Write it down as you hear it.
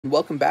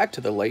Welcome back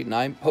to the late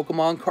night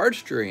Pokemon card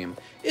stream.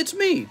 It's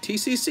me,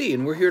 TCC,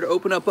 and we're here to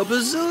open up a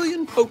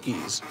bazillion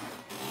Pokies.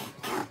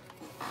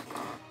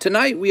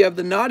 Tonight we have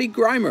the Naughty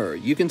Grimer.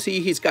 You can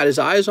see he's got his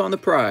eyes on the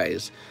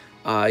prize.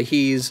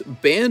 He's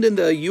banned in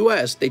the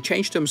US. They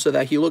changed him so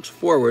that he looks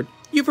forward.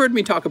 You've heard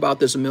me talk about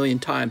this a million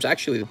times.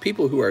 Actually, the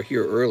people who are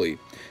here early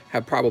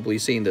have probably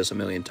seen this a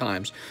million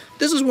times.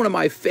 This is one of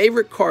my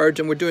favorite cards,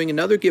 and we're doing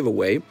another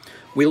giveaway.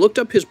 We looked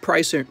up his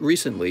price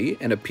recently,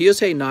 and a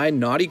PSA 9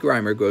 Naughty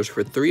Grimer goes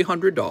for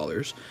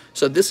 $300.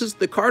 So this is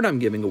the card I'm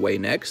giving away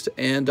next,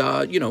 and,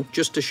 you know,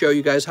 just to show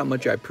you guys how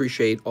much I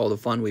appreciate all the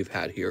fun we've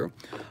had here.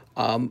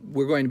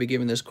 We're going to be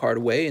giving this card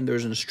away, and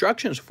there's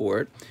instructions for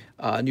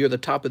it near the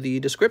top of the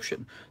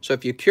description. So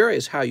if you're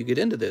curious how you get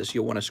into this,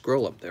 you'll want to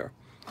scroll up there.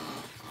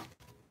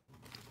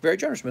 Very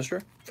generous,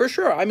 mister. For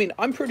sure. I mean,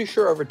 I'm pretty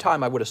sure over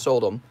time I would have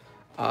sold them.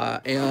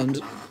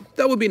 And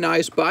that would be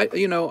nice, but,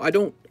 you know, I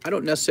don't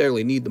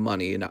necessarily need the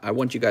money, and I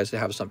want you guys to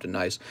have something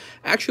nice.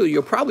 Actually,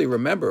 you'll probably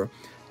remember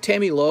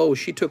Tammy Lowe,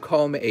 she took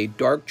home a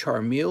Dark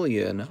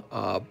Charmeleon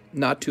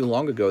not too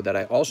long ago that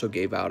I also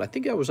gave out. I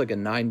think that was like a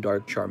 9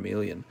 Dark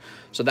Charmeleon.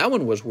 So that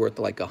one was worth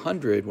like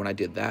 100 when I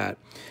did that.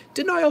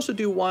 Didn't I also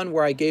do one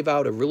where I gave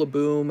out a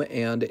Rillaboom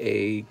and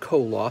a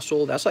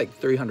Colossal? That's like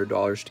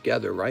 $300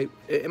 together, right?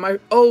 Am I?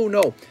 Oh,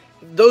 no.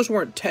 Those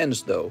weren't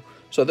 10s, though.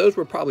 So those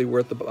were probably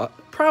worth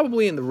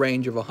probably in the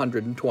range of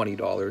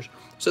 $120.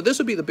 So this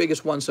would be the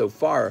biggest one so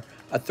far.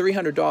 A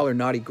 $300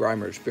 Naughty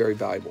Grimer is very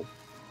valuable.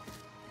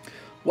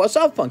 What's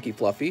up, Funky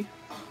Fluffy?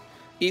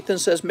 Ethan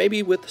says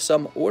maybe with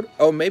some order.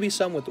 Oh, maybe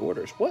some with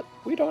orders. What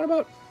are you talking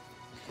about?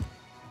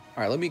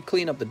 All right, let me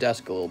clean up the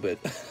desk a little bit.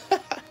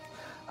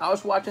 I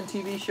was watching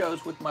TV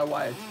shows with my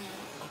wife.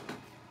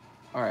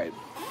 All right,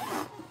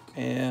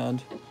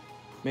 and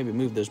maybe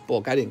move this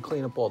bulk. I didn't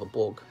clean up all the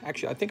bulk.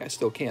 Actually, I think I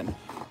still can.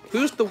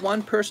 Who's the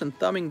one person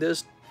thumbing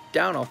this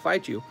down? I'll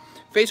fight you.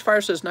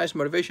 Facefire says nice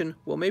motivation.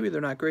 Well, maybe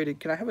they're not graded.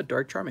 Can I have a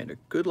Dark Charmander?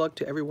 Good luck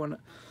to everyone.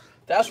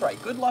 That's right.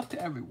 Good luck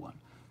to everyone.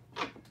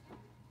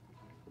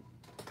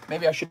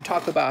 Maybe I should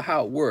talk about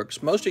how it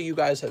works. Most of you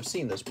guys have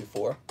seen this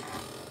before.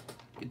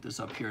 Get this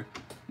up here.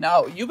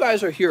 Now, you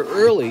guys are here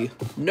early.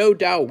 No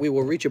doubt we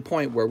will reach a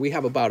point where we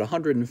have about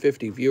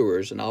 150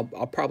 viewers, and I'll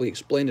probably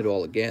explain it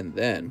all again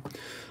then.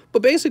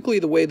 But basically,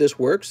 the way this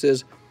works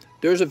is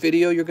there's a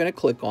video you're going to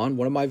click on,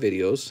 one of my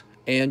videos,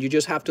 and you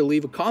just have to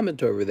leave a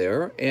comment over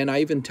there, and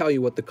I even tell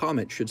you what the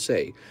comment should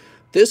say.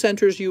 This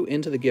enters you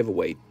into the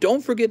giveaway.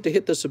 Don't forget to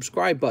hit the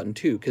subscribe button,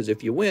 too, because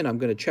if you win, I'm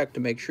going to check to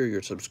make sure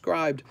you're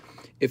subscribed.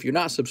 If you're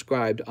not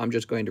subscribed, I'm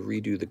just going to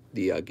redo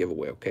the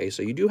giveaway, okay?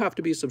 So you do have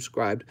to be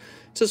subscribed.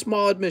 It's a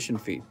small admission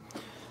fee.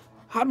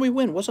 How do we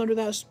win? What's under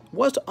that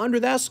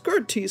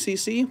skirt,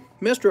 TCC?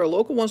 Mister, a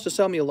local wants to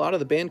sell me a lot of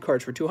the band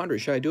cards for 200.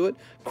 Should I do it?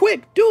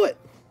 Quick, do it!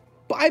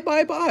 Bye,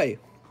 bye, bye.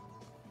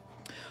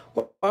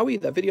 Wow,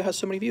 that video has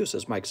so many views,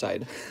 says Mike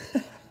Side.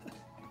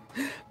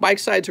 Mike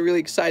Side's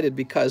really excited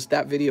because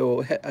that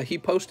video, he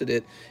posted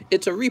it.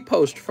 It's a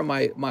repost from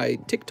my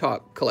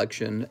TikTok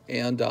collection,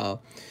 and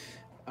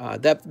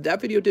that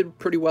video did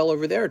pretty well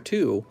over there,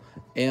 too.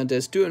 And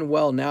it's doing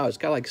well now. It's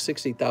got like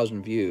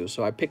 60,000 views,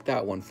 so I picked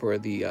that one for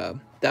the...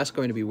 that's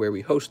going to be where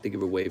we host the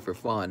giveaway for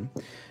fun.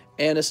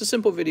 And it's a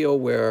simple video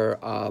where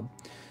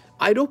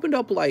I'd opened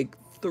up like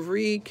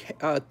three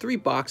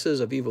boxes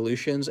of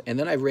evolutions, and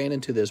then I ran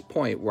into this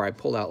point where I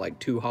pulled out like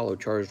 2 holo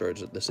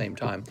Charizards at the same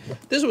time.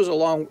 This was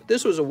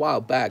a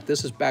while back.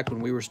 This is back when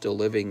we were still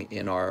living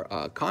in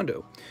our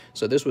condo.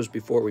 So this was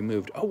before we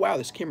moved. Oh wow,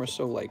 this camera's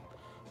so like,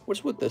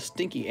 what's with the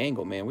stinky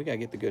angle, man? We gotta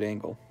get the good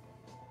angle.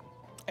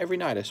 Every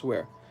night, I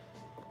swear.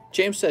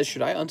 James says,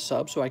 should I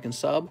unsub so I can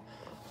sub?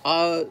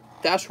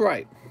 That's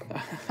right.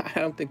 I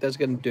don't think that's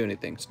gonna do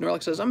anything.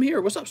 Snorlax says, I'm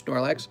here. What's up,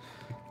 Snorlax?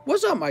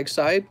 What's up, Mike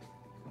Side?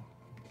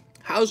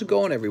 How's it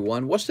going,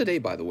 everyone? What's today,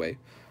 by the way?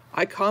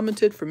 I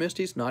commented for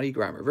Misty's Naughty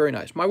Grimer. Very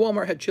nice. My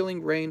Walmart had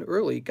Chilling Rain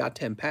early. Got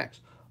 10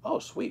 packs. Oh,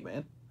 sweet,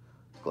 man.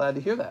 Glad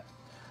to hear that.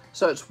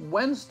 So it's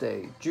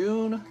Wednesday,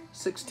 June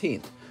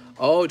 16th.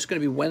 Oh, it's going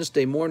to be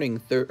Wednesday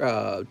morning,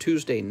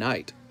 Tuesday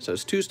night. So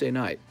it's Tuesday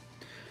night.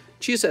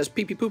 She says,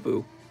 pee-pee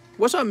poo-poo.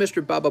 What's up,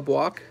 Mr. Baba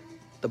Bwalk?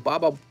 The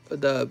Baba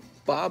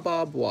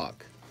Bwalk.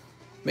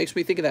 Makes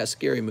me think of that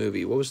scary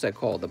movie. What was that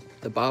called?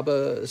 The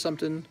Baba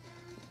something?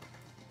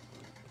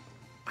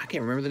 I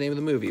can't remember the name of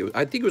the movie.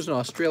 I think it was an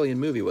Australian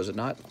movie, was it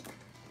not?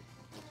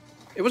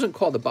 It wasn't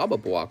called the Baba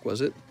Bwalk, was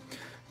it?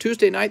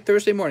 Tuesday night,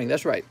 Thursday morning.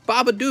 That's right.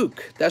 Babadook.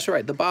 That's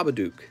right, the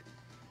Babadook.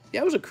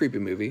 Yeah, it was a creepy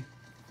movie.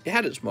 It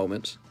had its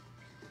moments.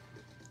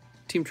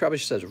 Team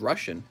Trubbish says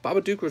Russian.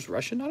 Babadook was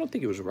Russian? I don't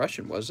think it was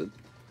Russian, was it?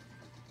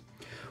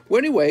 Well,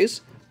 anyways,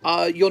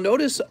 you'll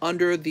notice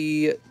under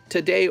the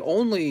today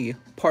only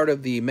part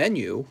of the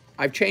menu,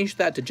 I've changed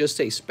that to just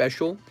say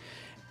special.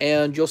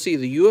 And you'll see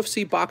the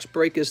UFC box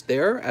break is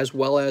there, as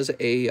well as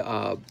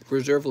a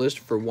reserve list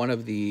for one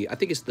of the, I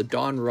think it's the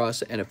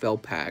Donruss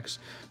NFL packs.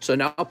 So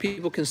now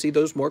people can see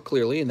those more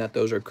clearly, and that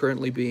those are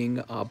currently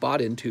being bought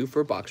into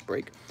for box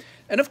break.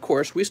 And of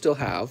course, we still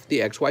have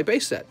the XY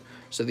base set.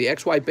 So the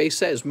XY base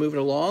set is moving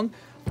along.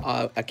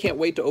 I can't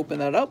wait to open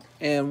that up,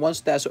 and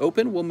once that's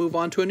open, we'll move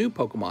on to a new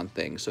Pokemon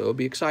thing, so it'll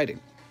be exciting.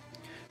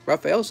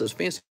 Raphael says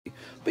fancy.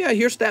 But yeah,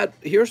 here's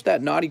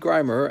that Naughty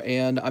Grimer,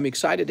 and I'm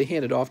excited to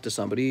hand it off to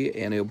somebody,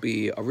 and it'll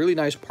be a really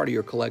nice part of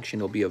your collection.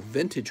 It'll be a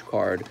vintage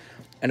card,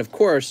 and of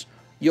course,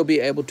 you'll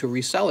be able to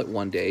resell it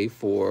one day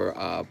for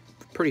a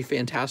pretty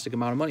fantastic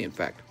amount of money, in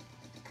fact.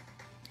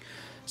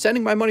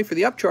 Sending my money for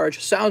the upcharge.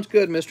 Sounds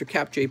good, Mr.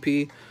 Cap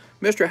JP.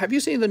 Mister, have you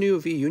seen the new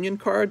V-Union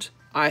cards?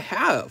 I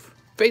have.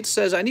 Fate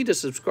says, I need to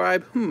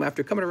subscribe.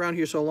 After coming around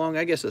here so long,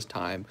 I guess it's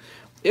time.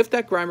 If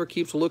that Grimer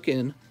keeps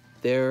looking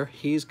there,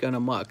 he's gonna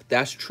muck.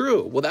 That's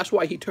true. Well, that's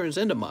why he turns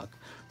into muck.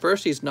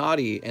 First he's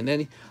naughty, and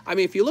then, I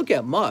mean, if you look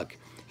at muck,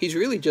 he's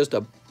really just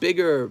a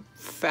bigger,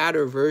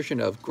 fatter version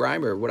of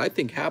Grimer. What I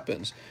think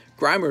happens,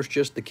 Grimer's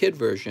just the kid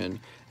version,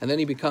 and then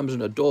he becomes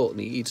an adult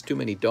and he eats too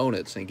many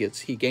donuts and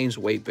he gains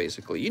weight,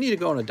 basically. You need to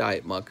go on a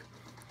diet, muck.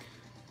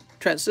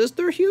 Trent says,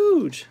 they're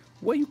huge.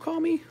 What you call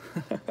me?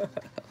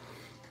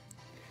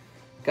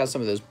 Got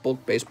some of those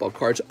bulk baseball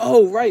cards.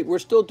 Oh, right. We're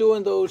still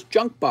doing those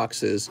junk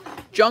boxes.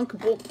 Junk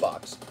bulk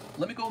box.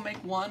 Let me go make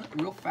one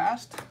real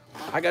fast.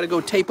 I got to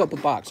go tape up a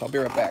box. I'll be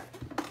right back.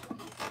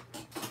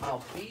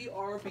 I'll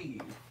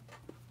BRB.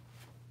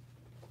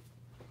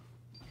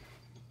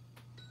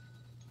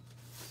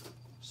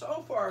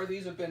 So far,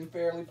 these have been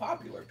fairly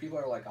popular. People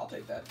are like, I'll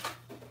take that.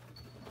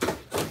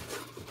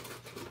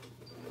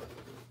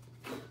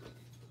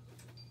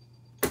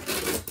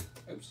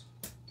 Oops.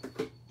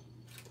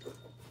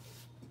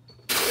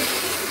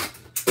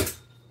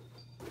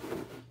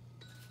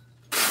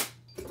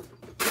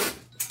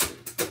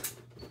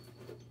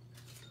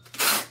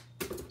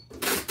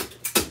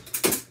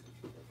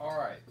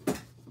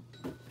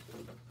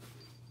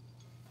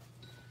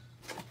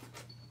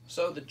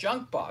 So the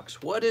junk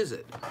box, what is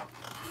it?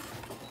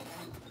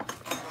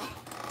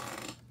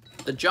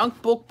 The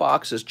junk book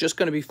box is just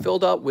going to be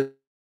filled up with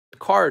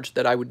cards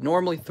that I would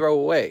normally throw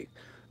away.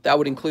 That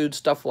would include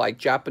stuff like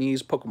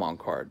Japanese Pokemon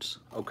cards,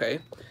 okay?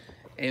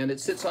 And it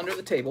sits under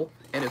the table,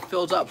 and it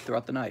fills up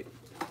throughout the night.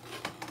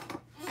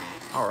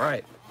 All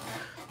right.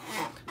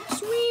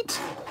 Sweet.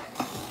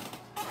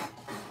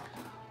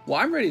 Well,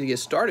 I'm ready to get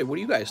started. What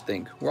do you guys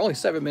think? We're only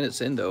 7 minutes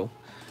in, though.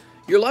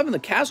 You're loving the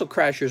Castle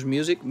Crashers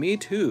music? Me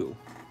too.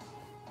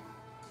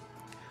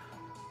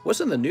 What's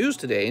in the news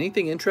today?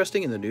 Anything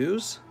interesting in the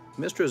news?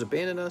 Mister has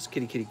abandoned us.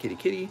 Kitty, kitty, kitty,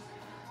 kitty.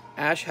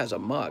 Ash has a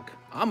mug.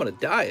 I'm on a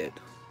diet.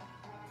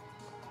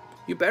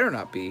 You better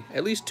not be.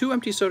 At least 2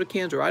 empty soda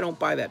cans or I don't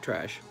buy that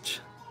trash.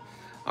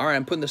 All right,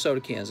 I'm putting the soda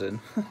cans in.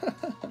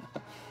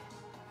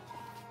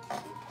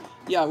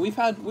 Yeah, we've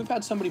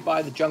had somebody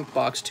buy the junk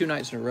box 2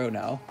 nights in a row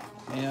now.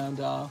 And,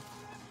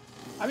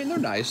 I mean, they're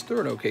nice.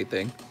 They're an okay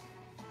thing.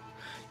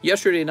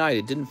 Yesterday night,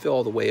 it didn't fill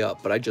all the way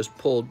up, but I just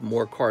pulled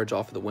more cards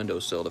off of the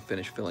windowsill to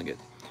finish filling it.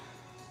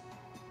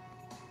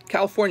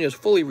 California is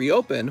fully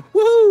reopened.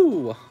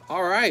 Woo!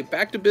 All right,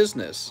 back to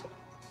business.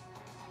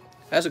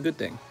 That's a good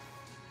thing.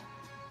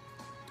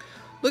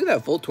 Look at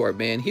that Voltorb,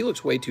 man. He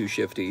looks way too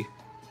shifty.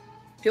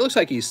 He looks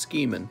like he's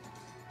scheming.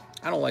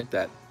 I don't like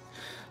that.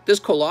 This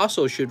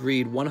Colossal should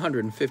read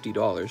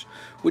 $150.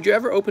 Would you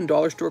ever open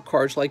dollar store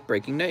cards like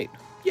Breaking Nate?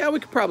 Yeah, we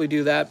could probably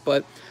do that,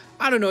 but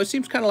I don't know. It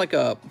seems kind of like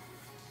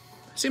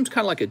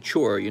a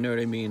chore, you know what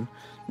I mean?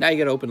 Now you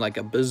got to open like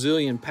a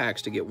bazillion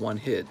packs to get one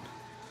hit.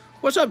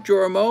 What's up,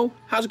 Joromo?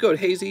 How's it going,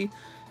 Hazy?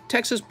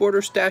 Texas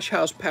border stash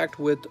house packed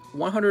with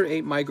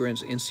 108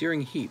 migrants in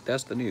searing heat.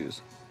 That's the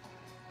news.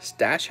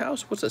 Stash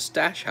house? What's a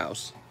stash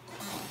house?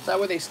 Is that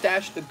where they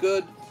stash the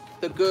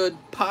good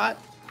pot?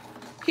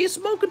 He's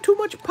smoking too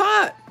much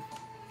pot.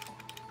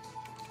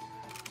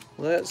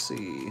 Let's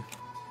see.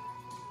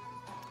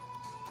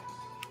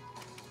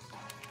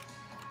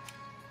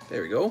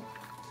 There we go.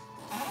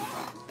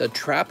 The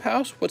trap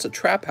house? What's a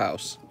trap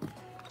house?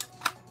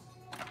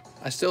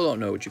 I still don't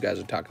know what you guys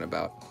are talking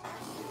about.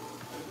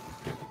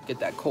 Get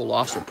that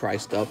Colossal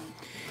priced up.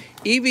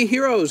 Eevee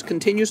Heroes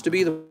continues to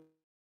be the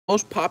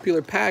most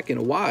popular pack in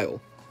a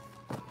while.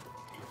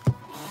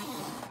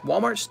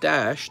 Walmart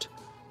stashed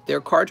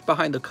their cards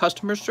behind the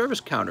customer service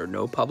counter.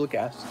 No public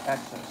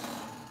access.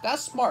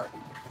 That's smart.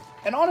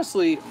 And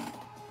honestly,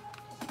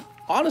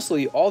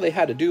 all they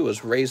had to do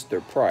was raise their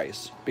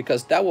price,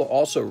 because that will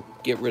also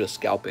get rid of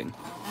scalping.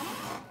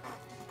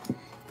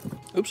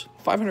 Oops,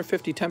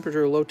 550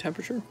 temperature, low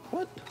temperature?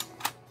 What?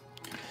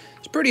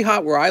 It's pretty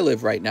hot where I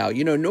live right now.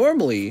 You know,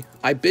 normally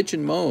I bitch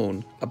and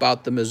moan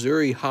about the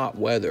Missouri hot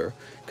weather,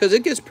 because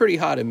it gets pretty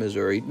hot in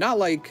Missouri. Not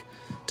like,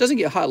 it doesn't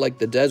get hot like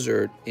the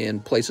desert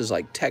in places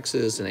like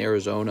Texas and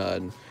Arizona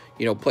and,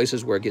 you know,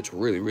 places where it gets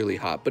really, really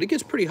hot. But it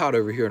gets pretty hot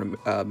over here in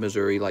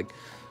Missouri. Like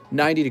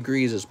 90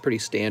 degrees is pretty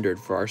standard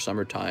for our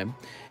summertime.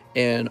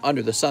 And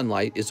under the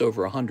sunlight, it's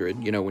over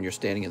 100, you know, when you're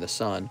standing in the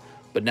sun.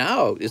 But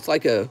now it's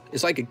like a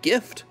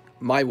gift.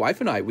 My wife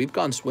and I, we've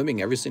gone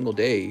swimming every single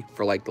day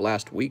for like the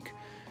last week.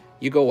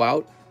 You go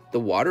out, the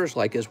water is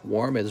like as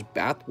warm as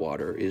bath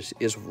water,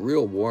 is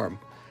real warm.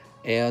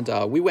 And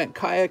we went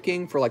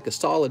kayaking for like a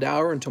solid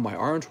hour until my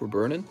arms were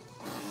burning.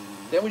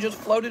 Then we just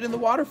floated in the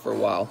water for a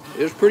while.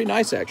 It was pretty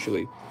nice,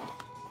 actually.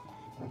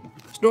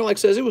 Snorlax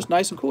says, it was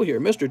nice and cool here.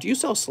 Mister, do you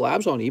sell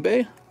slabs on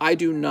eBay? I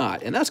do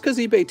not. And that's because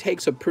eBay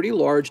takes a pretty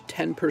large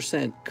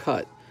 10%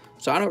 cut.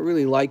 So I don't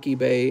really like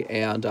eBay.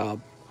 And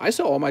I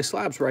sell all my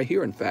slabs right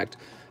here, in fact.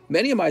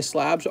 Many of my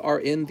slabs are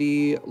in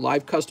the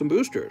live custom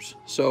boosters.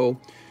 So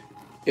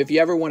if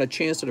you ever want a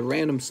chance at a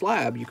random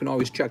slab, you can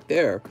always check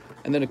there.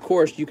 And then, of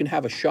course, you can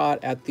have a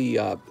shot at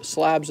the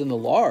slabs in the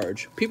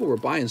large. People were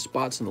buying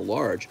spots in the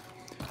large.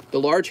 The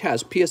large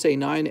has PSA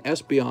 9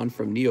 Espeon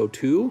from Neo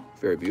 2.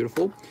 Very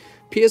beautiful.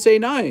 PSA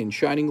 9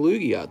 Shining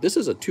Lugia. This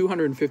is a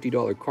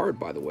 $250 card,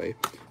 by the way.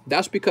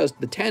 That's because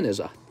the 10 is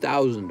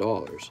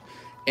 $1,000.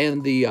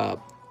 And the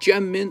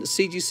Gem Mint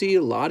CGC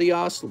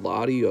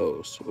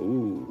Latios.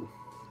 Ooh.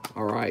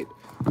 All right.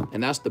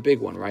 And that's the big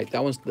one, right?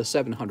 That one's the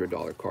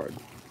 $700 card.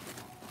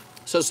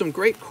 So some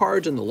great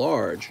cards in the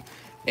large.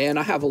 And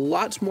I have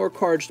lots more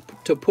cards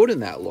to put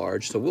in that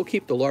large, so we'll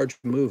keep the large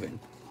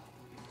moving.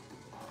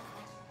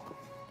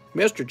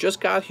 Mister just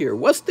got here.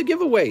 What's the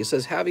giveaway?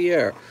 Says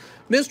Javier.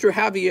 Mr.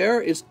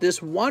 Javier is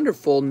this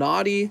wonderful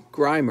Naughty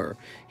Grimer.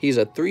 He's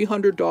a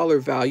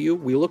 $300 value.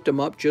 We looked him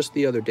up just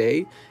the other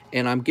day,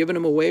 and I'm giving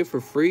him away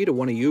for free to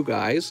one of you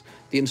guys.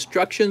 The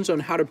instructions on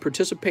how to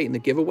participate in the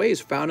giveaway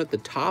is found at the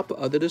top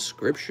of the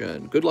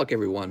description. Good luck,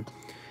 everyone.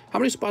 How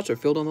many spots are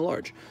filled on the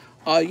large?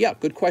 Yeah,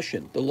 good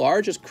question. The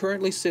large is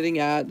currently sitting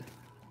at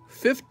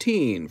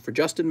 15 for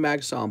Justin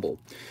Magsamble.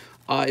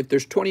 If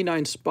there's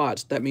 29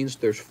 spots, that means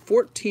there's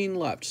 14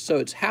 left. So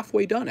it's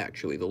halfway done,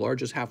 actually. The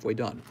large is halfway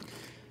done.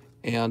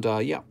 And,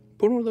 yeah,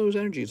 put one of those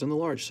energies in the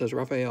large, says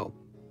Raphael.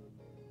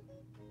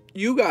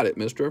 You got it,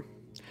 mister.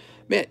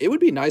 Man, it would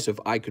be nice if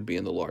I could be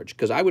in the large,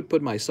 because I would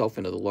put myself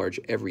into the large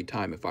every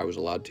time if I was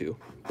allowed to.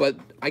 But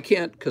I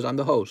can't, because I'm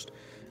the host.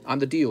 I'm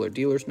the dealer.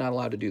 Dealer's not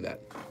allowed to do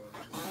that.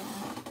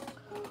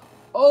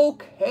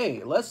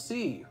 Okay, let's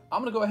see.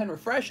 I'm going to go ahead and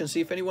refresh and see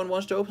if anyone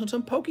wants to open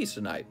some Pokies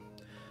tonight.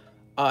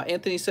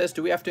 Anthony says,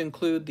 do we have to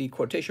include the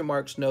quotation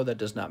marks? No, that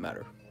does not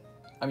matter.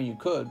 I mean, you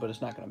could, but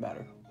it's not going to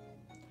matter.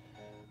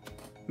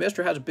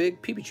 Mister has a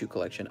big Pikachu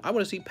collection. I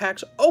want to see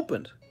packs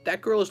opened.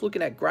 That girl is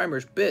looking at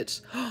Grimer's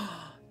bits.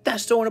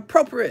 That's so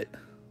inappropriate.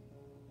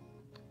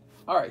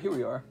 All right, here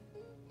we are.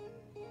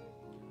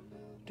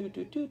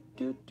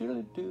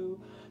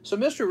 So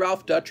Mr.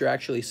 Ralph Dutcher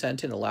actually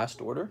sent in a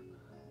last order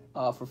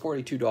for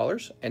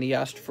 $42, and he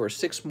asked for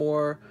 6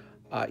 more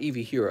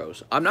Eevee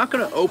Heroes. I'm not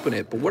going to open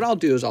it, but what I'll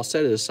do is I'll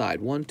set it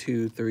aside. 1,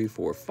 2, 3,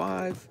 4,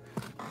 5.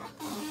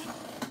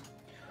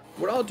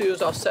 What I'll do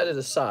is I'll set it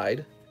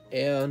aside,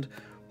 and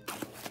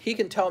he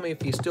can tell me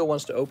if he still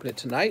wants to open it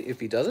tonight. If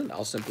he doesn't,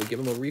 I'll simply give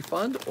him a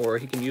refund, or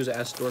he can use it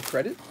as store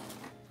credit.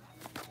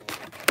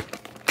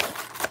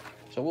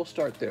 So we'll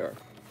start there.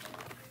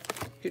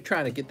 You're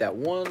trying to get that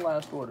one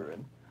last order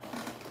in.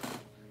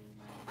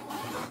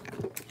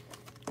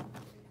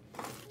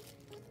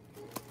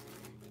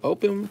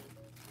 Open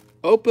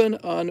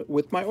on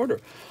with my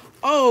order.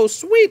 Oh,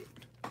 sweet.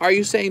 Are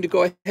you saying to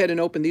go ahead and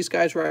open these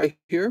guys right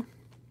here?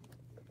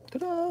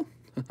 Ta-da.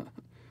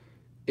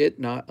 It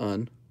not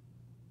un.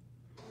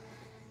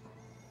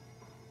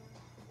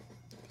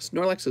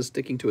 Snorlax is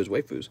sticking to his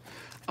waifus.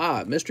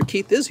 Ah, Mr.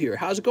 Keith is here.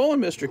 How's it going,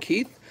 Mr.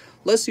 Keith?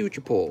 Let's see what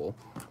you pull.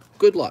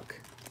 Good luck.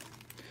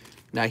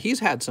 Now, he's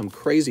had some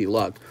crazy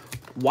luck.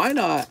 Why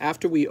not,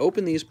 after we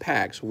open these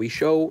packs, we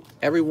show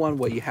everyone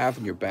what you have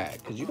in your bag?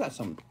 Because you got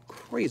some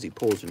crazy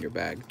pulls in your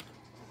bag.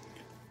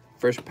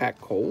 First pack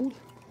cold.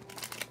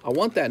 I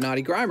want that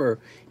Naughty Grimer.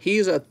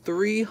 He's a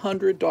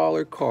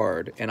 $300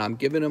 card, and I'm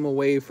giving him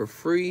away for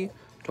free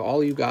to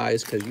all you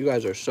guys because you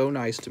guys are so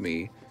nice to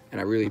me, and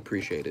I really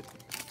appreciate it.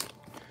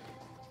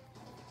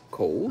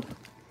 Cold.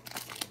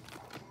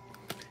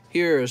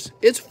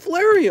 It's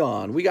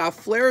Flareon. We got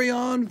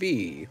Flareon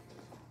V.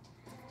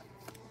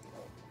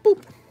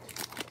 Boop.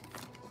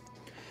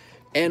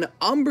 And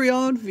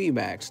Umbreon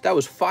VMAX. That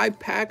was 5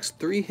 packs,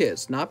 3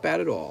 hits. Not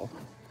bad at all.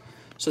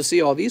 So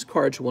see, all these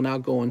cards will now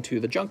go into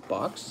the junk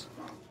box.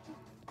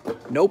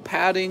 No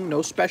padding,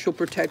 no special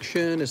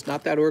protection. It's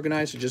not that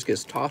organized. It just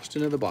gets tossed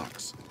into the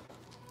box.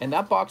 And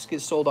that box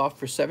gets sold off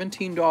for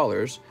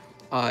 $17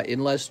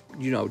 unless,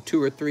 you know,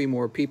 2 or 3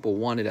 more people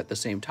want it at the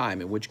same time,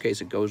 in which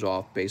case it goes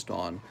off based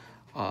on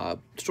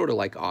sort of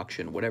like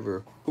auction.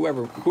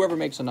 Whoever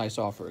makes a nice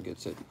offer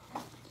gets it.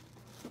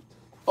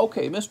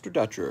 Okay, Mr.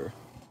 Dutcher.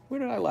 Where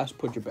did I last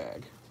put your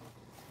bag?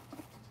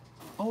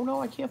 Oh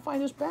no, I can't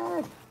find this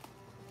bag.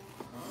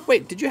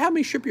 Wait, did you have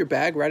me ship your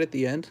bag right at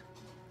the end?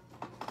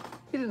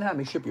 You didn't have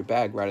me ship your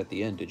bag right at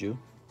the end, did you?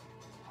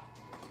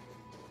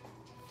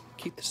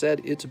 Keith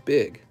said it's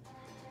big.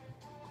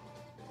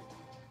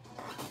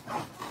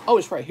 Oh,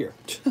 it's right here.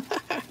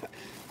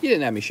 You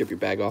didn't have me ship your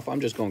bag off.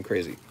 I'm just going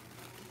crazy.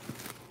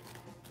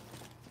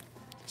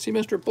 See,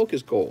 Mr. Book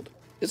is gold.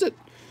 Is it?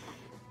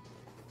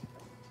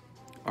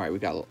 All right, we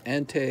got a little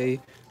Entei,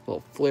 a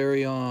little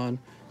Flareon,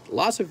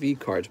 lots of V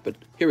cards, but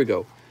here we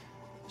go.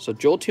 So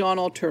Jolteon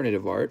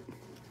Alternative Art.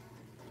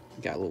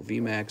 We got a little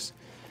VMAX.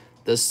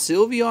 The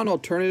Sylveon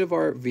Alternative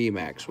Art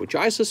VMAX, which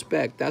I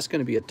suspect that's going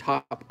to be a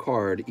top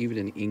card even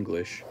in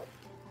English.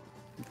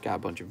 Got a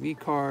bunch of V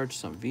cards,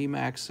 some V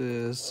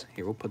Maxes.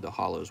 Here, we'll put the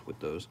holos with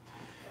those.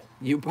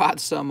 You bought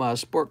some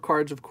sport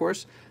cards, of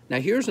course. Now,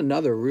 here's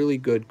another really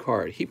good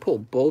card. He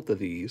pulled both of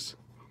these.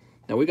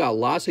 Now, we got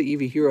lots of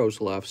EV Heroes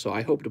left, so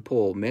I hope to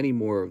pull many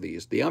more of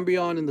these. The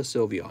Umbreon and the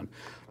Sylveon.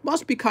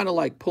 Must be kind of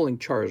like pulling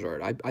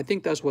Charizard. I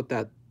think that's what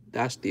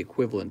that's the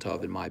equivalent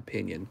of, in my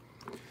opinion.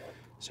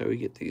 So we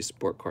get these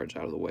sport cards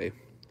out of the way.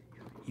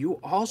 You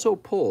also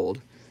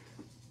pulled...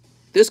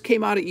 This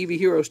came out of EV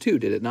Heroes too,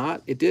 did it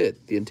not? It did.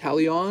 The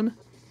Inteleon.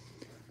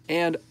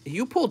 And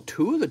you pulled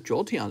 2 of the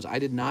Jolteons. I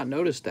did not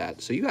notice that.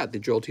 So you got the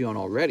Jolteon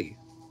already.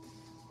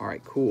 All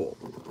right, cool.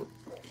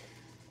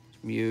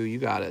 Mew, you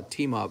got a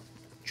Team Up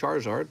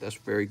Charizard. That's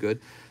very good.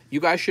 You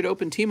guys should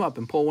open Team Up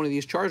and pull one of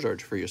these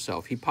Charizards for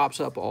yourself. He pops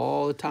up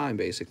all the time,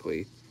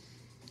 basically.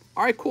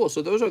 All right, cool.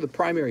 So those are the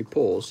primary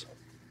pulls.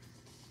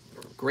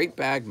 Great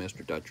bag,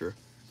 Mr. Dutcher.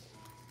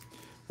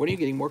 When are you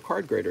getting more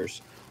card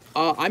graders?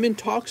 I'm in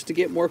talks to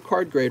get more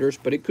card graders,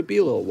 but it could be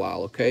a little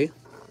while, okay?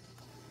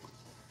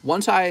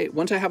 Once I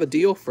have a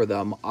deal for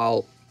them,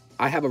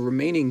 I have a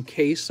remaining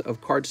case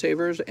of card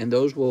savers, and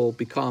those will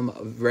become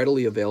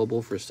readily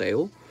available for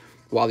sale,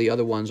 while the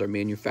other ones are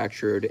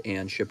manufactured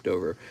and shipped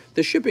over.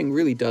 The shipping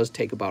really does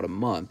take about a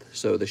month,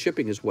 so the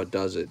shipping is what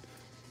does it.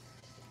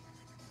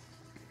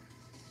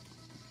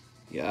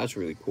 Yeah, that's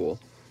really cool.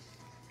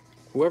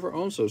 Whoever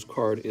owns those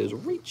cards is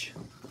Reach.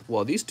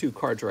 Well, these 2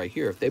 cards right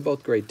here, if they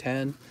both grade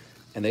 10,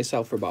 and they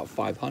sell for about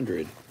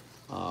 $500,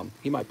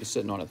 he might be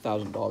sitting on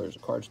 $1,000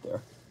 of cards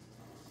there.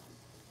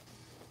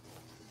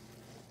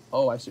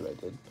 Oh, I see what I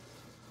did.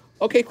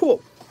 Okay,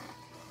 cool.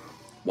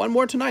 One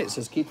more tonight,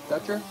 says Keith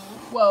Dutcher.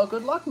 Well,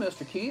 good luck,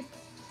 Mr. Keith.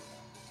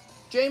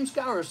 James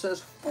Gower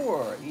says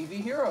 4 EV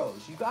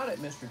Heroes. You got it,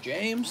 Mr.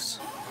 James.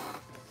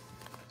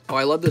 Oh,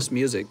 I love this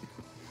music.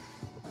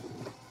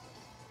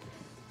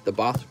 The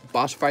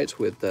boss fights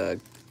with the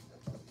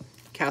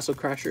Castle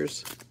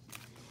Crashers.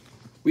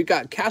 We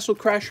got Castle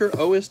Crasher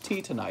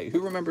OST tonight.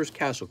 Who remembers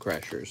Castle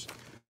Crashers?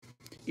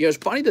 You know,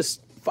 it's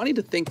funny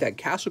to think that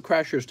Castle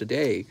Crashers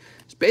today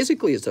is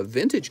basically it's a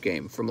vintage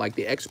game from like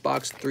the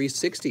Xbox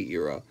 360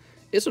 era.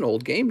 It's an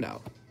old game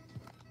now.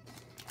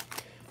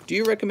 Do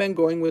you recommend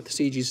going with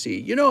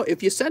CGC? You know,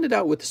 if you send it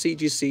out with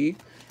CGC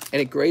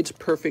and it grades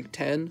perfect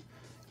 10,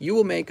 you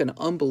will make an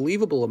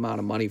unbelievable amount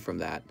of money from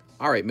that.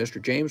 All right, Mr.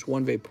 James,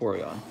 1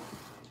 Vaporeon.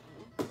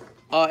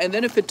 And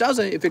then if it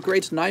doesn't, if it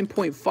grades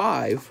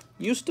 9.5,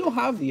 you still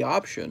have the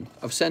option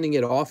of sending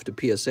it off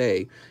to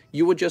PSA.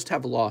 You would just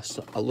have lost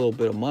a little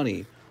bit of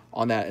money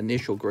on that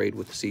initial grade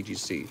with the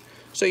CGC.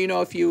 So, you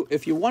know, if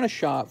you want a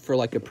shot for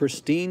like a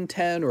pristine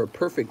 10 or a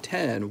perfect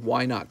 10,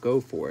 why not go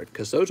for it?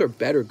 Because those are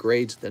better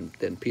grades than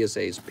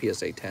PSA's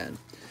PSA 10.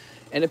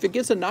 And if it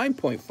gets a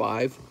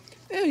 9.5,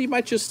 you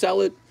might just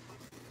sell it,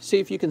 see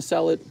if you can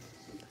sell it.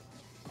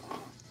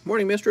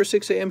 Morning, Mr.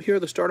 6 a.m. here,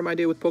 the start of my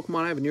day with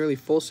Pokemon. I have a nearly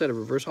full set of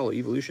Reverse Holo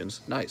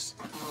Evolutions. Nice.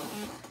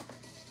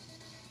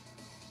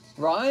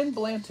 Ryan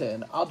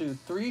Blanton, I'll do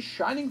 3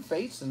 Shining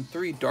Fates and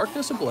 3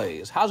 Darkness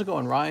Ablaze. How's it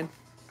going, Ryan?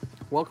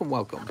 Welcome,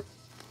 welcome.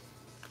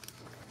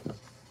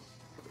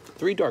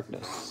 3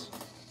 Darkness.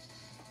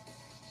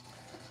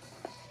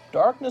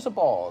 Darkness of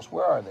Balls,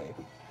 where are they?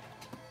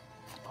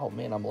 Oh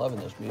man, I'm loving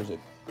this music.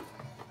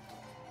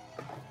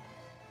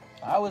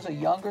 I was a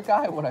younger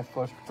guy when I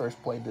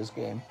first played this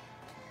game.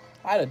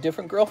 I had a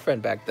different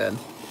girlfriend back then.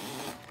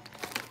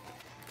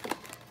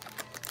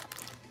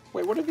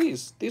 Wait, what are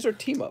these? These are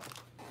Team Up.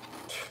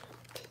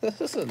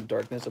 This isn't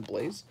Darkness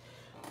Ablaze.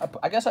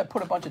 I guess I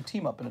put a bunch of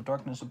Team Up in a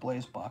Darkness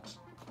Ablaze box.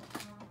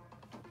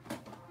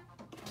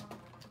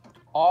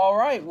 All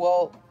right,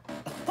 well,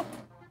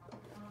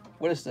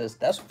 what is this?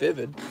 That's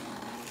Vivid.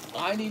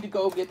 I need to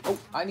go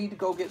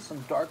get some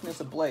Darkness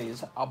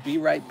Ablaze. I'll be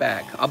right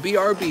back. I'll be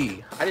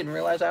RB. I didn't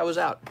realize I was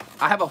out.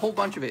 I have a whole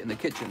bunch of it in the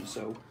kitchen,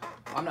 so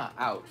I'm not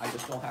out. I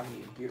just don't have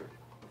any in here.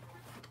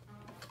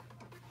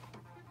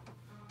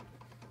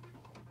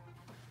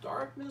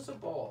 Darkness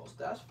of Balls.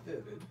 That's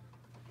Vivid.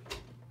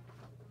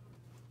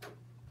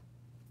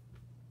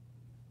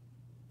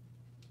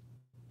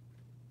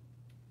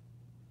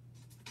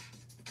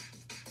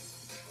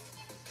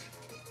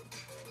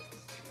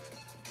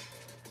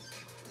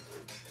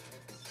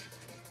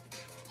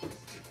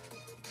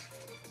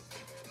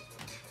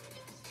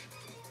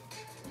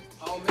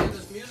 Oh man,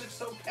 this music's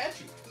so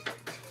catchy.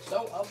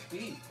 So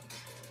upbeat.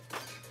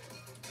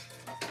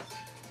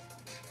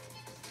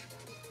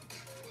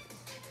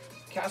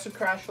 Castle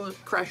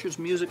Crasher's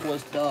music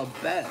was the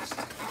best.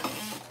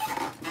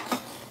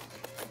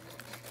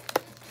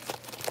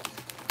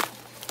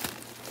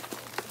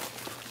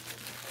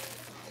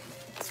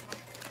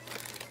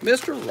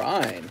 Mr.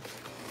 Ryan.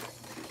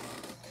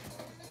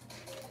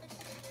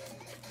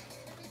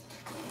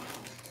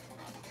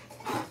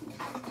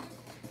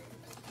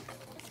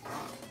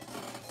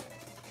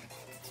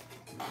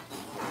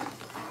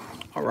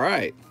 All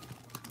right.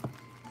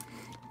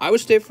 I would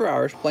stay for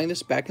hours playing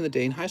this back in the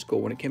day in high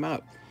school when it came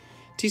out.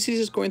 TC's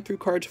is going through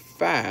cards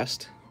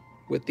fast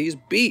with these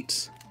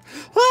beats.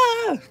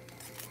 Ah!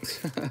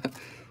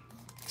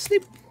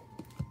 Sleep.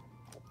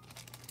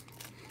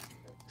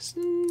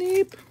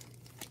 Sneep.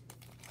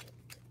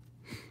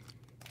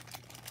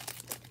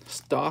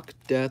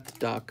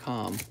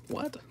 Stockdeath.com.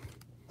 What?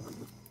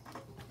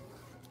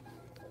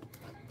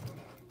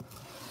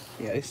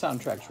 Yeah, these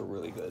soundtracks were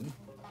really good.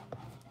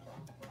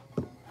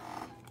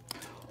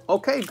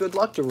 Okay, good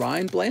luck to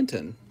Ryan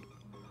Blanton.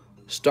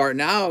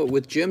 Starting out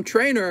with Jim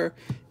Trainer.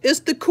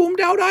 It's the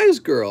combed out eyes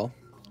girl.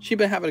 She's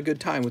been having a good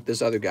time with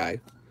this other guy.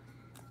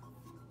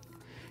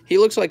 He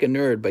looks like a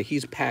nerd, but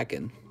he's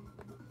packing.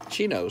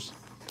 She knows.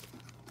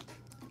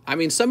 I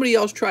mean, somebody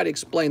else tried to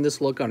explain this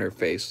look on her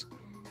face.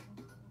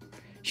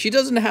 She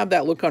doesn't have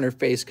that look on her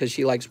face because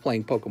she likes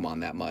playing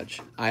Pokemon that much.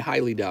 I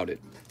highly doubt it.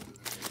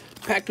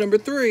 Pack number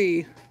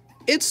 3.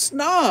 It's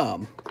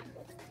Snom.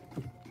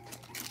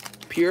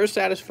 Pure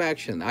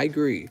satisfaction. I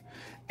agree.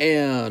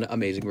 And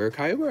Amazing Rare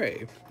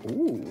Kyogre.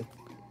 Ooh.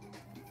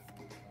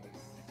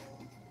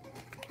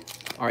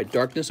 All right,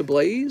 Darkness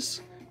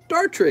Ablaze.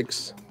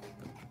 Dartrix.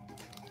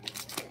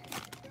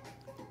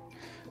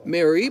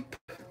 Mareep.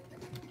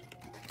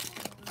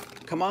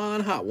 Come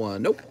on, hot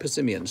one. Nope,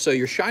 Pissimian. So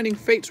your Shining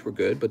Fates were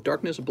good, but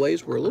Darkness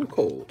Ablaze were a little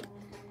cold.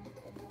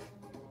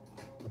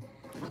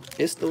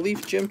 It's the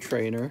Leaf Gym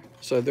Trainer,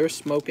 so they're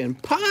smoking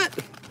pot.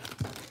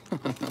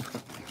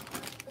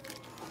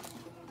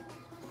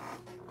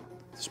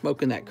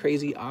 Smoking that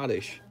crazy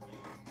oddish.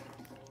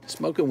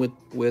 Smoking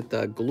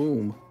with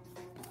gloom.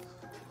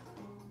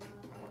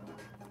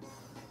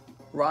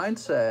 Ryan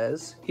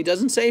says he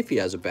doesn't say if he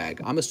has a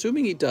bag. I'm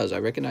assuming he does. I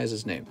recognize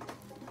his name.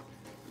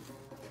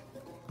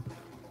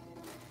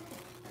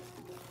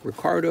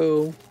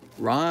 Ricardo,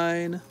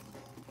 Ryan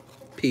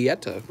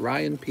Pieta,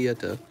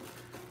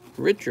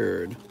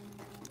 Richard,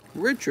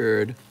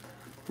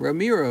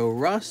 Ramiro,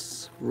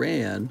 Russ,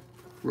 Ran,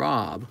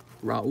 Rob,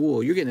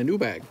 Raul. You're getting a new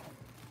bag.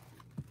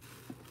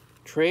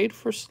 Trade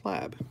for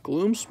slab.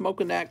 Gloom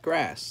smoking that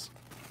grass.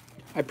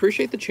 I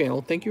appreciate the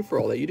channel. Thank you for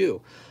all that you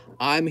do.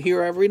 I'm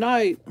here every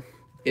night.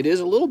 It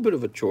is a little bit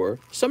of a chore.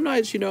 Some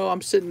nights, you know,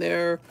 I'm sitting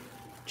there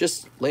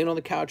just laying on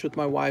the couch with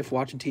my wife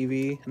watching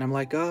TV, and I'm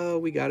like, oh,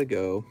 we gotta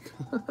go.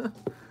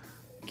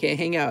 Can't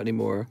hang out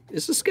anymore.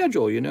 It's the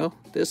schedule, you know.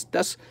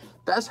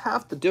 That's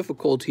half the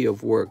difficulty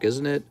of work,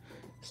 isn't it?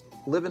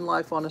 Living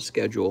life on a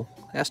schedule.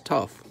 That's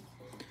tough.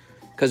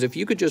 Because if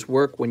you could just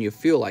work when you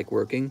feel like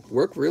working,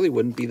 work really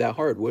wouldn't be that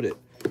hard, would it?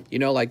 You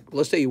know, like,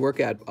 let's say you work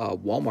at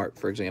Walmart,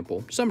 for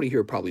example. Somebody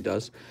here probably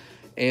does.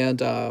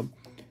 And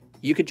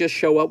you could just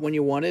show up when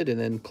you wanted and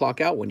then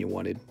clock out when you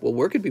wanted. Well,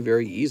 work could be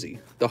very easy.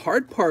 The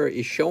hard part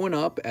is showing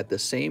up at the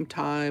same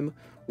time,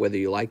 whether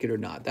you like it or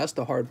not. That's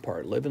the hard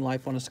part, living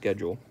life on a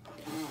schedule.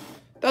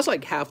 That's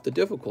like half the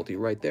difficulty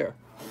right there.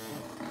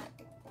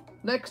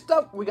 Next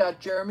up, we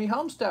got Jeremy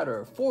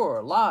Helmstetter.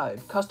 4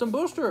 live custom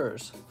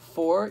boosters,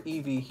 4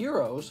 EV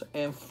heroes,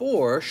 and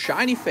 4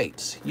 shiny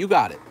fates. You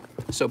got it.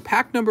 So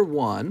pack number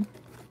 1,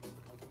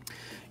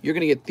 you're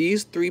going to get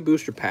these 3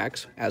 booster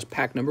packs as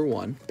pack number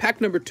 1. Pack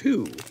number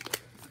 2,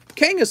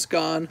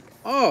 Kangaskhan.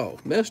 Oh,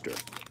 Mr.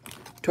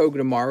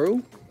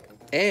 Togedemaru.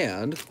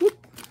 And whoop,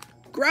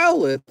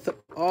 Growlithe.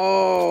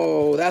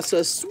 Oh, that's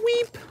a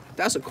sweep.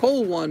 That's a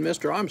cold one,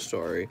 Mr. I'm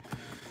sorry.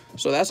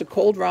 So that's a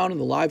cold round in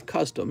the live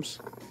customs.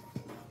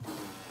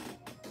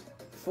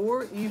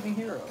 4 EV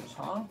heroes,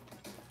 huh?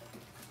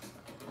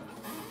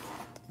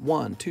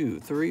 1, 2,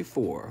 3,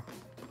 4.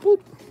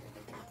 Whoop.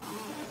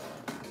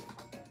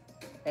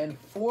 And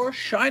 4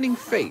 shining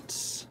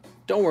fates.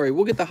 Don't worry,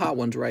 we'll get the hot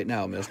ones right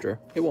now, mister.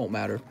 It won't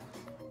matter.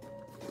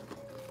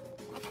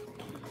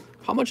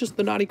 How much is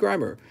the Naughty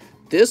Grimer?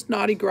 This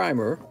Naughty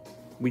Grimer,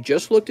 we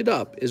just looked it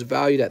up, is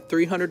valued at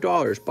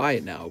 $300. Buy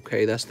it now,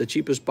 okay? That's the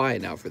cheapest buy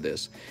it now for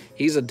this.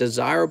 He's a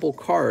desirable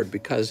card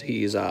because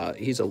he's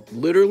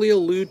literally a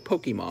lewd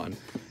Pokemon,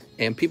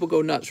 and people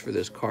go nuts for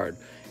this card.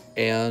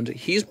 And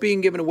he's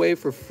being given away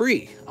for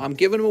free. I'm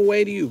giving him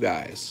away to you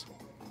guys.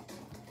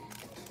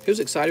 Who's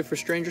excited for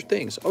Stranger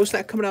Things? Oh, is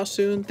that coming out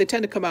soon? They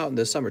tend to come out in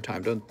the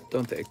summertime,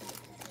 don't they?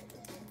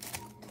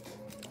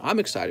 I'm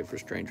excited for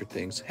Stranger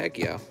Things. Heck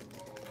yeah.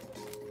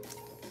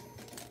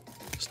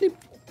 Sneep.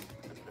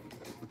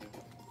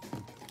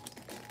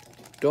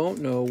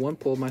 Don't know. 1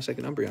 pull of my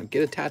second Umbreon.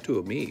 Get a tattoo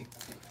of me.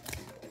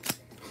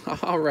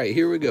 All right,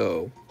 here we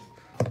go.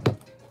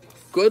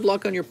 Good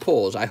luck on your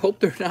pulls. I hope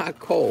they're not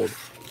cold,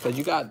 because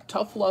you got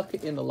tough luck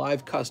in the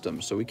live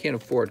customs, so we can't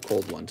afford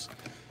cold ones.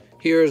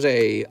 Here's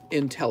a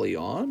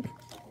Inteleon.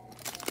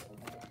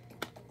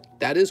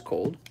 That is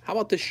cold. How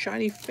about the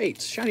Shiny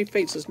Fates? Shiny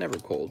Fates is never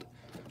cold.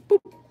 Boop.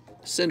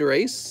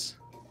 Cinderace.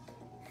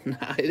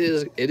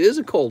 It is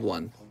a cold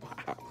one.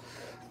 Wow.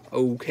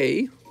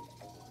 Okay.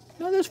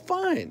 No, that's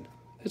fine.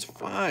 It's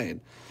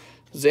fine.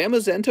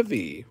 Zamazenta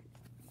V.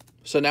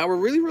 So now we're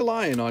really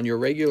relying on your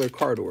regular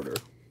card order.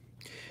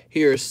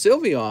 Here's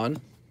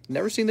Sylveon.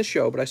 Never seen the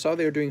show, but I saw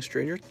they were doing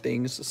Stranger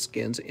Things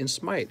skins in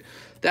Smite.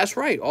 That's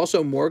right.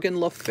 Also, Morgan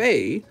Le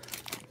Fay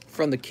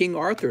from the King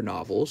Arthur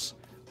novels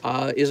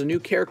is a new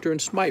character in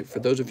Smite. For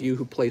those of you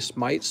who play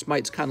Smite,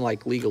 Smite's kind of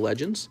like League of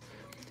Legends.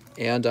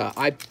 And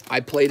I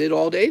played it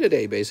all day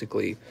today,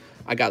 basically.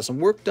 I got some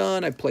work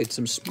done. I played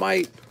some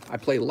Smite. I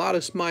played a lot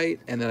of Smite,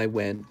 and then I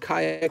went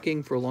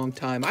kayaking for a long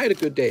time. I had a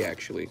good day,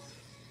 actually.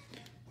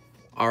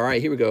 All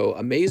right, here we go.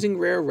 Amazing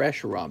Rare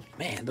Reshiram.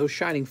 Man, those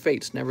Shining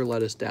Fates never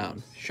let us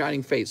down.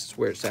 Shining Fates is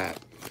where it's at.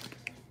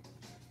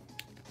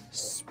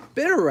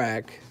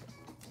 Spinarak.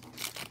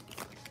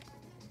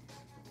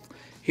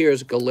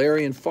 Here's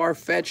Galarian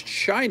Farfetch'd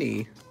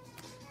Shiny.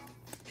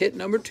 Hit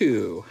number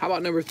 2. How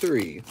about number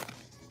 3?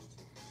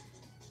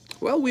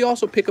 Well, we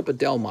also pick up a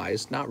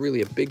Delmise. Not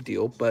really a big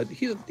deal, but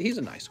he's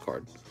a nice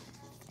card.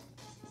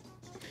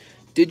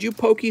 Did you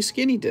pokey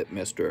skinny dip,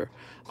 mister?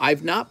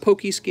 I've not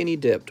pokey skinny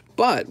dipped,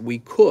 but we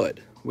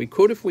could. We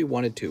could if we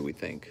wanted to, we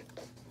think.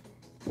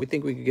 We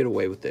think we could get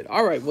away with it.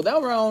 All right, well,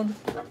 that round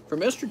for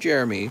Mr.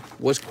 Jeremy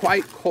was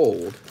quite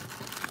cold.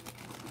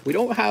 We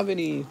don't have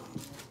any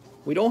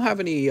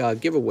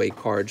giveaway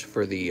cards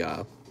for the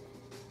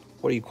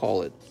what do you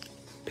call it?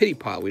 Pity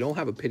pile. We don't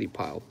have a pity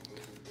pile.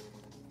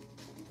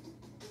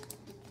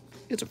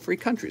 It's a free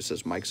country,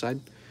 says Mike's side.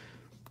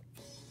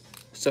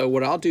 So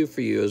what I'll do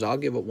for you is I'll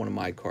give up one of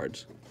my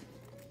cards.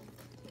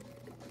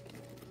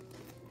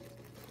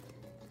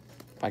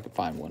 If I can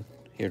find one.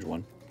 Here's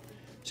one.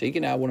 So you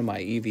can add one of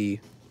my EV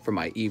for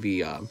my EV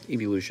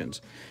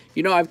evolutions.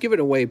 You know, I've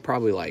given away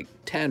probably like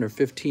 10 or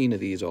 15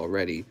 of these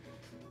already.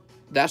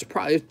 That's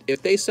probably,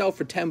 if they sell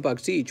for 10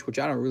 bucks each, which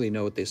I don't really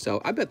know what they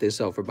sell. I bet they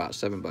sell for about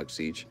 7 bucks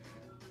each.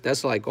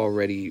 That's like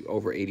already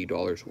over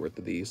 $80 worth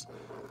of these.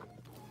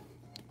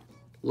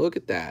 Look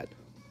at that.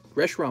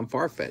 Reshiram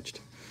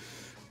Farfetch'd.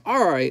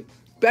 All right.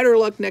 Better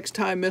luck next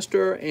time,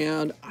 mister.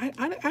 And I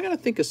got to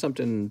think of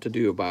something to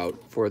do about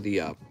for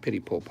the pity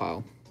pull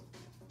pile.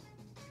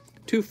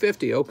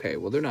 250. Okay,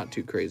 well, they're not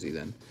too crazy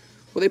then.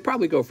 Well, they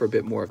probably go for a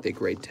bit more if they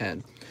grade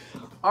 10.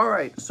 All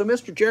right, so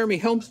Mr. Jeremy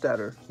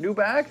Helmstetter, new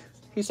bag?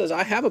 He says,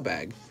 I have a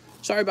bag.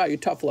 Sorry about your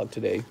tough luck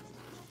today.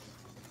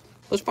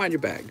 Let's find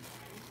your bag.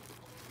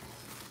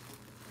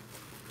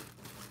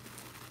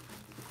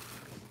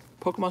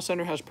 Pokemon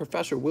Center has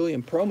Professor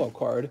William promo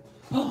card.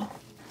 Oh,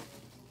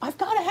 I've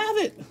got to have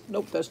it.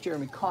 Nope, that's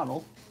Jeremy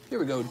Connell. Here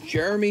we go,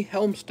 Jeremy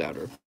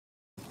Helmstetter.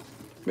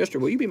 Mister,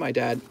 will you be my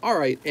dad? All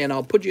right, and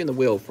I'll put you in the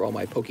wheel for all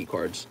my Poke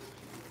cards.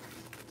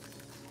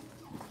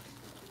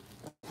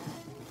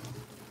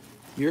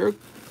 Your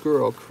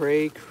girl,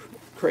 Cray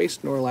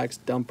Snorlax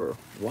Dumper.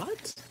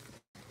 What?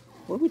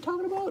 What are we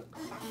talking about?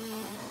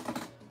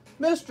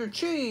 Mr.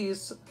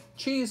 Cheese.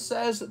 Cheese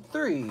says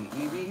 3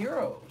 EV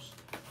Heroes.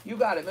 You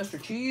got it,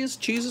 Mr. Cheese.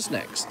 Cheese is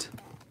next.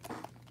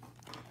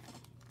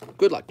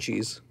 Good luck,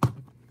 Cheese.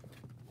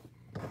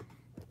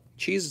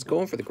 Cheese is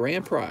going for the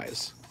grand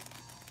prize.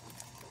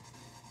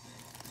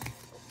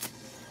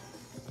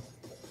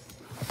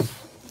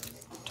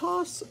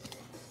 Toss.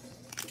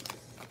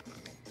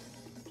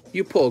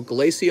 You pull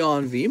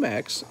Glaceon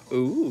VMAX.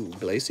 Ooh,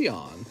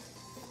 Glaceon.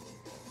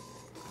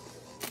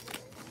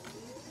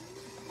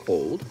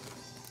 Cold.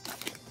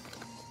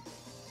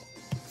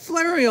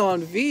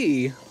 Flareon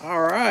V.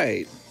 All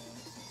right.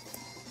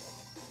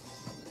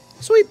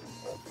 Sweet.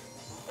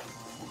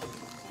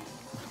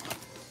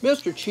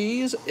 Mr.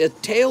 Cheese, A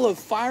Tale of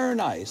Fire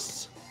and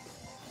Ice.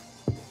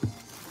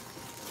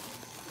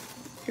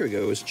 Here we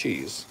go, is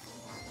Cheese.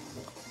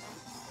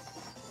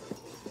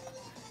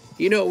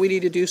 You know what we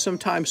need to do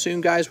sometime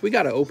soon, guys? We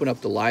got to open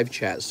up the live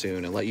chat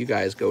soon and let you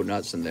guys go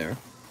nuts in there.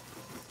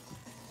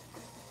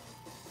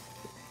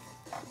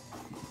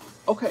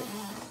 Okay.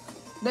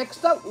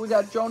 Next up, we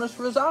got Jonas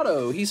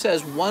Rosado. He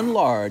says 1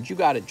 large. You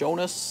got it,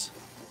 Jonas.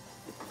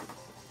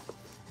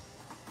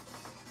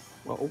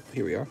 Well, oh,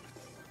 here we are.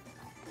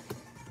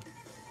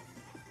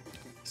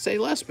 Say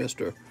less,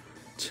 mister.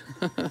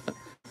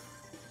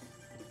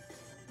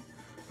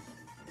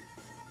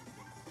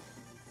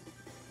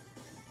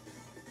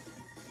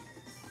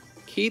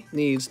 Keith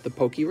needs the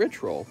Poke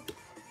Rich Roll.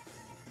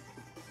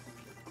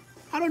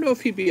 I don't know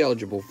if he'd be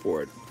eligible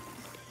for it.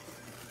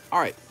 All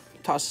right,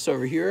 toss this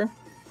over here.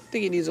 I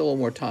think he needs a little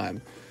more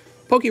time.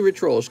 Poke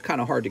Rich Roll is kind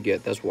of hard to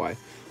get, that's why.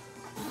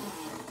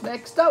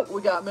 Next up,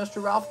 we got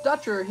Mr. Ralph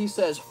Dutcher. He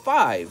says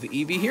 5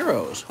 EV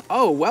Heroes.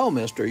 Oh, well,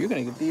 mister, you're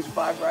going to get these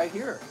 5 right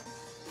here.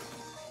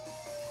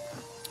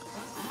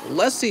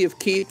 Let's see if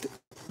Keith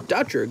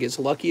Dutcher gets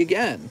lucky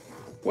again.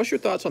 What's your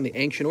thoughts on the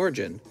Ancient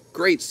Origin?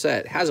 Great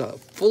set. Has a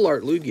full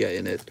art Lugia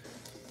in it.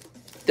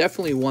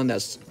 Definitely one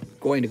that's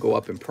going to go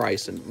up in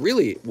price. And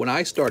really, when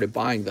I started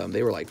buying them,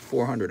 they were like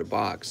 $400 a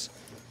box.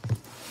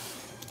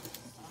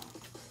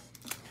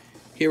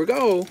 Here we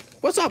go.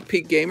 What's up,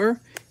 Peak Gamer?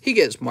 He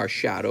gets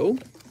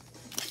Marshadow.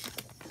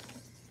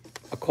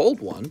 A cold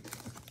one.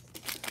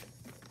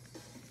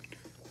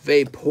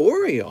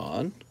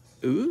 Vaporeon.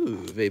 Ooh,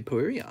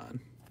 Vaporeon.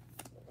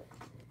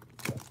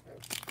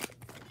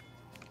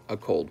 A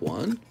cold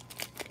one.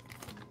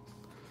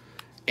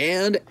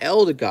 And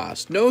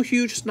Eldegoss. No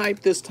huge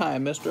snipe this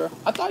time, mister.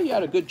 I thought you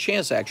had a good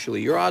chance,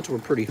 actually. Your odds were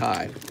pretty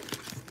high.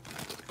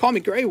 Call me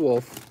Grey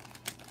Wolf.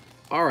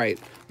 All right.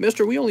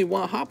 Mister, we only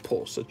want Hot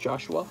Pulse, said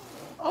Joshua.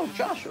 Oh,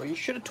 Joshua, you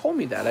should have told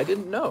me that. I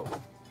didn't know.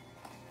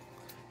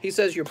 He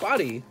says, your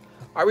buddy,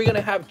 are we going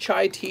to have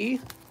chai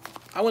tea?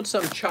 I want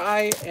some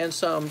chai and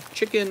some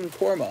chicken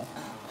korma.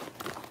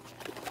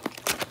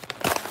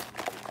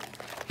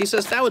 He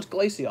says that was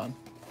Glaceon.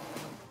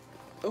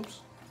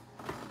 Oops.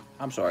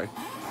 I'm sorry.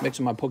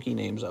 Mixing my Poke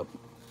names up.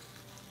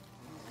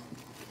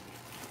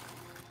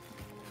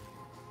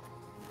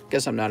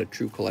 Guess I'm not a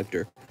true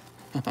collector.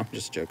 I'm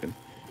just joking.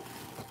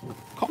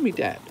 Call me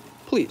Dad,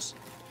 please.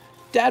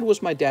 Dad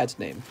was my dad's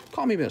name.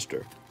 Call me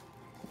Mister.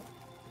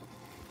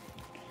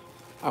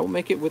 I will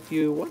make it with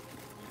you. What?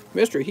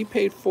 Mister, he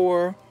paid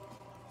for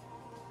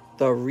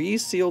the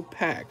resealed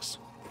packs.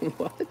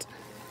 What?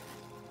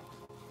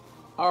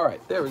 All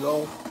right, there we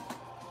go.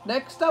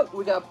 Next up,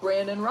 we got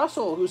Brandon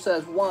Russell, who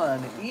says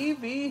 1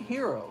 EV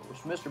Heroes,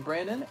 Mr.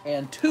 Brandon,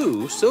 and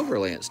 2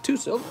 Silverlands. 2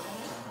 Silverlands.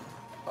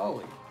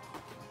 Holy.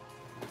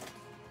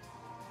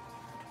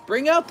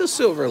 Bring out the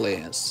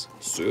Silverlands.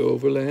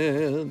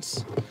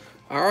 Silverlands.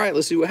 All right,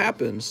 let's see what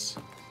happens.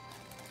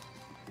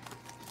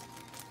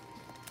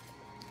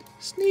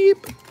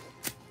 Sneep.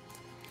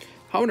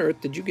 How on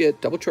earth did you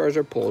get double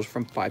Charizard pulls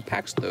from 5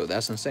 packs, though?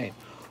 That's insane.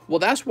 Well,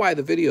 that's why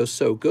the video is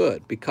so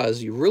good,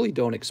 because you really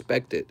don't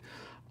expect it.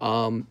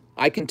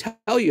 I can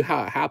tell you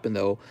how it happened,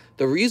 though.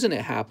 The reason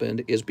it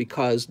happened is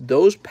because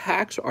those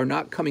packs are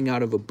not coming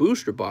out of a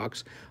booster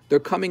box. They're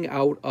coming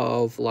out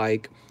of,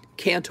 like,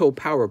 Kanto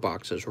power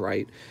boxes,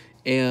 right?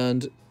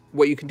 And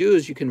what you can do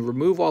is you can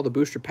remove all the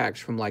booster packs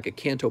from, like, a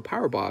Kanto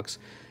power box,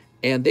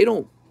 and they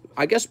don't,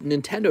 I guess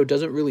Nintendo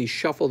doesn't really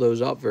shuffle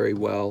those up very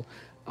well.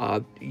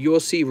 You'll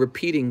see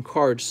repeating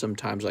cards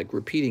sometimes, like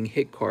repeating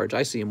hit cards.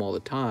 I see them all the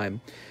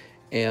time.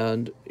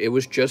 And it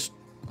was just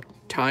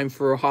time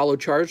for a holo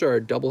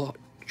Charizard, double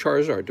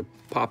Charizard to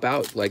pop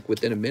out like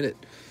within a minute.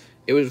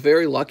 It was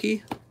very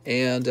lucky,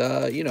 and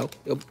you know,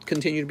 it'll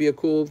continue to be a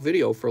cool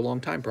video for a long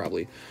time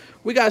probably.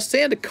 We got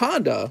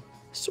Sandaconda,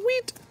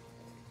 sweet,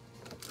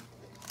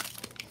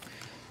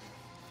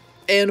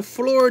 and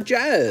Floor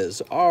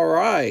Jazz. All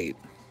right,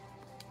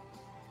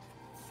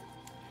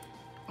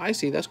 I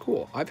see, that's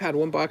cool. I've had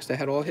one box that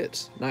had all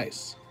hits.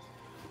 Nice.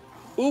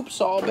 Oops,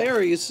 all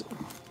berries.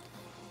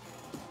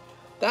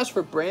 That's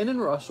for Brandon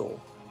Russell.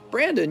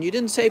 Brandon, you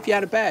didn't say if you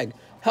had a bag.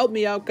 Help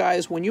me out,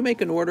 guys. When you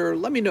make an order,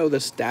 let me know the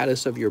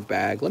status of your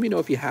bag. Let me know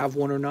if you have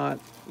one or not.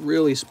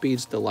 Really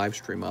speeds the live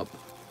stream up.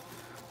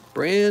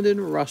 Brandon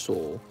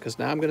Russell, because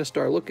now I'm going to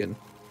start looking.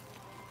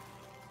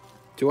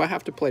 Do I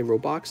have to play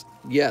Roblox?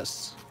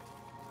 Yes.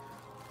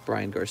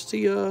 Brian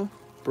Garcia,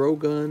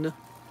 Brogan,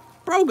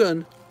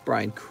 Brian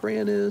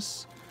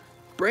Kranis,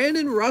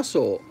 Brandon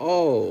Russell.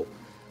 Oh,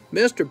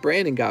 Mr.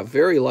 Brandon got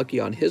very lucky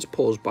on his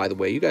pulls, by the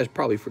way. You guys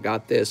probably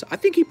forgot this. I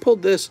think he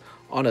pulled this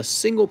on a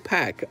single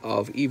pack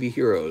of EV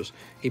Heroes.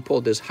 He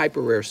pulled this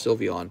hyper rare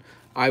Sylveon.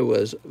 I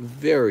was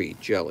very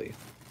jelly.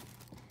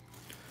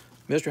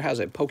 Mr. has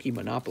a Poke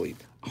Monopoly.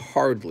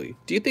 Hardly.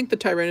 Do you think the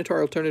Tyranitar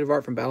alternative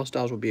art from Battle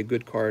Styles would be a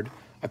good card?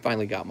 I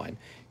finally got mine.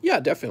 Yeah,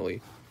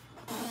 definitely.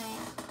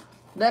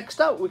 Next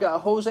up, we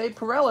got Jose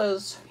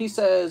Perez. He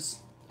says,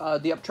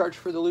 the upcharge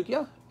for the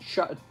Lugia.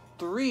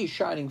 3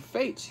 Shining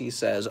Fates, he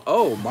says.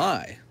 Oh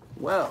my.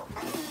 Well,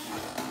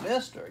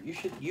 mister,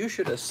 you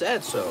should have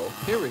said so.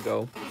 Here we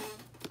go.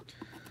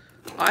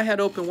 I had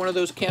opened one of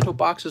those Kanto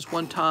boxes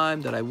one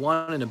time that I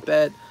won in a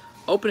bet.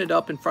 Opened it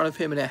up in front of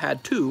him and it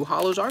had 2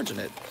 Holo Zards in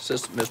it,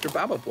 says Mr.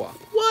 Bababois.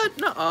 What?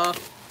 Nuh-uh.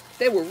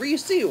 They were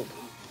resealed.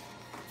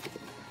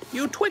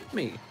 You twicked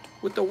me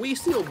with the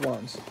resealed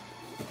ones.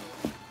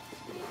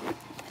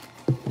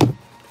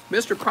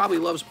 Mr. probably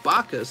loves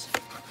Bacchus.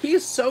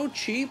 He's so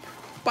cheap.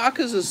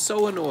 Bacchus is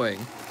so annoying.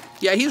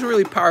 Yeah, he's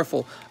really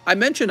powerful. I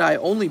mentioned I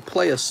only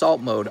play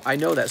Assault mode. I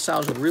know that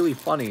sounds really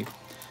funny.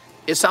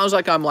 It sounds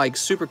like I'm like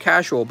super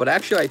casual, but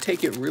actually I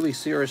take it really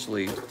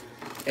seriously.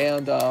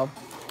 And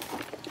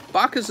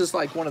Bacchus is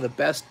like one of the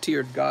best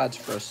tiered gods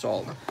for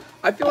Assault.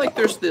 I feel like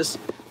there's this...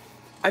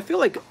 I feel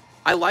like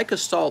I like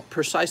Assault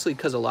precisely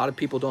because a lot of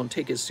people don't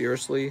take it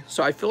seriously.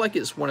 So I feel like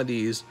it's one of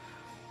these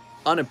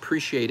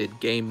unappreciated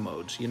game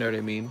modes. You know what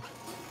I mean?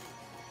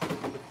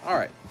 All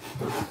right.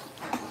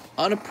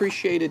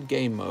 Unappreciated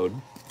game mode,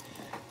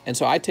 and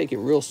so I take it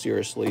real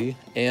seriously,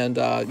 and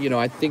you know,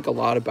 I think a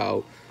lot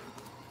about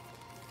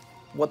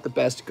what the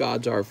best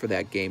gods are for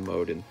that game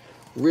mode, and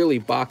really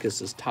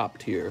Bacchus is top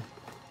tier.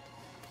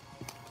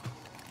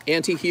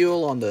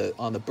 Anti-heal on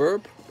the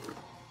burp.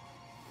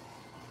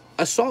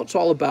 Assault's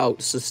all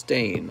about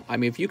sustain. I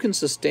mean, if you can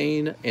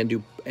sustain and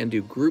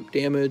do group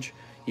damage,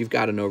 you've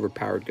got an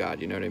overpowered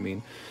god, you know what I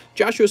mean?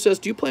 Joshua says,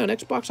 do you play on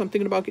Xbox? I'm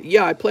thinking about...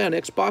 Yeah, I play on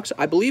Xbox.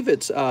 I believe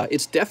it's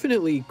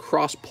definitely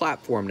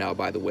cross-platform now,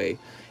 by the way.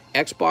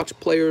 Xbox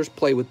players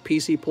play with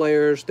PC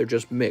players. They're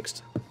just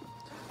mixed.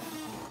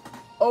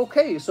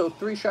 Okay, so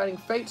 3 Shining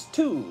Fates,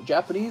 2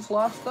 Japanese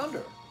Lost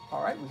Thunder.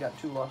 All right, we got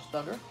 2 Lost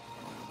Thunder.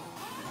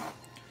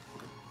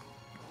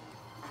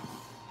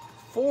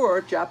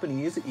 4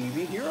 Japanese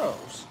EV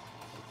Heroes.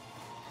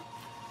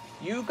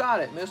 You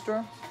got it,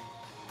 mister.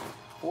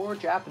 4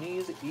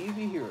 Japanese EV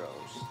Heroes.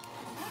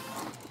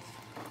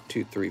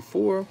 2, 3,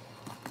 4.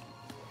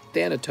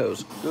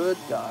 Thanatos. Good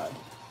God.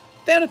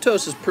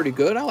 Thanatos is pretty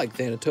good. I like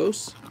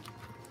Thanatos.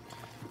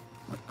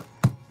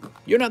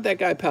 You're not that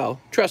guy, pal.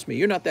 Trust me,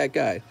 you're not that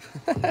guy.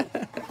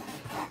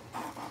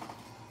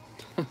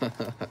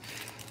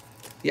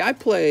 Yeah, I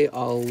play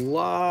a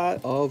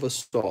lot of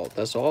Assault.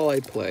 That's all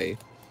I play.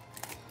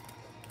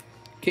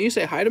 Can you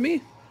say hi to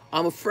me?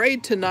 I'm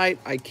afraid tonight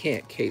I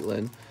can't,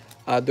 Caitlin.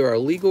 There are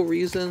legal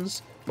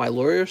reasons. My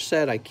lawyer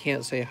said I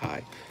can't say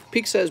hi.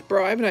 Peak says,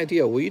 bro, I have an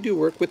idea. Will you do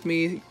work with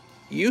me?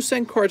 You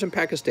send cards in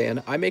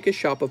Pakistan. I make a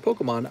shop of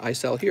Pokemon. I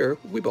sell here.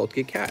 We both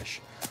get cash.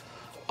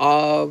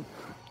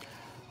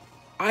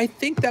 I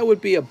think that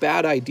would be a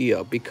bad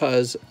idea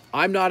because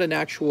I'm not an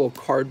actual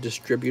card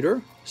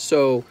distributor.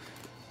 So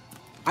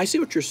I see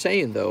what you're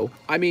saying, though.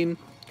 I mean,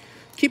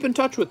 keep in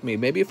touch with me.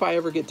 Maybe if I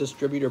ever get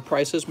distributor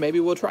prices, maybe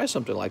we'll try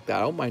something like that.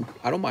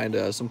 I don't mind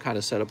some kind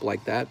of setup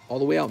like that. All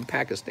the way out in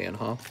Pakistan,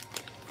 huh?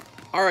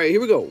 All right, here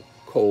we go.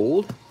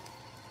 Cold.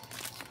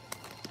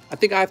 I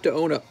think I have to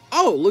own a...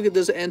 Oh, look at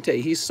this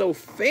Entei. He's so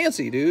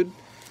fancy, dude.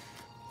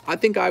 I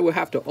think I would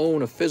have to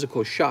own a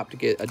physical shop to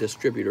get a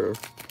distributor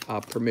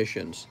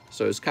permissions.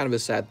 So it's kind of a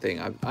sad thing.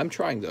 I'm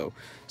trying, though.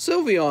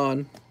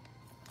 Sylveon.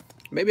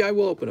 Maybe I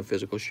will open a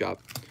physical shop.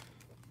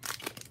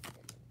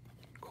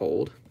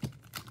 Cold.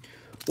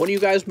 When do you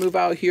guys move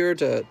out here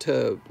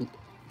to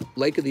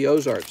Lake of the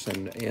Ozarks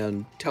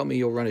and tell me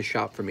you'll run a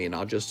shop for me and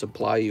I'll just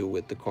supply you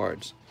with the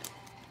cards?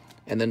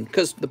 And then,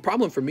 because the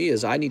problem for me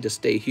is I need to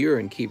stay here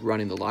and keep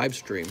running the live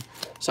stream.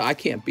 So I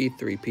can't beat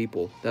 3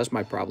 people. That's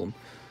my problem.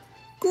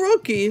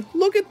 Grooky,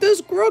 look at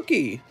this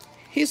Grooky.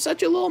 He's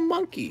such a little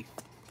monkey.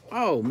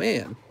 Oh,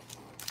 man.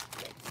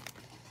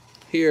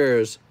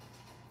 Here's,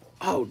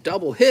 oh,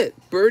 double hit.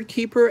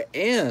 Birdkeeper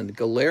and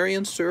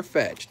Galarian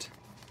Surfetched.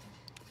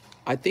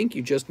 I think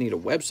you just need a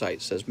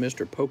website, says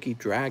Mr. Pokey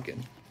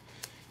Dragon.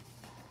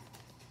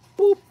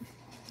 Boop.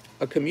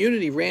 A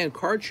community-ran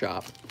card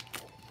shop.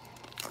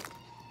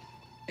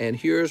 And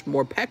here's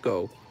more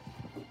Pecco.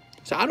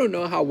 So I don't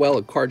know how well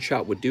a card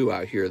shop would do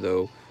out here,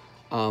 though.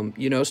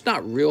 You know, it's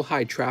not real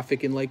high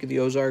traffic in Lake of the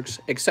Ozarks,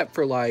 except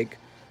for, like,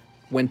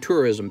 when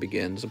tourism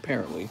begins,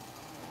 apparently.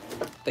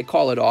 They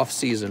call it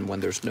off-season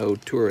when there's no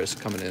tourists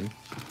coming in.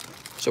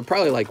 So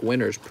probably, like,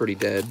 winter's pretty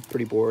dead,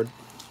 pretty bored.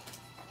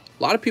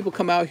 A lot of people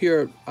come out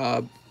here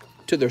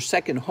to their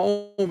second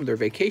home, their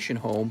vacation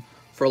home,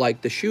 for,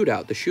 like, the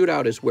shootout. The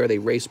shootout is where they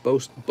race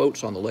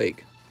boats on the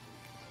lake.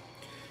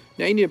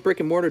 Now you need a brick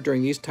and mortar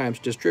during these times.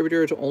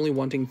 Distributors only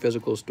wanting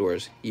physical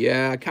stores.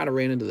 Yeah, I kind of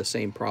ran into the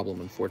same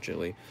problem,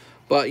 unfortunately.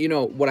 But, you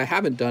know, what I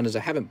haven't done is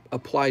I haven't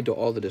applied to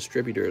all the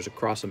distributors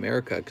across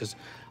America because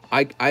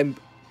I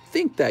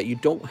think that you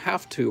don't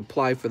have to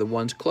apply for the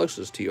ones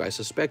closest to you. I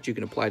suspect you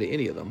can apply to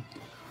any of them.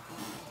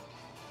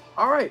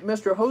 All right,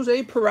 Mr.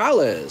 Jose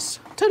Perales.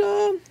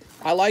 Ta-da!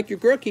 I like your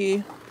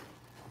Grooky.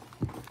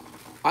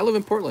 I live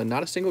in Portland.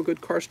 Not a single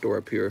good car store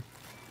up here.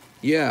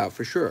 Yeah,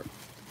 for sure.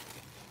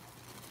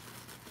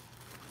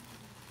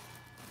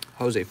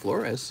 Jose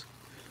Flores.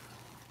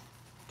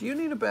 Do you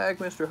need a bag,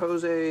 Mr.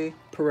 Jose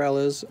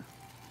Perales?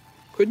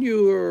 Couldn't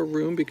your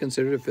room be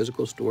considered a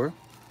physical store?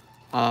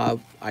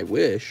 I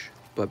wish,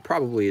 but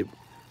probably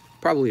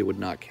it would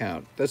not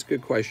count. That's a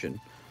good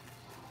question.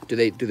 Do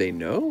they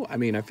know? I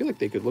mean, I feel like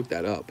they could look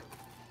that up.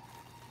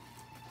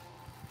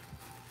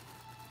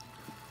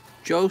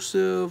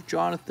 Joseph,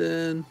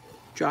 Jonathan,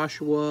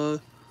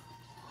 Joshua,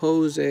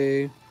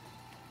 Jose,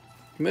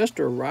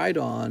 Mr. Ride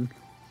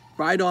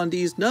on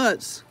these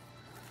nuts.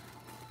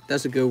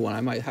 That's a good one.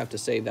 I might have to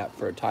save that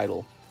for a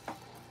title.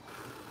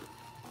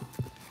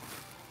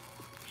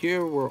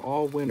 Here we're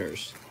all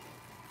winners.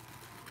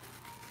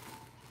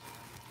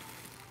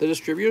 The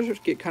distributors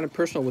get kind of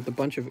personal with a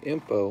bunch of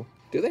info.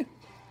 Do they?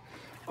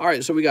 All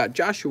right, so we got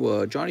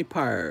Joshua, Johnny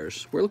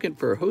Pyres. We're looking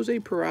for Jose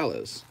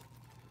Perales.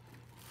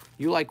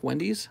 You like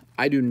Wendy's?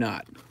 I do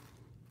not.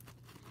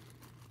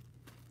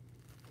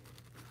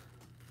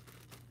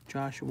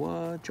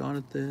 Joshua,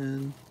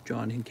 Jonathan,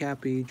 John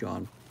Hincapi,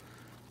 John.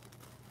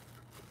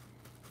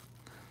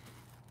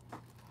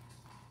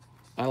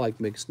 I like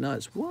mixed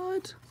nuts.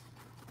 What?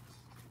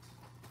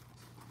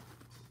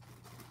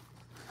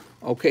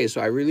 Okay, so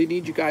I really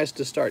need you guys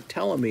to start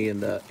telling me in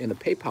the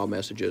PayPal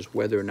messages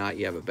whether or not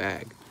you have a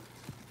bag.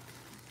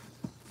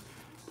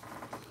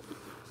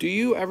 Do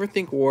you ever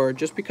think war,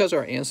 just because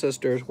our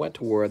ancestors went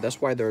to war,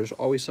 that's why there's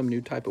always some new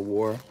type of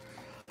war?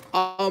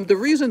 The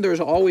reason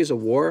there's always a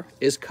war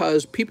is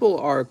because people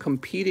are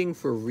competing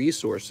for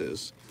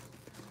resources.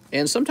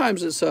 And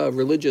sometimes it's a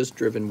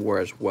religious-driven war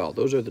as well.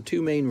 Those are the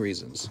 2 main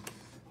reasons.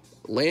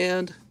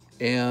 Land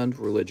and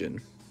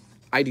religion.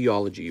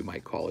 Ideology, you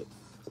might call it.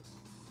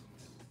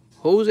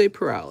 Jose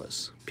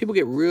Perales. People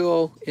get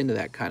real into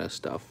that kind of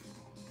stuff.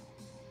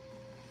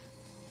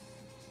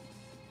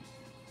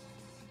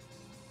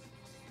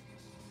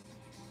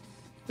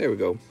 There we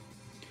go.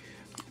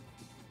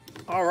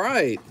 All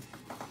right.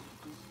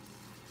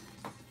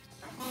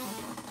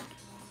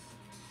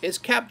 It's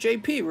Cap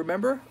JP,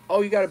 remember?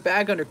 Oh, you got a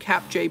bag under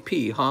Cap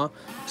JP, huh?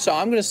 So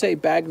I'm going to say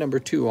bag number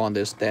 2 on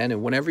this then,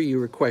 and whenever you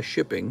request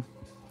shipping,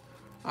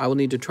 I will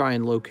need to try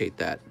and locate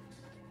that.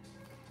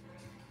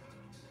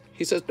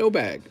 He says no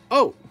bag.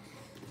 Oh!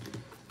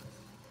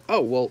 Oh,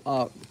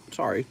 well,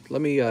 sorry.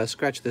 Let me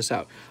scratch this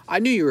out. I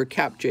knew you were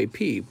Cap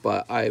JP,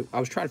 but I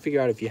was trying to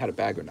figure out if you had a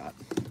bag or not.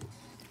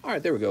 All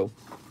right, there we go.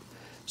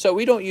 So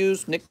we don't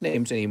use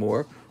nicknames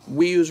anymore.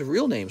 We use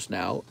real names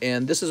now,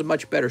 and this is a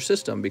much better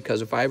system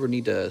because if I ever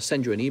need to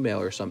send you an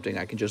email or something,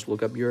 I can just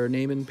look up your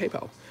name in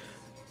PayPal.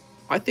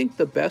 I think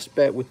the best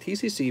bet with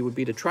TCC would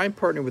be to try and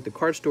partner with the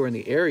card store in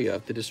the area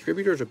if the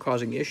distributors are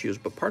causing issues,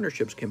 but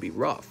partnerships can be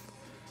rough.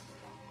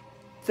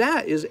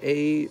 That is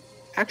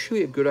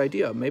actually a good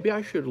idea. Maybe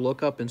I should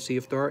look up and see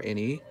if there are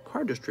any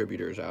card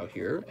distributors out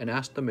here and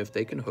ask them if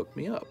they can hook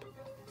me up.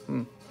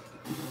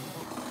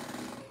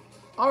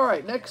 All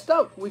right, next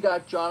up, we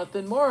got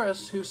Jonathan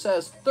Morris, who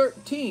says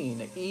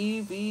 13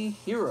 EV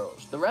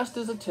Heroes. The rest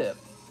is a tip.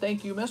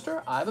 Thank you,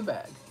 mister. I have a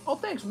bag. Oh,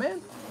 thanks, man.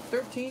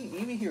 13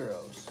 EV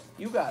Heroes.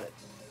 You got it.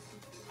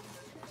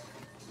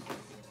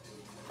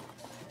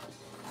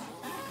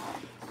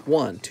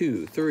 1,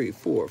 2, 3,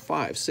 4,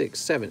 5, 6,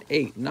 7,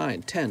 8,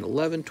 9, 10,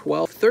 11,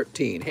 12,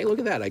 13. Hey, look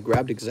at that. I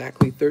grabbed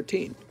exactly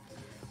 13.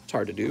 It's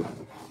hard to do.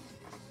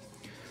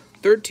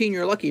 13,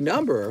 your lucky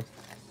number.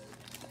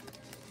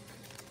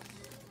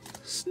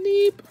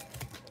 Sneep.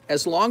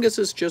 As long as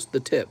it's just the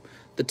tip.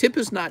 The tip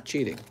is not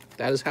cheating.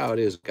 That is how it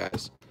is,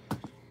 guys.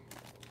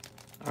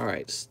 All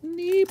right,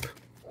 Sneep.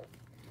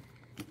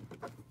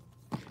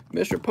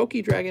 Mr.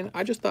 Pokey Dragon,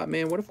 I just thought,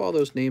 man, what if all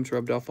those names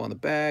rubbed off on the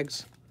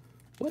bags?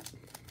 What?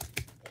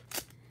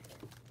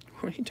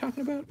 What are you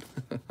talking about?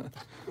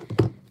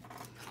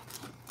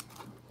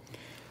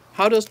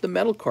 How does the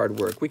metal card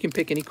work? We can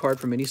pick any card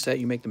from any set.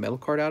 You make the metal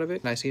card out of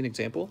it. Can I see an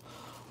example?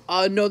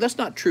 No, that's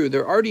not true.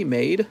 They're already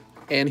made.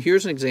 And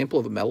here's an example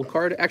of a metal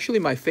card. Actually,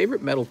 my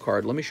favorite metal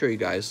card, let me show you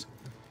guys.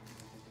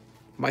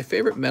 My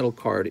favorite metal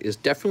card is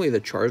definitely the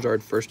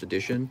Charizard First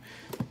Edition,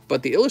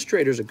 but the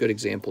Illustrator is a good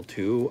example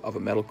too of a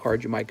metal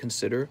card you might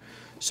consider.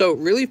 So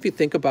really, if you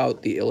think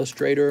about the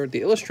Illustrator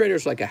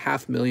is like a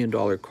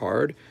 $500,000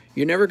 card.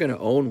 You're never going to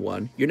own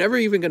one. You're never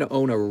even going to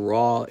own a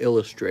raw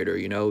Illustrator,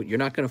 you know. You're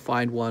not going to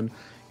find one.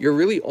 You're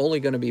really only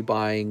going to be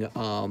buying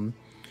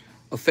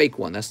a fake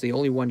one. That's the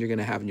only one you're going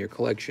to have in your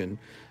collection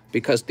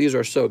because these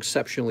are so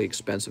exceptionally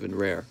expensive and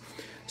rare.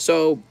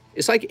 So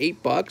it's like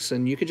 $8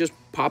 and you can just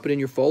pop it in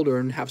your folder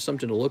and have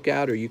something to look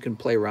at, or you can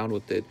play around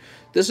with it.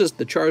 This is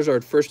the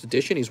Charizard First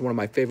Edition. He's one of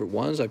my favorite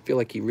ones. I feel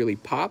like he really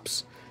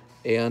pops,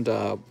 and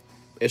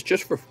it's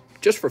just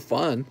for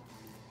fun.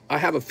 I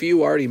have a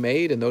few already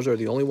made, and those are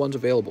the only ones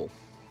available.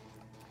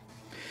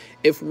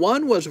 If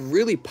one was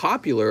really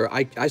popular,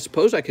 I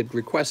suppose I could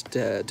request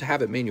to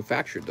have it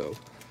manufactured, though.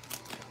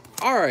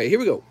 All right, here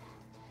we go.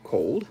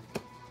 Cold.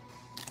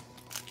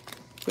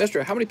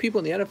 Mister, how many people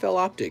in the NFL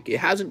Optic? It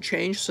hasn't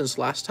changed since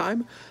last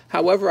time.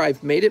 However,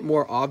 I've made it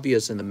more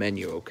obvious in the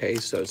menu, okay?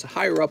 So it's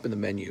higher up in the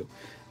menu.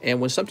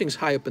 And when something's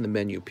high up in the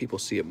menu, people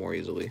see it more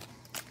easily.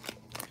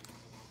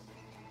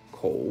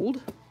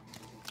 Cold.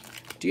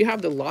 Do you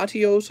have the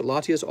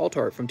Latios Alt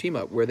Art from Team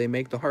Up where they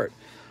make the heart?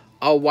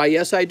 Oh, why,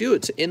 yes, I do.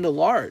 It's in the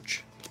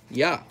large.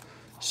 Yeah.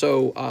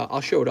 So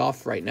I'll show it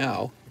off right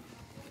now.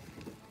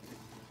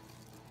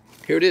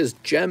 Here it is.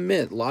 Gem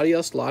Mint.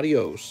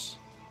 Latios.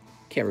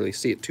 Can't really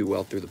see it too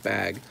well through the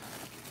bag.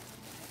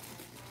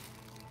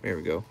 There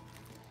we go.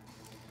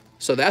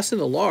 So that's in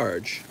the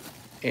large,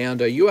 and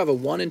you have a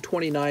 1 in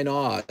 29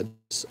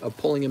 odds of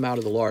pulling him out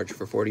of the large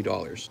for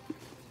 $40.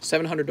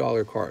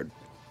 $700 card.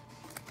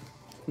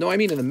 No, I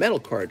mean in the metal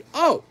card.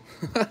 Oh!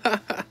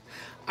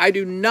 I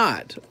do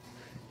not.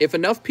 If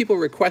enough people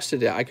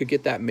requested it, I could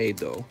get that made,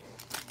 though.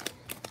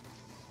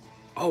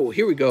 Oh,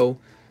 here we go.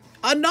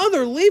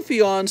 Another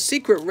Leafeon,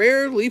 secret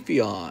rare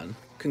Leafeon.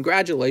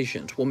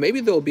 Congratulations. Well, maybe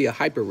there'll be a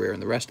hyper rare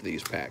in the rest of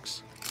these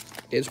packs.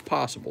 It's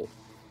possible.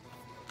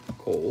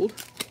 Cold.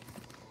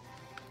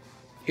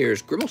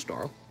 Here's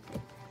Grimmelsnarl.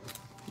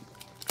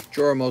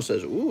 Jormo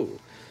says, ooh.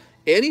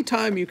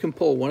 Anytime you can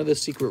pull one of the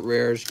secret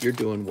rares, you're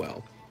doing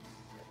well.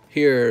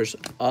 Here's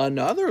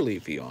another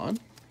Leafeon.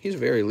 He's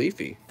very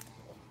leafy.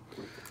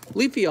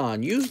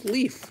 Leafeon, use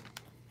Leaf.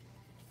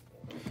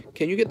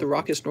 Can you get the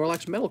Rocket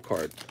Snorlax metal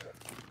card?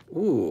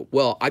 Ooh,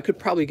 well, I could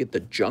probably get the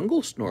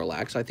Jungle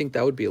Snorlax. I think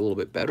that would be a little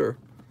bit better.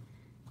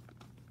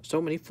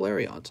 So many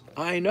Flareons.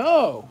 I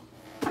know!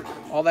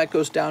 All that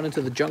goes down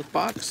into the junk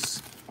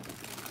box.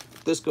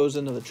 This goes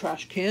into the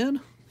trash can,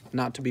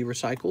 not to be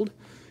recycled.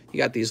 You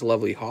got these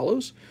lovely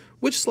hollows.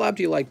 Which slab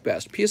do you like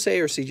best,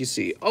 PSA or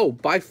CGC? Oh,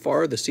 by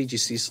far the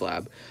CGC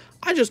slab.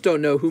 I just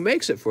don't know who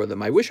makes it for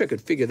them. I wish I could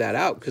figure that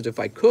out, because if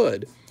I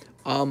could,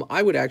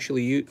 I would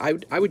actually use,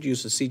 I would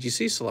use the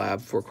CGC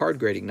slab for card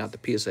grading, not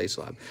the PSA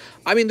slab.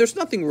 I mean, there's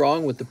nothing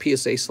wrong with the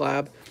PSA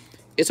slab.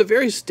 It's a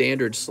very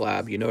standard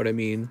slab, you know what I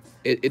mean?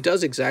 It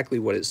does exactly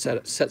what it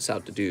sets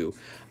out to do.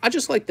 I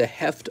just like the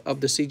heft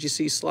of the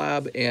CGC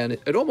slab, and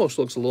it almost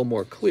looks a little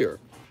more clear.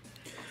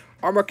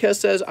 R. Marquez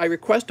says, I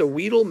request a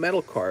Weedle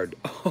metal card.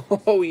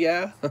 Oh,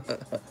 yeah?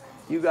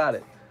 You got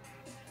it.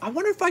 I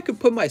wonder if I could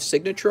put my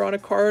signature on a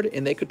card,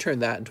 and they could turn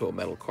that into a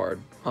metal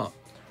card. Huh.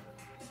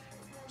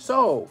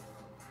 So,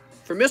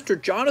 for Mr.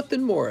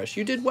 Jonathan Morris,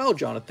 you did well,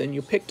 Jonathan.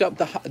 You picked up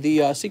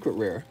the secret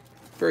rare.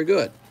 Very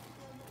good.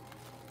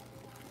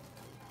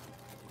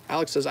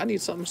 Alex says, I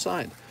need something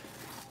signed.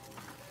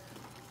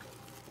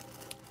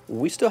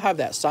 We still have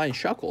that signed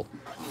Shuckle.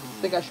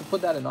 Think I should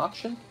put that in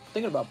auction?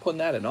 Thinking about putting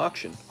that in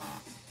auction.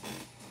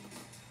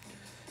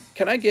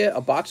 Can I get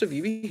a box of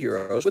EV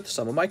Heroes with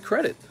some of my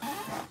credit?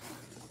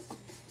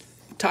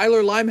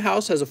 Tyler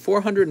Limehouse has a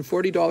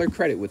 $440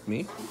 credit with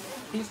me.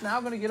 He's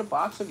now going to get a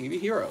box of EV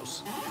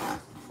Heroes.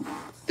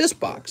 This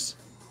box.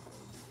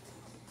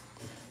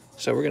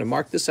 So we're going to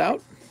mark this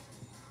out.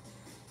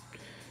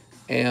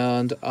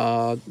 And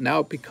now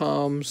it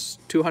becomes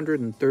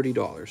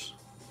 $230.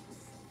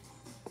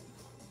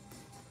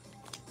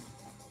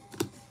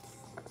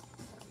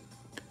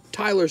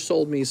 Tyler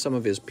sold me some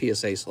of his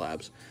PSA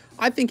slabs.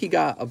 I think he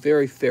got a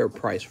very fair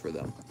price for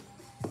them.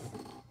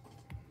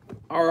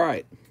 All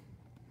right.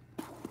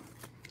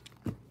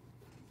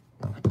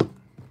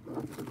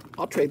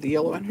 I'll trade the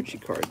yellow energy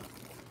card.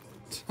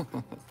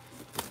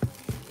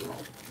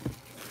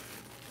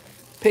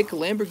 Pick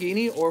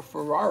Lamborghini or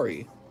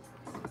Ferrari.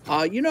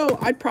 You know,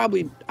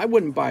 I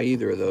wouldn't buy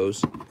either of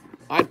those.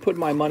 I'd put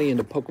my money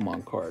into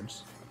Pokemon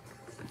cards.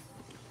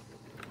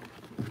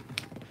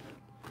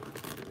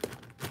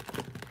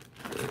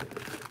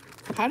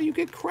 How do you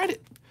get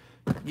credit?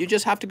 You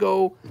just have to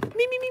go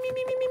me,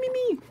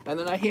 and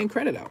then I hand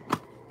credit out.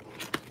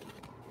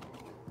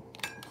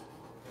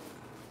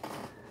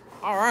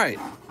 All right.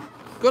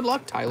 Good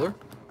luck, Tyler.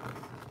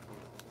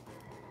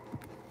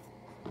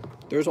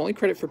 There's only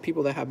credit for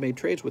people that have made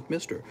trades with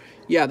Mr.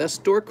 Yeah, that's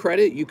store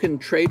credit. You can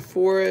trade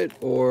for it,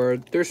 or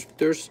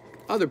there's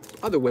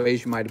other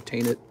ways you might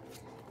obtain it.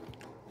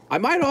 I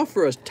might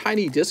offer a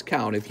tiny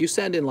discount if you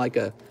send in like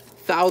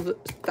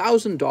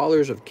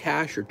 $1,000 of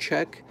cash or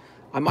check.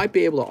 I might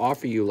be able to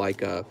offer you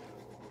like a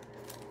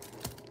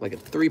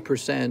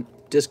 3%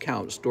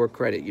 discount store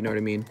credit. You know what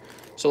I mean?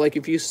 So like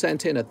if you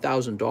sent in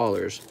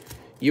 $1,000,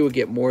 you would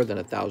get more than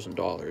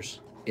 $1,000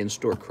 in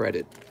store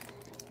credit.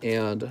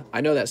 And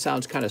I know that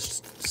sounds kind of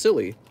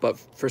silly, but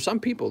for some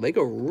people, they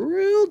go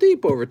real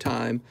deep over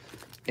time.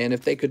 And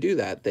if they could do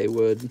that, they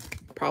would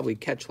probably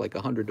catch like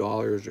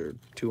 $100 or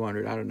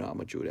 $200. I don't know how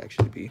much it would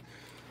actually be.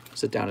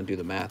 Sit down and do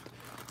the math.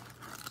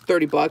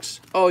 30 bucks.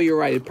 Oh, you're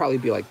right. It'd probably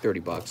be like 30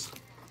 bucks.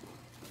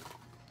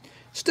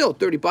 Still,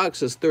 30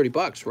 bucks is 30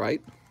 bucks,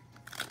 right?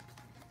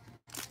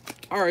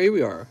 All right, here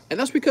we are. And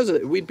that's because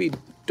we'd be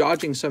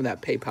dodging some of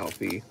that PayPal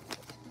fee.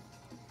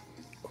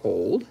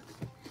 Cold.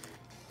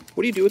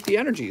 What do you do with the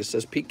energy?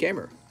 Says Pete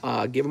Gamer.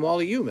 Give them all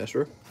to you,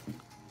 mister.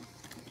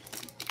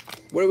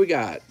 What do we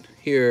got?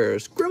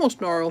 Here's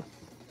Grimmelsnarl.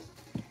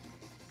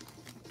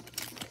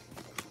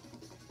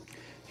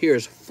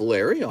 Here's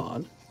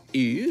Flareon.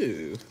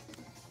 Ew.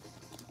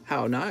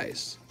 How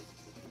nice.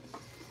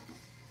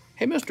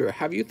 Hey, mister,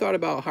 have you thought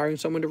about hiring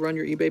someone to run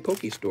your eBay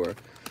Poke Store?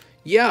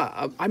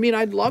 Yeah, I mean,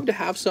 I'd love to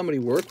have somebody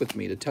work with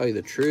me, to tell you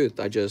the truth.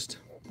 I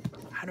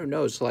don't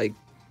know. It's like,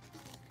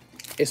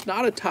 it's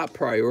not a top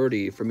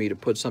priority for me to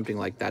put something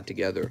like that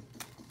together.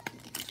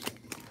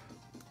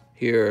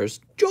 Here's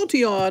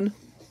Jolteon.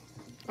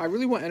 I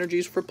really want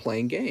energies for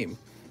playing game,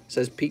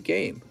 says Pete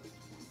Gamer.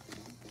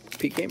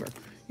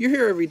 You're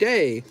here every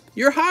day.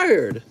 You're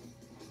hired.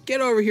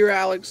 Get over here,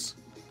 Alex.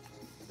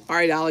 All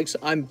right, Alex,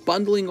 I'm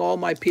bundling all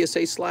my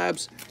PSA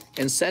slabs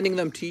and sending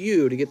them to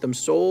you to get them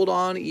sold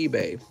on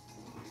eBay.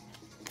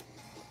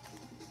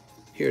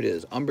 Here it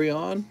is,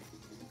 Umbreon.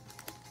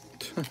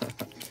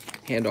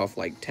 Hand off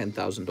like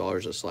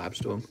 $10,000 of slabs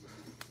to him.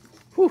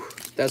 Whew,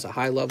 that's a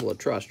high level of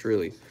trust,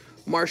 really.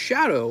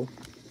 Marshadow.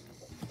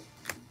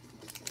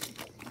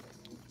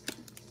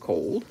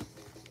 Cold.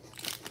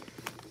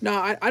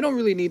 No, I don't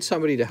really need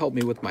somebody to help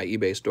me with my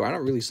eBay store. I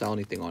don't really sell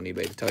anything on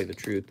eBay, to tell you the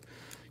truth.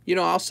 You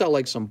know, I'll sell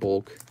like some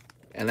bulk,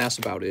 and that's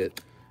about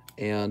it.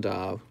 And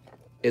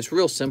it's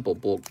real simple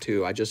bulk,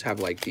 too. I just have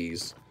like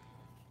these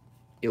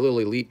little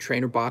elite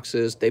trainer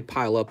boxes. They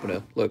pile up in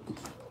a... Look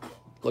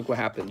what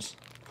happens.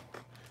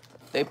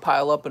 They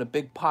pile up in a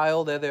big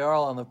pile. There they are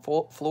on the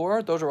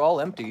floor. Those are all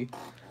empty.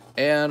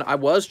 And I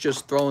was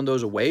just throwing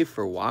those away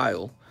for a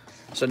while.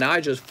 So now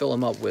I just fill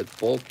them up with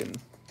bulk, and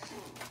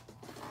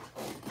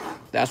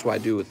that's what I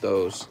do with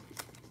those.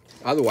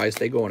 Otherwise,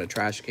 they go in a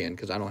trash can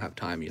because I don't have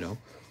time, you know.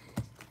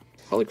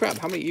 Holy crap,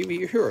 how many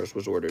EV Heroes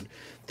was ordered?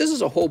 This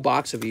is a whole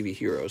box of EV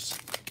Heroes.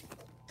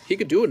 He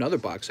could do another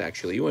box,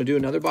 actually. You want to do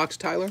another box,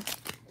 Tyler?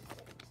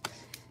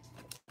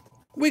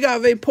 We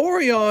got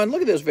Vaporeon.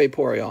 Look at this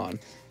Vaporeon.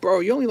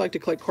 Bro, you only like to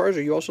collect cards,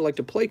 or you also like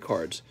to play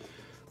cards?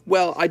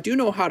 Well, I do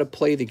know how to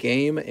play the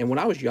game, and when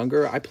I was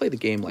younger, I played the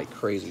game like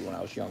crazy when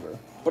I was younger.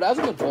 But as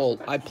an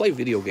adult, I play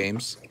video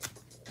games.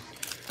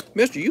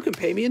 Mister, you can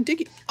pay me in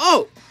Diggy.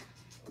 Oh!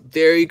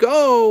 There you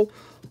go!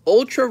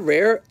 Ultra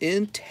Rare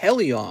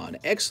Inteleon.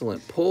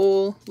 Excellent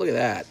pull. Look at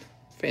that.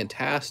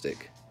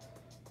 Fantastic.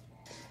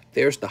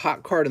 There's the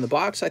hot card in the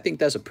box. I think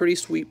that's a pretty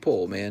sweet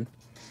pull, man.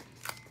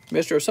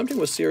 Mister, if something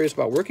was serious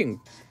about working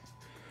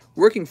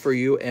for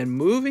you and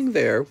moving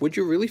there, would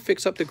you really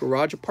fix up the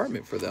garage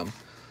apartment for them?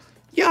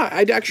 Yeah,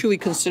 I'd actually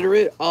consider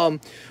it.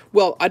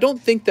 Well, I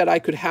don't think that I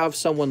could have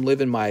someone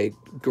live in my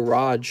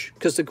garage,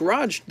 because the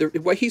garage,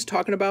 what he's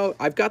talking about,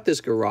 I've got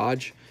this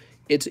garage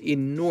It's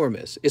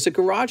enormous. It's a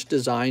garage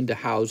designed to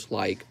house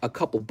like a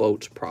couple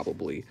boats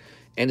probably.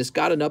 And it's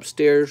got an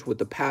upstairs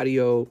with a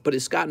patio, but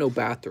it's got no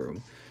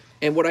bathroom.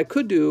 And what I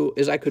could do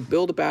is I could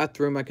build a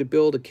bathroom, I could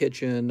build a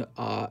kitchen,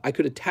 I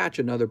could attach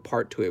another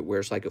part to it where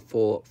it's like a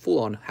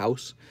full-on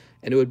house,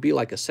 and it would be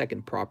like a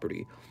second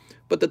property.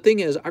 But the thing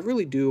is, I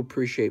really do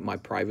appreciate my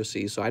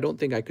privacy, so I don't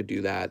think I could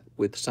do that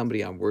with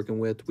somebody I'm working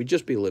with. We'd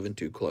just be living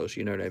too close,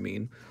 you know what I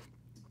mean?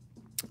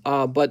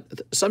 But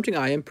something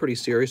I am pretty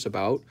serious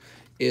about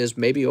is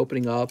maybe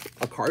opening up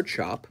a card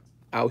shop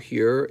out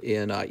here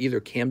in either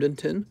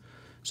Camdenton.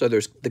 So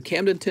there's the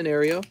Camdenton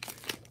area,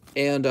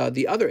 and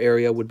the other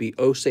area would be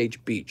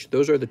Osage Beach.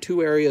 Those are the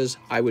two areas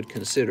I would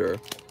consider.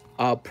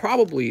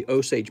 Probably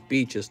Osage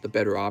Beach is the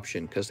better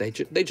option because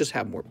they just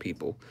have more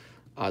people.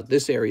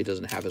 This area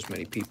doesn't have as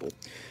many people.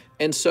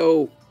 And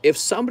so if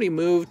somebody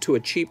moved to a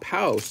cheap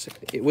house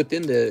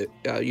within the,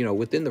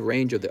 within the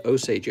range of the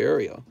Osage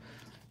area,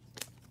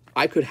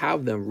 I could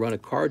have them run a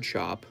card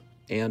shop,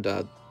 and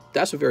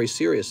that's a very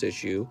serious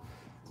issue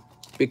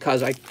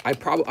because I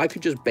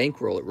could just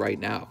bankroll it right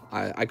now.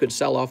 I could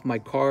sell off my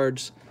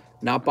cards,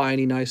 not buy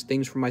any nice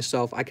things for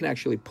myself. I can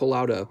actually pull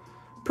out a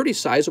pretty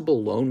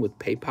sizable loan with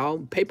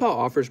PayPal. PayPal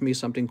offers me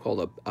something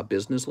called a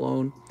business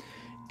loan,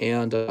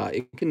 and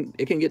it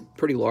can get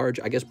pretty large.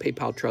 I guess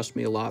PayPal trusts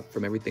me a lot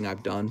from everything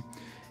I've done.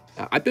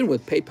 I've been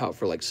with PayPal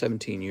for like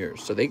 17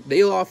 years, so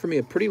they'll offer me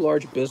a pretty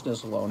large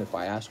business loan if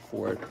I ask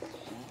for it.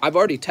 I've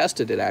already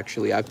tested it,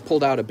 actually. I've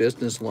pulled out a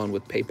business loan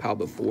with PayPal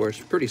before. It's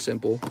pretty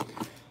simple.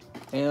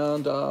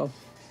 And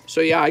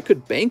so, yeah, I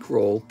could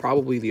bankroll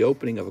probably the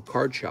opening of a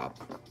card shop.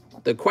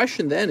 The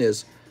question then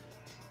is,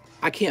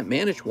 I can't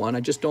manage one. I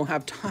just don't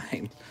have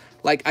time.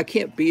 Like, I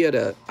can't be at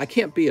a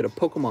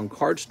Pokemon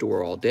card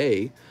store all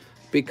day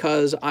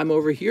because I'm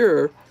over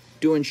here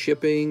doing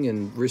shipping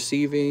and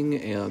receiving,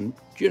 and,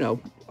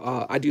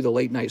 I do the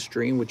late night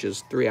stream, which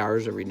is 3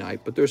 hours every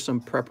night, but there's some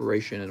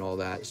preparation and all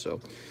that,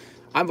 so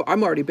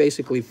I'm already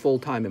basically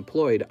full-time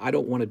employed. I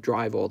don't want to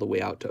drive all the way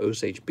out to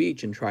Osage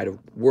Beach and try to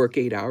work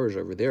 8 hours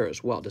over there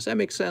as well. Does that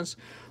make sense?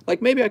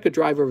 Like, maybe I could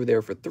drive over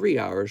there for 3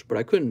 hours, but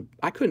I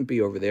couldn't be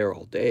over there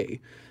all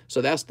day.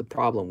 So that's the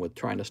problem with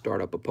trying to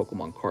start up a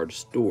Pokemon card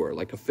store,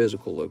 like a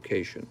physical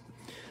location.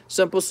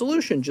 Simple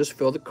solution, just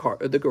fill the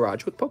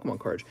garage with Pokemon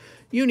cards.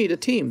 You need a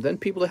team, then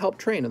people to help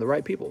train and the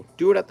right people.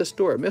 Do it at the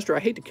store. Mister,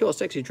 I hate to kill a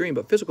sexy dream,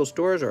 but physical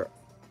stores are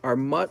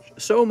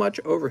so much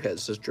overhead,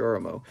 says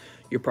Geronimo.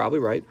 You're probably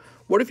right.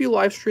 What if you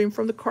live stream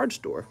from the card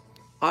store?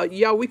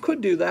 Yeah, we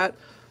could do that.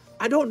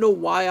 I don't know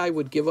why I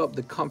would give up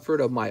the comfort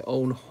of my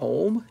own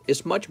home.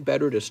 It's much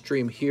better to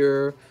stream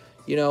here.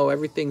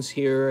 Everything's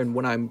here, and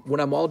when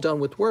I'm all done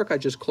with work, I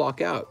just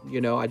clock out.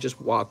 I just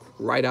walk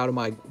right out of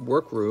my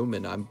work room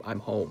and I'm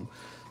home.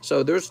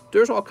 So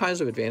there's all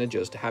kinds of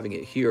advantages to having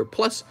it here.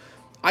 Plus,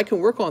 I can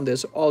work on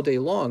this all day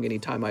long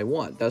anytime I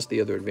want. That's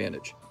the other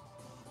advantage,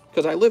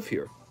 because I live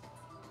here.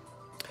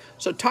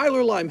 So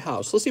Tyler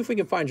Limehouse, let's see if we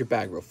can find your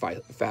bag real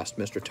fast,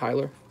 Mr.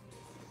 Tyler.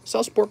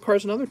 Sell sport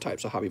cards and other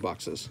types of hobby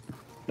boxes.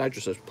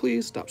 Nitro says,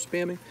 please stop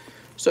spamming.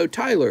 So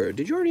Tyler,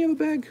 did you already have a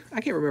bag? I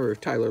can't remember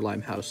if Tyler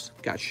Limehouse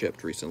got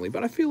shipped recently,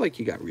 but I feel like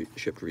he got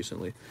shipped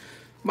recently.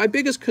 My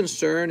biggest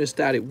concern is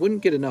that it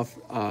wouldn't get enough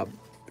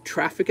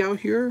traffic out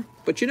here,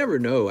 but you never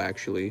know,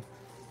 actually.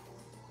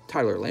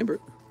 Tyler Lambert,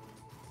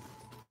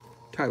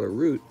 Tyler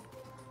Root,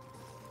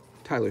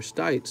 Tyler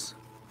Stites,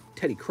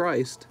 Teddy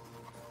Christ,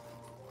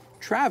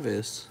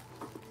 Travis.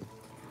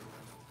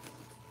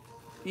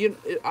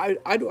 I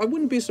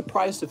wouldn't be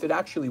surprised if it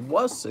actually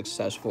was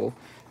successful,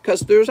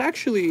 because there's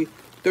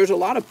a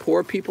lot of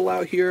poor people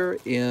out here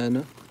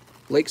in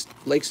Lake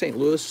St.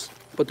 Louis,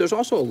 but there's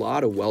also a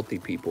lot of wealthy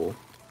people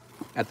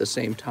at the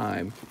same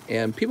time,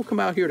 and people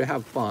come out here to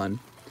have fun.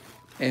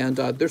 And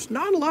there's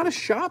not a lot of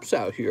shops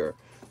out here.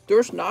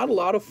 There's not a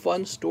lot of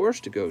fun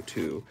stores to go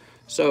to.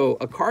 So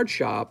a card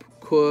shop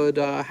could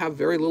have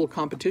very little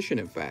competition,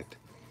 in fact.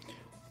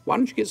 Why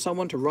don't you get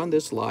someone to run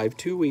this live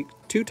 2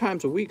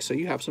 times a week so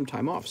you have some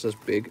time off, says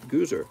Big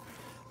Goozer.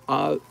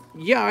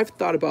 Yeah, I've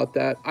thought about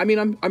that. I mean,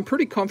 I'm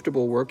pretty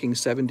comfortable working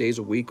 7 days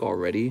a week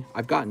already.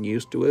 I've gotten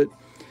used to it.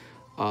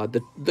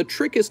 The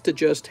trick is to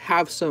just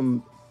have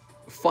some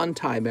fun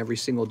time every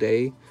single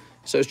day.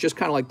 So it's just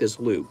kind of like this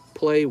loop.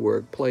 Play,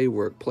 work, play,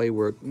 work, play,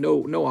 work.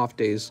 No off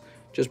days,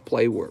 just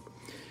play, work.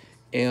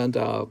 And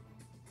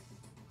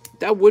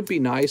that would be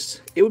nice.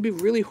 It would be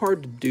really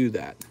hard to do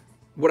that.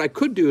 What I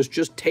could do is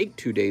just take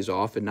 2 days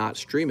off and not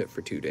stream it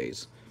for 2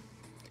 days.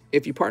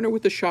 If you partner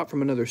with a shop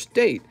from another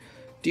state,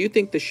 do you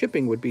think the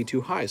shipping would be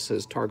too high,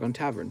 says Targon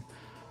Tavern?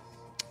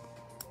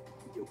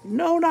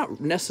 No, not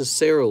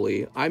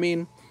necessarily. I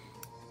mean,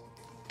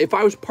 if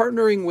I was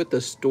partnering with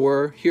the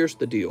store, here's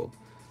the deal.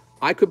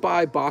 I could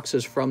buy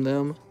boxes from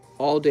them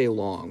all day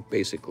long,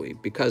 basically,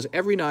 because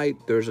every night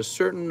there's a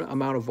certain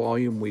amount of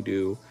volume we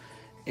do,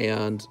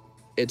 and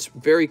it's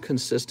very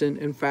consistent.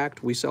 In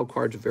fact, we sell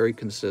cards very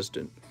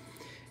consistent.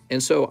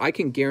 And so I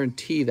can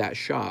guarantee that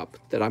shop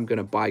that I'm going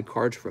to buy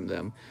cards from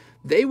them.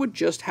 they would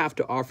just have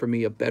to offer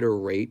me a better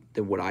rate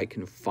than what I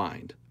can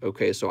find.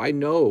 Okay, so I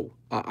know,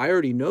 I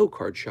already know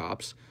card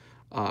shops.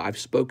 I've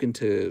spoken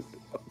to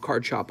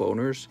card shop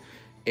owners,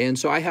 and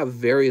so I have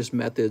various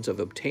methods of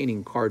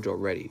obtaining cards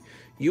already.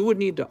 You would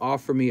need to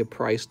offer me a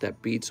price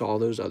that beats all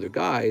those other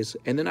guys,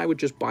 and then I would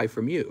just buy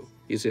from you.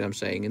 You see what I'm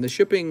saying? And the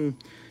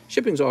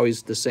shipping's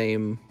always the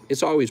same.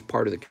 It's always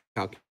part of the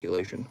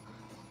calculation.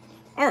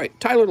 All right,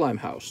 Tyler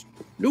Limehouse.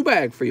 New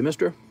bag for you,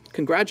 mister.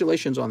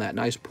 Congratulations on that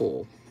nice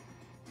pull.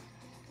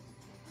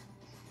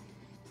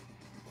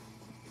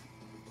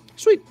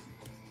 Sweet.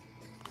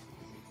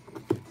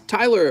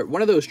 Tyler,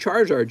 one of those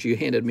Charizards you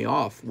handed me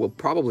off will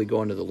probably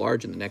go into the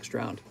large in the next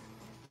round.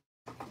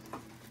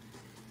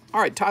 All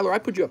right, Tyler, I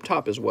put you up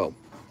top as well.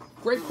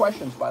 Great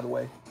questions, by the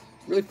way.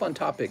 Really fun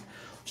topic.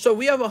 So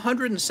we have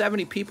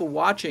 170 people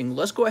watching.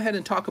 Let's go ahead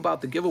and talk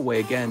about the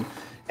giveaway again.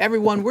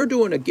 Everyone, we're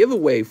doing a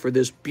giveaway for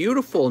this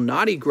beautiful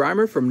Naughty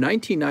Grimer from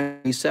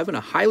 1997,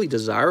 a highly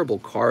desirable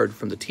card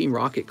from the Team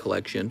Rocket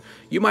collection.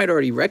 You might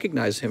already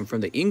recognize him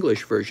from the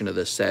English version of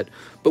this set,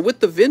 but with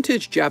the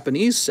vintage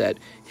Japanese set,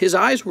 his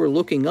eyes were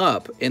looking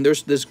up, and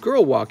there's this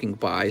girl walking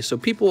by, so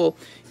people,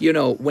 you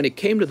know, when it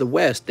came to the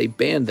West, they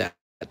banned that.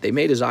 They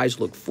made his eyes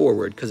look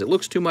forward because it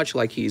looks too much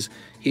like he's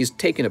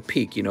taking a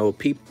peek, you know,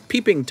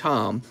 peeping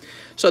Tom.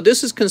 So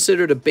this is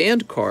considered a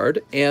banned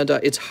card, and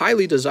it's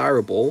highly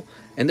desirable.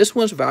 And this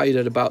one's valued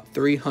at about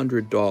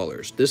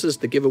 $300. This is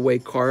the giveaway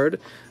card.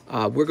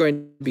 We're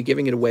going to be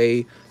giving it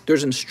away.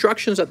 There's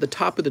instructions at the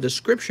top of the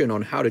description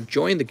on how to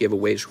join the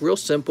giveaway. It's real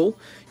simple.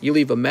 You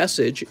leave a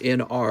message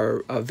in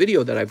our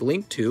video that I've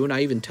linked to, and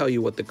I even tell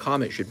you what the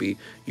comment should be.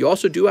 You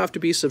also do have to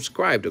be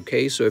subscribed,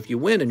 okay? So if you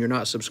win and you're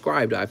not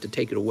subscribed, I have to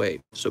take it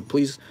away. So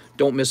please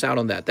don't miss out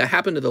on that. That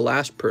happened to the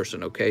last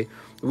person, okay?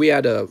 We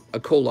had a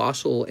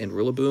Colossal and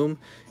Rillaboom,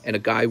 and a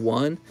guy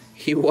won.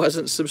 He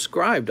wasn't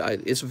subscribed.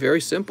 It's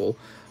very simple,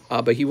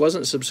 but he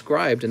wasn't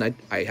subscribed, and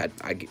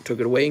I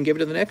took it away and gave it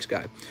to the next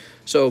guy.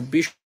 So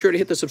be sure to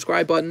hit the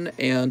subscribe button,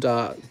 and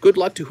good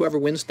luck to whoever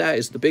wins that.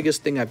 Is the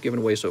biggest thing I've given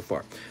away so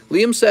far.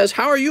 Liam says,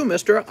 how are you,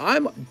 mister?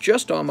 I'm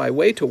just on my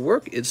way to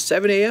work. It's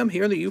 7 a.m.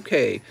 here in the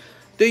UK.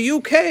 The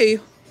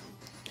UK,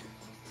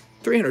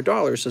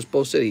 $300, says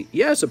Bull City.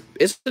 Yeah,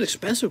 it's an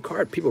expensive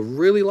card. People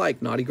really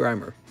like Naughty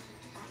Grimer.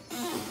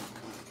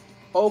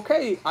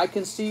 Okay, I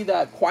can see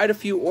that quite a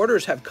few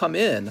orders have come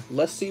in.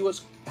 Let's see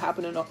what's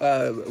happening,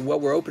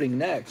 what we're opening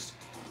next.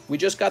 We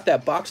just got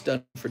that box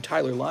done for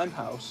Tyler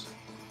Limehouse.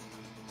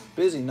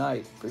 Busy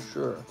night, for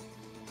sure.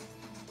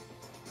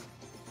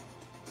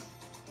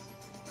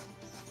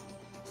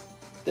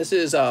 This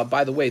is,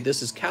 by the way,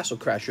 this is Castle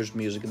Crashers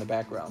music in the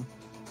background.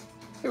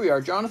 Here we are,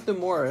 Jonathan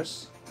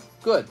Morris.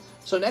 Good.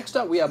 So next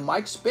up, we have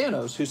Mike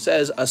Spanos, who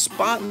says, a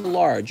spot in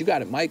large. You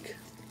got it, Mike.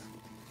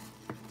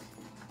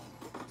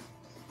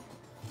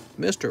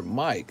 Mr.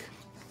 Mike.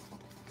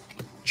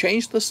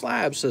 Change the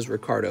slab, says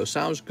Ricardo.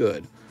 Sounds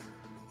good.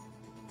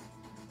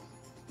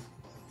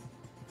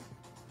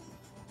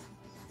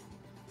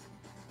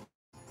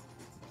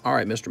 All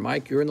right, Mr.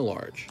 Mike, you're in the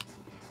large.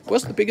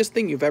 What's the biggest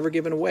thing you've ever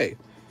given away?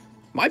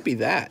 Might be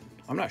that.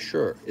 I'm not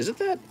sure. Is it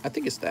that? I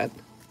think it's that.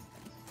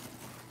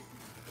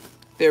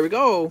 There we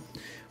go.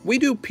 We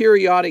do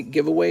periodic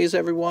giveaways,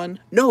 everyone.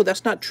 No,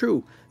 that's not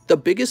true. The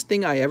biggest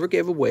thing I ever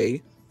gave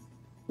away,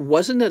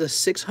 wasn't it a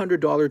 $600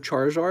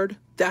 Charizard?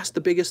 That's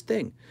the biggest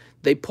thing.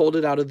 They pulled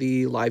it out of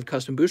the live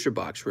custom booster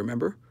box,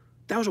 remember?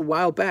 That was a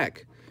while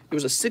back. It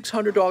was a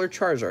 $600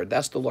 Charizard.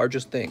 That's the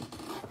largest thing.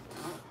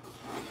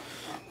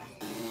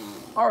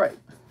 All right,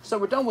 so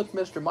we're done with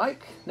Mr.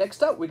 Mike.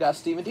 Next up, we got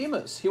Steven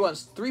Demas. He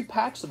wants 3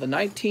 packs of the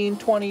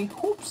 1920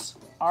 hoops.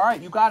 All right,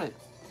 you got it.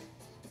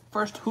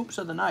 First hoops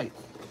of the night.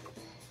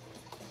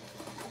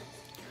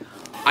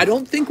 I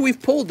don't think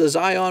we've pulled the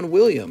Zion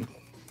Williamson.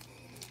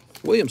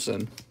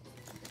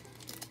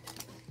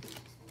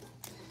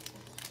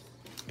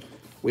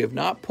 We have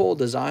not pulled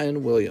the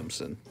Zion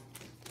Williamson.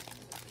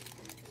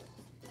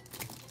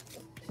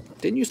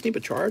 Didn't you sneak a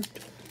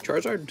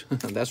Charizard?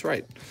 That's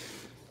right.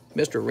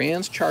 Mr.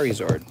 Rand's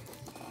Charizard.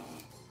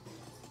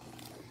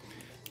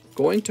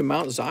 Going to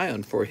Mount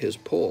Zion for his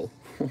pull.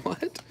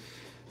 What?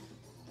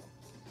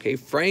 Okay,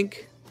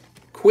 Frank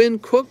Quinn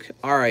Cook.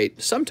 All right,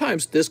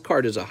 sometimes this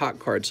card is a hot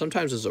card.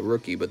 Sometimes it's a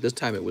rookie, but this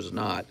time it was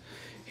not.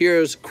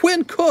 Here's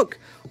Quinn Cook.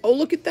 Oh,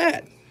 look at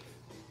that.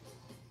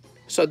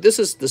 So this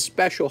is the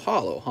special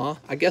holo, huh?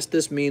 I guess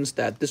this means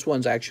that this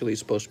one's actually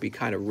supposed to be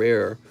kind of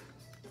rare.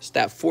 So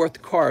that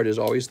 4th card is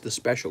always the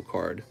special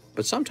card.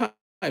 But sometimes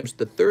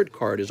the 3rd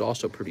card is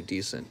also pretty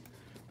decent.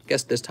 I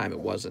guess this time it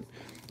wasn't.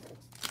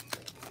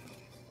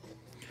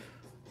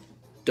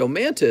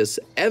 Domantis,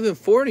 Evan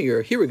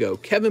Fournier. Here we go.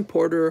 Kevin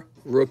Porter,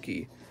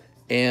 rookie.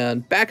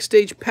 And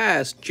backstage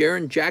pass,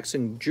 Jaren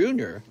Jackson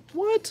Jr.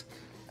 What?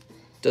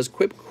 Does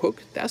Quip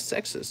cook? That's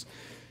sexist.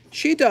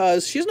 She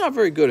does. She's not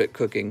very good at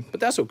cooking, but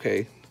that's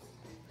okay.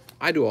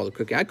 I do all the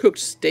cooking. I cooked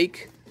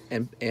steak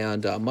and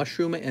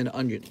mushroom and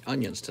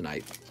onions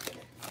tonight.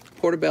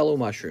 Portobello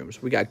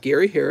mushrooms. We got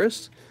Gary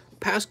Harris,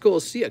 Pascal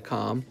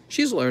Siakam.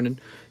 She's learning.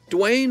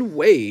 Dwayne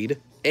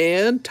Wade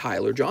and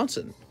Tyler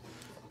Johnson.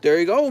 There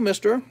you go,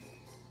 mister.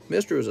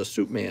 Mister is a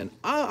soup man.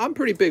 I'm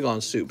pretty big on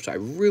soups. I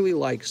really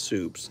like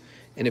soups.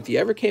 And if you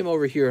ever came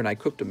over here and I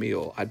cooked a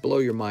meal, I'd blow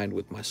your mind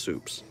with my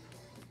soups.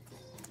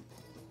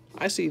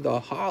 I see the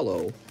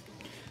hollow.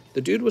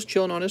 The dude was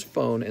chilling on his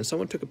phone and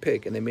someone took a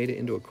pic and they made it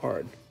into a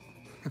card.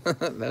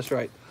 That's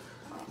right.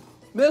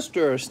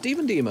 Mr.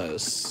 Stephen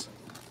Demas.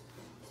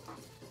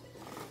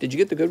 Did you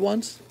get the good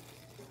ones?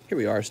 Here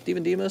we are.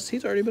 Stephen Demas.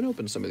 He's already been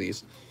opened some of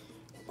these.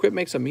 Quip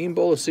makes a mean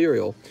bowl of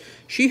cereal.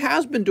 She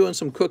has been doing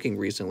some cooking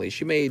recently.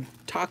 She made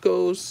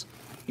tacos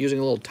using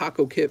a little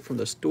taco kit from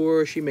the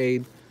store. She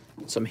made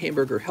some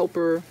hamburger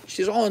helper.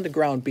 She's all into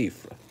ground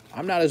beef.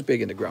 I'm not as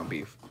big into ground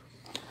beef.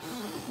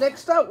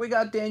 Next up, we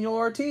got Daniel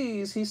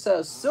Ortiz. He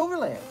says, Silver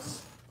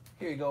Lance.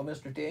 Here you go,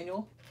 Mr.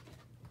 Daniel.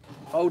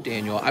 Oh,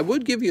 Daniel, I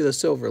would give you the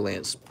Silver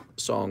Lance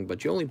song,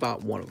 but you only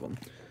bought one of them.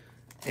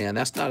 And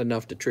that's not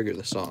enough to trigger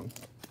the song.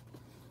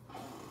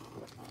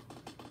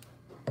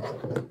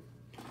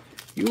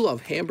 You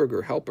love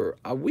Hamburger Helper.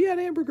 We had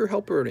Hamburger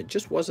Helper, and it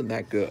just wasn't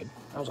that good.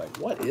 I was like,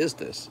 what is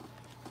this?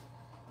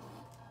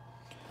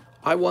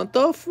 I want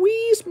the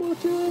free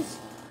smooches.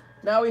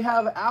 Now we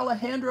have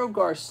Alejandro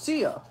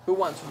Garcia, who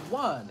wants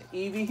 1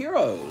 EV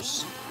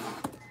Heroes.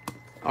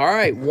 All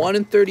right, 1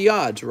 in 30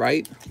 odds,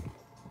 right?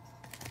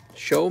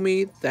 Show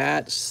me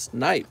that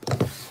snipe.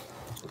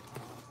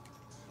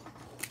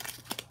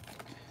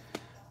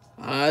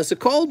 It's a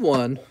cold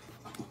one.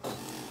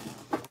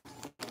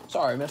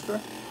 Sorry, mister.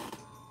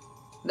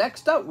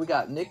 Next up, we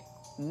got Nick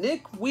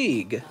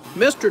Weeg.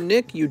 Mr.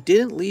 Nick, you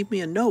didn't leave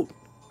me a note.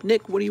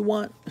 Nick, what do you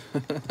want?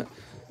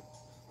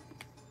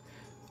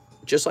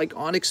 Just like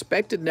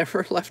Unexpected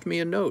never left me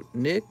a note.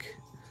 Nick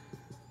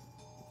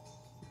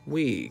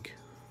Weeg.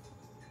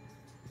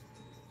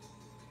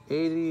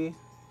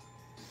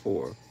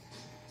 84.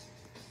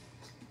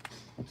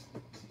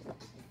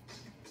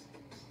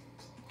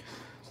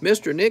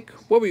 Mr. Nick,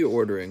 what were you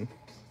ordering?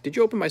 Did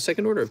you open my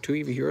second order of 2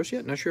 EV Heroes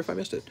yet? Not sure if I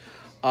missed it.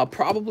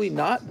 Probably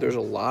not. There's a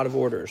lot of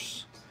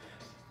orders.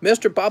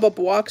 Mr. Baba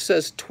Buak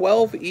says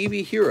 12 EV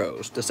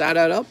Heroes. Does that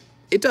add up?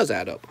 It does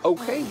add up.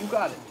 Okay, you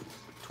got it.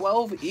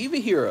 12 EV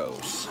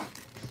Heroes.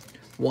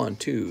 1,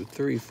 2,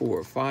 3,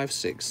 4, 5,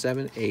 6,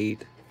 7,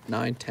 8,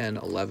 9, 10,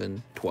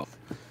 11, 12.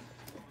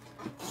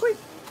 Sweet.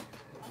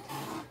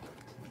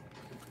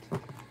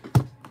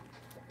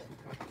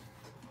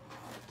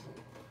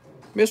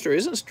 Mister,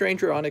 isn't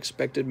Stranger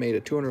Unexpected made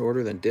a 200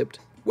 order then dipped?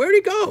 Where'd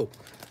he go?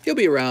 He'll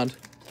be around.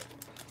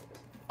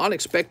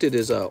 Unexpected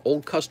is an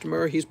old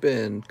customer. He's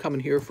been coming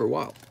here for a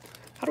while.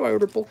 How do I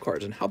order bulk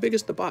cards and how big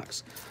is the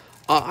box?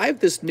 I have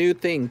this new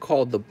thing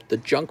called the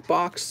junk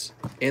box.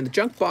 And the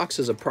junk box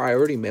is a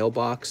priority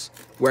mailbox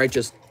where I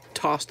just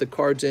toss the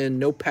cards in.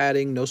 No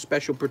padding, no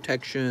special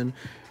protection.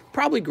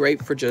 Probably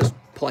great for just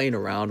playing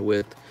around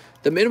with.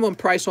 The minimum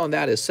price on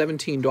that is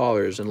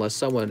 $17 unless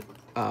someone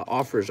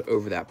offers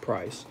over that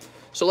price.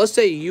 So let's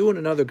say you and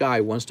another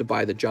guy wants to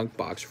buy the junk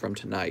box from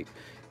tonight.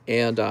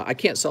 And I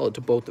can't sell it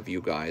to both of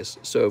you guys.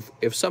 So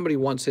if somebody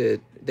wants it,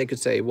 they could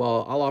say,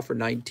 well, I'll offer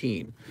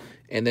 19.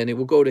 And then it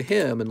will go to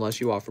him unless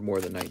you offer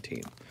more than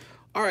 19.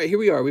 All right, here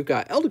we are. We've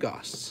got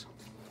Eldegoss.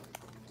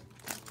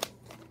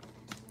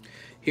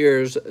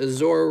 Here's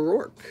Zora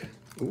Rourke.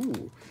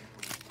 Ooh.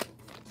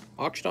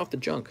 Auction off the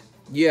junk.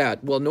 Yeah,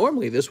 well,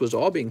 normally this was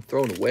all being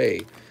thrown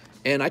away.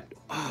 And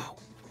oh,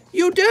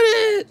 you did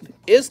it!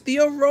 It's the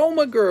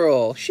Aroma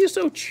Girl. She's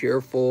so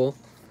cheerful.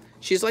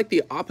 She's like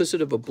the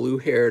opposite of a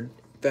blue-haired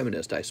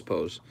feminist, I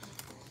suppose.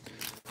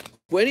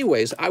 Well,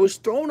 anyways, I was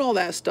throwing all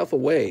that stuff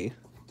away,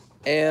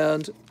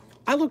 and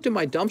I looked in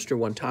my dumpster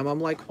one time. I'm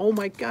like, oh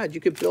my God,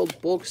 you could build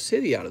Bulk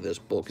City out of this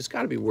bulk. It's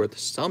got to be worth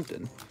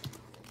something.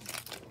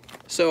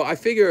 So I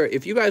figure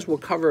if you guys will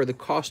cover the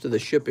cost of the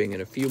shipping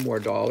and a few more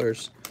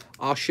dollars,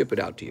 I'll ship it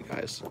out to you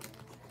guys.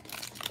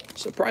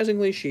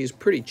 Surprisingly, she's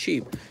pretty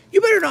cheap.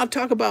 You better not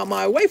talk about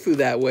my waifu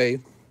that way.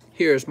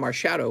 Here's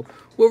Marshadow.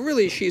 Well,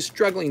 really, she's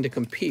struggling to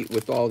compete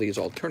with all these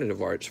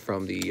alternative arts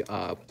from the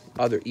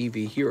other EV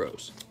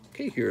Heroes.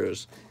 Okay,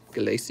 here's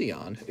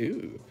Glaceon.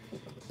 Ooh.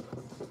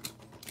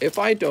 If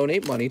I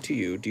donate money to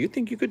you, do you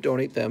think you could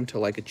donate them to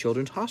like a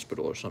children's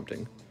hospital or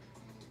something?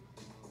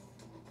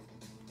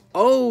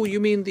 Oh, you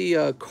mean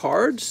the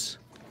cards?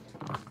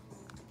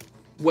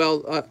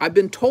 Well, I've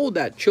been told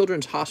that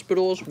children's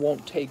hospitals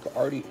won't take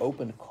already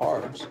opened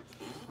cards.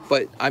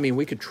 But, I mean,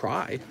 we could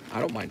try. I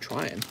don't mind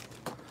trying.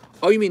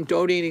 Oh, you mean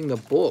donating the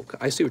book.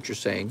 I see what you're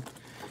saying.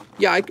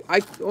 Yeah,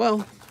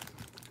 well,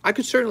 I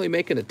could certainly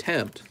make an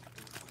attempt.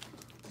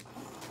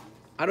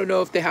 I don't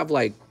know if they have,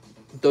 like,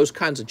 those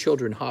kinds of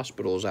children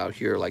hospitals out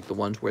here, like the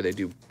ones where they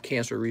do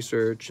cancer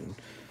research. And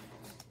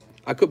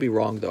I could be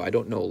wrong, though. I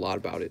don't know a lot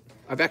about it.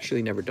 I've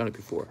actually never done it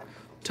before.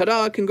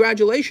 Ta-da!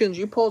 Congratulations!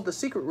 You pulled the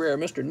secret rare,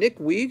 Mr. Nick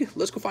Weeg.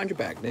 Let's go find your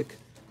bag, Nick.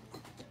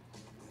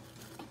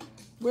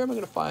 Where am I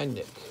going to find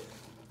Nick?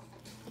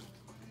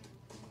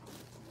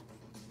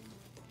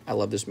 I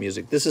love this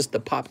music. This is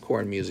the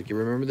popcorn music. You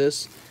remember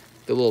this?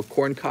 The little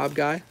corn cob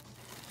guy?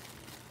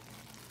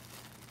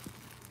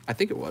 I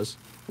think it was.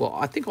 Well,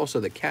 I think also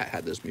the cat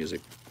had this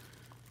music.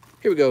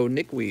 Here we go,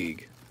 Nick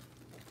Weeg.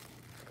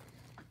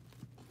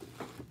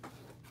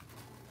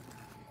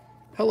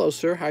 Hello,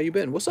 sir. How you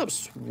been? What's up,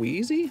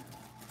 Sweezy?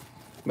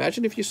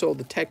 Imagine if you sold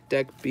the Tech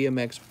Deck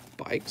BMX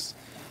bikes.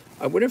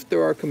 I wonder if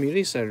there are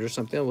community centers or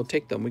something that will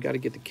take them. We got to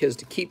get the kids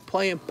to keep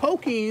playing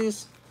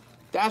pokies.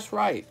 That's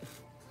right.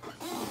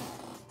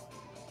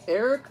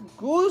 Eric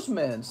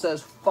Guzman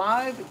says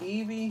 5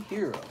 EV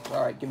Heroes.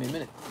 All right, give me a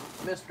minute.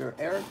 Mr.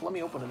 Eric, let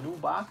me open a new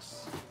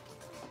box.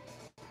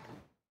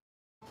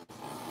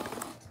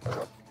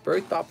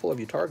 Very thoughtful of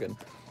you, Targan.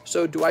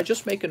 So do I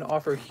just make an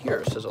offer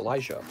here, says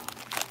Elijah.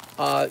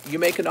 You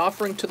make an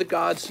offering to the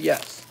gods,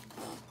 yes.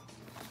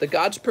 The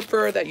gods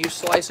prefer that you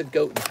slice a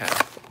goat in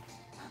half.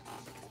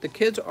 The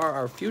kids are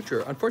our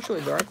future.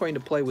 Unfortunately, they aren't going to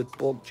play with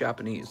bulk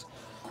Japanese.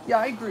 Yeah,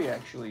 I agree,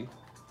 actually.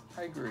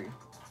 I agree.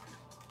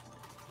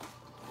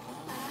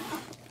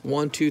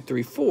 1, 2,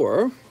 3,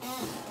 4.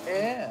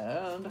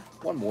 And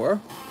one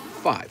more.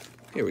 5.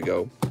 Here we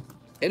go.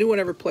 Anyone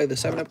ever play the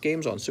 7-Up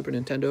games on Super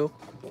Nintendo?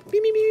 Me,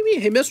 me, me, me.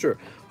 Hey, mister.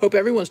 Hope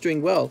everyone's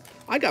doing well.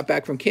 I got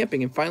back from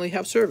camping and finally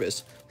have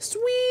service.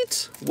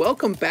 Sweet.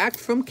 Welcome back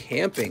from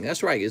camping.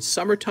 That's right. It's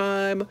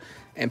summertime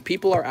and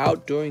people are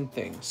out doing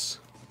things.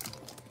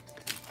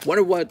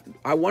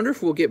 I wonder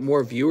if we'll get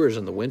more viewers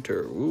in the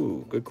winter.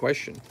 Ooh, good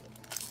question.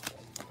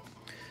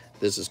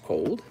 This is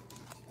cold.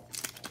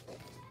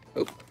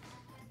 Oh.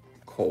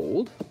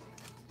 Cold.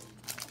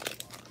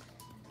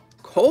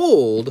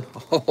 Cold?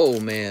 Oh,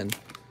 man.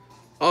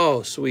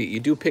 Oh, sweet. You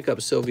do pick up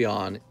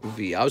Sylveon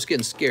V. I was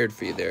getting scared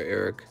for you there,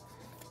 Eric.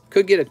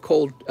 Could get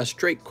a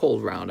straight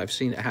cold round. I've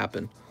seen it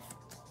happen.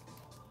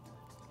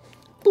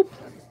 Boop.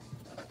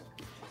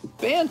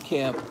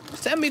 Bandcamp.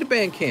 Send me to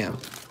Bandcamp.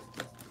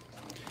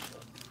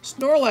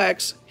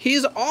 Snorlax,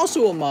 he's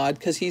also a mod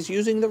because he's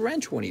using the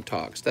wrench when he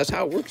talks. That's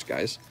how it works,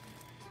 guys.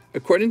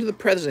 According to the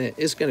president,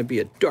 it's going to be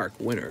a dark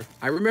winter.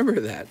 I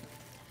remember that.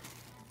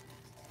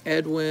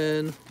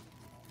 Edwin,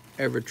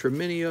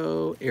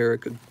 Evertraminio,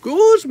 Eric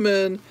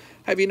Guzman.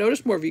 Have you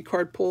noticed more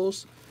V-card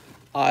pulls?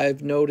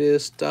 I've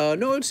noticed,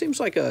 no, it seems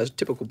like a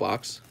typical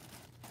box.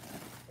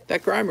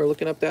 That Grimer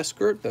looking up that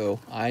skirt, though.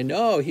 I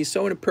know, he's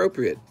so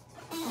inappropriate.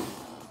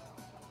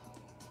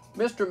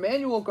 Mr.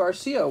 Manuel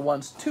Garcia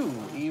wants 2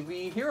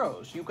 EV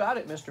Heroes. You got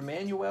it, Mr.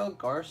 Manuel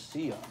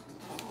Garcia.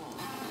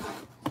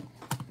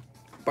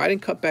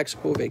 Biden cut back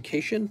school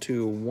vacation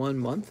to 1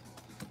 month.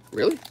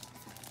 Really?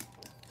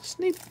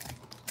 Snape.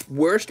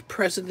 Worst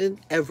president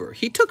ever.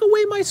 He took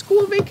away my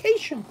school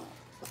vacation.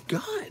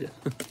 God.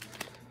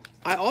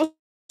 I also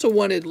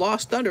wanted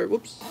Lost Thunder.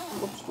 Whoops.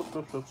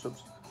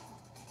 Whoops.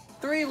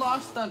 3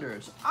 Lost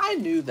Thunders. I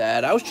knew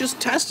that. I was just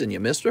testing you,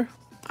 mister.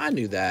 I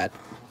knew that.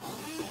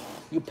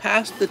 You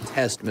passed the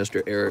test,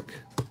 Mr. Eric.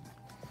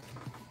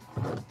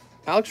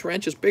 Alex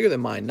Wrench is bigger than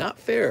mine. Not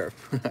fair.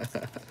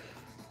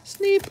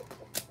 Sneep.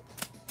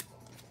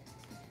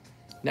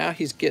 Now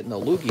he's getting a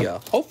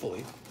Lugia,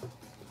 hopefully.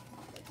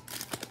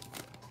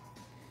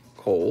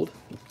 Cold.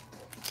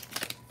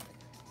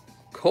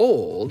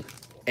 Cold.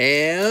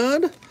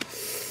 And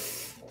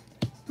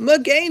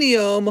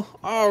Meganium.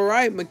 All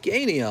right,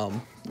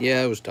 Meganium.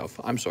 Yeah, it was tough.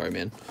 I'm sorry,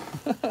 man.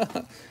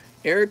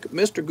 Eric,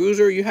 Mr.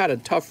 Goozer, you had a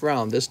tough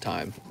round this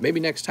time. Maybe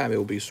next time it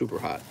will be super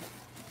hot.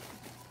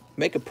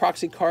 Make a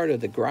proxy card of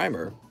the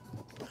Grimer.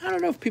 I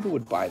don't know if people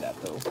would buy that,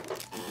 though.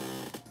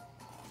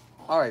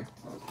 All right.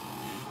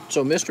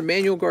 So, Mr.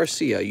 Manuel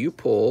Garcia, you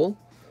pull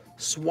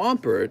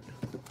Swampert.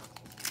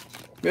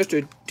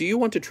 Mister, do you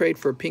want to trade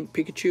for a Pink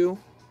Pikachu?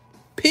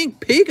 Pink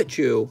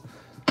Pikachu?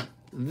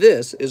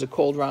 This is a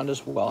cold round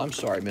as well. I'm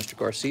sorry, Mr.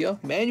 Garcia.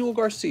 Manuel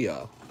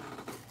Garcia.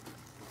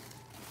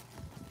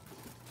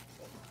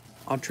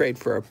 I'll trade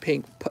for a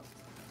pink.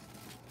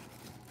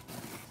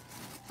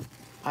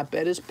 I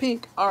bet it's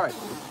pink. All right.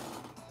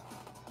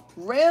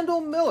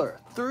 Randall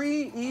Miller,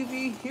 3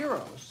 EV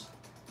Heroes.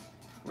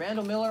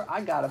 Randall Miller,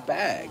 I got a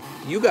bag.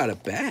 You got a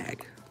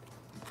bag.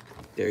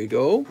 There you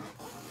go.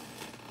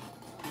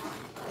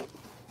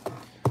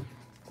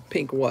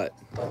 Pink what?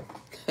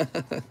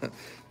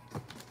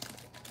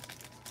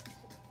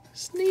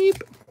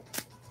 Sneep.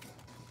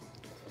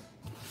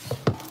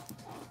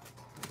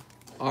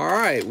 All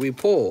right, we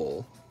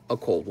pull a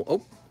cold one.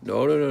 Oh,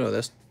 no.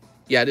 That's,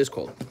 yeah, it is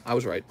cold. I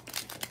was right.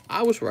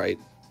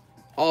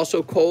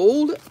 Also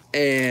cold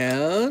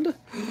and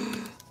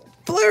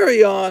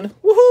Flareon.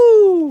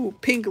 Woohoo!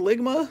 Pink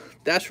Ligma.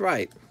 That's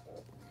right.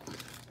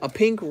 A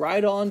pink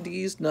right on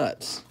these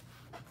nuts.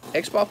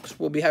 Xbox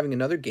will be having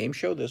another game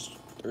show this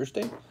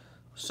Thursday.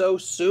 So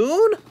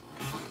soon?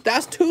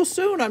 That's too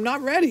soon. I'm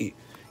not ready.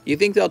 You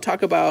think they'll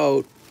talk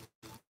about,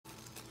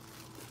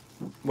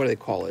 what do they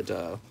call it?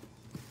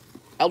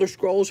 Elder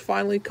Scrolls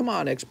finally? Come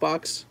on,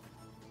 Xbox.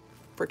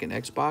 Freaking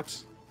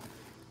Xbox.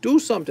 Do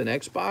something,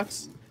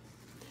 Xbox.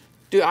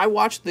 Dude, I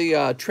watched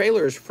the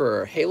trailers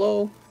for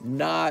Halo.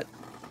 Not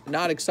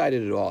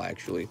excited at all,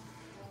 actually.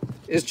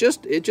 It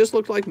just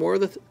looked like more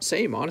of the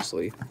same,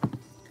 honestly.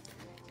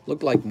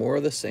 Looked like more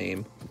of the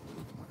same.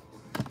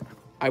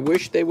 I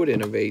wish they would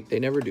innovate. They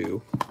never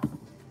do.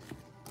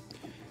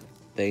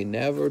 They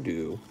never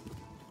do.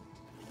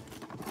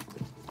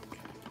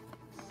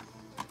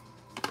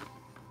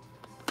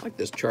 I like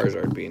this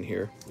Charizard being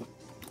here.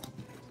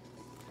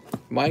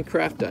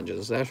 Minecraft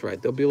Dungeons, that's right.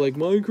 They'll be like,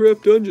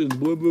 Minecraft Dungeons,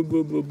 blah, blah,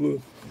 blah, blah, blah.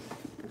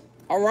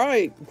 All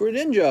right,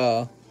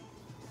 Greninja.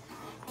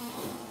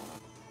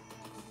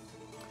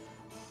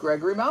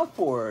 Gregory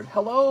Mountford.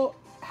 Hello,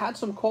 had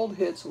some cold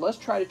hits. Let's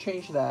try to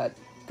change that.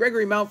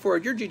 Gregory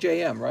Mountford, you're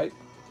GJM, right?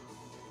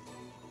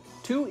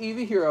 2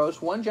 Eevee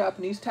heroes, 1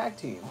 Japanese tag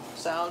team.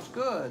 Sounds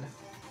good.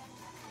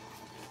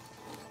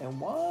 And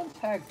 1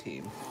 tag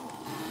team.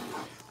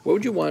 What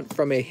would you want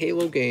from a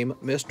Halo game,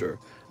 mister?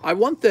 I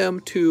want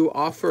them to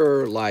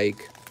offer,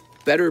 like,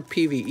 better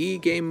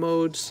PvE game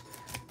modes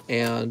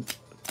and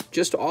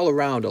just all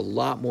around a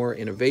lot more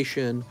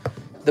innovation.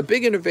 The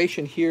big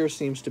innovation here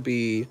seems to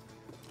be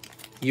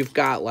you've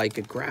got, like,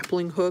 a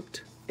grappling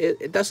hooked.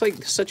 That's,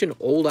 like, such an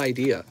old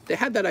idea. They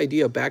had that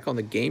idea back on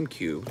the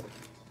GameCube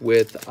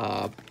with,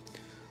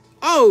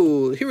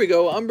 oh, here we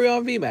go,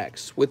 Umbreon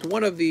VMAX, with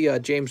one of the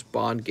James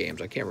Bond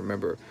games. I can't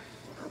remember.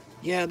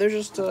 Yeah, they're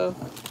just,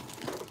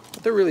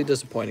 they're really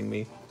disappointing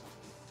me.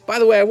 By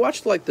the way, I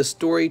watched, like, the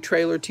story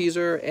trailer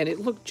teaser, and it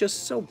looked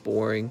just so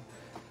boring.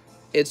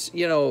 It's,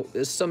 you know,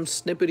 it's some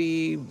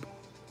snippety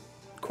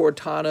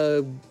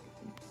Cortana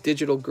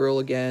digital girl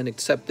again,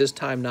 except this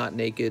time not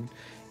naked.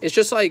 It's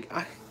just like,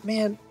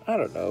 man, I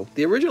don't know.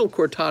 The original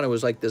Cortana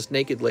was like this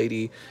naked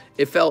lady.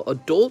 It felt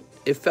adult.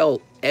 It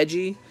felt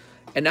edgy.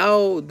 And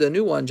now the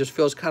new one just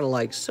feels kind of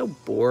like so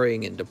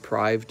boring and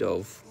deprived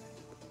of,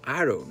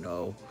 I don't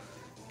know.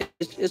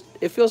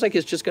 It feels like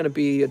it's just going to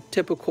be a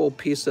typical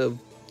piece of,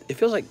 it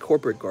feels like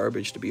corporate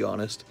garbage, to be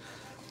honest.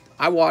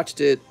 I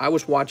watched it. I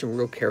was watching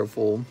real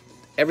careful.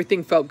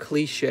 Everything felt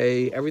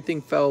cliche.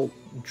 Everything felt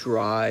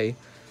dry.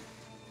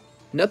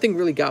 Nothing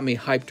really got me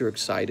hyped or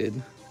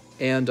excited.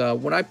 And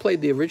when I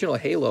played the original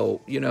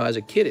Halo, you know, as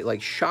a kid, it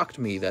like shocked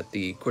me that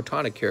the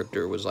Cortana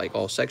character was like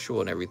all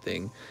sexual and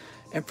everything.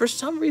 And for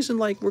some reason,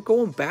 like, we're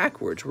going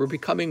backwards. We're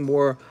becoming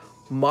more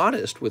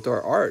modest with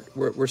our art.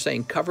 We're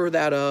saying, cover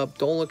that up.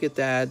 Don't look at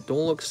that.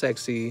 Don't look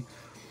sexy.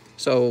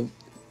 So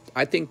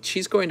I think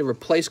she's going to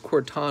replace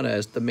Cortana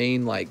as the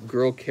main, like,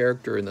 girl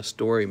character in the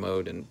story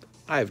mode. And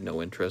I have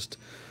no interest.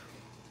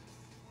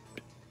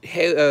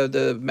 Hey,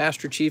 the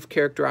Master Chief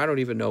character, I don't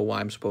even know why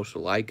I'm supposed to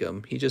like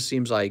him. He just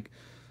seems like,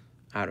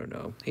 I don't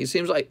know. He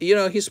seems like, you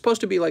know, he's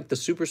supposed to be like the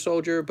super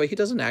soldier, but he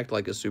doesn't act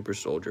like a super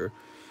soldier.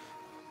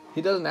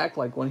 He doesn't act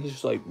like one. He's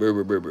just like, brr,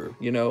 brr, brr, brr,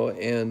 you know,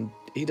 and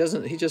he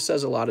just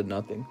says a lot of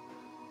nothing.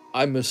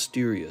 I'm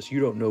mysterious. You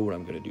don't know what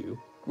I'm going to do.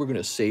 We're going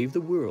to save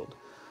the world.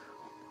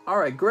 All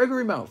right,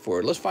 Gregory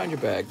Mountford, let's find your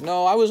bag.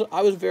 No, I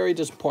was very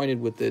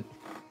disappointed with it.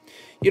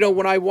 You know,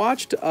 when I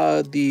watched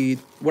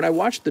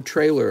the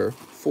trailer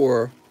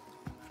for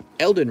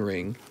Elden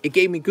Ring, it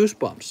gave me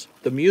goosebumps.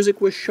 The music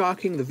was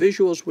shocking, the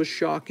visuals was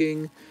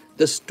shocking,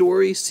 the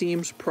story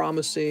seems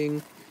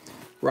promising,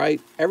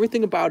 right?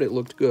 Everything about it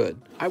looked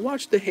good. I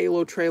watched the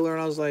Halo trailer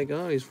and I was like,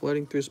 oh, he's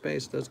floating through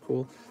space, that's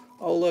cool.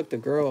 Oh, look, the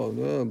girl,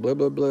 blah,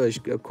 blah, blah,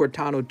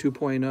 Cortana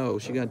 2.0,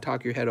 she's gonna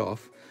talk your head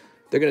off.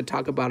 They're gonna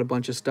talk about a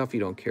bunch of stuff you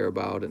don't care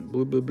about, and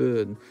blah, blah,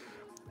 blah.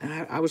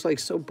 And I was like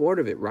so bored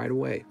of it right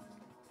away.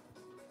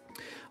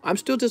 I'm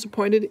still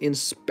disappointed in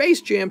Space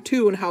Jam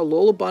 2 and how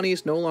Lola Bunny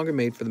is no longer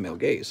made for the male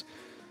gaze.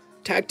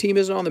 Tag team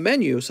isn't on the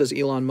menu, says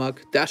Elon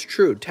Musk. That's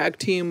true. Tag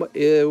team,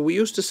 we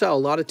used to sell a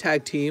lot of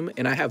tag team,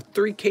 and I have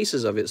 3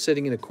 cases of it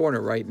sitting in a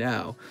corner right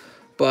now.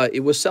 But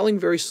it was selling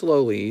very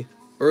slowly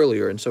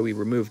earlier, and so we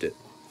removed it.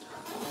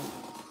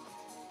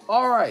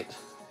 All right.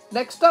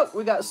 Next up,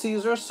 we got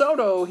Cesar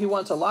Soto. He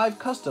wants a live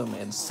custom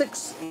and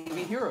 6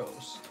 Eevee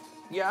heroes.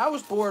 Yeah, I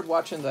was bored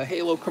watching the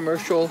Halo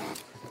commercial.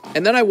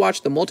 And then I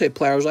watched the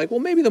multiplayer. I was like, well,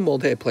 maybe the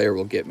multiplayer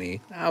will get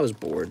me. I was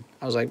bored.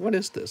 I was like, what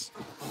is this?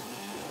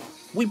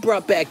 We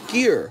brought back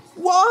gear.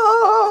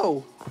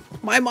 Whoa!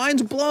 My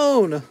mind's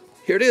blown.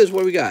 Here it is. What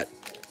do we got?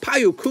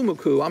 Payu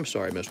Kumuku. I'm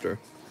sorry, mister.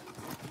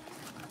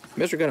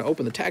 Mister going to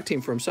open the tag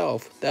team for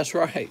himself. That's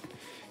right.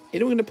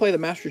 And we're going to play the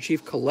Master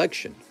Chief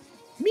Collection.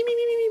 Me, me,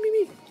 me, me, me, me,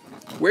 me.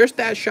 Where's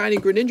that shiny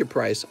Greninja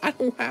price? I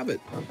don't have it.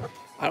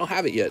 I don't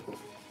have it yet.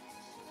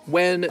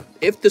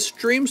 If the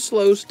stream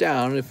slows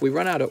down, if we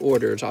run out of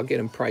orders, I'll get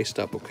him priced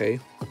up, okay?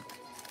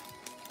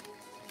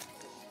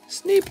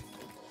 Sneep.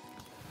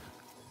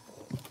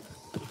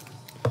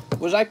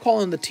 Was I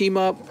calling the team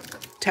up?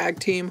 Tag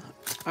team?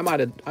 I might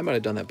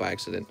have done that by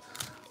accident.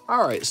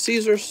 All right,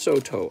 Cesar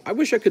Soto. I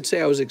wish I could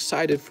say I was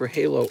excited for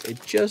Halo.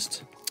 It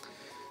just,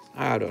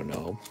 I don't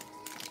know.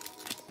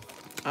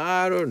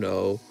 I don't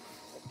know.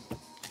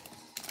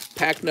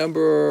 Pack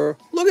number,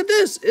 look at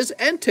this, it's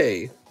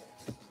Entei.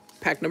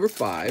 Pack number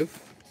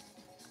 5,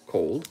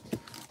 cold.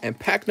 And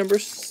pack number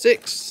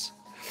 6,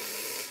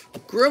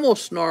 Grimmel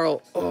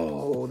Snarl.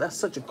 Oh, that's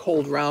such a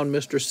cold round,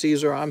 Mr.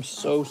 Caesar. I'm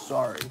so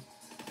sorry.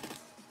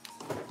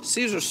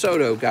 Cesar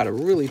Soto got a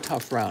really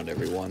tough round,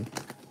 everyone.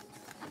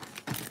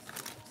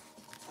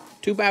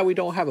 Too bad we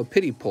don't have a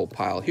pity pull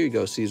pile. Here you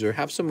go, Caesar.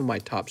 Have some of my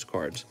Topps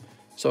cards.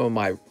 Some of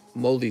my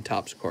moldy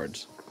Topps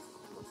cards.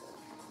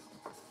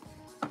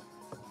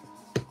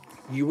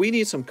 We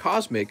need some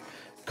Cosmic.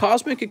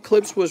 Cosmic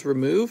Eclipse was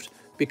removed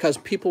because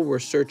people were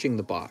searching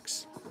the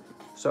box.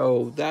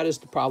 So that is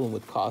the problem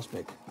with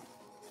Cosmic.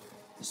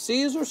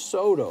 Caesar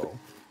Soto.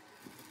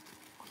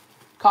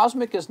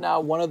 Cosmic is now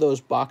one of those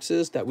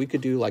boxes that we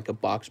could do like a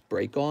box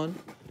break on.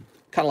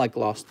 Kind of like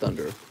Lost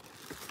Thunder.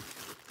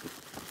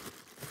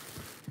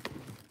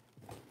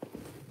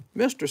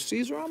 Mr.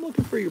 Caesar, I'm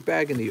looking for your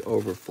bag in the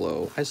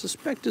overflow. I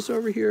suspect it's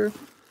over here,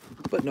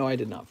 but no, I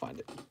did not find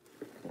it.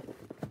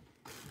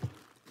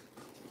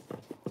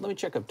 Let me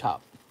check up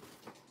top.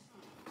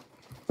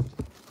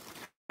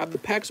 Have the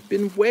packs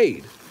been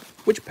weighed?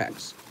 Which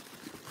packs?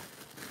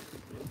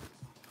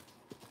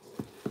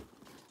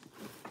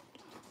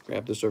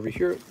 Grab this over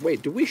here.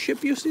 Wait, did we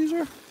ship you,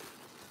 Caesar?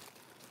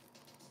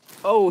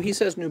 Oh, he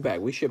says new bag.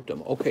 We shipped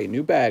him. Okay,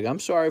 new bag. I'm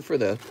sorry for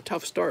the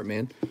tough start,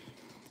 man.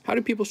 How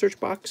do people search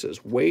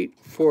boxes? Wait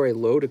for a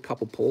load, a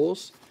couple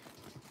pulls.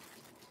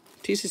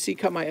 TCC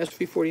cut my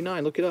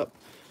SV49. Look it up.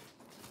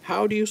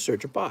 How do you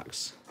search a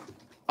box?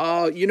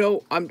 You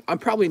know, I'm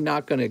probably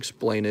not going to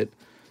explain it.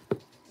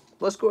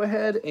 Let's go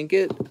ahead and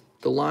get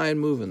the line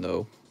moving,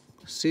 though.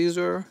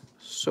 Caesar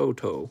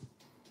Soto.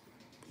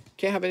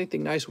 Can't have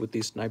anything nice with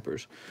these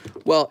snipers.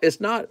 Well, it's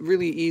not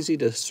really easy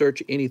to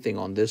search anything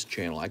on this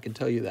channel. I can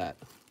tell you that.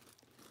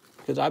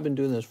 Because I've been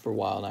doing this for a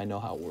while and I know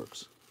how it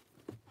works.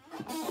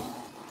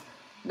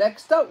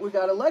 Next up, we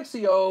got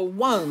Alexio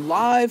 1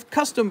 live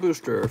custom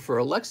booster for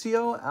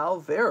Alexio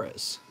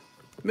Alvarez.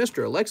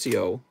 Mr.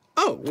 Alexio.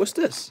 Oh, what's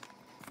this?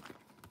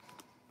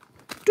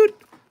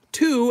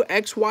 2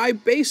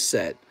 XY base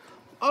set.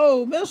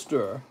 Oh,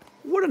 mister.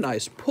 What a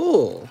nice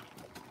pull.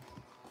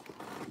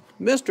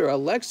 Mr.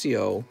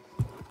 Alexio.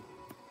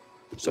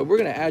 So we're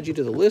going to add you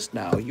to the list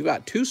now. You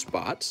got 2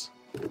 spots.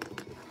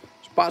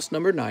 Spots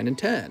number 9 and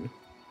 10.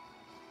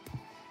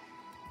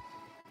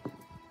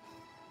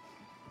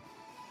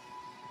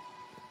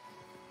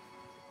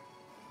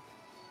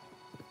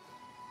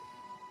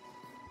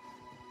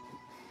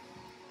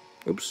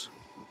 Oops.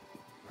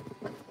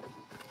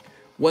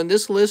 When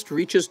this list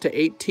reaches to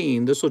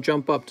 18, this will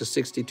jump up to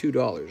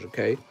 $62,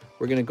 okay?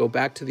 We're going to go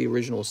back to the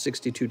original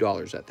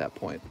 $62 at that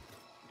point.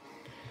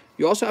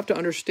 You also have to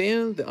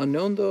understand the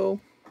unknown, though,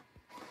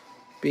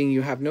 being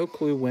you have no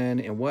clue when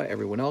and what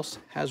everyone else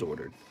has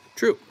ordered.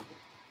 True.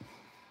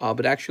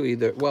 But actually,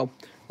 well,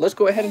 let's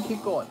go ahead and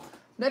keep going.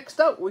 Next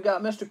up, we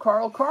got Mr.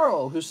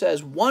 Carl, who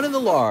says, 1 in the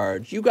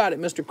large. You got it,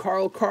 Mr.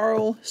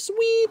 Carl.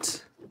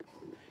 Sweet.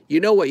 You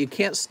know what you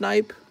can't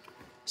snipe?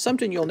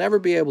 Something you'll never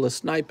be able to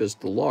snipe is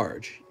the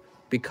large,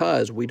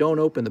 because we don't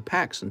open the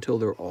packs until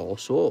they're all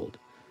sold.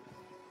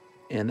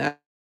 And that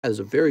is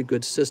a very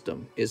good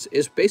system.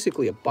 It's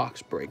basically a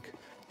box break,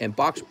 and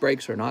box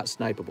breaks are not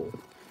snipeable.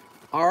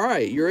 All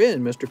right, you're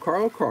in, Mr.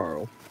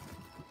 Carl.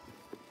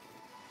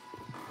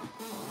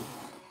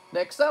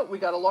 Next up, we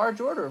got a large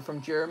order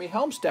from Jeremy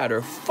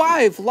Helmstadter.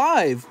 5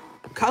 live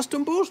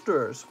custom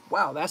boosters.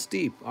 Wow, that's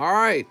deep. All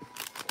right.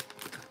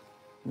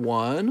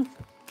 1,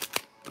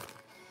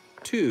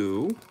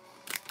 2,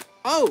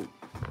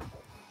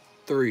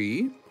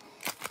 3,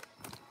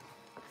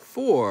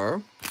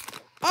 4,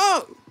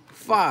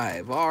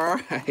 5. All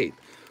right.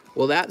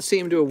 Well, that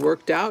seemed to have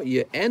worked out.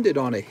 You ended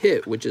on a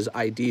hit, which is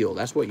ideal.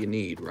 That's what you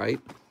need, right?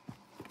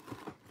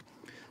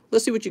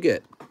 Let's see what you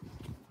get.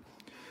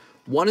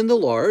 1 in the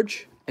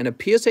large and a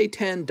PSA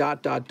 10 ...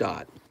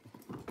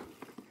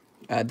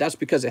 That's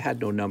because it had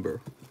no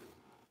number.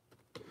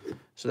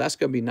 So that's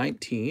going to be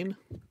 19.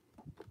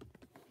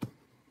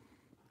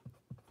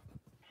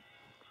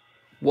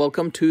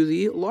 Welcome to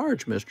the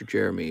large, Mr.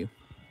 Jeremy.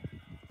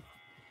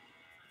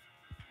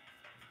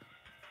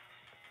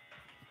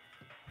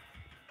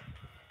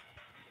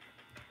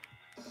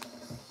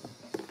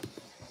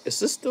 Is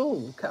this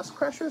still Castle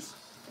Crashers?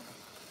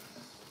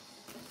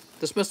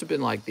 This must have been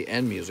like the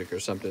end music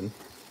or something.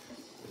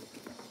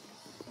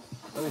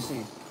 Let me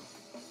see.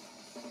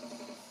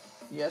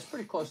 Yeah, it's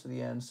pretty close to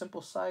the end.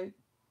 Simple site.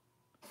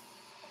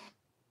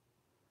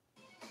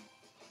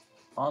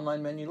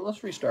 Online menu.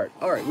 Let's restart.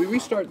 All right, we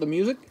restart the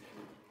music.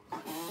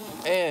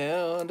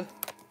 And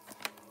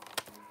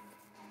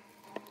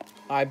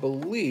I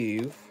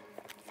believe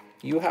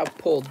you have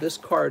pulled this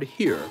card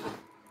here.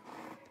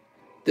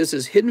 This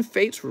is Hidden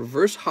Fates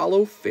Reverse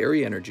Hollow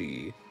Fairy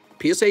Energy.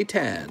 PSA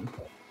 10.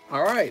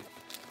 All right.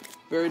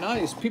 Very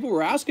nice. People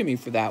were asking me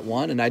for that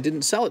one, and I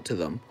didn't sell it to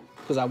them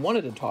because I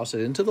wanted to toss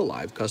it into the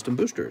live custom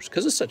boosters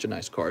because it's such a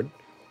nice card.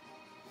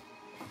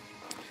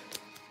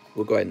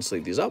 We'll go ahead and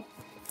sleeve these up.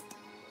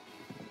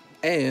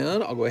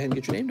 And I'll go ahead and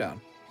get your name down.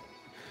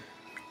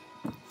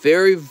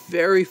 Very,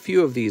 very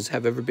few of these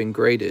have ever been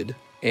graded.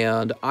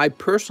 And I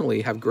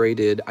personally have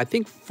graded, I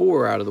think,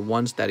 4 out of the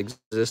ones that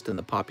exist in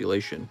the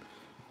population.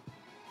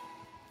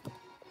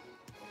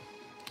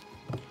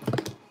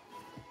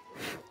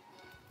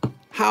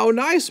 How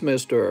nice,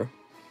 mister.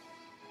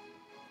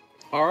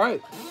 All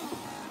right.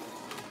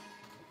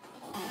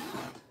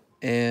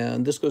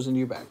 And this goes into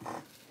your bag.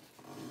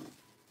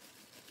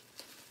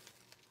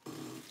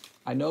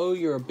 I know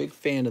you're a big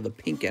fan of the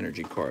pink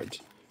energy cards.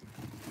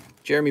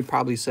 Jeremy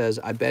probably says,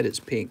 I bet it's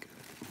pink.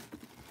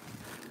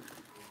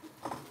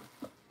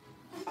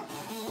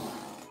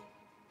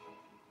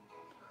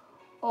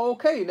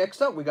 Okay,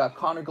 next up we got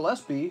Connor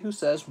Gillespie, who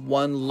says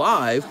one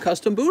live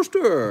custom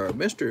booster.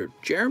 Mr.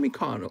 Jeremy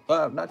Connor,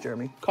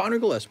 Connor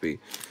Gillespie.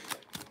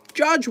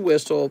 Judge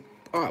Whistle.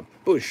 Ah,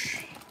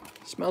 Bush.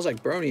 Smells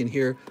like brony in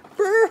here.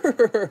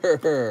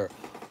 Brr.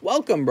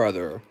 Welcome,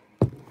 brother,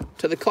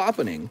 to the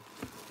cloppening.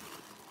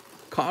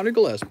 Connor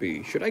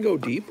Gillespie. Should I go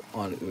deep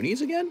on Unis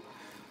again?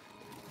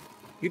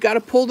 You got to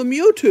pull the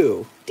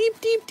Mewtwo.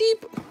 Deep, deep,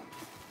 deep.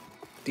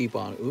 Deep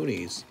on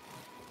Unis.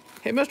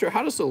 Hey, mister,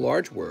 how does the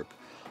large work?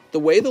 The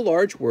way the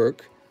large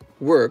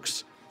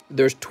works,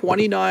 there's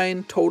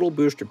 29 total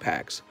booster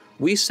packs.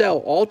 We sell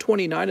all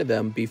 29 of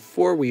them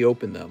before we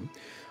open them.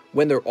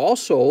 When they're all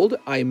sold,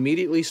 I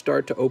immediately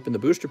start to open the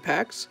booster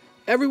packs.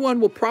 Everyone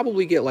will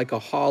probably get like a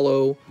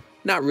holo,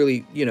 not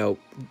really, you know,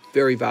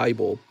 very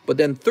valuable. But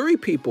then 3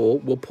 people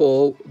will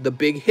pull the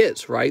big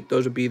hits, right?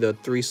 Those would be the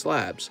 3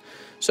 slabs.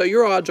 So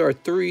your odds are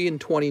 3 in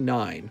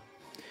 29.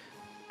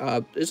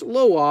 It's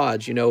low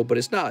odds, you know, but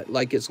it's not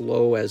like it's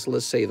low as,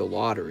 let's say, the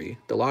lottery.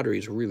 The lottery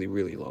is really,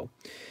 really low.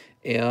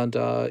 And,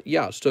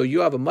 yeah, so you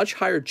have a much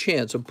higher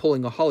chance of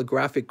pulling a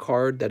holographic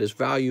card that is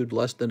valued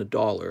less than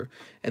 $1,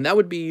 and that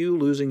would be you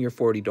losing your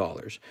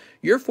 $40.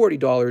 Your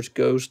 $40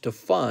 goes to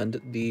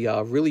fund the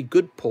really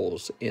good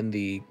pulls in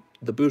the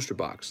booster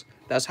box.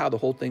 That's how the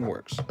whole thing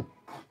works.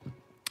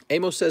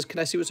 Amos says, can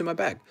I see what's in my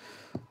bag?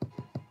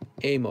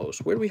 Amos,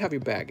 where do we have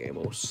your bag,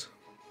 Amos?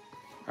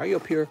 Are you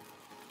up here?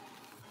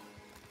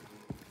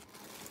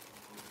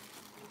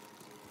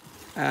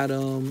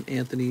 Adam,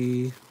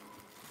 Anthony,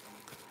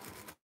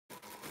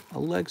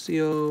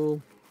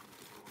 Alexio.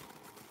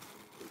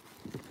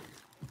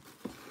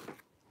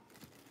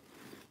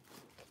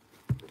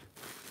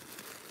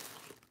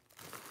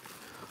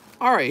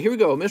 All right, here we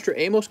go. Mr.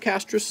 Amos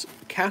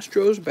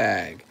Castro's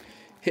bag.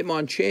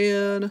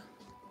 Hitmonchan.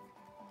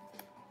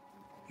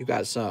 You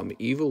got some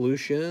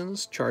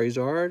Evolutions.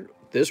 Charizard.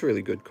 This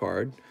really good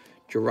card.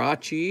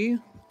 Jirachi.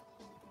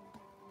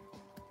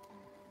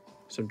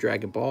 Some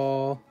Dragon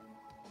Ball.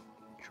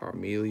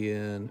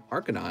 Charmeleon,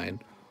 Arcanine,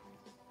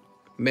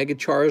 Mega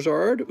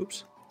Charizard,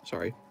 oops,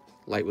 sorry,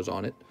 light was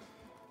on it.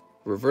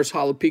 Reverse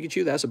Holo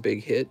Pikachu, that's a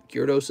big hit.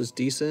 Gyarados is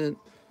decent.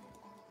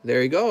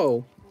 There you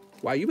go.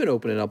 Wow, you've been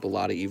opening up a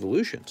lot of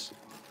evolutions.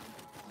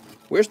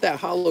 Where's that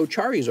Holo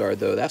Charizard,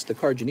 though? That's the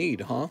card you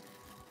need, huh?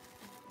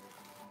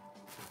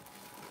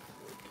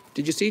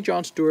 Did you see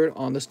Jon Stewart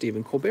on the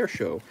Stephen Colbert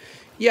show?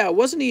 Yeah,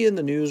 wasn't he in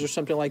the news or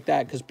something like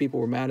that because people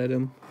were mad at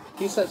him?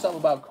 He said something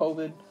about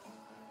COVID.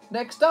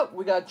 Next up,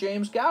 we got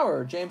James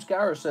Gower. James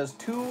Gower says,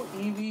 2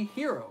 Eevee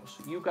heroes.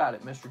 You got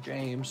it, Mr.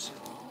 James.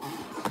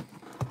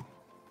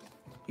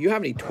 You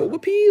have any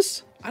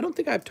Togepi's? I don't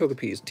think I have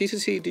Togepi's.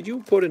 TCC, did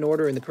you put an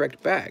order in the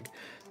correct bag?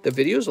 The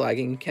video's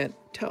lagging, you can't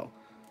tell.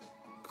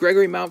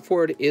 Gregory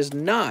Mountford is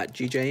not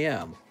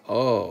GJM.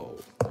 Oh,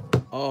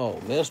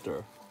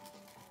 mister.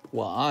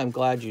 Well, I'm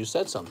glad you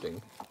said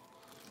something.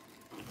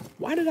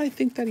 Why did I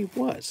think that he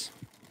was?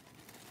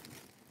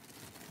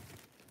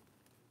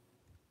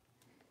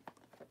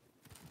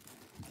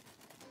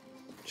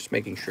 Just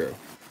making sure.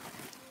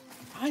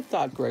 I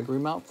thought Gregory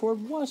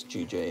Mountford was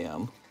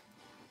GJM.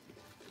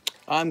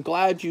 I'm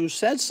glad you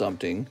said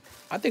something.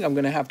 I think I'm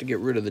going to have to get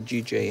rid of the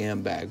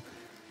GJM bag.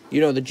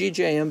 You know, the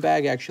GJM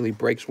bag actually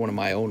breaks one of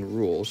my own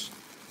rules.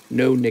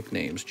 No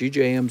nicknames.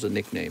 GJM's a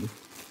nickname.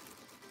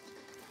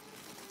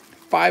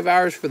 5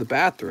 hours for the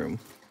bathroom.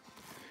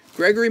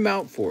 Gregory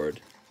Mountford.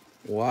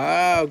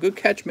 Wow, good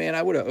catch, man.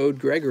 I would have owed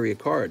Gregory a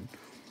card.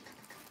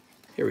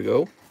 Here we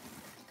go.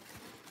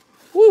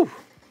 Woo!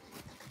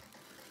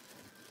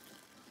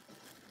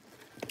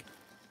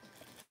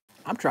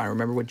 I'm trying to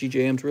remember what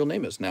GJM's real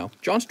name is now.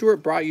 Jon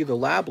Stewart brought you the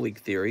lab leak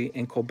theory,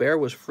 and Colbert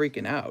was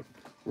freaking out.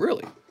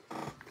 Really?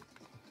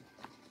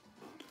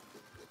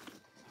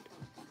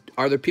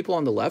 Are there people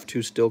on the left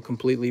who still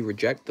completely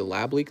reject the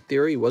lab leak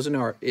theory? Wasn't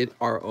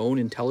our own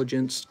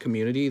intelligence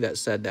community that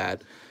said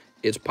that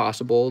it's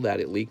possible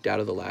that it leaked out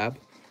of the lab?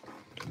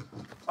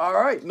 All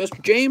right,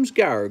 Mr. James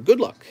Gower,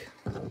 good luck.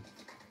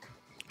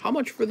 How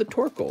much for the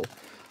Torkoal?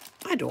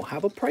 I don't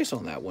have a price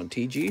on that one,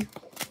 TG.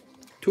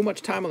 Too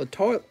much time on the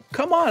toilet.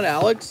 Come on,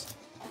 Alex.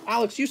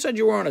 Alex, you said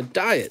you were on a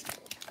diet.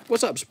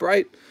 What's up,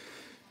 Sprite?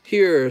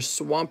 Here,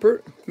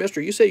 Swampert. Mister,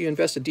 you say you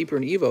invested deeper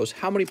in Evos.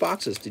 How many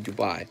boxes did you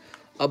buy?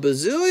 A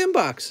bazillion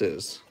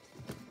boxes.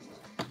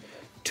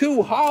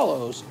 2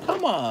 holos.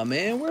 Come on,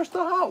 man. Where's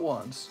the hot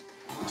ones?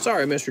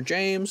 Sorry, Mr.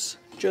 James.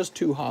 Just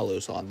 2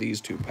 holos on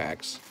these 2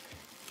 packs.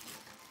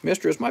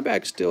 Mister, is my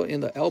bag still in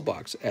the L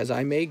box, as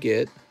I may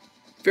get?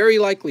 Very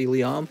likely,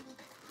 Liam.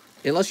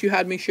 Unless you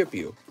had me ship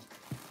you.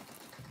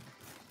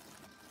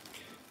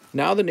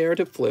 Now the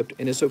narrative flipped,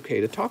 and it's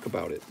okay to talk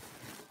about it.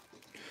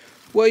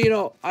 Well, you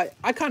know,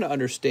 I kind of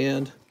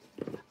understand.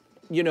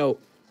 You know,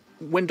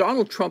 when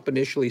Donald Trump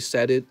initially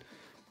said it,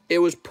 it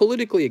was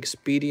politically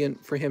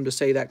expedient for him to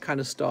say that kind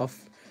of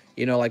stuff.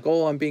 You know, like,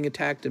 oh, I'm being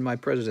attacked in my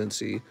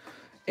presidency.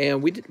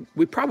 And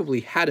we probably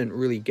hadn't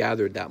really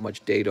gathered that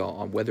much data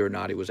on whether or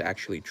not it was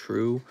actually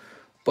true.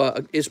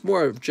 But it's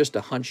more of just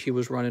a hunch he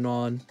was running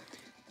on.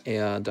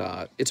 And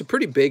it's a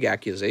pretty big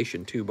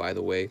accusation, too, by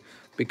the way.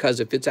 Because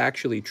if it's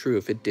actually true,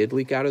 if it did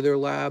leak out of their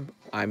lab,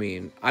 I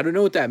mean, I don't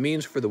know what that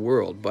means for the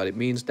world, but it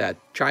means that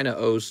China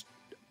owes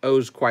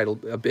quite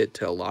a bit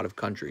to a lot of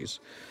countries.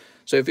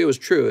 So if it was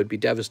true, it'd be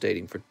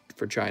devastating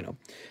for China.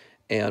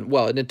 And,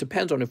 well, and it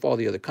depends on if all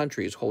the other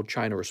countries hold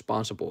China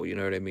responsible, you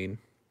know what I mean?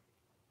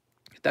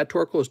 That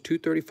Torkoal is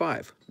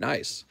 235.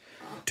 Nice.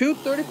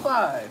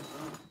 235.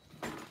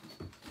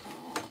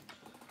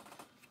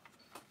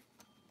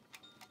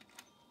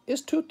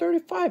 It's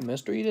 235,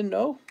 mister. You didn't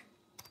know?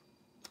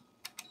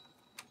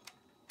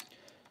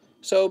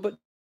 So, but,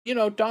 you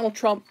know, Donald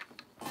Trump,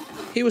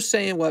 he was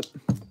saying what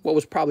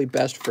was probably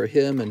best for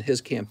him and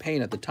his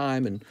campaign at the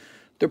time, and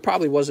there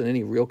probably wasn't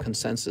any real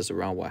consensus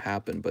around what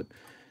happened, but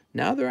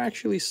now they're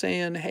actually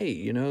saying, hey,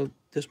 you know,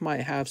 this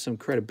might have some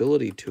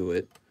credibility to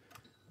it.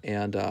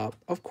 And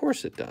of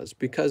course it does,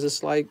 because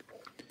it's like,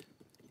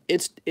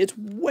 it's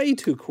way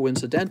too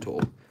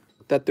coincidental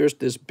that there's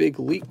this big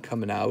leak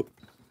coming out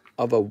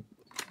of a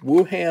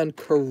Wuhan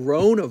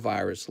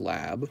coronavirus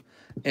lab.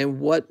 And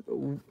what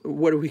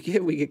do we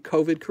get? We get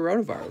COVID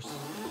coronavirus.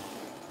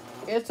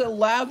 It's a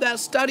lab that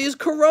studies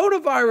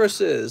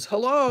coronaviruses.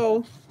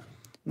 Hello?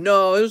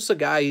 No, it was a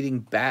guy eating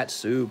bat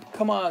soup.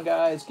 Come on,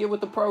 guys, get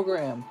with the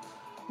program.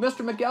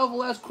 Mr. Miguel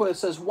Velazquez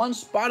says, one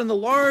spot in the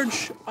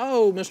large.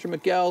 Oh, Mr.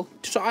 Miguel.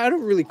 So I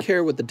don't really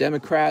care what the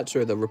Democrats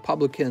or the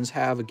Republicans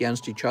have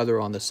against each other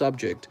on the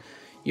subject.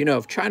 You know,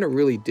 if China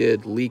really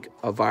did leak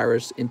a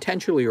virus,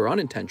 intentionally or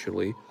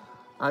unintentionally,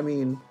 I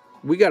mean,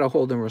 we got to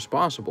hold them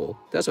responsible.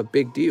 That's a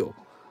big deal.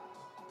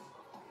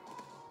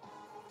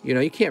 You know,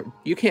 you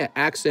can't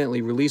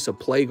accidentally release a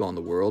plague on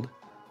the world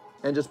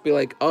and just be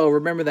like, oh,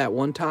 remember that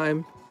one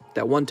time?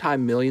 That one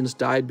time millions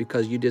died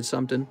because you did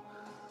something?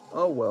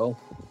 Oh, well.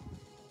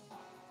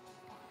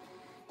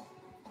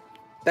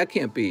 That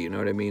can't be, you know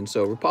what I mean?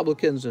 So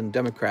Republicans and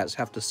Democrats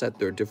have to set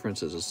their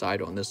differences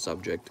aside on this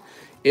subject.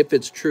 If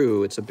it's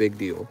true, it's a big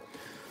deal.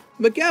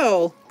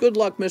 Miguel, good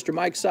luck, Mr.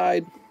 Mike's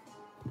side.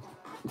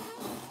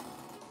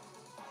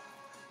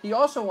 He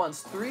also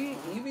wants 3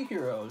 Eevee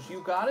Heroes.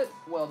 You got it?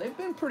 Well, they've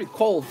been pretty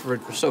cold for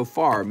so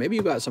far. Maybe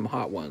you got some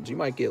hot ones. You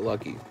might get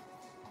lucky.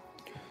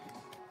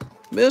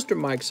 Mr.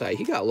 Mike's side,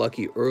 he got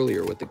lucky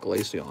earlier with the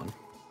Glaceon.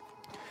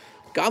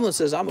 Goblin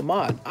says, I'm a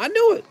mod. I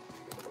knew it.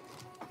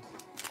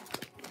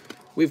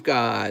 We've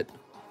got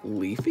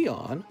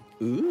Leafeon.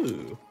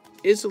 Ooh,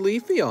 it's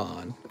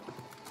Leafeon.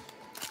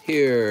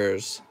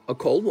 Here's a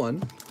cold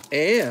one.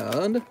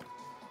 And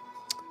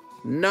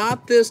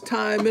not this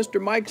time, Mr.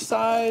 Mike's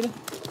side.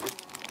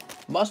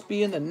 Must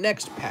be in the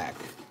next pack.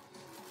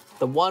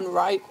 The one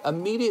right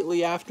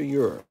immediately after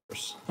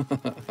yours.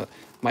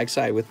 Mike's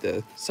side with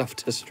the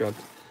self-destruct.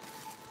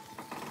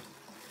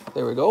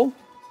 There we go.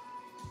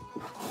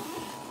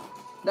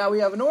 Now we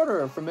have an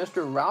order from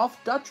Mr.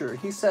 Ralph Dutcher.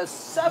 He says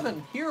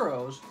 7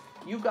 heroes.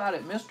 You got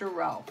it, Mr.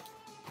 Ralph.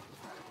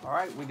 All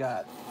right, we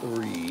got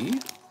 3.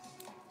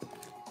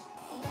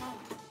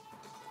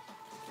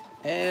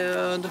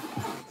 And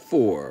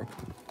 4.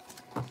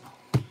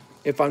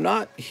 If I'm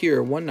not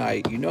here one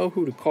night, you know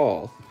who to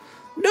call.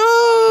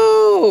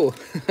 No!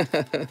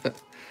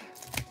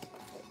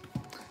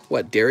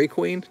 What, Dairy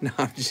Queen? No,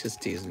 I'm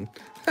just teasing.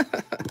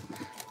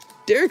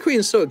 Dairy Queen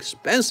is so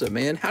expensive,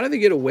 man. How do they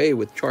get away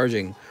with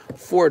charging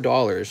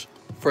 $4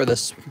 for the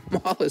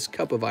smallest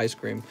cup of ice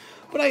cream?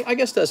 But I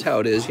guess that's how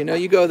it is. You know,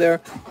 you go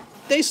there,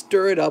 they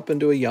stir it up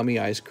into a yummy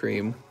ice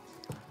cream.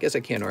 Guess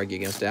I can't argue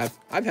against that.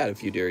 I've had a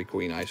few Dairy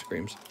Queen ice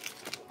creams.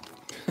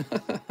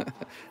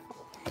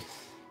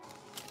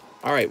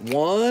 All right,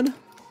 1.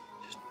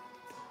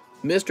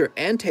 Mr.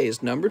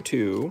 Ante's number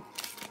 2.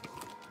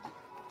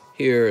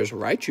 Here's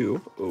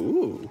Raichu.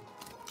 Ooh.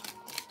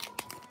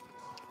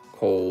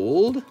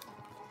 Cold.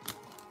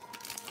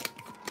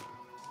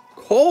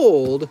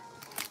 Cold.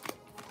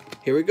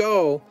 Here we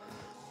go.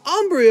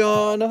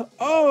 Umbreon.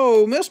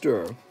 Oh,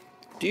 mister.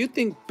 Do you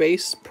think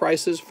base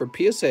prices for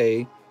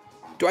PSA...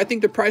 Do I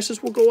think the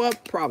prices will go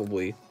up?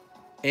 Probably.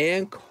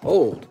 And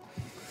cold.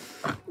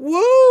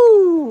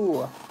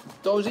 Woo!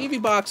 Those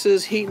Eevee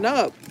boxes heating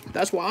up.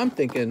 That's why I'm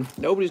thinking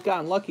nobody's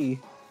gotten lucky.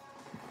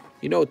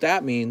 You know what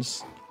that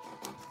means.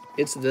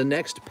 It's the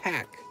next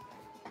pack.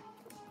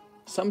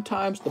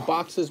 Sometimes the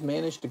boxes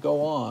manage to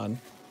go on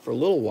for a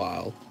little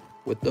while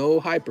with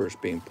no hypers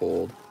being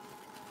pulled.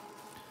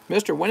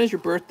 Mister, when is your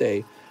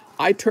birthday?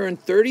 I turn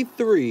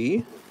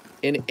 33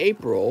 in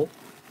April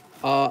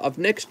of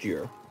next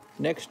year.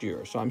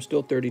 So I'm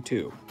still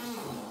 32.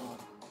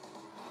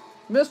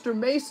 Mr.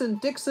 Mason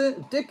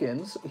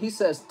Dickens, he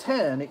says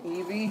 10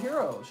 Eevee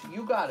Heroes.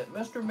 You got it,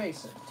 Mr.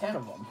 Mason. 10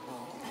 of them.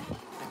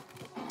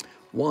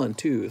 1,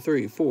 2,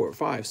 3, 4,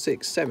 5,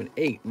 6, 7,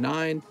 8,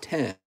 9,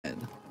 10.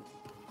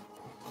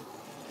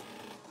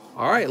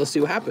 All right, let's see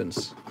what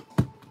happens.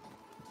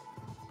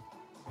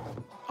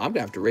 I'm going to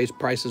have to raise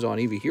prices on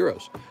Eevee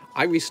Heroes.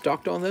 I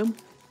restocked on them,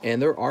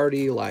 and they're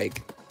already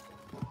like,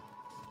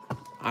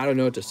 I don't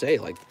know what to say.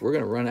 Like, we're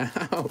going to run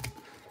out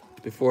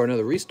before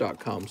another restock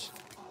comes.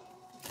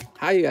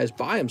 How you guys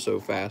buy them so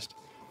fast?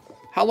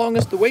 How long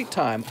is the wait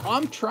time?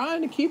 I'm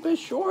trying to keep it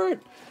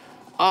short.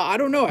 I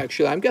don't know,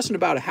 actually. I'm guessing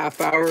about a half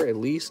hour at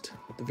least,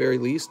 at the very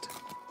least.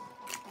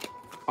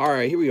 All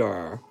right, here we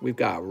are. We've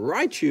got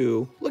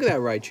Raichu. Look at that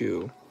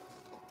Raichu.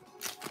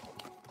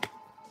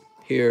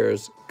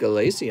 Here's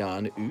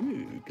Glaceon.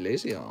 Ooh,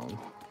 Glaceon.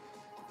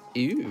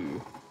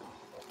 Ooh.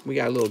 We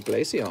got a little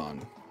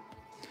Glaceon.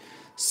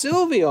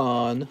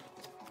 Sylveon.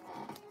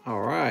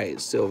 All right,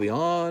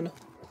 Sylveon.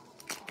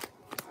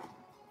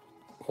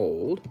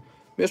 Hold.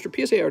 Mr.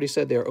 PSA already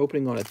said they're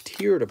opening on a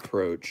tiered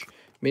approach,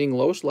 meaning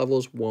lowest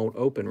levels won't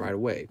open right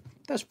away.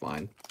 That's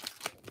fine.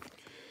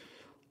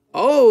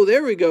 Oh,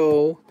 there we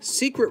go.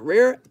 Secret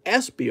Rare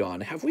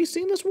Espeon. Have we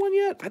seen this one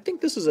yet? I think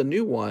this is a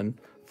new one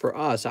for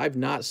us. I've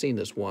not seen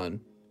this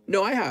one.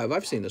 No, I have.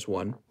 I've seen this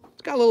one.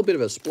 It's got a little bit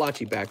of a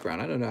splotchy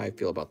background. I don't know how I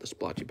feel about the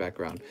splotchy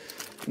background.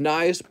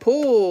 Nice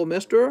pull,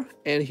 mister.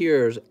 And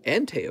here's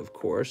Entei, of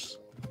course.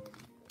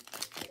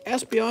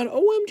 Espeon,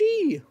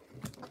 OMG.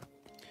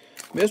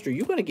 Mister,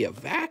 you gonna get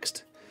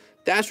vaxxed?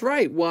 That's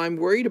right. Well, I'm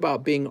worried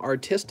about being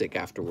artistic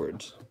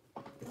afterwards.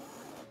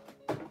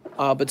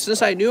 But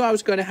since I knew I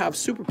was going to have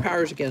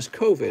superpowers against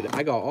COVID,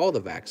 I got all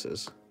the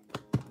vaxes.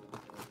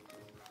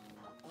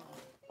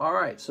 All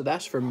right, so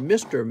that's for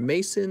Mr.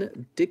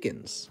 Mason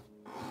Dickens.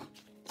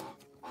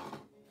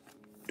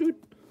 Dude.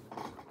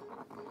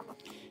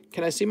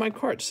 Can I see my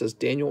card? It says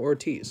Daniel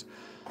Ortiz.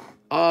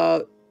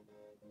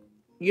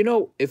 You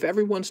know, if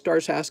everyone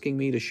starts asking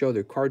me to show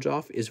their cards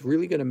off, it's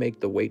really going to make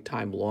the wait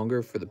time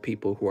longer for the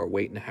people who are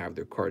waiting to have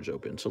their cards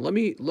open. So let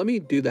me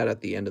do that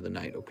at the end of the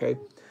night, okay?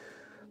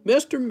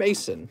 Mr.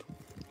 Mason,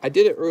 I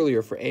did it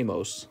earlier for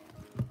Amos,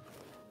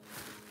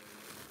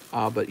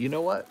 but you know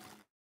what?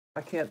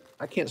 I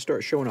can't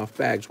start showing off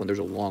bags when there's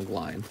a long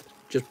line.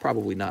 Just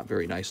probably not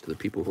very nice to the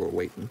people who are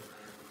waiting.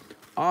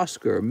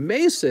 Oscar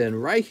Mason,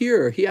 right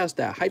here. He has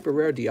that hyper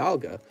rare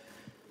Dialga.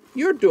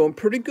 You're doing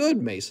pretty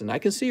good, Mason. I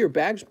can see your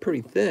bag's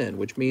pretty thin,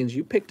 which means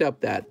you picked up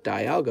that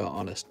Dialga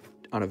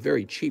on a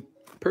very cheap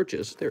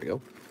purchase. There we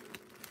go.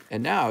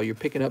 And now you're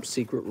picking up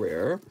Secret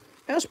Rare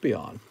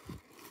Espeon.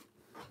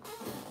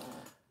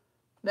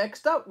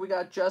 Next up, we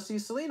got Jussie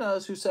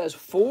Salinas, who says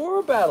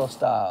 4 battle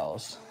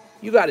styles.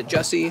 You got it,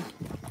 Jussie.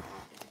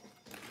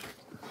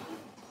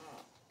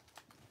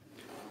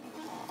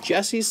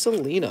 Jussie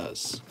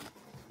Salinas.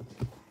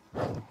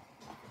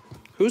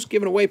 Who's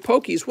giving away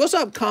Pokies? What's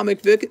up,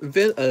 comic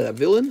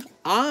villain?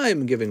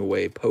 I'm giving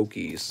away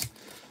Pokies.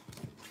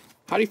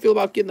 How do you feel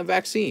about getting the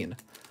vaccine?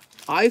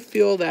 I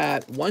feel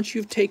that once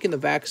you've taken the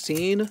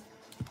vaccine,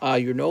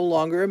 you're no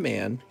longer a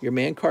man. Your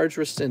man card's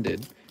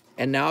rescinded.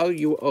 And now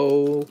you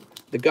owe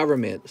the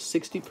government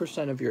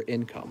 60% of your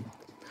income.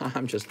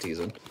 I'm just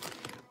teasing.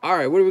 All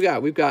right, what do we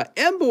got? We've got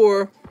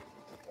Embor.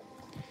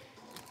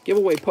 Give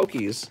away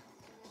Pokies.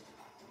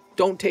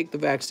 Don't take the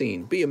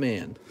vaccine. Be a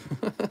man.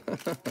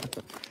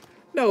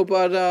 No,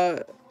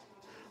 but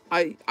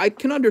I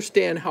can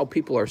understand how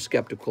people are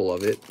skeptical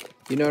of it.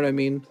 You know what I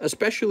mean?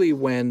 Especially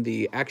when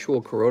the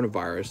actual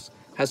coronavirus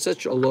has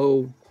such a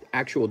low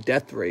actual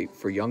death rate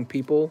for young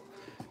people.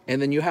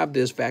 And then you have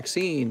this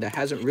vaccine that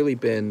hasn't really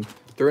been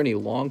through any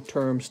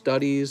long-term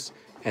studies,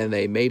 and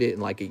they made it in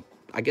like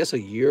I guess a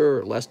year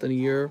or less than a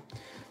year.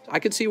 I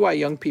could see why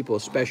young people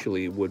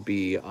especially would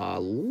be a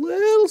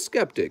little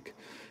skeptic.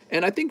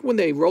 And I think when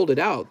they rolled it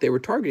out, they were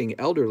targeting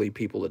elderly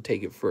people to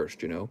take it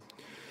first, you know.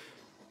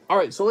 All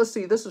right, so let's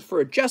see. This is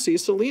for Jussie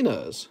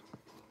Salinas.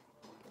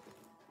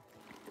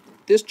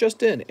 This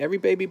just in. Every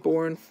baby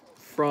born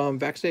from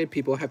vaccinated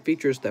people have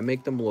features that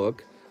make them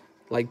look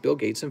like Bill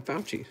Gates and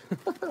Fauci.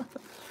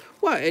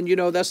 Well, and you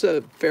know, that's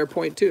a fair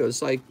point too.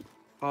 It's like,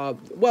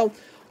 well,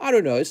 I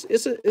don't know.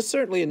 It's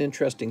certainly an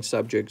interesting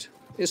subject.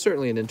 It's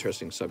certainly an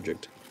interesting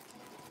subject.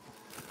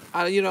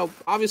 You know,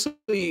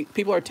 obviously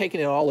people are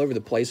taking it all over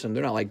the place, and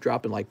they're not like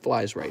dropping like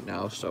flies right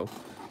now. So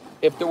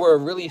if there were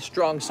really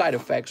strong side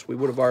effects, we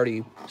would have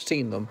already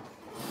seen them.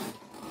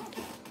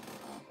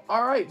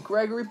 All right,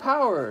 Gregory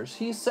Powers.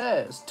 He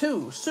says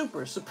 2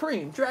 Super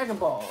Supreme Dragon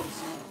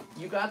Balls.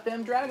 You got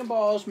them Dragon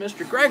Balls,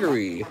 Mr.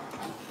 Gregory.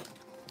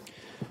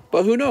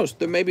 But who knows?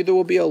 Maybe there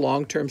will be a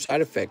long-term side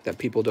effect that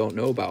people don't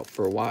know about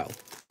for a while.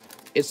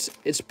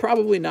 It's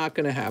probably not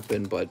going to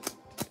happen, but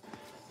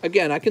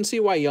again, I can see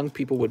why young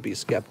people would be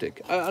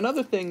skeptic.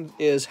 Another thing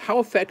is, how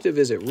effective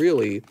is it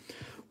really?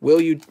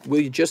 Will you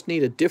just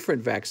need a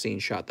different vaccine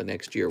shot the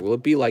next year? Will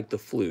it be like the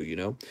flu, you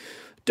know?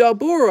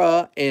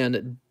 Dabura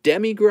and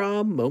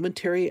Demigram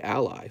Momentary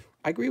Ally.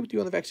 I agree with you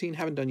on the vaccine.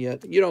 Haven't done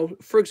yet. You know,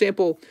 for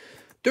example,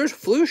 there's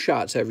flu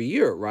shots every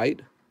year,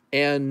 right?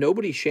 And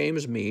nobody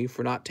shames me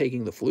for not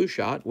taking the flu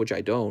shot, which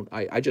I don't.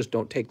 I just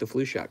don't take the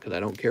flu shot because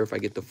I don't care if I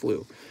get the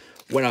flu.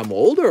 When I'm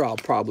older, I'll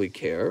probably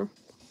care.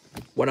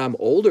 When I'm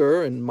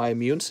older and my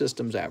immune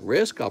system's at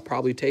risk, I'll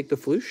probably take the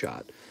flu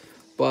shot.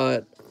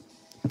 But,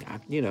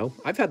 you know,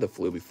 I've had the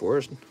flu before.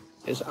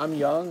 I'm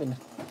young and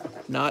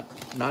not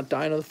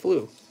dying of the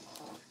flu.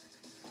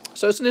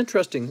 So it's an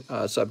interesting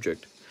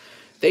subject.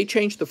 They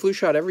change the flu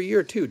shot every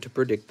year, too, to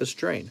predict the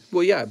strain.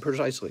 Well, yeah,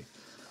 precisely.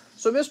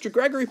 So, Mr.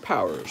 Gregory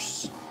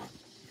Powers,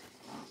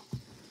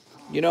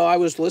 you know, I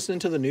was listening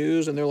to the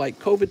news, and they're like,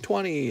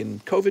 COVID-20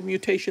 and COVID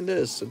mutation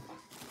this. And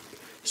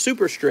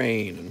super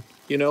strain,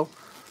 you know.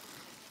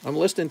 I'm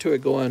listening to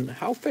it going,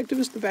 how effective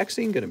is the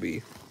vaccine going to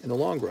be in the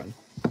long run?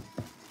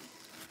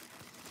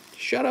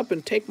 Shut up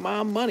and take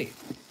my money.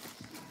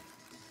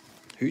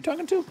 Who are you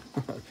talking to?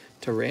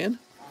 Tehran?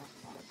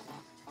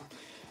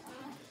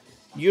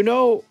 You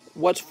know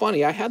what's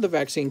funny? I had the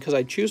vaccine because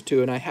I choose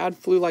to, and I had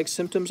flu-like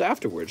symptoms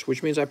afterwards,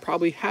 which means I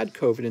probably had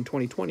COVID in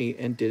 2020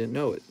 and didn't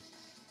know it.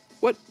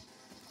 What?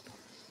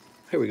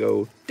 Here we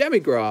go.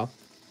 Demigras.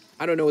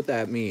 I don't know what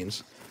that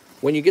means.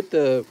 When you get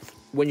the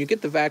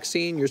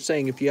vaccine, you're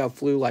saying if you have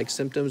flu-like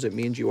symptoms, it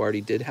means you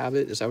already did have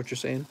it. Is that what you're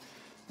saying?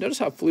 Notice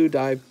how flu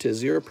dived to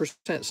 0%,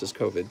 says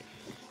COVID.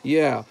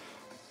 Yeah,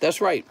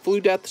 that's right.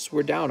 Flu deaths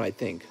were down, I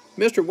think.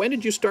 Mister, when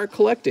did you start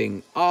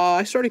collecting?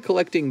 I started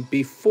collecting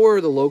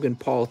before the Logan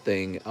Paul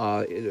thing.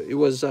 It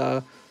was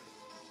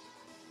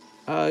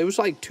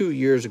like 2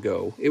 years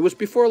ago. It was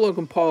before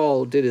Logan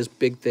Paul did his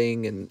big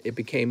thing and it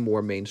became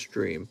more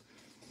mainstream.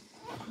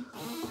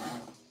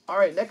 All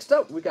right, next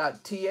up, we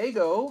got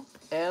Tiago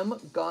M.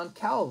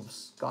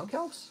 Goncalves.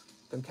 Goncalves?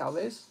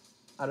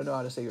 I don't know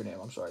how to say your name.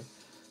 I'm sorry.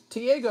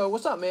 Tiago,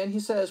 what's up, man? He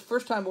says,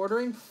 first time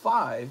ordering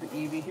 5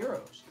 EV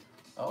Heroes.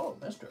 Oh,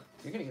 mister,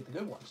 you're going to get the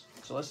good ones.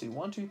 So let's see,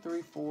 1, 2,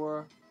 3,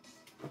 4,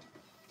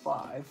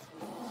 5.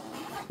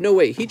 No,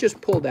 wait, he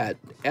just pulled that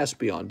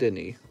Espeon, didn't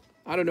he?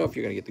 I don't know if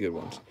you're going to get the good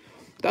ones.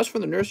 That's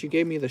from the nurse. You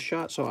gave me the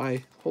shot, so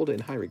I hold it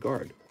in high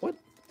regard. What?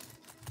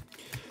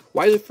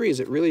 Why is it free? Is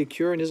it really a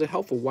cure, and is it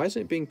helpful? Why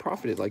isn't it being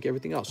profited like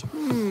everything else?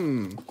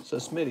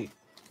 Says Smitty.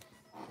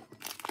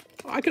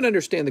 I can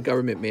understand the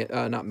government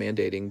not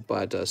mandating,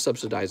 but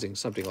subsidizing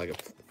something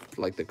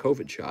like the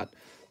COVID shot.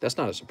 That's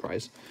not a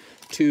surprise.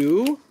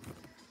 2.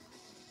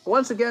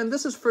 Once again,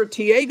 this is for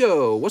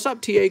Tiago. What's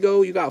up,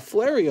 Tiago? You got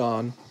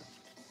Flareon.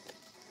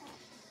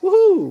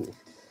 Woohoo!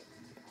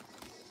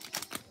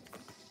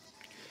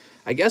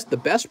 I guess the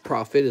best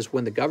profit is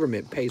when the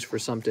government pays for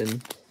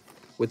something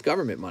with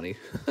government money.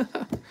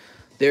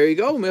 There you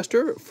go,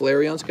 mister.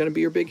 Flareon's going to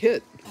be your big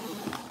hit.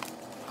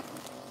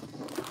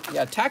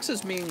 Yeah,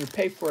 taxes mean you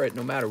pay for it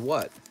no matter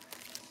what.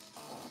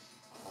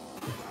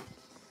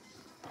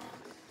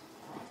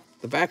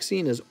 The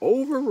vaccine is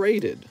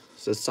overrated,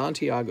 says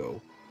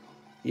Santiago.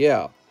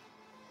 Yeah,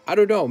 I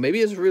don't know. Maybe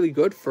it's really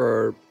good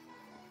for,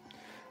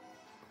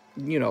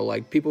 you know,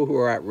 like people who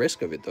are at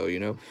risk of it, though, you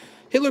know.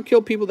 Hitler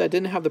killed people that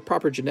didn't have the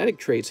proper genetic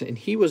traits, and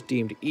he was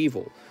deemed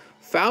evil.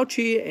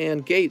 Fauci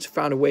and Gates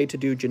found a way to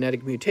do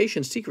genetic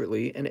mutation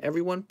secretly, and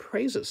everyone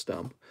praises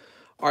them.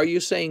 Are you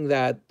saying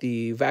that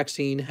the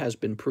vaccine has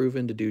been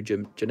proven to do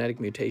genetic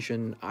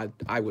mutation?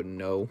 I wouldn't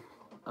know.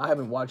 I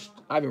haven't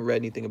read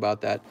anything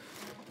about that.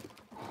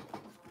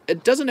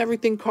 Doesn't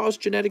everything cause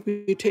genetic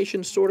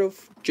mutation, sort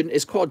of?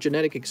 It's called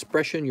genetic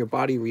expression. Your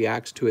body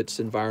reacts to its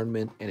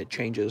environment and it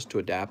changes to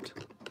adapt.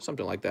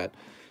 Something like that.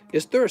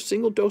 Is there a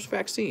single-dose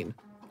vaccine?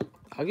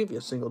 I'll give you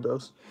a single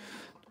dose.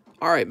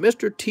 All right,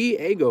 Mr.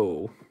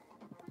 Tiago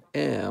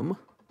M.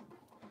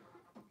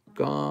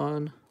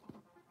 Goncalves.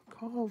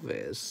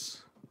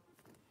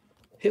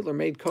 Hitler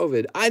made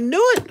COVID. I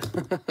knew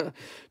it!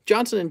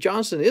 Johnson &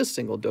 Johnson is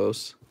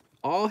single-dose.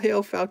 All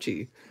hail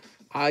Fauci.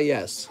 Ah,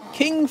 yes.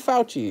 King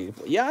Fauci.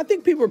 Yeah, I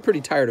think people are pretty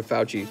tired of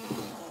Fauci.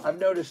 I've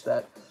noticed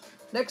that.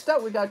 Next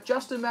up, we got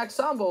Justin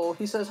Maxambo.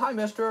 He says, hi,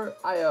 mister.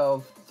 I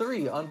have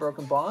 3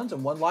 unbroken bonds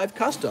and 1 live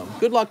custom.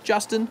 Good luck,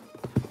 Justin.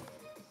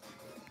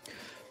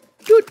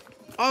 Good.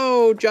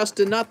 Oh,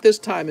 Justin, not this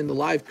time in the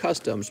live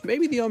customs.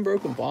 Maybe the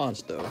unbroken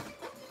bonds, though.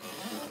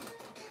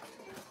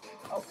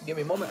 Oh, give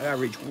me a moment. I gotta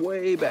reach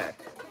way back.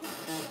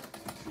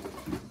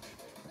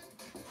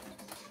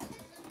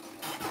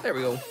 There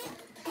we go.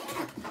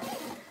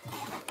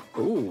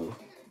 Ooh.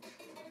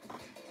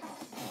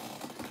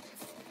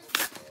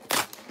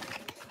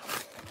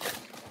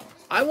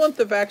 I want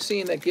the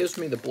vaccine that gives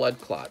me the blood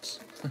clots.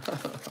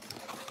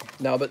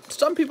 No, but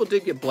some people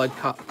did get blood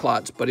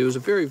clots, but it was a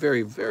very,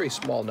 very, very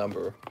small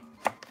number.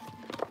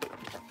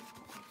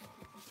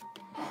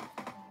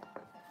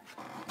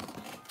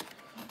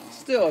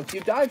 Still, if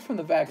you died from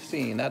the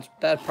vaccine,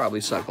 that'd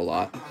probably suck a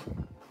lot.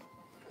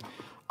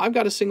 I've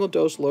got a single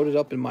dose loaded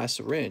up in my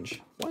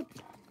syringe. What?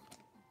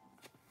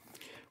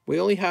 We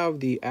only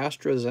have the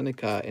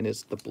AstraZeneca, and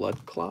it's the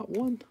blood clot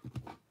one?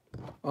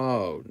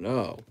 Oh,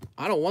 no.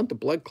 I don't want the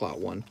blood clot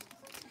one.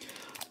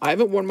 I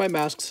haven't worn my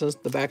mask since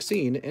the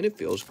vaccine, and it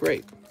feels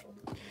great.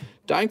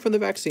 Dying from the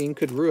vaccine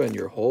could ruin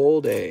your whole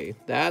day.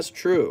 That's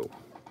true.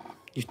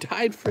 You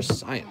died for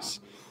science.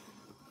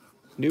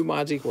 New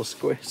mods equals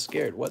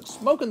scared. What?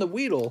 Smoking the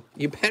Weedle?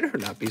 You better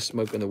not be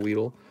smoking the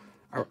Weedle.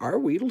 Are our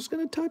Weedles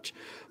going to touch?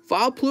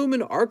 Vileplume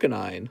and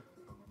Arcanine.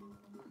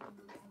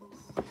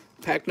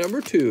 Pack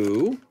number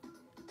 2.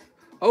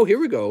 Oh, here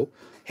we go.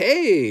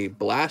 Hey,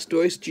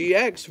 Blastoise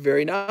GX.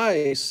 Very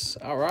nice.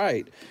 All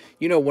right.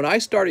 You know, when I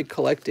started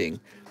collecting,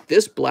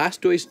 this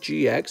Blastoise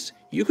GX,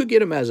 you could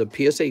get him as a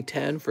PSA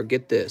 10 for,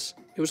 get this,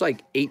 it was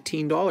like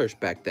 $18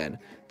 back then.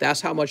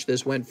 That's how much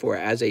this went for.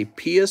 As a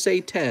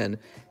PSA 10,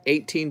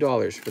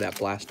 $18 for that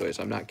Blastoise.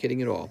 I'm not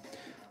kidding at all.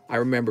 I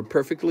remember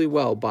perfectly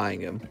well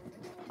buying him.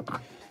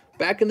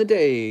 Back in the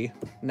day.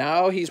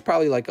 Now he's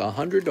probably like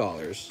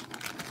 $100.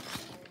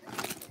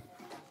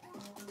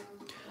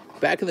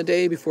 Back in the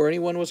day before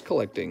anyone was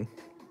collecting.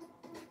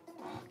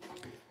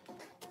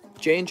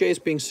 J&J is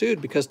being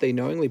sued because they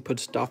knowingly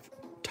put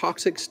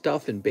toxic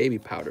stuff in baby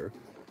powder.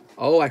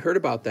 Oh, I heard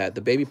about that.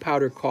 The baby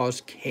powder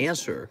caused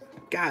cancer.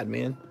 God,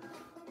 man.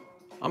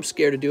 I'm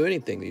scared to do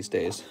anything these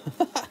days.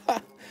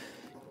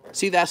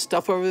 See that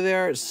stuff over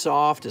there? It's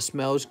soft. It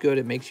smells good.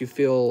 It makes you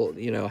feel,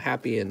 you know,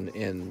 happy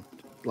and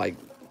like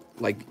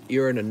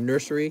you're in a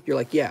nursery. You're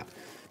like, yeah,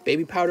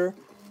 baby powder?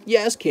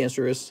 Yeah, it's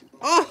cancerous.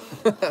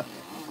 Oh!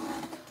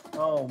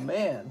 Oh,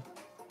 man.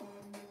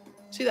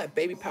 See that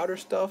baby powder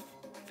stuff?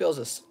 Feels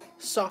as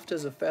soft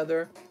as a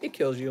feather. It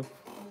kills you.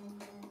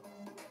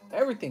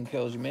 Everything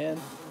kills you, man.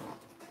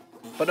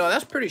 But no,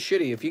 that's pretty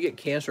shitty if you get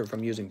cancer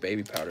from using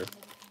baby powder.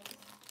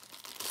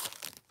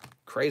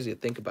 Crazy to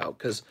think about,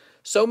 because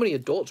so many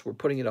adults were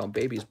putting it on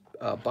babies'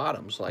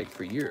 bottoms, like,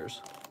 for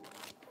years.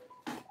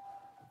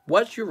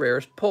 What's your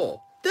rarest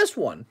pull? This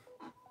one.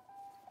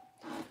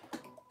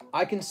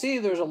 I can see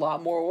there's a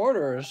lot more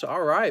orders.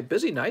 All right,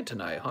 busy night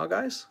tonight, huh,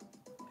 guys?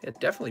 Yeah,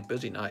 definitely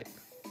busy night.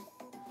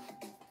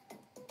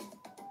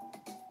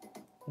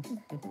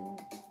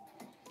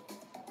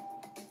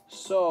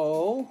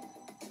 So,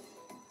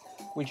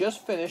 we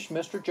just finished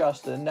Mr.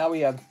 Justin. Now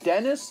we have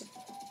Dennis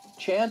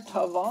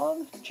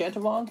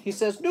Chantavong. He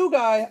says, new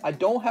guy, I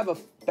don't have a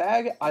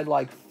bag. I'd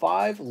like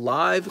 5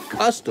 live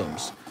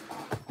customs.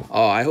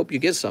 Oh, I hope you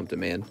get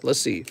something, man. Let's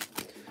see.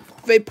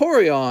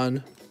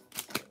 Vaporeon,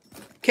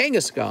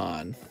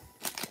 Kangaskhan,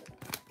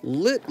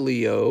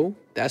 Litleo,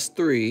 that's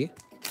 3.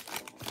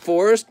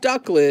 Forest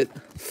Ducklet,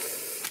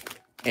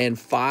 and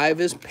 5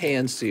 is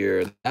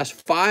Panseer. That's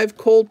 5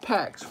 cold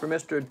packs for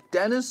Mr.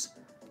 Dennis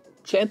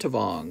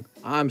Chantavong.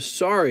 I'm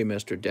sorry,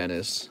 Mr.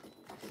 Dennis.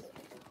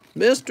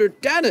 Mr.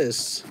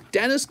 Dennis.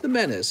 Dennis the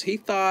Menace. He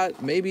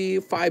thought maybe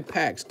 5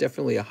 packs.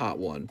 Definitely a hot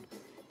one.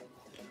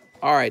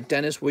 All right,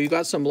 Dennis. Well, you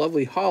got some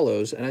lovely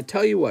hollows. And I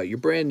tell you what, you're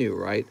brand new,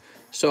 right?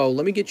 So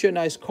let me get you a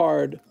nice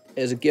card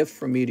as a gift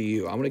from me to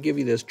you. I'm going to give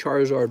you this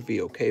Charizard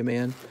V, okay,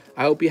 man?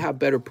 I hope you have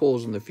better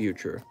pulls in the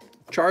future.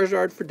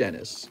 Charizard for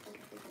Dennis.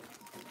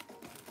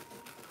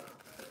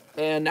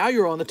 And now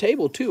you're on the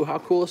table, too. How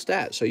cool is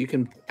that? So you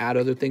can add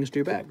other things to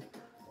your bag.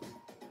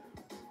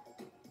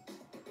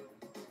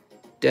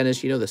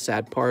 Dennis, you know the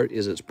sad part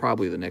is it's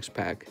probably the next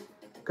pack.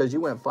 Because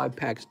you went 5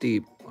 packs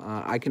deep.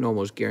 I can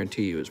almost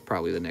guarantee you it's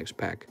probably the next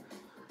pack.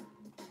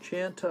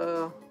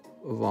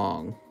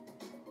 Chantavong.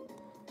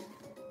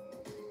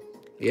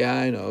 Yeah,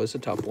 I know. It's a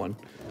tough one.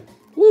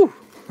 Woo!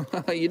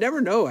 You never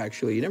know,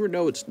 actually. You never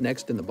know what's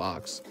next in the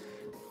box.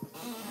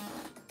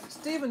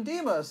 Steven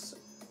Demas.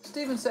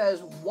 Steven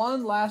says,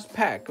 1 last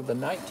pack of the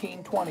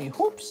 1920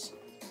 hoops.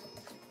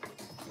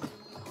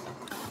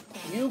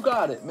 You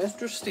got it,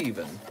 Mr.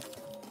 Steven.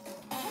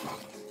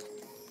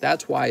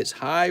 That's why it's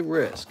high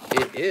risk.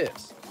 It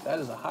is. That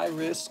is a high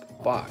risk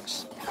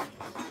box.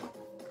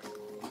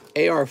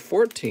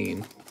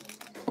 AR-14.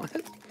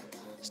 What?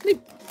 Sneak.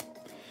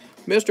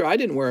 Mister, I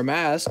didn't wear a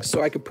mask,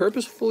 so I could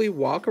purposefully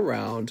walk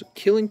around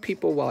killing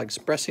people while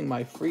expressing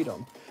my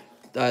freedom.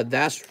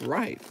 That's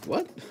right.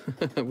 What?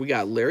 We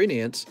got Larry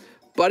Nance,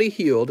 Buddy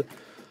Heald.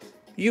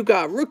 You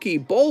got Rookie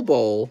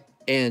Bol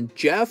and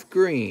Jeff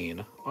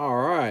Green. All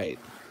right.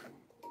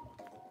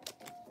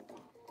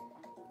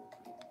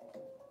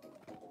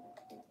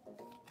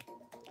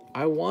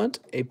 I want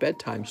a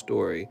bedtime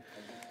story.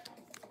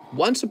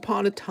 Once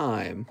upon a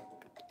time,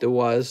 there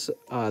was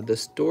the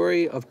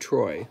story of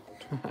Troy.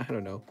 I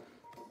don't know.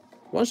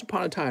 Once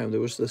upon a time, there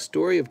was the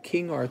story of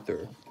King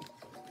Arthur.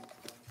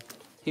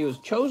 He was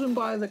chosen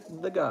by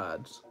the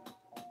gods.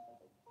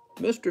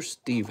 Mr.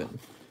 Steven.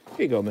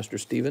 Here you go, Mr.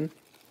 Steven.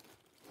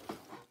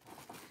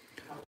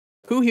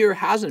 Who here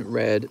hasn't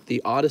read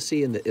the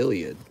Odyssey and the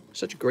Iliad?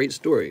 Such a great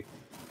story.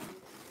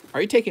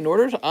 Are you taking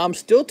orders? I'm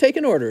still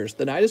taking orders.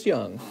 The night is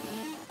young.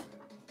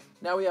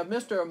 Now we have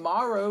Mr.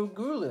 Maro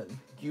Gulen.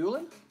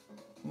 Gulen?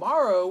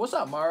 Maro, what's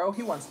up, Maro?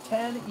 He wants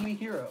 10 EV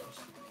Heroes.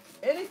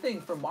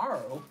 Anything for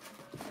Maro.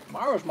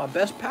 Maro's my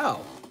best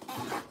pal.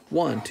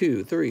 1,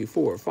 2, 3,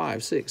 4,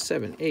 5, 6,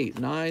 7, 8,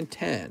 9,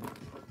 10.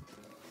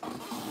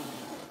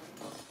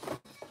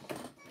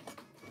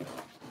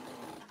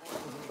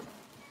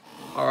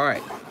 All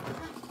right.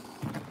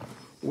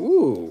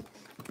 Ooh.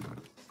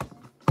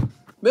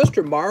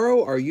 Mr.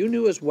 Morrow, are you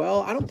new as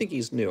well? I don't think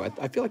he's new.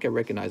 I feel like I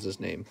recognize his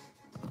name.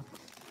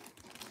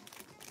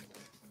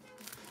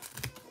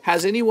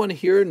 Has anyone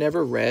here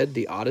never read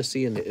the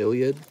Odyssey and the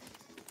Iliad?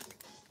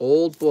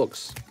 Old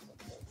books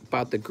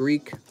about the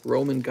Greek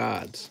Roman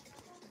gods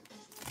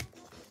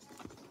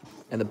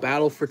and the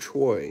battle for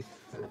Troy.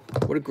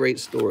 What a great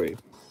story.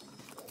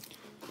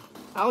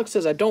 Alex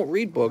says, I don't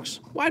read books.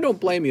 Well, I don't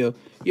blame you.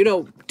 You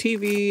know,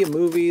 TV and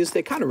movies,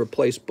 they kind of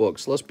replace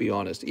books, let's be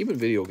honest. Even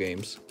video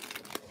games.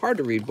 Hard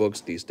to read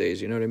books these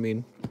days, you know what I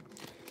mean?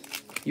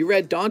 You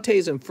read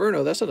Dante's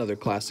Inferno, that's another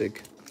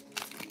classic.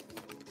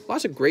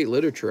 Lots of great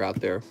literature out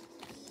there.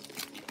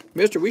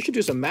 Mister, we should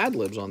do some Mad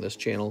Libs on this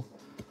channel.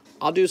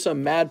 I'll do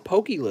some Mad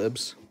Pokey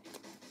Libs.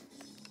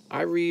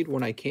 I read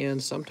when I can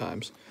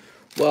sometimes.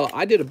 Well,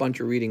 I did a bunch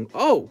of reading.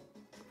 Oh,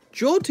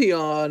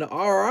 Jolteon.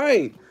 All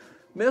right.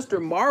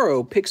 Mr.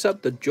 Morrow picks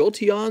up the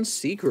Jolteon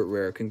Secret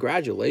Rare.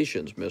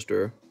 Congratulations,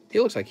 mister. He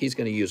looks like he's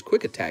going to use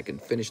Quick Attack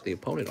and finish the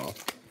opponent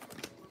off.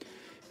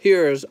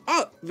 Here's,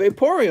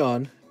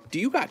 Vaporeon. Do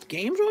you got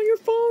games on your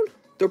phone?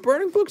 They're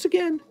burning books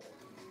again.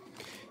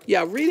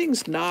 Yeah,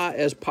 reading's not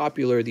as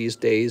popular these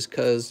days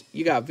because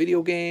you got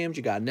video games,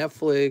 you got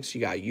Netflix,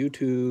 you got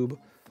YouTube.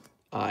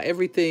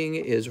 Everything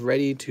is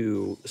ready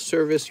to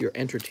service your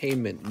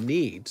entertainment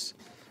needs.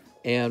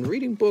 And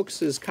reading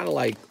books is kind of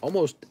like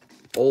almost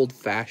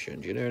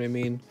old-fashioned, you know what I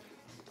mean?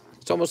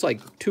 It's almost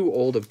like too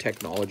old of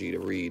technology to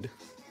read.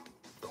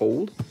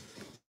 Cold?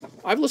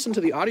 I've listened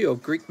to the audio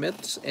of Greek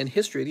myths and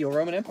history of the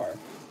Roman Empire.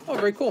 Oh,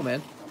 very cool,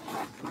 man.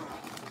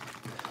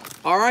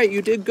 All right,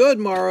 you did good,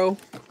 Morrow.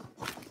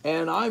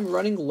 And I'm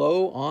running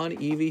low on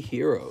EV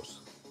Heroes.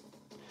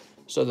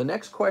 So the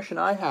next question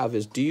I have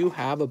is, do you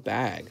have a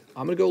bag?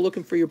 I'm going to go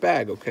looking for your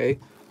bag, okay?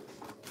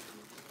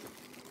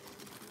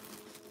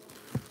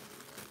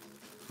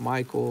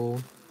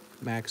 Michael,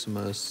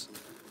 Maximus,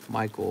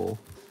 Michael,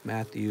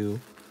 Matthew,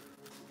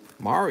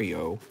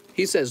 Mario.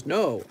 He says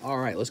no. All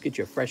right, let's get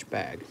you a fresh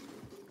bag.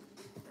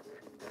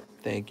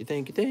 Thank you,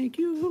 thank you, thank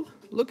you.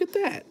 Look at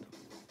that.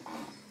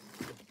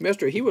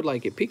 Mister, he would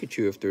like it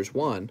Pikachu if there's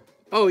one.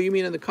 Oh, you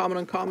mean in the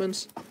common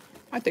uncommons?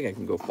 I think I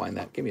can go find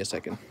that. Give me a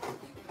second.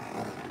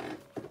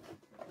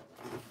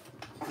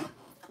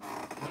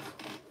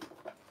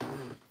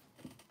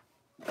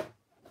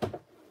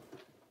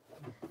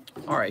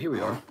 All right, here we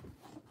are.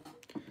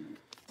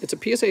 It's a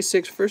PSA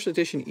 6 first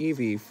edition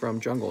Eevee from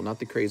Jungle. Not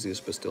the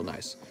craziest, but still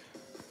nice.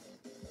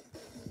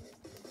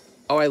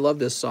 Oh, I love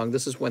this song.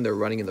 This is when they're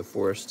running in the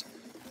forest.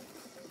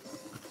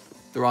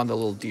 They're on the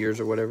little deers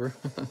or whatever.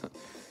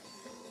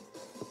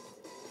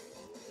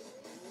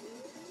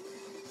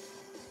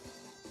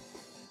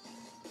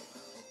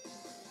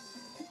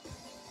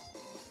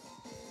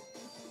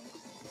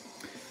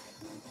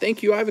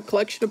 Thank you. I have a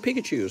collection of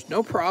Pikachus.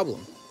 No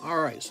problem. All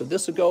right, so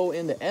this will go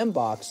in the M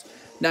box.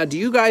 Now, do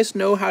you guys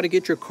know how to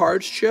get your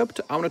cards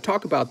shipped? I want to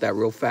talk about that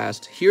real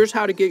fast. Here's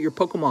how to get your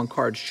Pokemon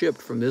cards shipped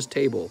from this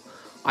table.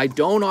 I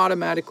don't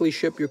automatically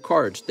ship your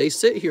cards. They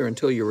sit here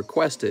until you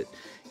request it.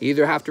 You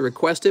either have to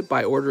request it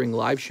by ordering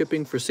live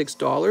shipping for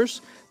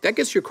 $6. That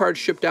gets your cards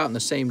shipped out in the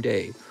same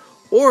day.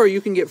 Or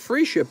you can get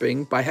free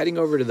shipping by heading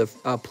over to the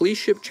Please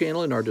Ship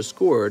channel in our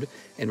Discord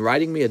and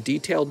writing me a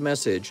detailed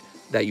message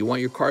that you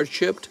want your cards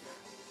shipped,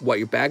 what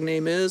your bag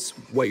name is,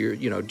 what your,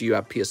 do you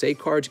have PSA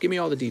cards? Give me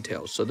all the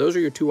details. So those are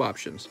your two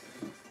options.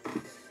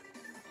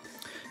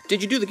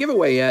 Did you do the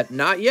giveaway yet?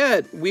 Not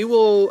yet. We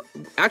will,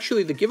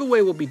 actually, the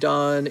giveaway will be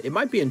done. It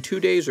might be in 2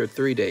 days or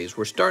 3 days.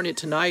 We're starting it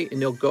tonight,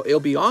 and it'll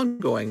be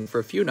ongoing for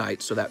a few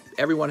nights so that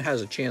everyone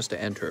has a chance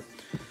to enter.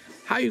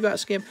 How you got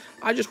scammed?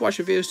 I just watched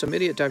a video of some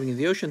idiot diving into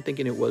the ocean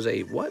thinking it was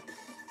a, what?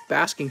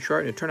 Basking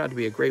shark, and it turned out to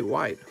be a great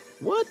white.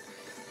 What?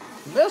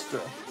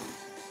 Mister.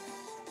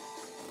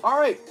 All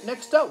right,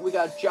 next up, we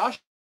got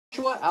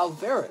Joshua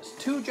Alvarez.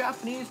 2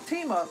 Japanese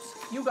team-ups.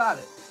 You got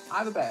it. I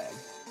have a bag.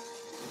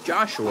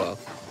 Joshua.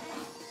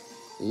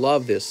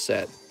 Love this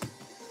set.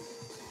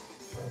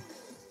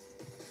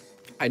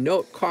 I know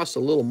it costs a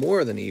little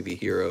more than EV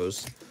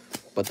Heroes,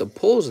 but the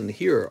pulls in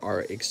here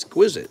are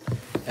exquisite.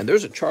 And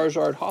there's a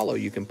Charizard holo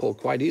you can pull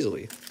quite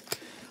easily.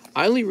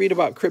 I only read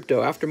about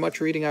crypto. After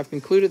much reading, I've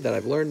concluded that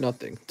I've learned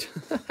nothing.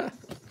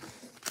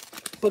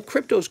 But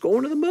crypto's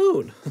going to the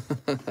moon.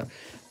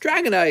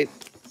 Dragonite.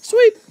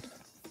 Sweet.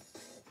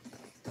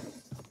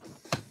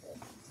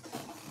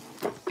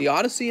 The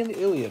Odyssey and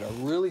the Iliad are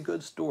really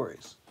good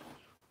stories.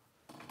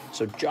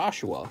 So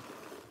Joshua.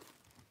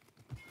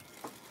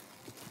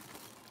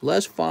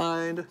 Let's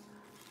find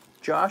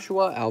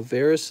Joshua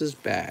Alvarez's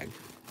bag.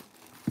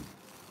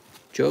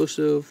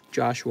 Joseph,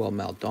 Joshua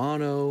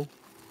Maldonado,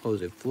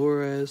 Jose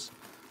Flores.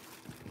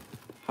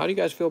 How do you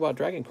guys feel about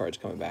Dragon cards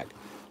coming back?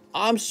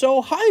 I'm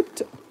so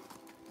hyped.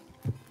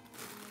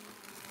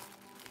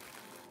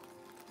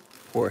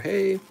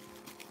 Jorge,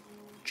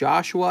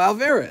 Joshua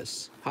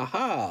Alvarez.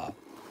 Haha.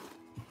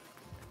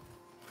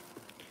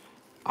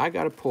 I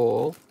got to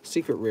pull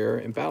Secret Rare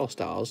and Battle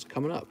Styles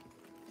coming up.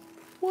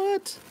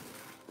 What?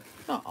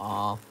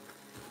 Uh-uh.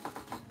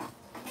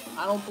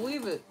 I don't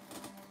believe it.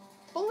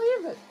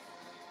 Believe it.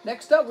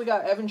 Next up, we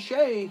got Evan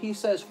Shea. He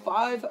says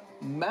 5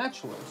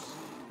 matchless.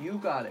 You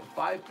got it.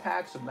 5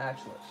 packs of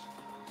matchless.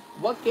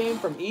 What game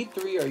from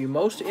E3 are you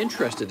most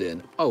interested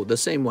in? Oh, the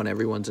same one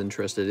everyone's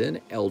interested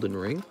in. Elden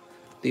Ring.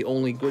 The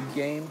only good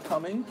game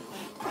coming.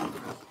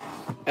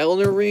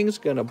 Elden Ring's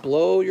gonna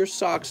blow your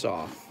socks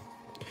off.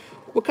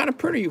 What kind of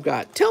printer you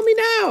got? Tell me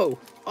now.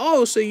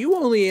 Oh, so you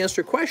only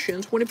answer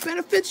questions when it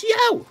benefits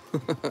you.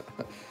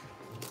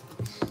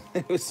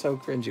 It was so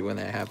cringy when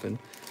that happened.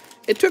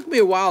 It took me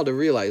a while to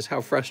realize how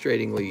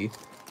frustratingly,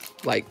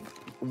 like,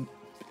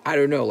 I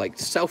don't know, like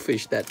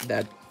selfish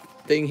that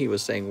thing he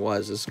was saying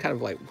was. It's kind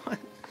of like, what?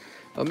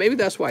 Well, maybe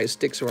that's why it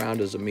sticks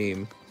around as a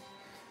meme.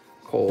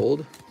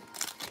 Cold.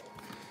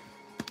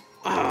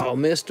 Oh, Oh,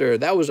 mister,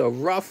 that was a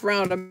rough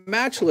round of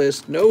match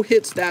list. No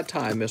hits that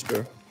time,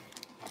 mister.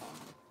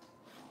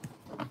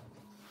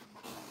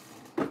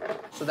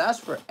 So that's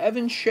for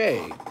Evan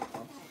Shea.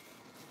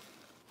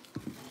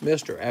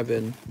 Mr.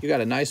 Evan, you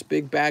got a nice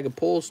big bag of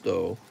pulls,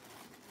 though.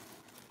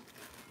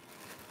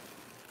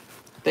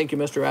 Thank you,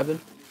 Mr. Evan.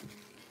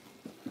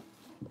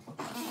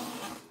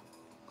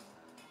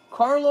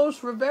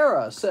 Carlos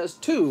Rivera says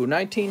 2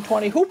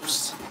 1920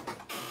 hoops.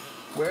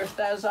 Where's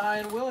that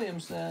Zion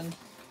Williamson?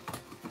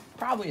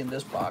 Probably in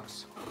this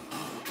box.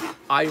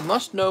 I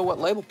must know what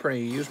label printer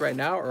you use right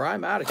now, or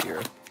I'm out of here.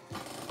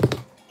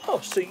 Oh,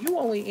 so you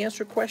only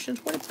answer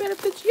questions when it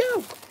benefits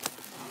you.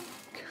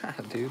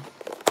 God, dude.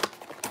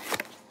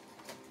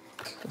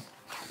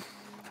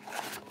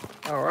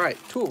 All right,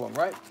 2 of them,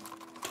 right?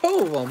 2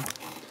 of them.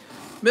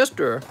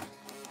 Mister,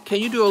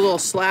 can you do a little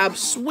slab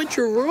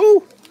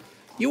switcheroo?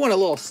 You want a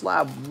little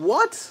slab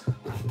what?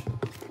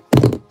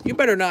 You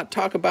better not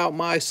talk about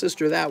my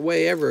sister that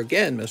way ever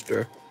again,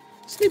 mister.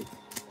 Snip.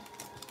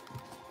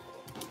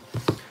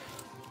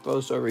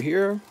 Goes over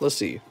here. Let's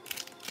see.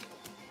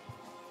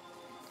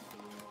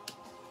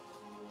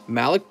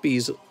 Malik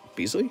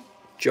Beasley,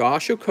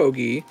 Josh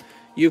Okogie.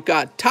 You've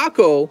got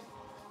Taco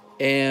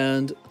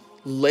and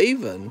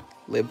Levine.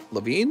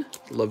 Levine.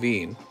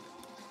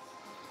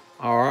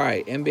 All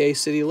right, NBA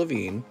City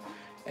Levine.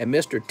 And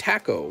Mr.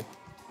 Taco.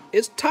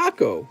 It's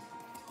Taco.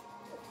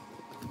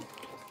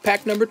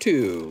 Pack number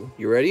 2.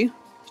 You ready?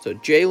 So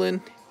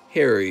Jalen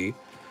Harry,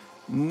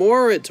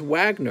 Moritz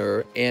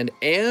Wagner, and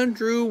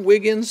Andrew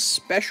Wiggins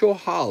Special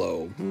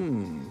Hollow.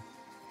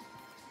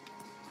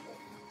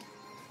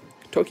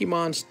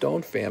 Tokimon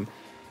Stone Fam.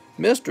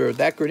 Mister,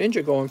 that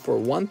Greninja going for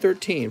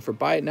 $113 for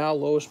buy it now,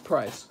 lowest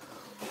price.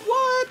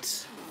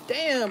 What?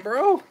 Damn,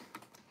 bro.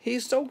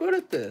 He's so good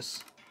at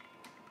this.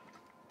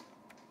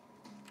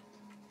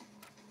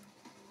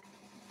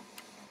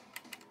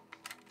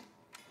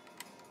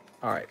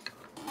 All right.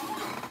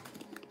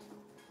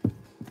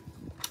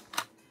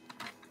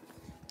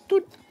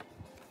 Dude.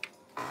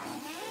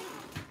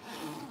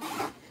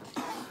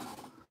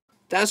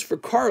 That's for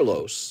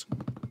Carlos.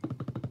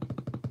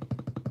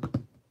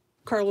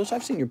 Carlos,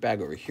 I've seen your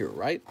bag over here,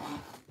 right?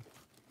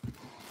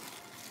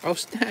 Oh,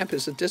 snap,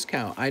 it's a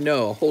discount. I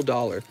know, a whole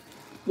 $1.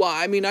 Well,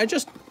 I mean,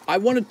 I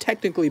want to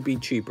technically be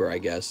cheaper, I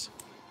guess.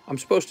 I'm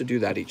supposed to do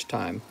that each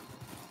time.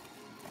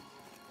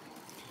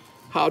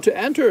 How to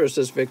enter,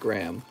 says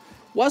Vikram.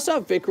 What's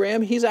up,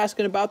 Vikram? He's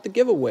asking about the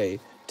giveaway.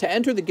 To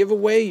enter the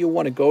giveaway, you'll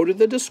want to go to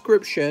the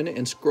description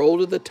and scroll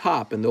to the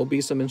top, and there'll be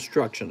some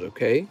instructions,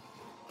 okay?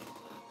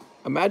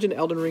 Imagine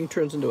Elden Ring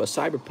turns into a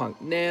Cyberpunk.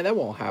 Nah, that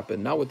won't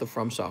happen. Not with the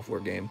From Software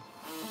game.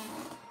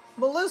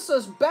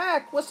 Melissa's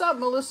back. What's up,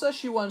 Melissa?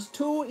 She wants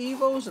 2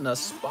 Evos and a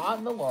spot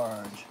in the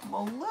large.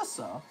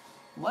 Melissa.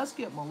 Let's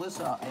get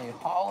Melissa a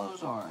Hollow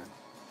Zard.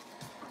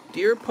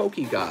 Dear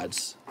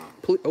Pokegods.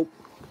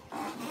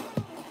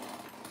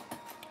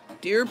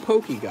 Dear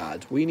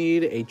Pokegods, we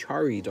need a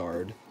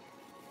Charizard.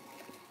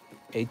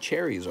 A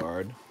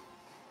Charizard.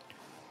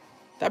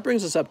 That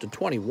brings us up to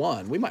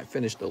 21. We might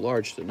finish the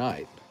large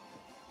tonight.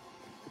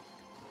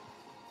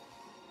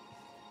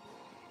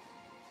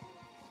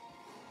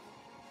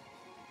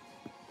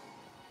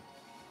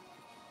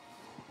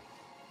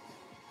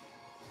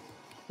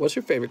 What's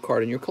your favorite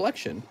card in your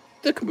collection?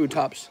 The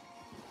Kabutops.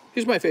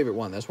 He's my favorite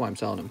one. That's why I'm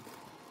selling him.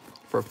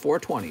 For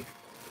 $420.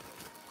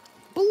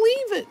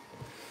 Believe it.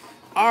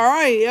 All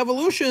right,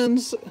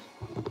 evolutions.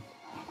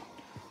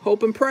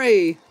 Hope and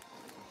pray.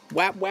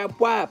 Whap, whap,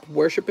 whap.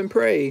 Worship and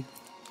pray.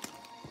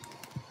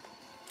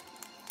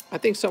 I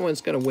think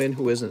someone's going to win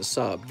who isn't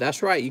subbed.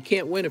 That's right. You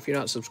can't win if you're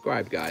not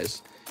subscribed,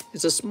 guys.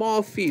 It's a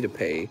small fee to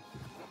pay.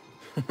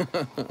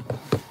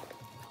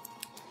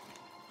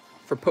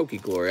 For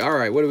Pokeglory. All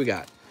right, what do we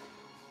got?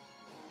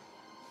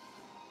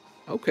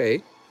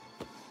 Okay.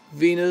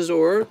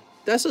 Venusaur.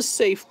 That's a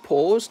safe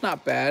pull. It's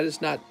not bad.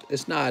 It's not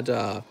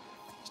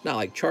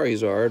like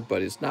Charizard,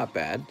 but it's not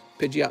bad.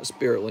 Pidgeot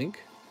Spirit Link.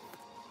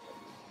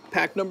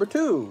 Pack number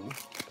 2.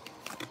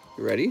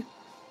 You ready?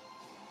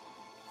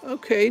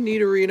 Okay,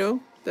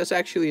 Nidorino. That's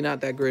actually not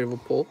that great of a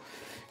pull.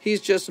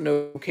 He's just an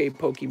okay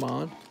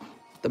Pokemon.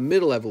 The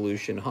middle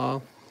evolution,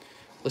 huh?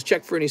 Let's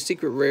check for any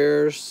secret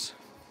rares.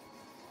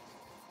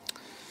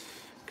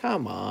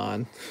 Come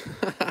on.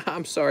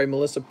 I'm sorry,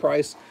 Melissa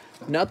Price.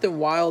 Nothing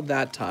wild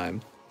that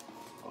time.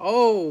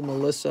 Oh,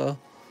 Melissa.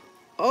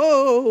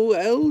 Oh,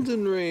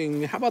 Elden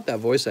Ring. How about that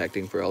voice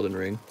acting for Elden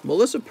Ring?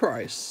 Melissa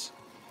Price.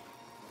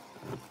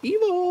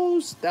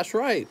 Evos. That's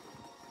right.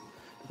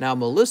 Now,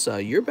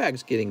 Melissa, your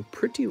bag's getting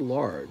pretty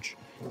large.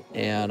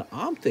 And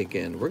I'm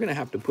thinking we're going to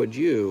have to put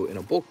you in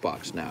a bulk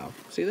box now.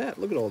 See that?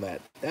 Look at all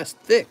that. That's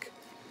thick.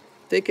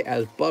 Thick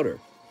as butter.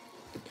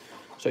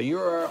 So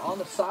you're on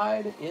the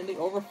side in the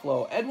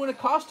overflow. Edwin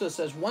Acosta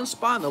says 1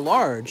 spot in the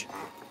large.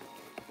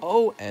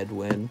 Oh,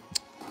 Edwin.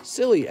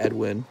 Silly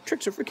Edwin.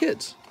 Tricks are for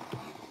kids.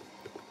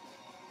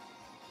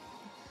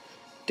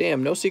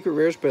 Damn, no secret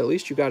rares, but at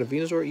least you got a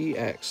Venusaur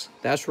EX.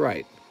 That's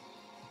right.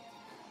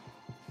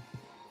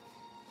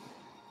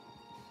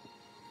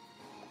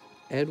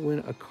 Edwin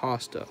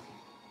Acosta.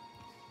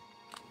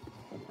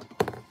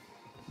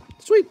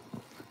 Sweet.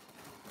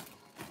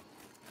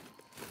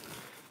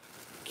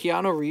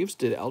 Keanu Reeves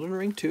did Elden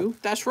Ring too?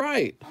 That's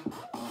right.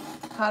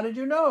 How did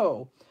you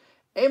know?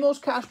 Amos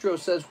Castro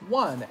says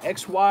 1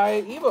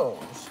 XY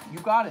Evos. You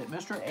got it,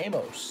 Mr.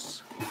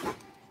 Amos.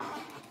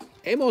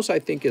 Amos, I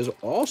think, is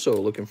also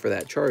looking for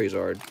that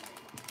Charizard.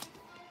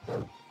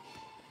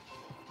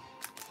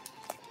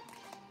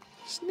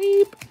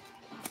 Sneep.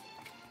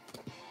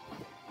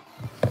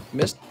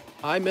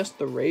 I missed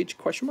the rage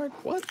question mark?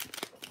 What?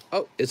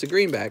 Oh, it's a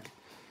greenback.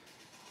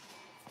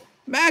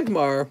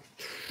 Magmar.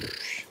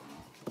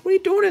 What are you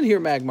doing in here,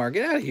 Magmar?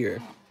 Get out of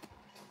here.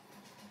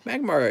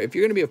 Magmar, if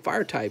you're going to be a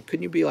fire type,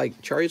 couldn't you be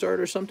like Charizard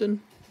or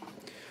something?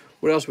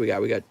 What else we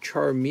got? We got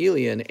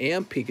Charmeleon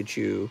and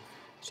Pikachu.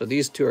 So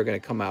these two are going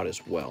to come out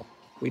as well.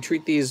 We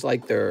treat these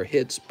like they're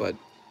hits, but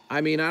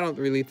I mean, I don't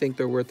really think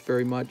they're worth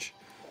very much.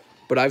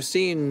 But I've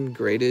seen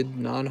graded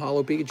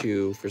non-holo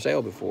Pikachu for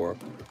sale before.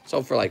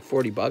 Sold for like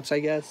 40 bucks, I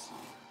guess.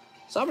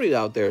 Somebody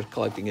out there is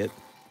collecting it.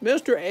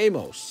 Mr.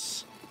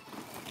 Amos.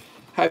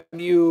 Have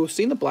you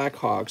seen the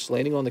Blackhawks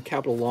landing on the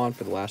Capitol lawn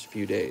for the last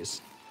few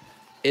days?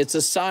 It's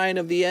a sign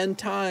of the end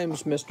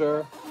times,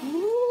 mister.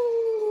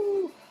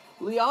 Woo!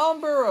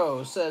 Leon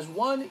Burrows says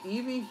 1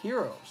 Eevee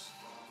Heroes.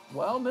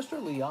 Well,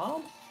 Mr.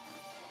 Leon?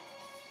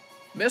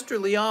 Mr.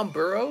 Leon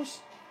Burrows,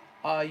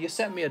 you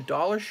sent me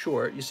 $1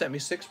 short. You sent me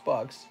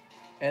 $6.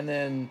 And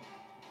then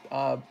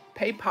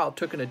PayPal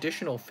took an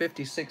additional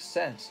 56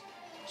 cents.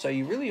 So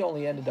you really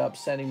only ended up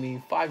sending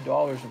me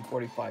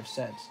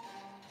 $5.45.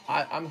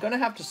 I'm going to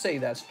have to say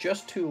that's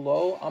just too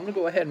low. I'm going to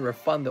go ahead and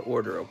refund the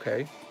order,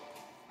 okay?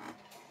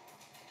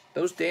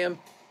 Those damn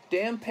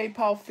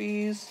PayPal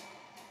fees.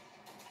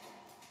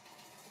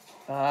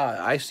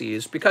 I see.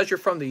 It's because you're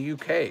from the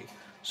UK.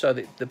 So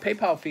the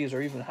PayPal fees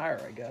are even higher,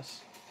 I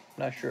guess.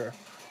 Not sure.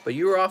 But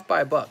you were off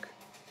by $1.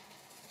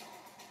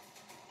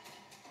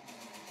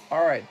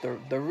 All right,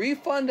 the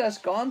refund has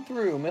gone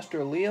through,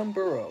 Mr. Liam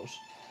Burrows.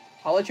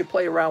 I'll let you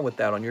play around with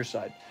that on your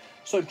side.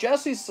 So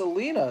Jesse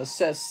Selena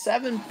says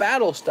 7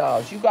 battle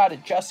styles. You got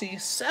it, Jesse.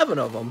 7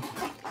 of them.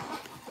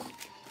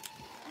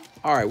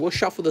 All right, we'll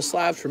shuffle the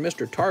slabs for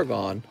Mr.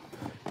 Targon.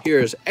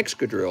 Here's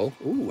Excadrill.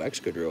 Ooh,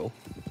 Excadrill.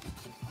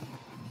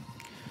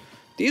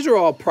 These are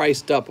all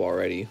priced up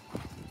already.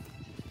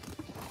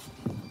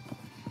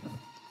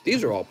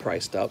 These are all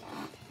priced up.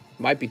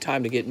 Might be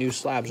time to get new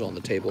slabs on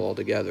the table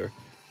altogether.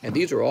 And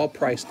these are all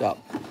priced up.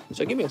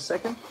 So give me a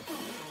second.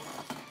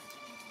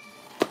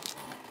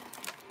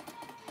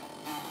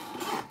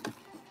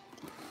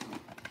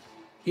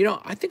 You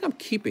know, I think I'm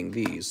keeping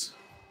these.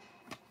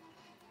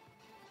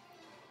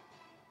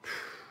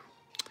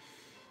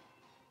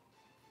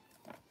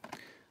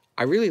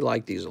 I really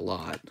like these a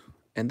lot.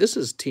 And this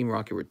is Team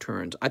Rocket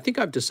Returns. I think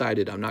I've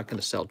decided I'm not going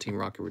to sell Team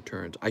Rocket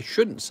Returns. I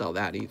shouldn't sell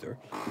that either.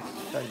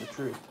 To tell you the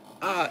truth.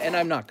 And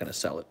I'm not going to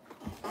sell it.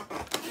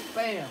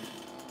 Bam!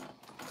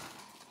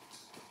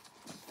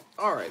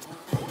 All right.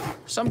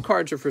 Some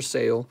cards are for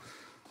sale.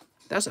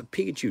 That's a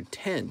Pikachu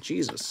 10.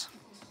 Jesus.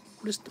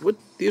 What?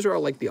 These are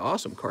all like the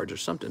awesome cards or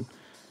something.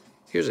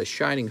 Here's a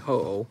Shining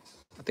Ho-Oh.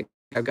 I think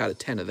I've got a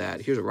 10 of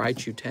that. Here's a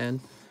Raichu 10.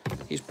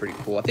 He's pretty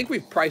cool. I think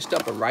we've priced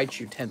up a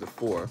Raichu 10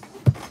 before.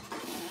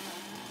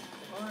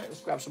 All right,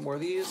 let's grab some more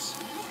of these.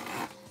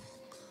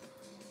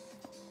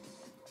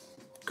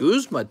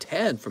 Guzma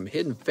 10 from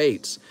Hidden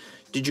Fates.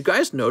 Did you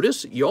guys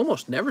notice? You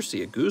almost never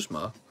see a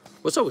Guzma.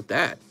 What's up with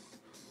that?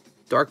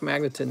 Dark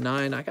Magneton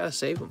 9. I gotta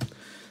save them.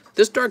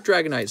 This Dark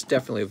Dragonite is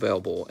definitely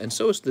available, and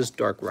so is this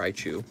Dark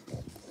Raichu.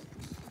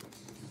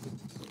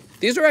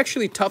 These are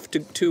actually tough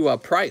to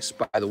price,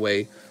 by the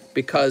way,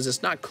 because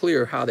it's not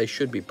clear how they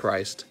should be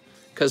priced.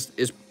 Because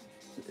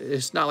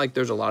it's not like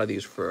there's a lot of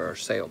these for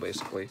sale,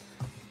 basically.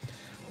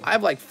 I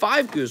have like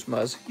 5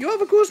 Guzmas. You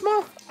have a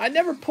Guzma? I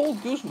never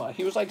pulled Guzma.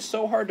 He was like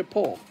so hard to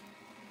pull.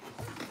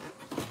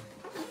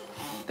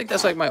 I think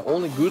that's like my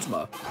only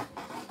Guzma.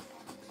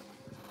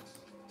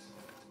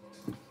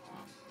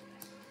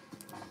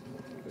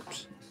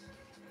 Oops.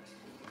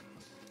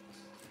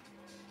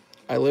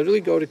 I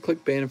literally go to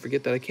click ban and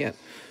forget that I can't.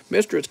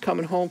 Mister, it's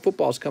coming home.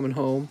 Football's coming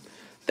home.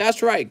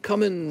 That's right.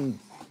 Coming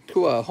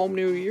to a home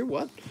new year.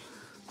 What?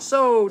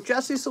 So,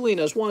 Jesse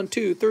Salinas, 1,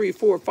 2, 3,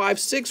 4, 5,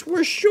 6.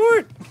 We're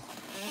short.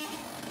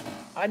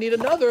 I need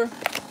another.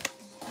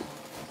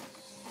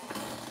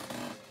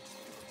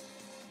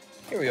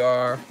 Here we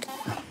are.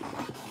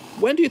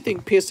 When do you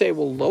think PSA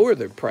will lower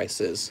their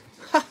prices?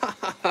 Ha ha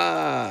ha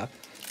ha.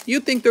 You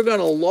think they're going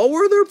to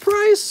lower their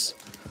price?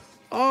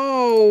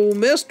 Oh,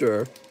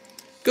 mister.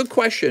 Good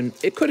question.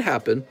 It could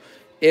happen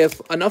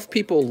if enough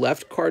people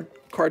left card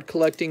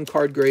collecting,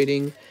 card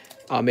grading,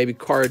 maybe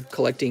card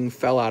collecting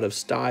fell out of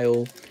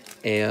style,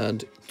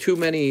 and too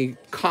many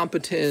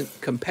competent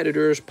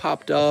competitors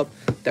popped up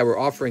that were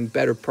offering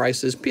better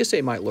prices.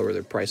 PSA might lower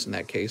their price in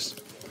that case.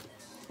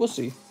 We'll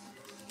see.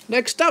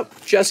 Next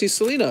up, Jesse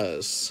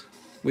Salinas.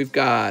 We've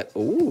got,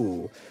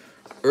 ooh,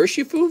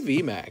 Urshifu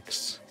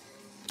VMAX.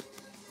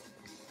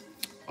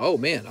 Oh,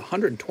 man,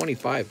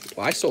 125.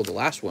 Well, I sold the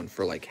last one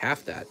for like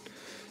half that.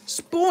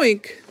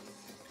 Spoink.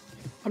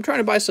 I'm trying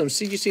to buy some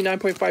CGC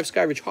 9.5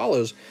 Skyridge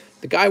Hollows.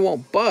 The guy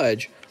won't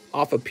budge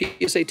off of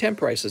PSA 10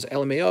 prices.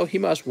 LMAO, he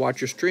must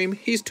watch your stream.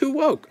 He's too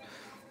woke.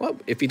 Well,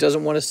 if he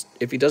doesn't want to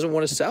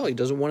sell, he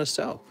doesn't want to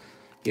sell.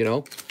 You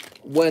know,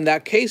 when in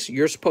that case,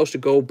 you're supposed to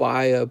go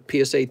buy a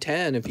PSA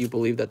 10 if you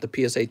believe that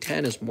the PSA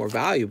 10 is more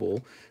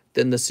valuable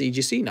than the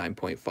CGC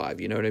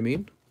 9.5. You know what I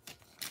mean?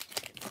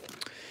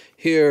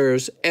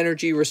 Here's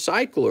Energy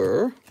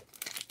Recycler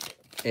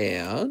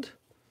and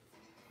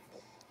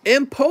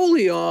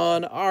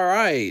Empoleon. All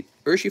right,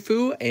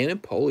 Urshifu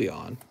and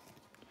Empoleon.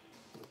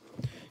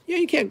 Yeah,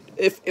 you can't.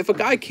 If a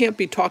guy can't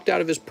be talked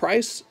out of his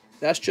price,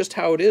 that's just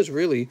how it is,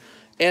 really.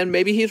 And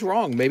maybe he's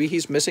wrong. Maybe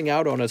he's missing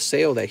out on a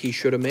sale that he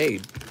should have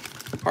made.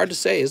 Hard to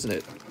say, isn't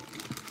it?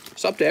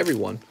 It's up to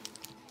everyone.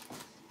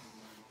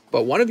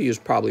 But one of you is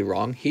probably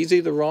wrong. He's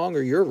either wrong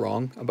or you're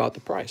wrong about the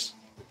price.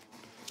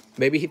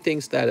 Maybe he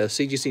thinks that a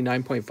CGC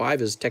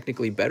 9.5 is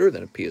technically better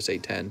than a PSA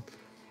 10.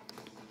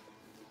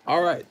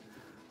 All right.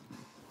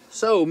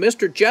 So,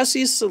 Mr.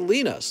 Jesse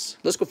Salinas.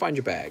 Let's go find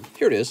your bag.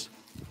 Here it is.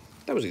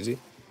 That was easy.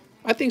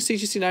 I think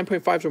CGC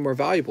 9.5s are more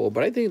valuable,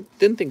 but I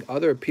didn't think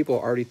other people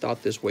already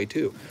thought this way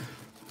too.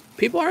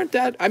 People aren't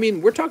that... I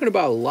mean, we're talking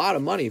about a lot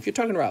of money. If you're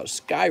talking about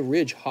Sky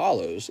Ridge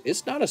Hollows,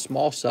 it's not a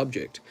small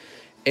subject.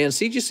 And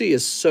CGC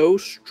is so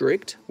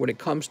strict when it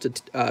comes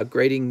to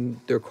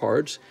grading their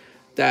cards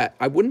that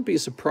I wouldn't be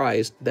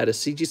surprised that a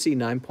CGC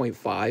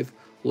 9.5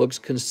 looks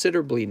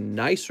considerably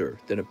nicer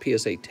than a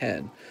PSA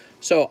 10.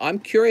 So I'm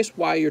curious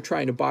why you're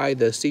trying to buy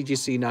the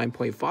CGC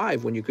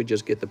 9.5 when you could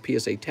just get the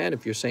PSA 10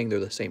 if you're saying they're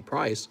the same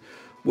price.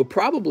 Well,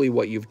 probably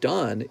what you've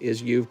done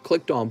is you've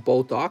clicked on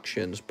both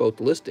auctions, both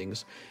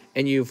listings,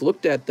 and you've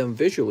looked at them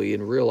visually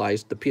and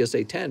realized the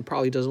PSA 10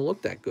 probably doesn't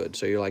look that good.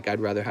 So you're like, I'd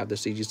rather have the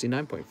CGC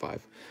 9.5.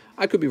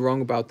 I could be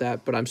wrong about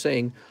that, but I'm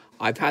saying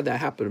I've had that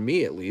happen to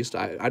me at least.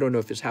 I don't know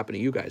if it's happened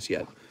to you guys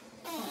yet.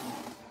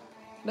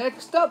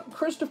 Next up,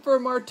 Christopher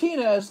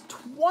Martinez,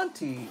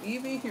 20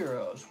 EV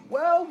Heroes.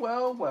 Well,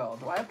 well, well.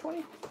 Do I have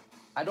 20?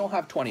 I don't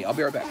have 20. I'll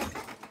be right back.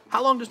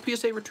 How long does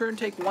PSA return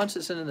take once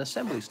it's in an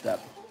assembly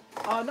step?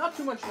 Not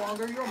too much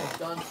longer. You're almost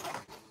done.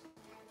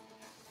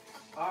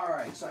 All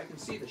right, so I can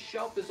see the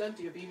shelf is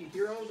empty of EV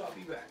Heroes. I'll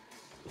be back.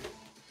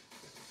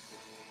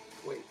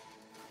 Wait.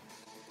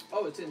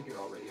 Oh, it's in here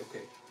already.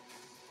 Okay.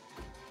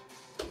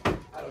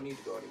 I don't need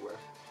to go anywhere.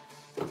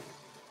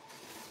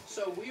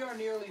 So we are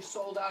nearly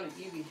sold out of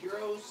EV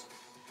Heroes.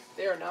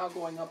 They are now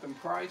going up in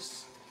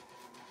price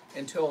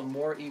until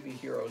more EV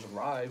Heroes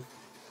arrive.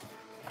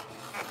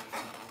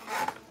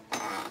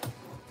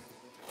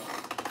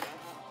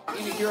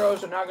 EV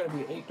Heroes are now going to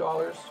be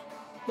 $8.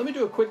 Let me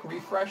do a quick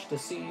refresh to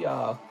see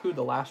who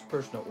the last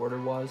person to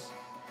order was.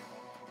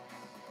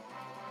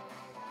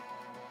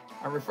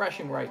 I'm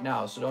refreshing right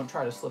now, so don't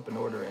try to slip an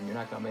order in. You're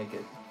not going to make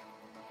it.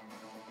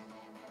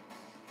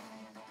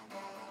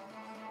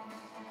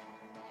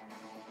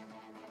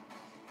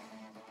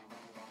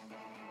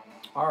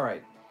 All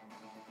right.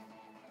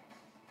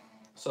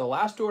 So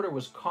last order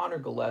was Connor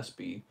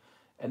Gillespie,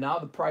 and now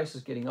the price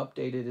is getting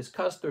updated. It's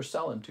because they're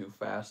selling too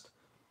fast.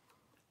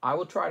 I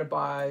will try to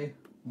buy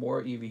more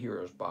EV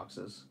Heroes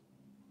boxes.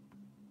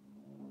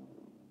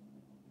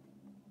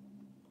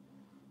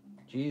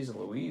 Jeez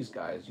Louise,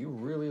 guys, you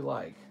really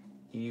like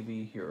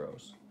EV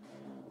Heroes.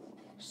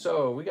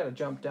 So we got to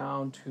jump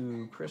down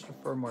to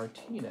Christopher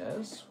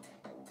Martinez.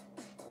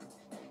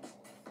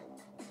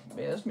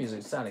 Man, this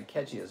music sounded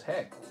catchy as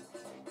heck.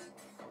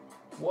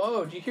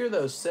 Whoa, did you hear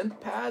those synth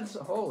pads?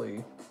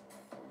 Holy.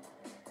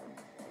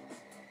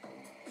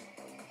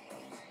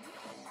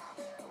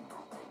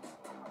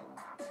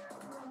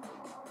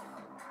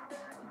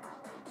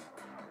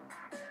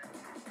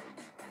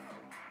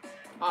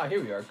 Ah,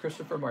 here we are,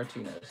 Christopher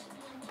Martinez.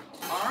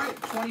 All right,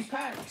 20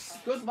 packs.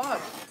 Good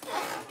luck.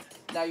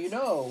 Now, you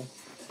know,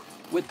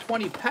 with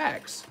 20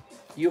 packs,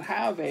 you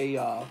have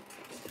a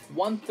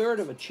 1/3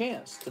 of a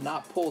chance to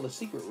not pull the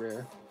secret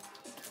rare.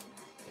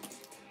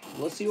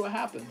 Let's see what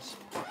happens.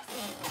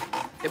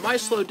 It might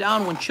slow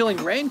down when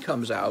Chilling Rain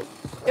comes out.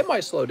 It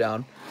might slow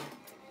down.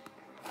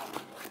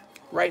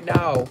 Right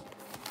now,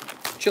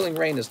 Chilling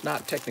Rain is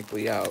not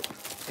technically out.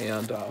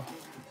 And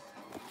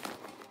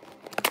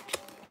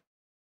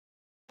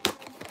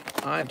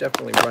I'm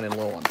definitely running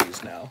low on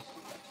these now.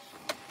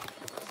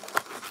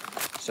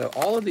 So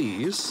all of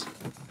these.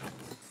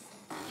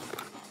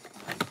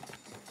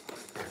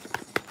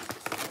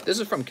 This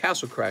is from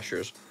Castle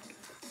Crashers.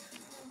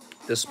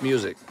 This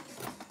music.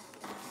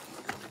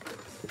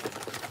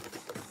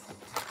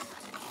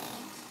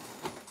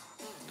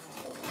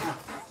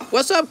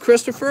 What's up,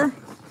 Christopher?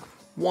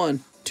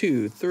 1,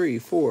 2, 3,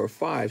 4,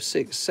 5,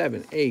 6,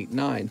 7, 8,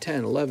 9,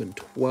 10, 11,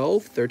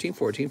 12, 13,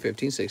 14,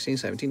 15, 16,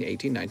 17,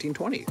 18, 19,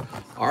 20.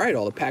 All right,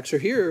 all the packs are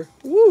here.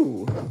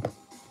 Woo!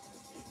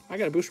 I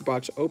got a booster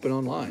box open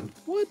online.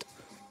 What?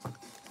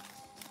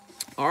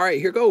 All right,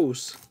 here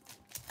goes.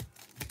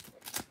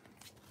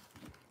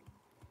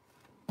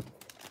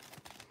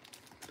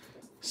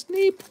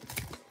 Sneep.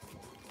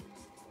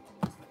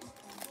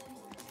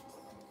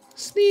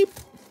 Sneep.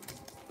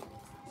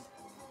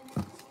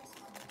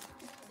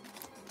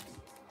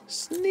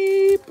 Sneep.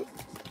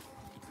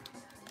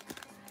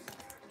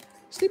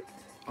 Sleep.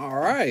 All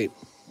right.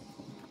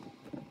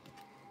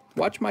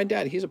 Watch my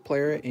dad. He's a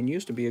player and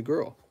used to be a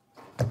girl.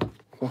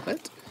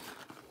 What?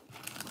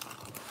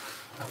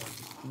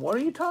 What are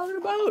you talking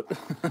about?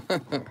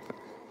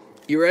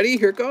 You ready?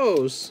 Here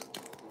goes.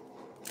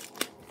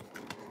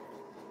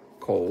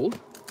 Cold.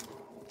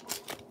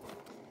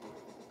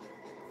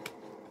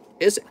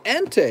 It's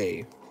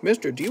Entei.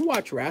 Mister, do you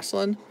watch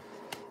wrestling?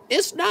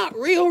 It's not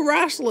real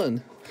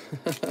wrestling.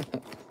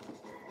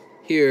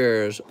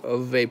 Here's a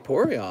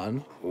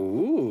Vaporeon.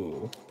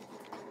 Ooh.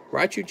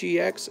 Raichu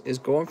GX is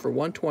going for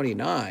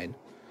 129.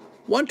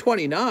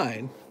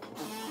 129?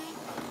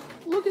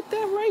 Look at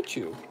that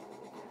Raichu.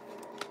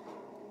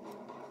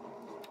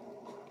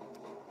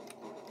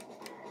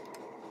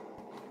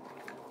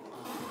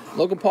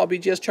 Logan Paul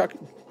BGS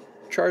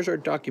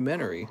Charizard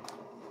documentary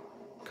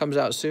comes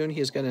out soon.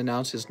 He's going to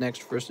announce his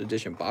next first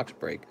edition box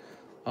break.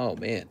 Oh,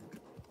 man.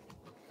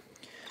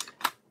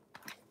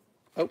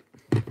 Oh,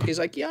 he's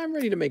like, yeah, I'm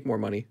ready to make more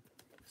money.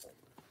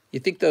 You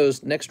think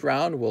those next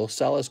round will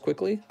sell as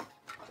quickly?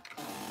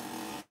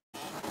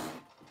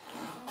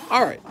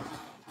 All right.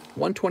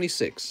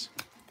 126.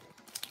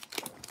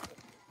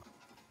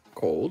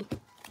 Cold.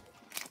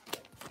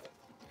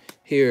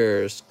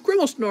 Here's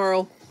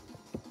Grimmelsnarl.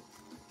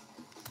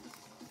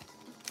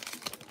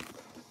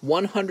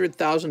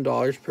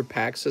 $100,000 per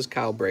pack, says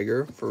Kyle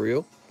Brager. For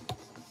real?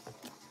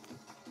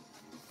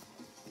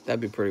 That'd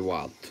be pretty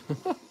wild.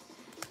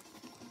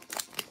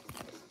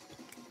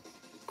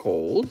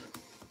 Cold.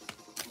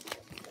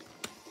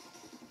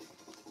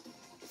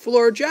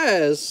 Floor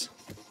Jazz.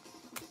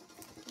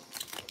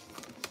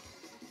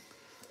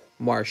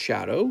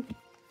 Marshadow.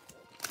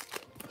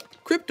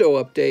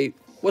 Crypto update.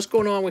 What's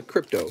going on with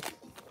crypto?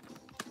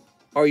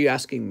 Are you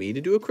asking me to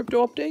do a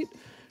crypto update?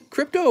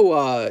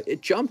 Crypto,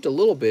 it jumped a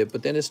little bit,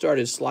 but then it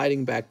started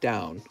sliding back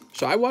down.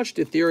 So I watched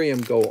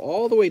Ethereum go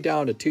all the way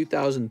down to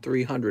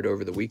 2,300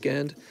 over the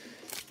weekend.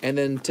 And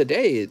then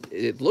today,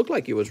 it looked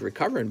like it was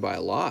recovering by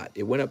a lot.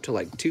 It went up to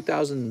like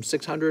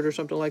 2,600 or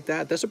something like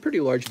that. That's a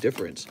pretty large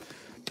difference.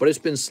 But it's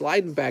been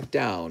sliding back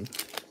down,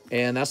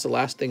 and that's the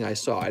last thing I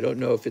saw. I don't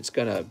know if it's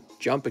going to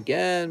jump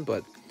again,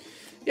 but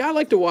yeah, I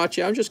like to watch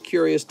it. I'm just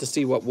curious to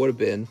see what would have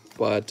been.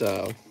 But,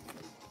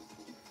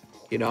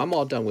 you know, I'm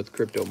all done with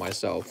crypto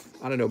myself.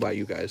 I don't know about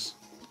you guys.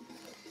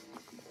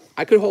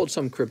 I could hold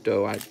some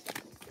crypto. I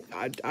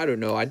don't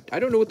know. I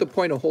don't know what the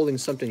point of holding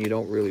something you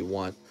don't really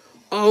want.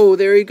 Oh,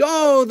 there you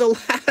go. The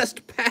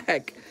last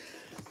pack.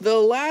 The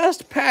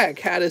last pack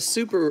had a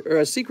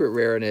secret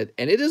rare in it,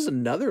 and it is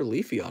another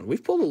Leafeon.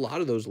 We've pulled a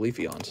lot of those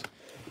Leafeons.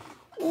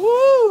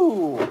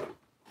 Woo!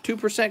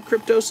 2%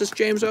 cryptosis,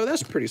 James. Oh,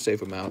 that's a pretty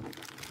safe amount.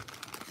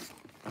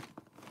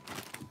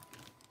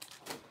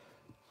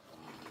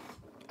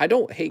 I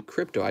don't hate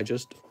crypto.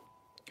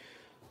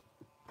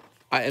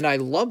 I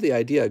love the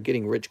idea of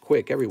getting rich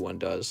quick. Everyone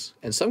does.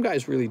 And some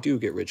guys really do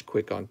get rich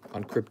quick on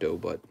crypto,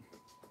 but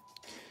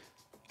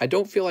I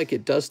don't feel like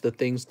it does the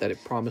things that it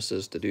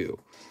promises to do.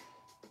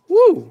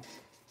 Woo!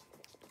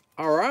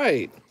 All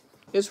right.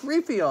 It's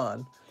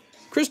Leafeon.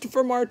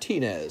 Christopher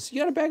Martinez. You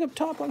got a bag up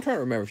top? I'm trying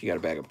to remember if you got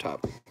a bag up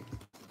top.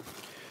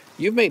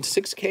 You've made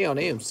 6K on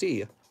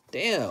AMC.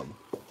 Damn.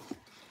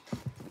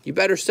 You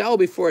better sell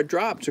before it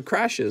drops or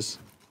crashes.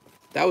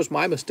 That was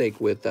my mistake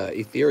with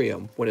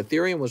Ethereum. When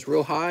Ethereum was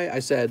real high, I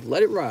said,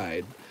 let it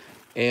ride.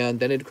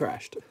 And then it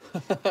crashed.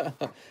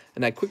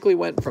 And I quickly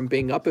went from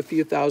being up a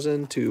few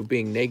thousand to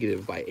being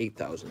negative by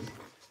 8,000.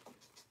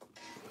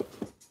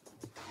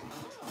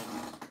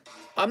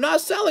 I'm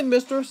not selling,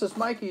 mister, says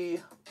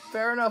Mikey.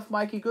 Fair enough,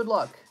 Mikey. Good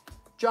luck.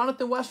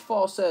 Jonathan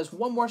Westfall says,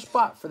 one more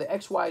spot for the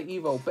XY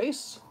Evo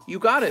base. You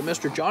got it,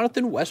 Mr.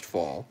 Jonathan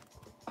Westfall.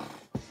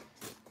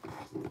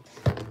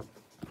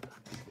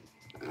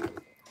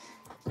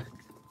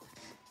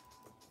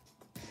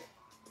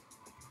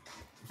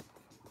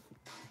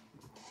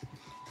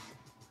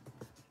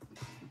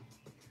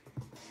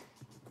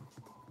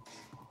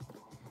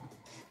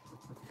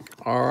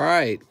 All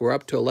right, we're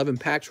up to 11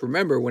 packs.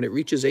 Remember, when it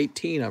reaches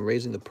 18, I'm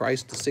raising the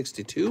price to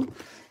 62.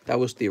 That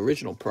was the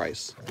original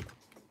price.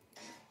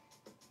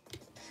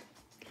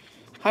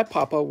 Hi,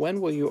 Papa. When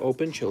will you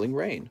open Chilling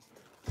Rain?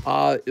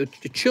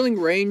 Chilling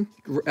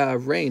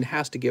Rain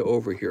has to get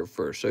over here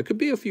first, so it could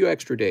be a few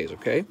extra days,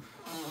 okay?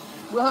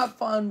 We'll have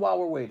fun while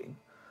we're waiting.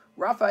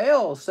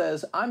 Raphael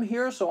says, I'm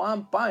here, so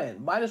I'm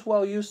buying. Might as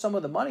well use some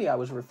of the money I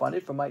was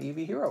refunded from my EV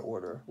Hero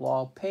order.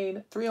 Law,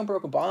 Pain, 3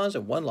 Unbroken Bonds,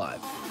 and 1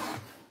 live.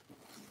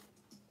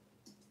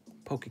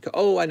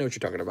 Oh, I know what you're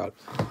talking about.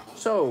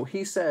 So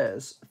he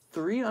says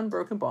 3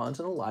 Unbroken Bonds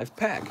in a live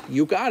pack.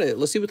 You got it.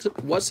 Let's see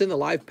what's in the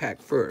live pack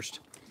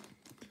first.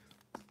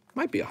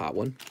 Might be a hot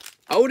one.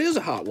 Oh, it is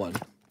a hot one.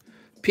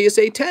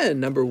 PSA 10,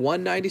 number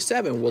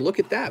 197. Well, look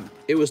at that.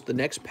 It was the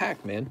next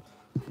pack, man.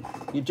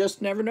 You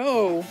just never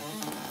know.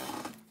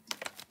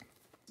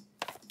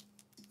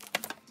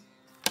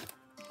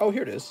 Oh,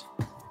 here it is.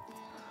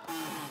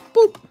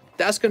 Boop.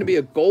 That's going to be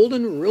a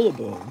golden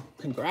Rillaboom.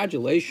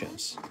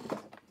 Congratulations.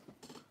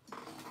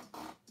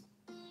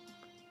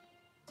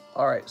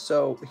 All right,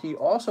 so he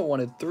also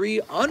wanted 3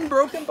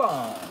 Unbroken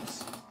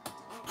Bonds.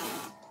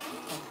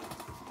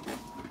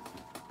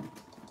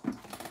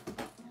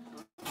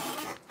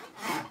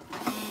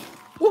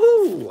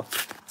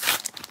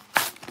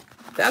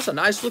 That's a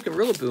nice looking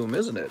Rillaboom,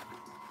 isn't it?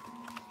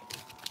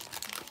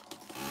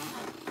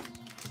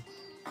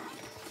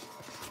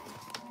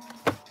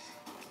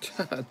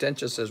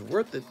 Dencha says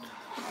worth it.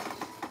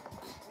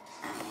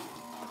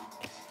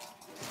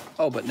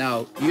 Oh, but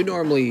now you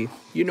normally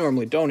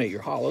donate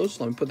your hollows.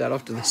 Let me put that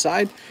off to the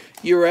side.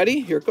 You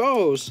ready? Here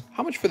goes.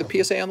 How much for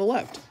the PSA on the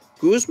left?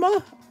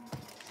 Guzma,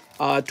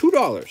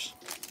 $2.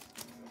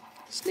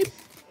 Snip.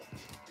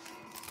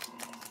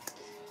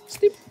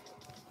 Snip.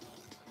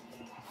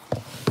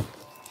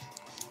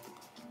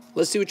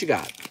 Let's see what you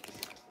got.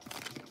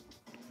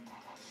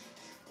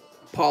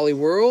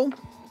 Poliwhirl,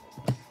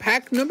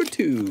 pack number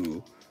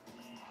 2.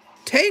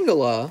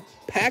 Tangela,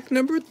 pack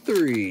number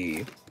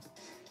 3.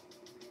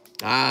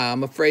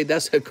 I'm afraid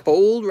that's a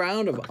cold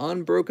round of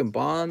unbroken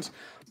bonds.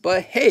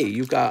 But hey,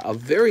 you've got a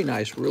very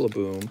nice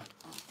Rillaboom.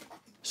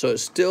 So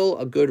it's still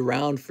a good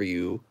round for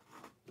you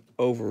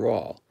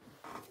overall.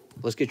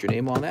 Let's get your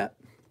name on that.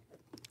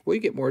 Well,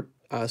 you get more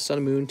Sun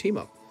and Moon Team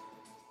Up.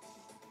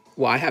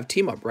 Well, I have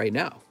Team Up right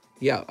now.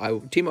 Yeah,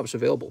 Team Up's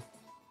available.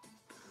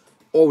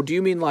 Oh, do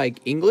you mean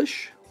like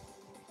English?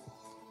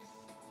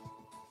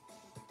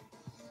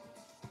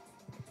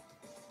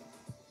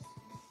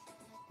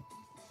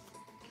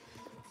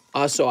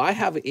 So I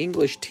have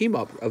English Team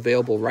Up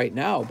available right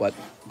now, but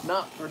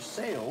not for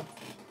sale.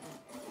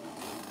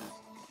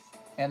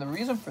 And the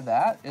reason for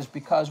that is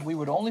because we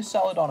would only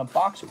sell it on a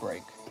box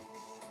break.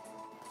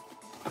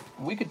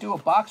 We could do a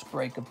box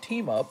break of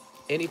Team Up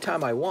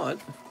anytime I want.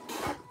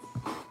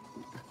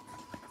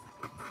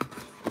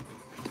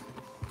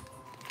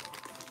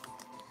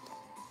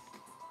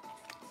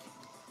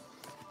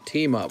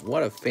 Team Up,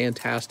 what a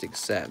fantastic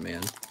set,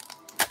 man.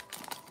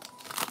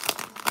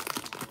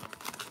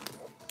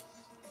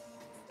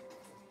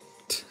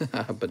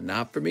 But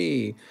not for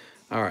me.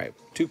 All right,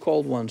 2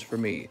 cold ones for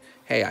me.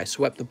 Hey, I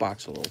swept the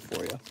box a little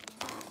for you.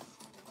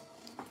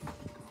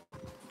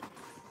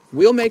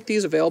 We'll make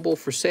these available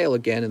for sale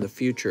again in the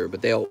future,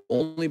 but they'll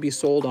only be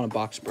sold on a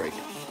box break.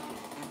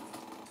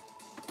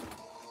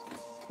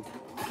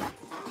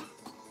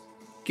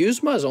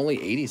 Guzma is only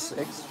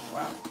 86.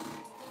 Wow.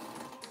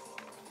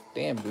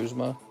 Damn,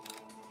 Guzma.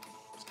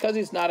 It's because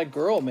he's not a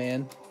girl,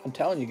 man. I'm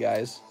telling you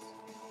guys.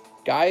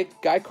 Guy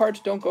cards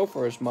don't go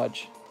for as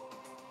much.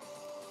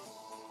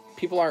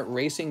 People aren't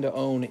racing to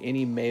own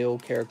any male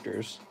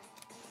characters.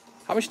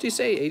 How much do you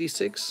say?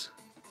 86?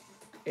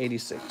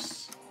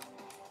 86.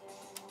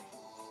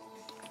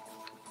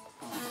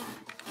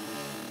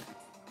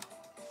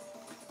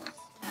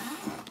 I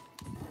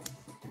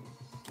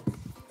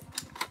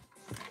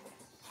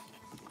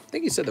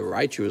think he said the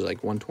Raichu was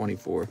like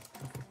 124.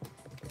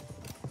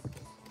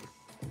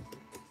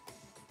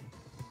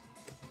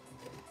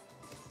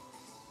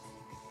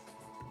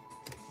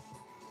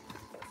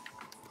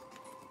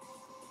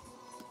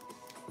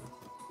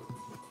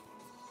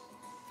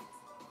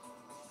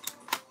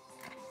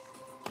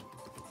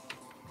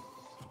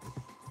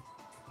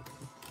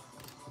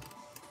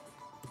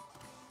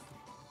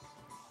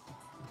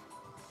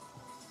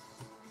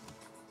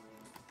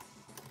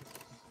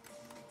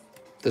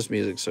 This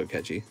music's so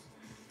catchy.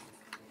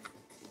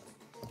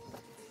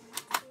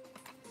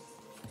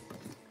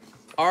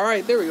 All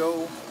right, there we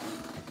go.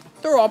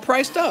 They're all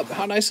priced up.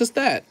 How nice is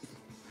that?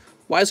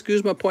 Why is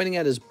Guzma pointing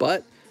at his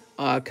butt?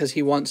 Because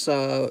he wants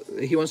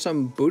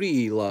some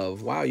booty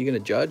love. Wow, you gonna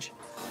judge?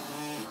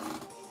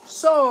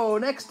 So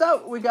next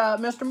up, we got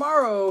Mr.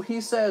 Morrow.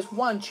 He says,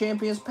 1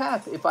 Champion's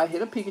Path. If I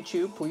hit a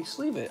Pikachu, please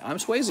sleeve it. I'm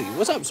Swayze.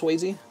 What's up,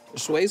 Swayze?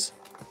 Swayze?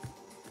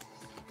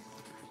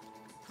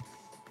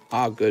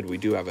 Ah, good. We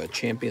do have a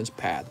Champion's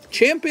Path.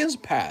 Champion's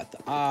Path.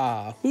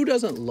 Ah, who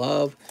doesn't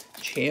love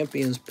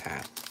Champion's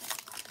Path?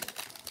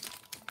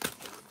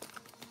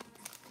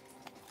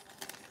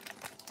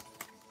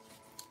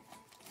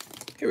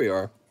 Here we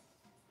are.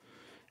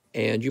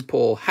 And you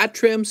pull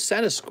Hatrim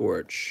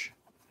Centiskorch.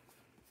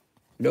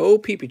 No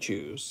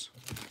Pikachus.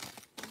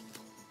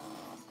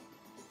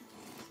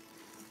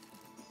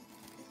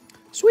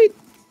 Sweet.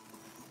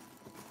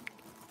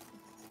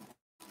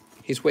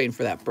 He's waiting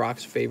for that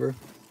Brock's favor.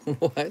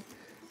 What?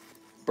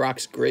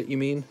 Brock's grit, you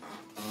mean?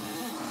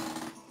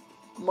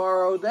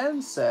 Morrow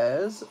then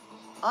says,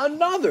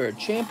 another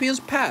Champion's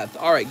Path.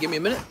 All right, give me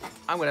a minute.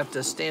 I'm going to have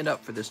to stand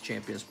up for this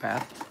Champion's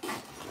Path.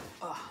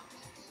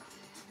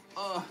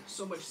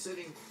 So much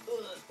sitting.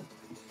 Ugh.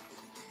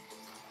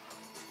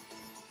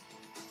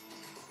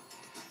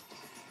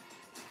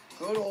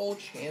 Good old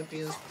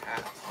Champion's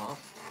Path, huh?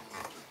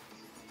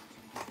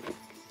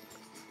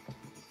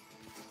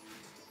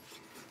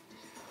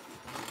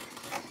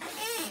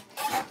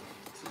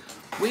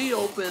 We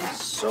opened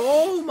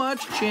so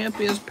much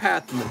Champion's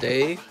Path in the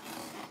day.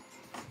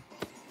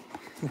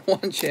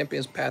 1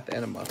 Champion's Path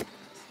enema.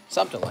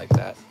 Something like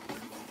that.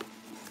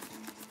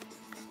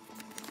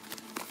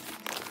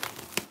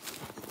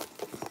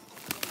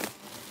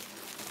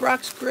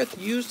 Brock's Grith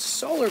used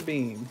Solar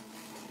Beam.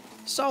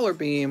 Solar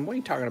Beam, what are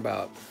you talking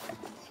about?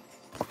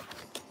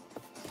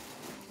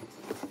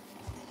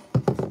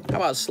 How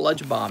about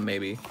Sludge Bomb,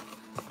 maybe?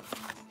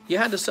 You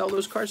had to sell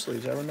those card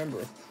sleeves, I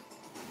remember.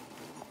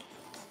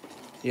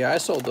 Yeah, I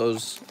sold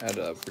those at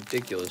a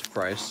ridiculous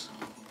price.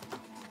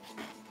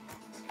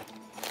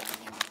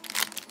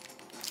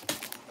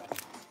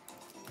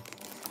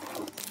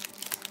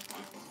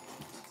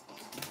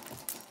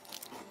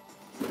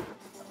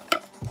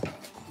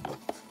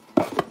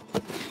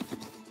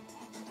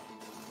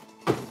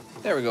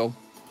 There we go.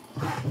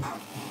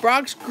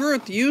 Brock's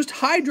Girth used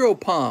hydro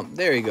pump.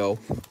 There you go.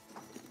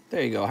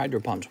 There you go.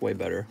 Hydro pump's way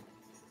better.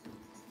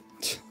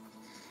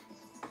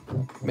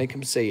 Make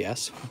him say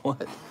yes.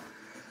 What?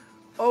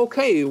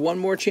 Okay, one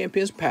more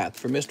Champion's Path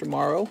for Mr.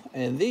 Morrow,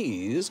 and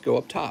these go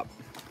up top.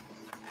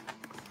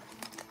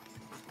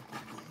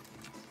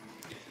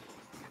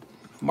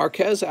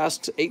 Marquez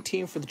asks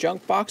 18 for the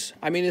junk box.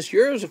 I mean, it's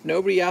yours. If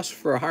nobody asks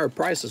for a higher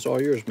price, it's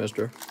all yours,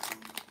 mister.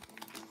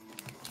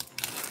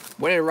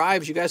 When it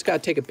arrives, you guys got to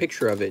take a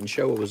picture of it and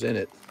show what was in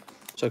it,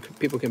 so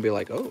people can be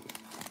like, oh.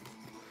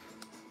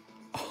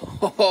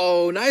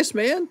 Oh, nice,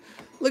 man.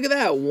 Look at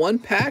that. One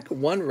pack,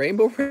 one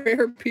Rainbow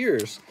Rare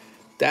Piers.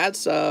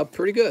 That's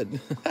pretty good.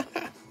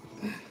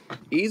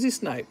 Easy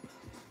snipe.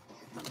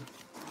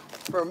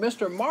 For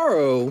Mr.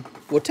 Morrow,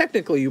 well,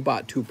 technically you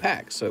bought 2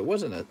 packs, so it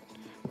wasn't it.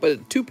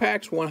 But 2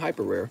 packs, 1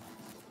 hyper rare.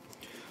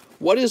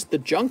 What is the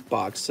junk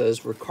box,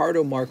 says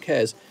Ricardo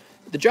Marquez.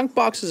 The junk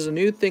box is a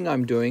new thing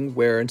I'm doing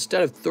where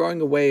instead of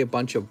throwing away a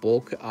bunch of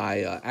bulk,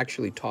 I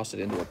actually toss it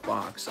into a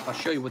box. I'll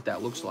show you what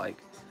that looks like.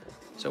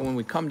 So when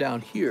we come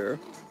down here,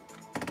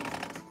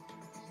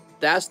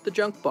 that's the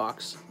junk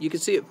box. You can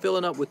see it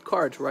filling up with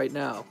cards right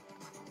now.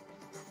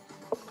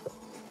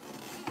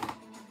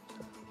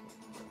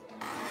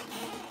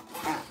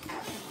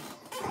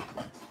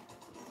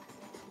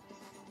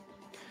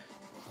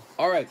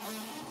 All right,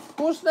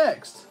 who's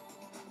next?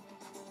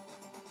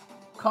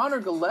 Connor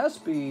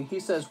Gillespie, he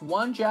says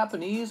 1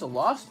 Japanese, a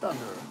Lost Thunder.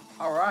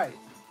 All right.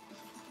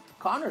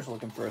 Connor's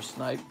looking for a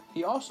snipe.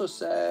 He also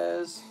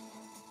says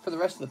for the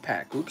rest of the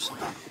pack. Oops.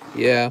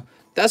 Yeah,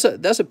 that's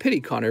a pity,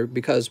 Connor,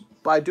 because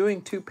by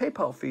doing 2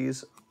 PayPal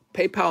fees,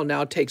 PayPal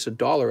now takes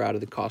 $1 out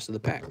of the cost of the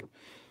pack.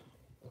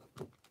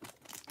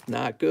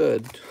 Not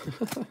good.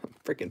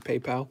 Freaking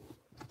PayPal.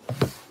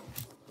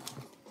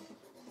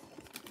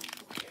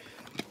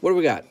 What do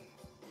we got?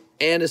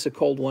 And it's a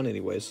cold one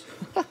anyways.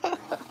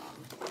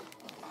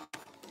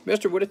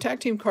 Mister, would a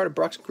tag team card of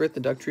Brock's Girth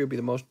and Duck Trio be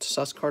the most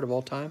sus card of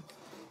all time?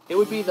 It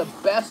would be the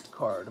best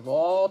card of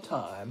all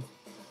time.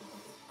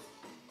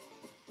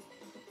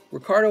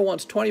 Ricardo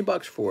wants 20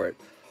 bucks for it.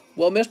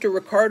 Well, Mr.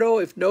 Ricardo,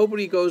 if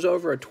nobody goes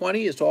over a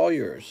 20, it's all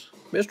yours.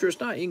 Mister, it's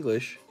not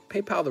English.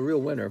 PayPal the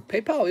real winner.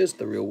 PayPal is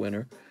the real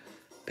winner.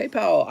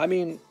 PayPal, I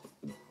mean,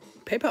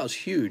 PayPal's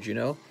huge, you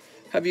know?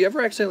 Have you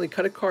ever accidentally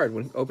cut a card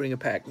when opening a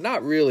pack?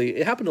 Not really.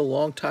 It happened a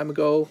long time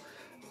ago.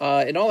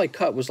 And all I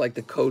cut was like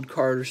the code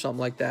card or something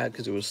like that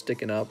because it was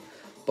sticking up.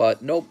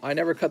 But nope, I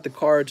never cut the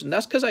cards. And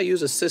that's because I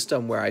use a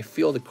system where I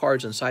feel the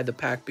cards inside the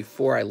pack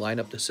before I line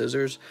up the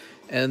scissors.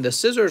 And the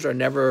scissors are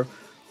never,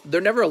 they're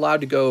never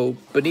allowed to go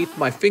beneath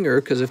my finger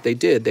because if they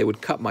did, they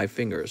would cut my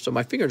fingers. So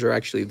my fingers are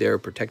actually there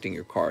protecting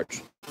your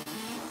cards.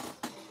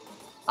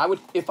 I would,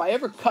 if I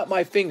ever cut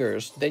my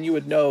fingers, then you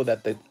would know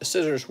that the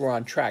scissors were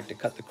on track to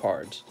cut the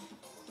cards.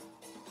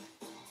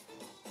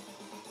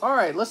 All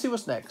right, let's see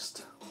what's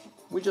next.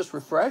 We just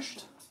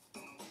refreshed.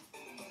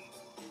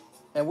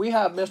 And we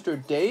have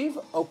Mr. Dave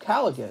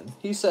O'Callaghan.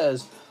 He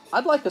says,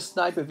 I'd like a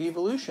snipe of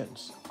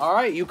Evolutions. All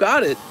right, you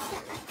got it.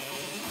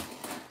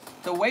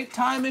 The wait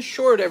time is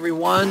short,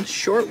 everyone.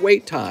 Short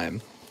wait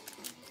time.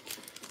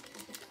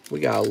 We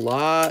got a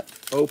lot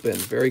open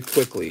very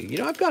quickly. You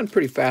know, I've gotten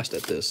pretty fast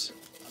at this.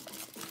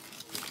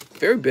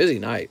 Very busy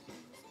night.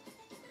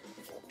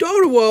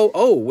 Dodo.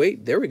 Oh,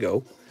 wait, there we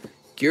go.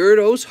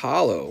 Gyarados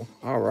Hollow.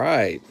 All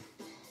right.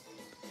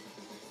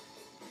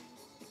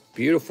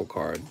 Beautiful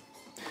card.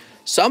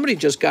 Somebody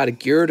just got a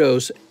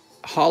Gyarados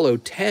Hollow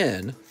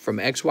 10 from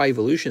XY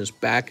Evolutions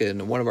back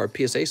in one of our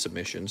PSA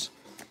submissions.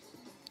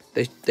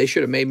 They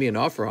should have made me an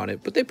offer on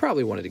it, but they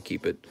probably wanted to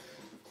keep it.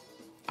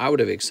 I would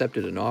have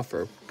accepted an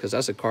offer because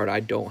that's a card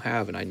I don't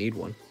have and I need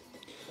one.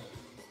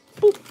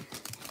 Boop.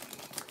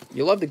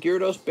 You love the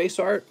Gyarados base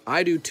art?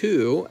 I do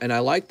too, and I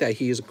like that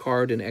he is a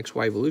card in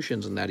XY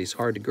Evolutions and that he's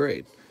hard to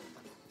grade.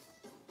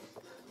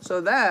 So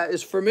that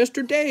is for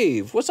Mr.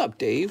 Dave. What's up,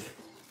 Dave?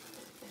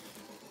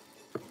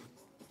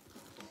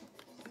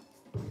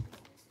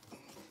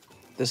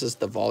 This is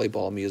the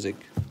volleyball music.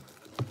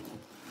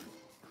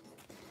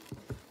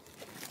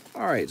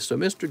 All right, so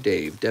Mr.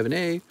 Dave, Devin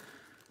A,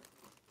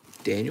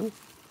 Daniel,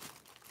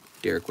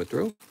 Derek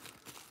Withrow,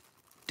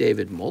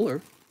 David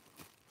Muller,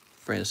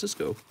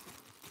 Francisco,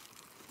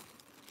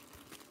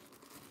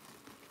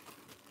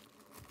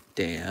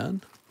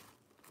 Dan,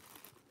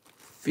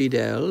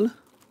 Fidel,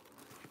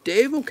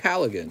 Dave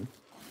O'Callaghan.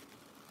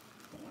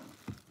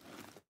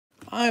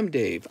 I'm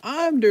Dave.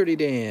 I'm Dirty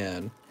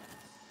Dan.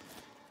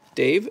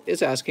 Dave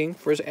is asking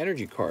for his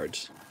energy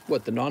cards.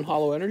 What, the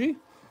non-holo energy?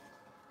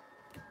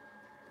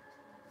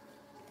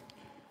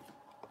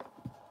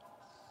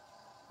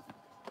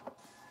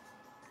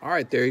 All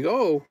right, there you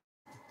go.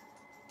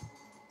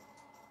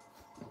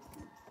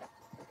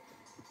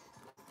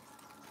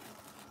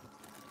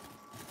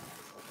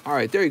 All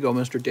right, there you go,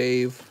 Mr.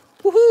 Dave.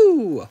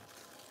 Woohoo!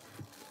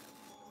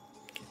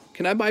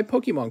 Can I buy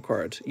Pokemon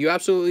cards? You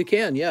absolutely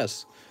can,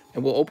 yes.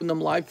 And we'll open them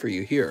live for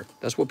you here.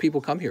 That's what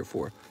people come here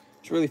for.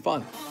 It's really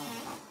fun.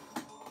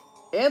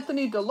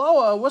 Anthony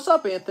Deloa, what's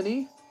up,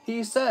 Anthony?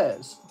 He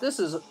says, this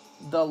is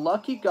the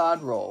Lucky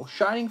God Roll,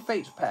 Shining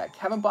Fates pack.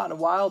 Haven't bought in a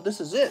while. This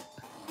is it.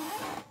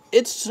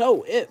 It's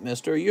so it,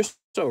 mister. You're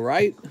so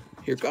right.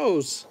 Here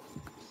goes.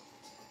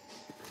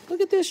 Look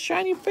at this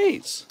Shining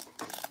Fates.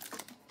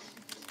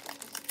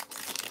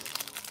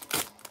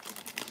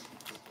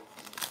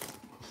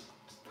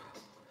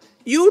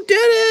 You did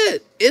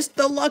it! It's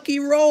the Lucky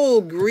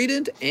Roll,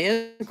 Greedent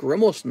and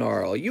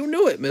Grimmelsnarl. You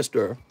knew it,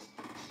 mister.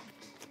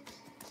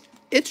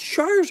 It's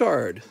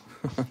Charizard.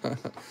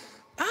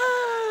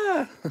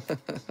 Ah!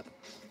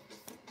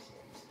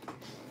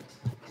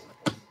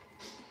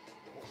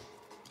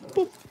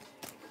 Boop.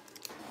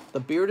 The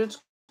bearded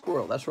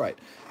squirrel, that's right.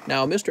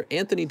 Now, Mr.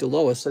 Anthony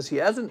Deloa says he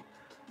hasn't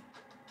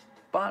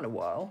bought in a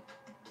while.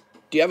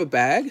 Do you have a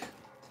bag?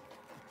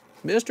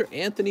 Mr.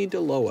 Anthony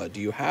Deloa,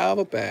 do you have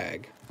a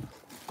bag?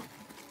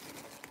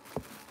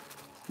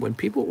 When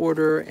people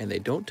order and they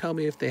don't tell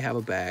me if they have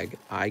a bag,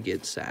 I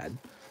get sad.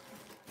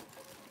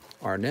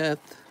 Arneth,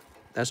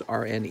 that's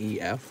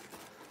R-N-E-F.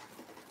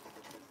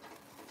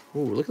 Ooh,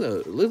 look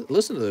at the,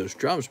 listen to those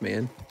drums,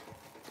 man.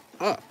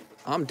 Ah,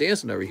 I'm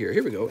dancing over here.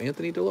 Here we go,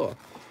 Anthony Deloa.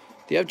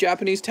 Do you have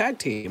Japanese tag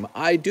team?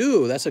 I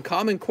do. That's a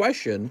common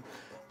question.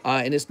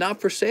 And it's not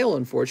for sale,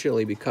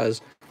 unfortunately, because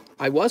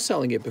I was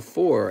selling it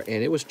before,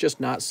 and it was just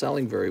not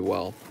selling very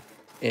well.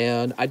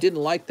 And I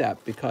didn't like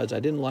that because I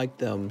didn't like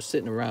them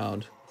sitting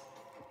around.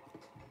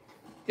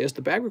 Yes,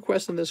 the bag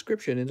request in the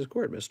description in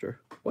Discord,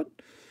 mister. What?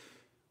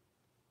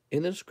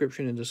 In the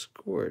description in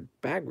Discord.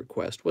 Bag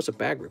request. What's a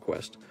bag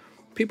request?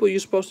 People,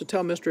 you're supposed to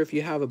tell mister if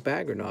you have a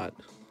bag or not.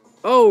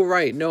 Oh,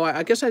 right. No,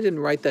 I guess I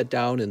didn't write that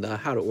down in the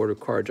how to order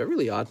cards. I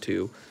really ought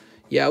to.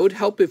 Yeah, it would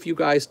help if you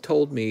guys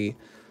told me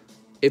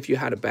if you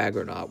had a bag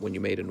or not when you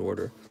made an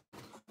order.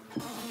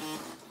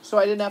 So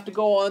I didn't have to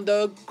go on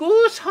the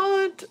goose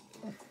hunt.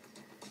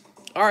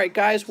 All right,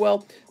 guys.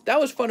 Well, that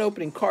was fun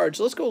opening cards.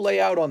 Let's go lay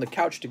out on the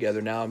couch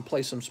together now and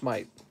play some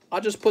Smite. I'll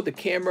just put the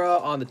camera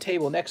on the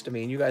table next to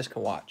me and you guys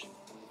can watch.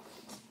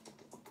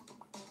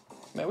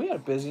 Man, we had a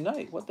busy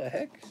night. What the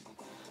heck?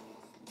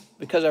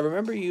 Because I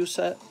remember you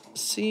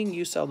seeing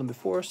you sell them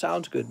before.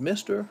 Sounds good,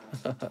 mister.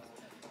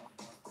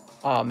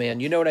 Oh, man,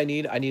 you know what I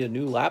need? I need a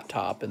new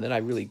laptop, and then I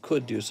really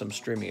could do some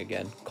streaming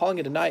again. Calling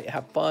it a night.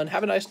 Have fun.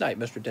 Have a nice night,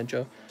 Mr.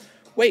 Dencho.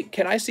 Wait,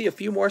 can I see a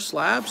few more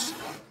slabs?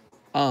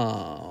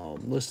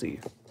 Let's see.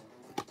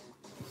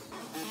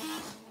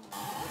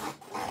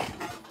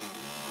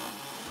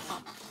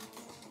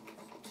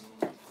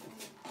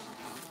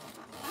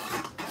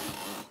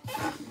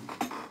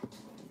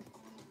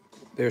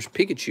 There's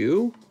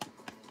Pikachu.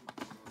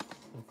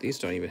 These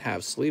don't even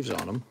have sleeves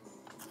on them.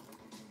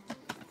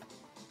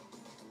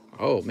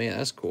 Oh, man,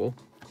 that's cool.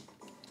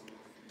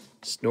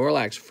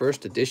 Snorlax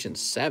First Edition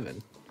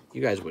 7.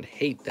 You guys would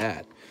hate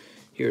that.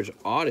 Here's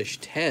Oddish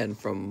 10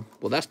 from...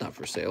 Well, that's not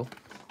for sale.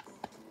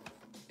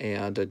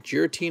 And a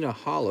Giratina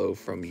Hollow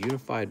from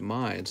Unified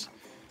Minds.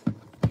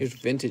 Here's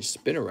Vintage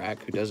Spinnerack,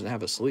 who doesn't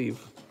have a sleeve.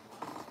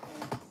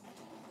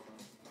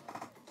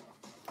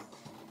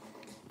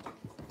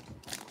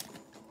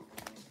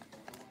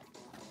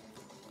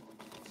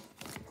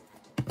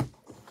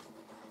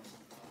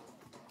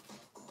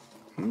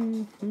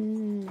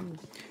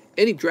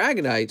 Any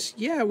Dragonites?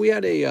 Yeah, we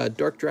had a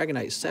Dark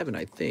Dragonite 7,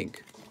 I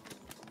think.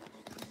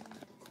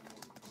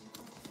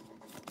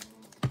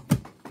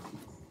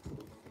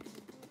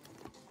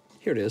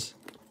 Here it is.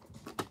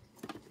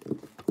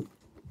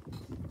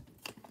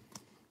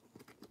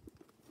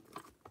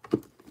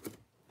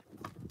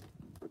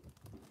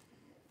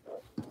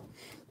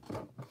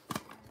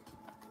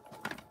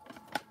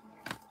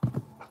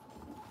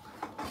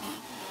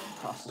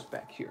 Toss this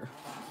back here.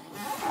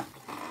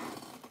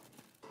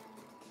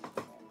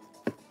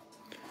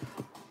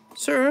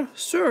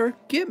 Sir,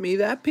 get me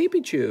that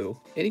Pikachu.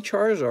 Any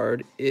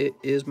Charizard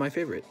is my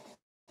favorite.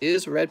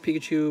 Is Red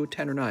Pikachu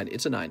 10 or 9?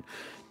 It's a 9.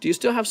 Do you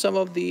still have some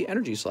of the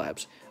energy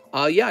slabs?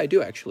 Yeah, I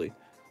do actually.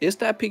 Is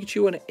that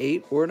Pikachu an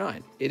 8 or a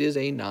 9? It is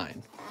a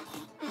 9.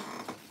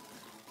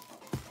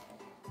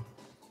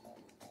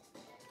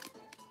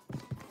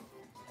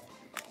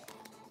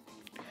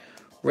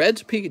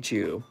 Red's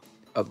Pikachu,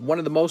 one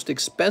of the most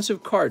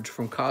expensive cards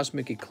from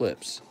Cosmic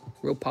Eclipse.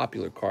 Real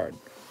popular card.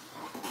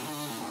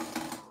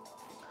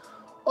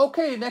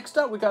 Okay, next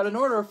up we got an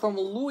order from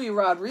Louis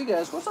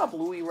Rodriguez. What's up,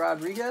 Louis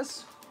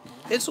Rodriguez?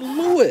 It's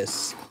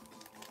Louis.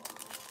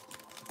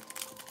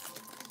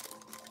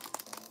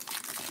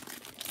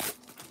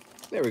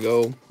 There we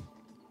go.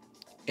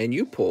 And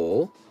you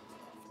pull.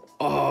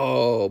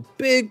 Oh,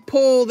 big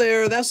pull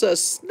there. That's a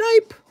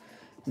snipe.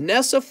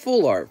 Nessa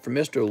Full Art from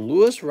Mr.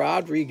 Louis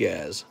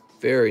Rodriguez.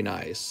 Very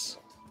nice.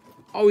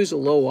 Always a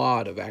low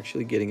odd of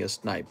actually getting a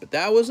snipe, but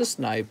that was a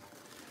snipe.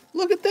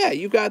 Look at that.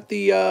 You got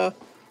the...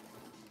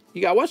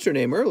 You got what's her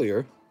name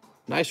earlier.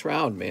 Nice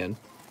round, man.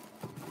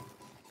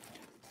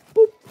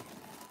 Boop.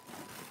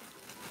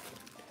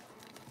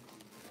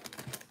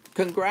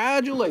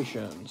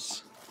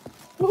 Congratulations.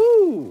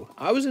 Woohoo!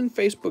 I was in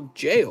Facebook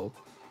jail.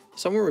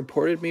 Someone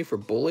reported me for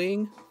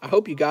bullying. I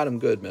hope you got him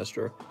good,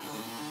 mister.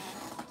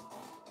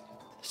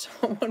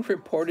 Someone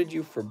reported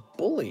you for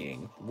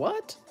bullying.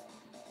 What?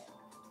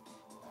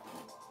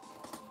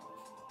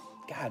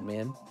 God,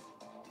 man.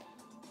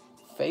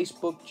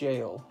 Facebook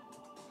jail.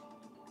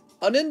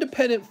 An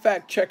independent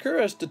fact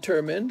checker has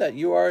determined that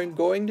you are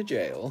going to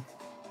jail.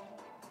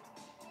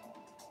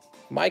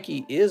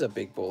 Mikey is a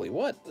big bully.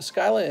 What?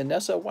 Skyla and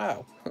Nessa?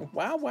 Wow.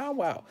 Wow, wow,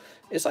 wow.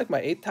 It's like my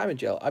 8th time in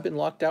jail. I've been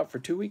locked out for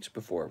 2 weeks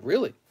before.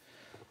 Really?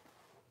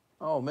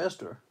 Oh,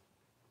 mister.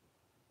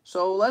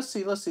 So let's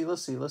see.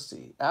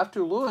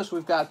 After Lewis,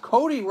 we've got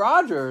Cody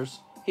Rogers.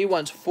 He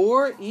wants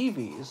 4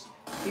 EVs.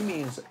 He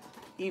means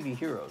EV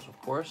Heroes, of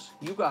course.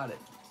 You got it.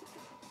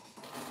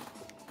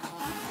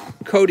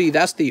 Cody,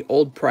 that's the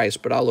old price,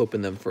 but I'll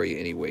open them for you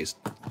anyways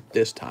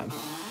this time.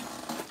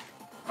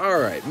 All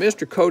right,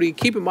 Mr. Cody,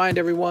 keep in mind,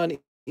 everyone,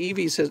 EV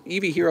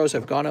Heroes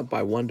have gone up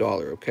by $1,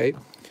 okay?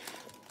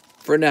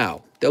 For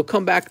now. They'll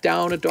come back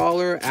down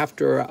 $1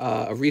 after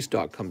a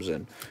restock comes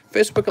in.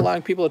 Facebook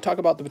allowing people to talk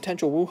about the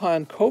potential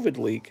Wuhan COVID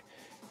leak.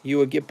 You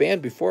would get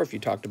banned before if you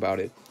talked about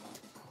it.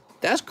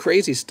 That's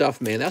crazy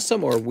stuff, man. That's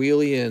some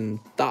Orwellian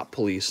thought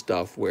police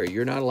stuff where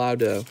you're not allowed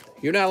to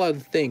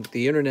think.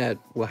 The internet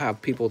will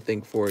have people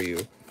think for you.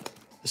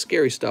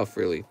 Scary stuff,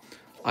 really.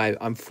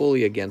 I'm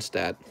fully against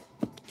that.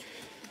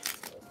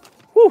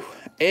 Whew.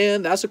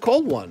 And that's a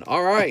cold one.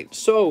 All right.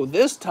 So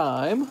this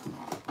time,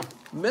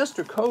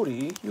 Mr.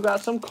 Cody, you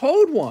got some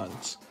cold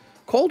ones.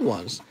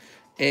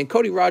 And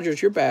Cody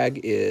Rogers, your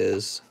bag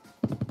is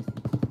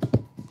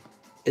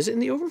it in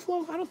the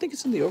overflow? I don't think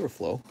it's in the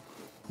overflow.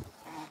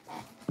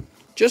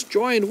 Just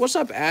joined. What's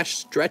up,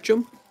 Ash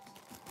Stretchum?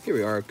 Here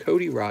we are,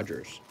 Cody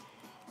Rogers.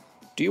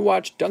 Do you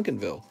watch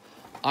Duncanville?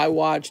 I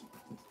watched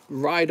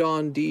Ride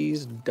On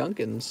D's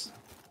Duncans.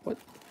 What?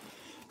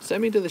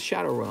 Send me to the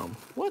Shadow Realm.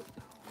 What?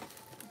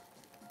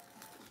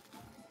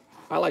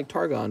 I like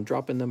Targon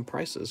dropping them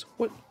prices.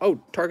 What? Oh,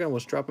 Targon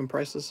was dropping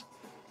prices?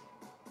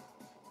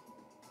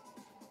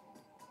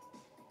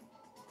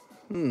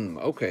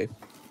 Okay.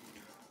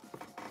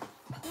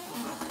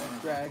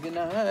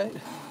 Dragonite.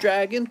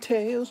 Dragon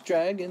Tales.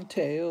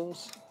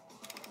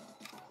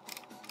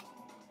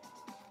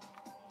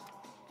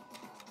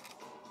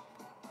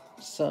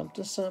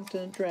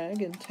 Something,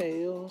 Dragon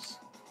Tales.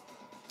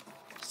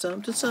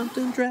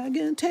 Something,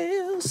 Dragon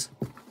Tales.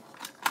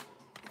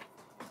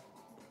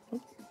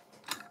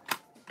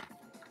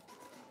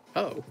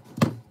 Oh.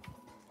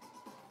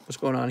 What's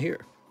going on here?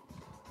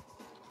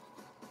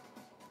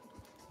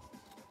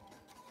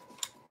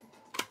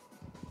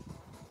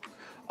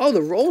 Oh,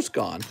 the roll's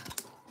gone.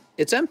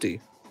 It's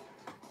empty.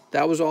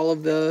 That was all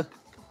of the...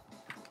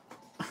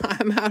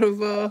 I'm out of...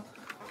 Well,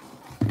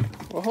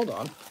 hold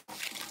on.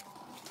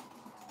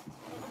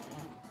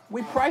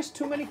 We priced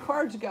too many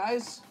cards,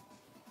 guys.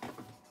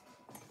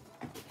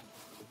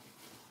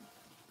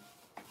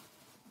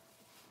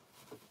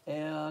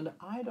 And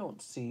I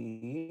don't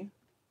see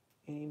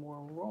any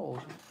more rolls.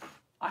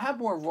 I have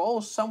more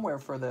rolls somewhere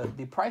for the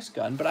price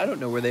gun, but I don't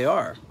know where they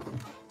are.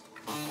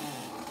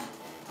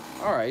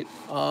 All right.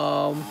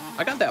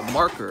 I got that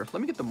marker. Let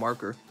me get the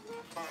marker.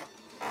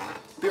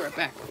 Be right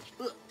back.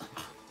 Ugh.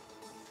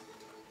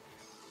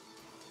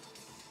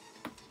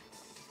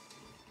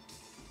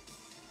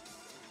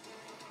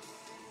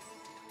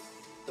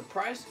 The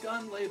price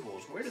gun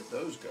labels, where did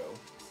those go?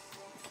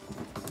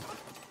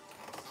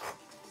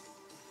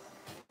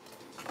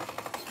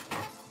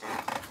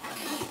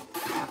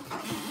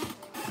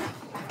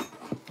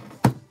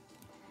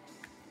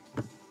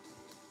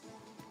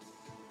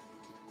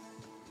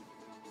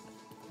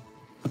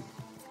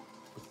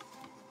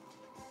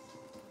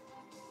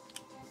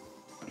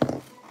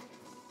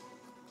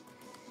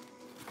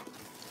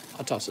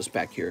 I'll toss this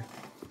back here.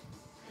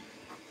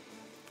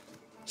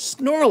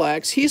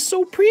 Snorlax, he's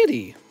so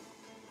pretty.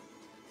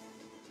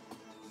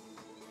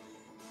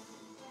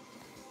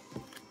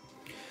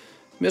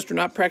 Mr.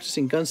 Not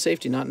practicing gun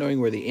safety, not knowing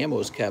where the ammo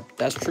is kept.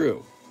 That's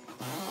true.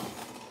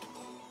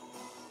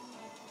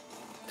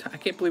 I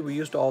can't believe we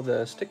used all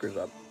the stickers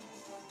up.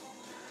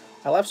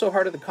 I laugh so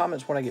hard at the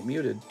comments when I get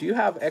muted. Do you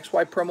have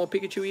XY Promo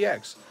Pikachu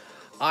EX?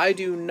 I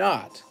do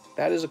not.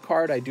 That is a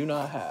card I do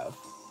not have.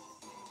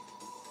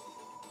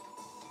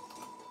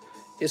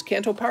 Is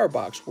Kanto Power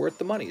Box worth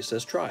the money,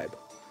 says Tribe.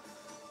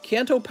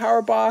 Kanto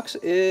Power Box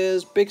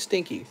is big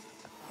stinky.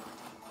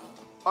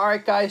 All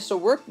right, guys, so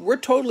we're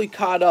totally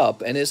caught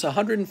up, and it's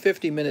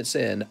 150 minutes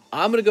in.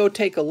 I'm going to go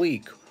take a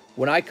leak.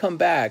 When I come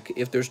back,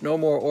 if there's no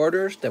more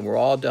orders, then we're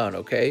all done,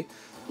 okay?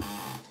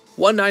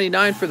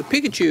 $1.99 for the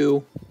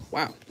Pikachu.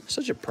 Wow,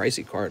 such a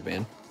pricey card,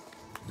 man.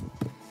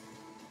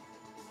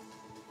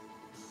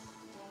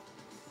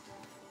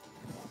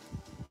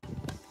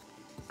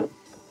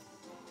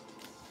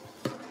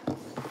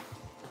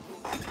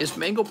 Is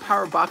Mango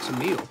Power Box a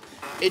meal?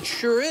 It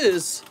sure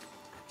is.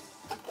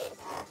 All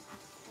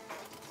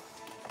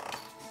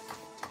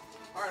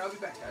right, I'll be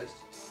back, guys.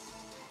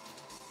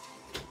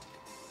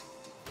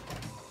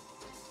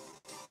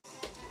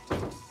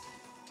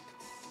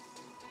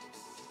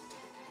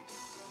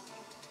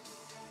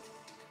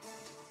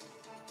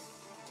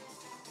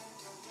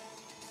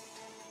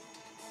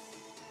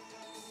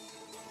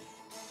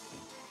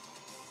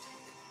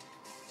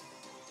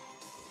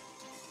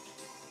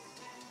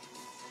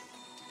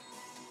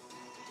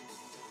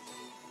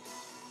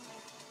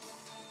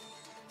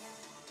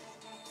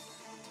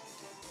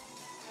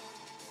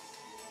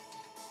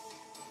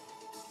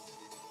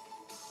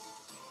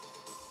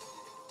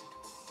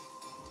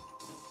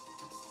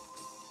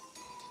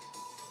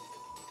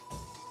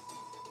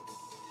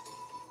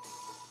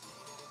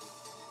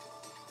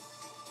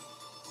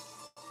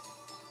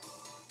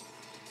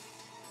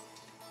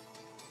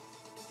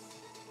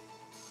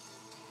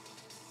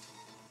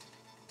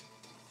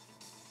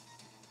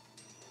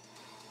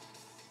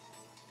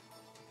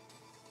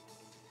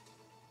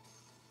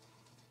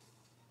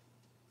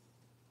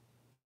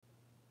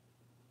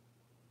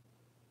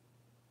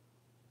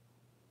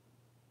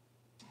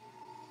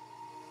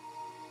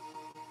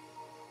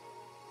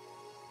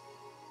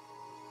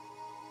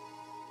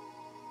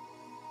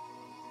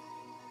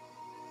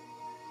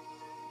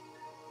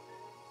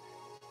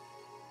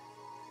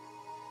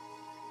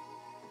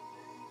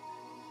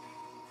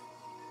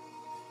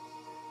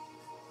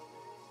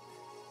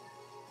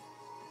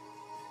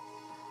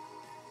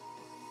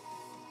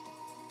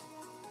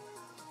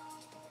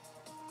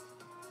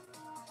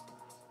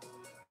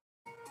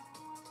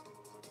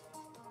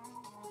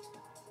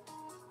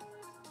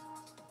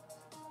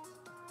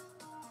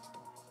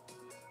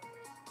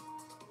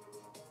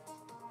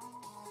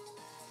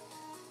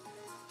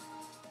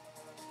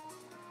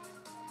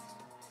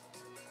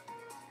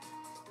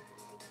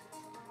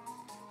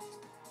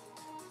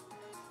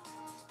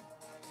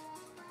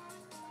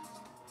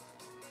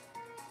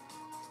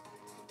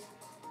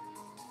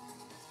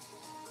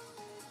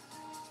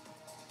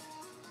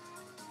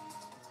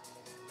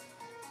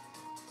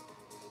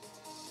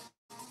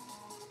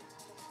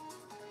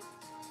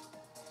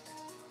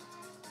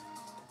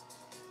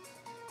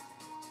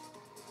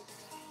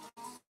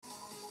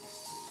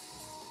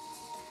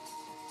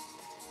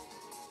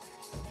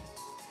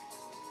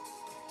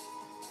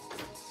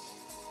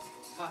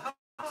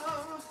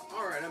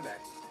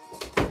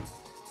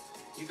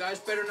 guys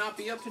better not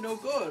be up to no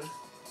good.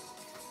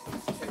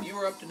 If you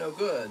were up to no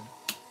good,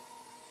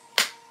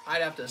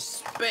 I'd have to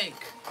spank.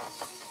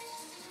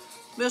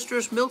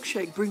 Mistress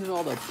Milkshake brings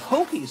all the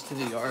pokies to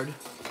the yard.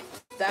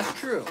 That's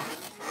true.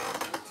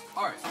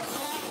 Alright.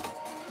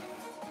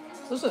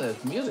 Listen to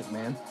this music,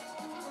 man.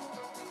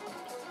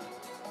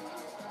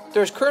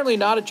 There's currently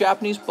not a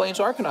Japanese Plains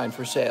Arcanine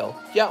for sale.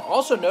 Yeah,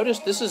 also notice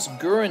this is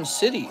Gurren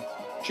City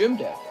Gym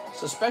Deck.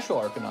 It's a special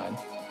Arcanine.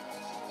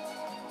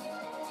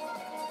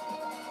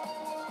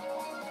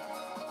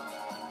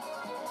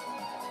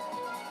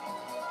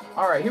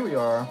 Alright, here we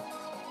are.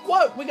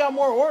 What? We got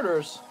more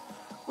orders.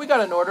 We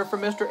got an order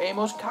from Mr.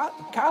 Amos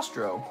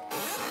Castro.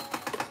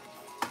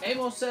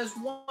 Amos says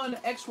 1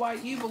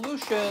 XY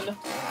Evolution.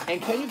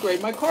 And can you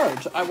grade my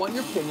cards? I want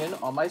your opinion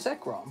on my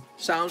Zekrom.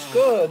 Sounds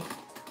good.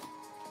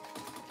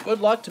 Good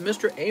luck to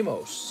Mr.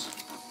 Amos.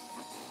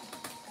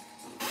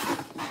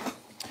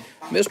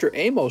 Mr.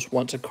 Amos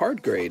wants a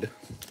card grade.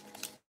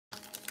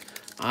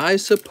 I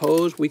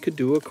suppose we could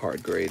do a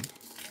card grade.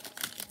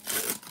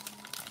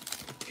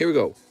 Here we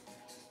go.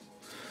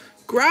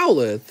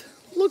 Growlithe.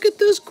 Look at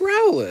this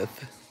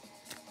Growlithe.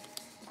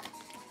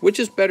 Which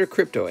is better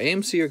crypto,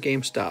 AMC or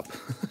GameStop?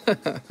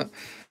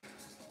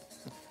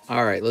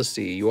 All right, let's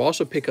see. You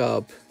also pick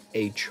up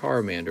a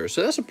Charmander.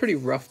 So that's a pretty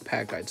rough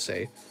pack, I'd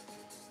say.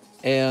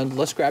 And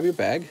let's grab your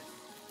bag.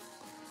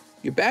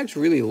 Your bag's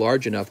really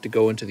large enough to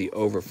go into the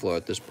overflow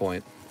at this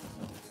point.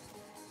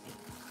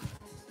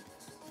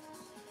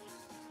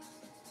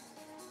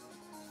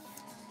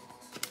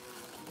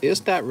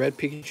 Is that red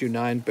Pikachu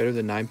 9 better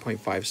than 9.5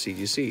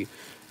 CGC?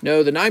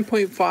 No, the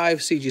 9.5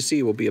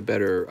 CGC will be a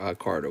better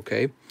card,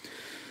 okay?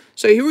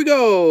 So here we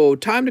go.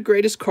 Time to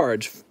grade his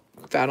cards.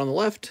 Fat on the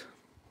left.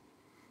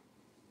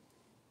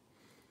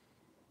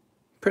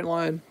 Print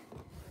line.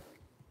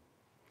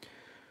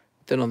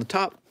 Then on the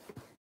top.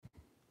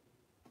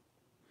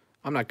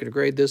 I'm not going to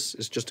grade this.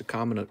 It's just a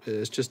common.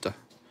 It's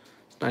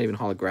not even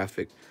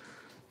holographic.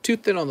 Too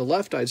thin on the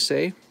left, I'd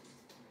say.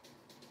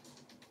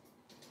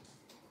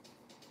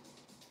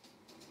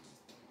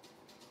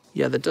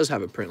 Yeah, that does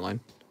have a print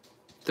line.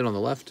 Thin on the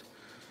left.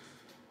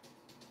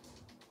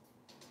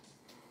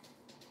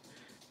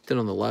 Thin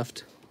on the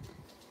left.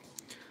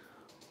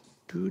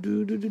 Thin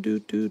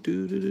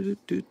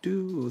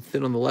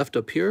on the left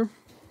up here.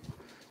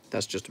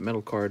 That's just a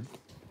metal card.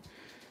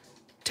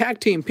 Tag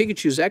Team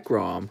Pikachu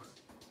Zekrom.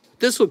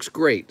 This looks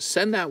great.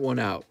 Send that one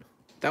out.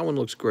 That one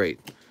looks great.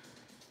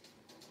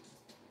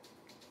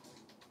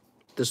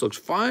 This looks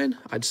fine.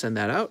 I'd send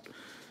that out.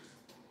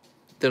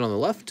 Then on the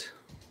left.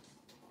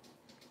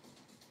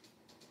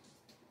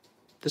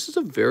 This is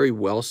a very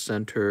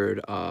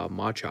well-centered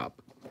Machop.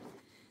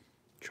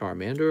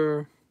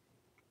 Charmander.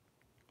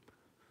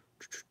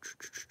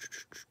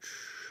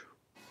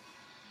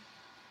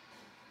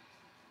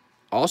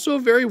 Also a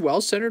very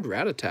well-centered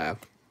Rattata.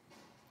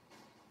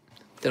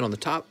 Then on the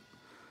top,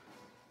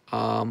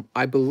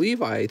 I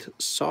believe I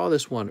saw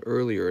this one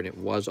earlier and it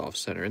was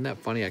off-center. Isn't that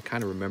funny? I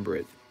kind of remember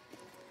it.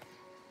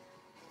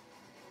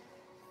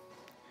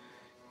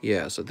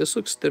 Yeah, so this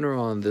looks thinner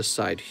on this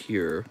side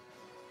here.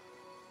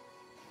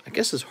 I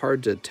guess it's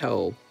hard to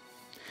tell.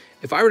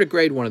 If I were to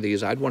grade one of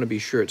these, I'd want to be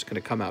sure it's going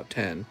to come out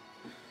 10.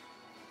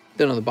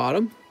 Then on the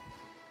bottom,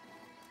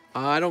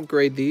 I don't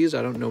grade these.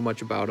 I don't know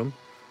much about them.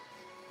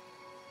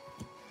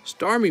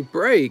 Stormy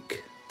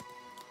Break.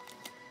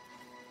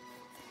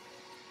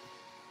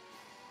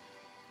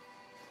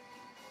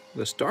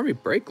 The Stormy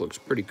Break looks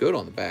pretty good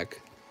on the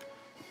back.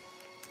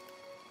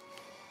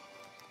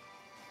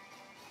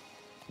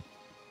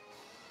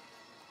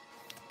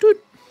 Dude.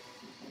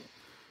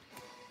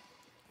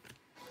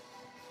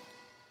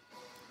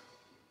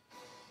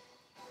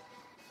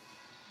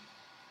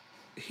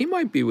 He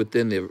might be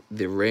within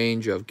the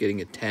range of getting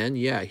a 10.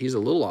 Yeah, he's a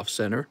little off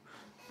center.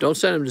 Don't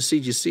send him to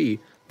CGC.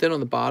 Then on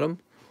the bottom.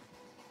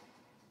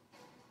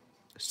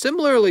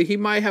 Similarly, he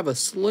might have a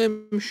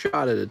slim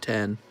shot at a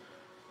 10.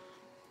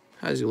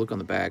 How does he look on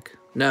the back?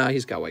 Nah,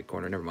 he's got white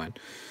corner. Never mind.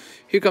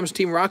 Here comes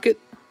Team Rocket.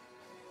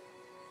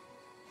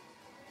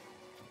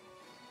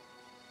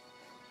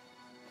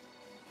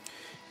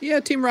 Yeah,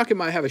 Team Rocket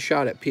might have a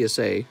shot at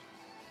PSA.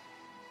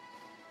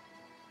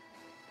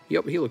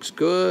 Yep, he looks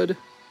good.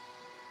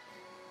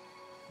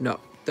 No,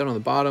 then on the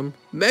bottom.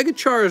 Mega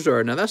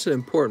Charizard. Now, that's an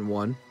important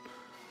one.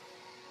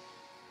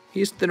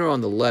 He's thinner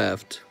on the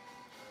left.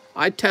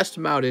 I'd test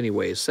him out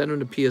anyways. Send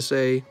him to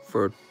PSA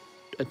for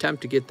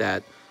attempt to get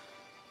that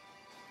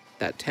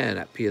 10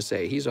 at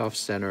PSA. He's off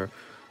center.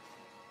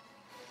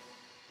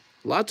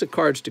 Lots of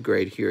cards to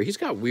grade here. He's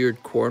got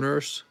weird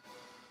corners.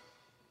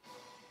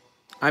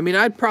 I mean,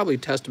 I'd probably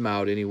test him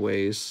out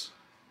anyways.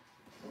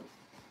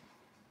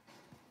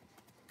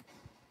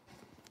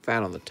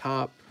 Fat on the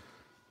top.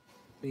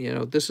 You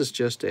know, this is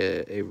just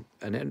a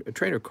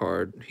trainer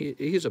card.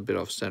 He's a bit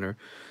off center.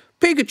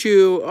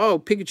 Pikachu. Oh,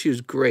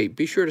 Pikachu's great.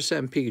 Be sure to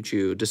send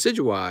Pikachu.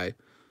 Decidueye.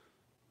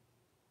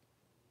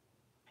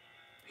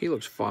 He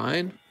looks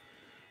fine.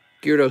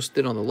 Gyarados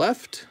thin on the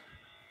left.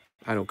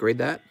 I don't grade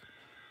that.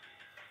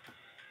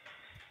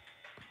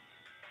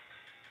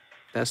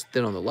 That's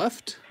thin on the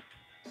left.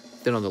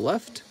 Thin on the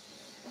left.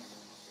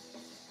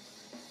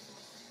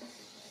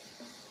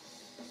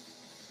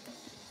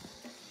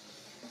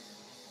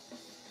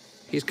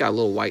 He's got a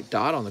little white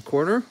dot on the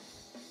corner.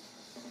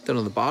 Thin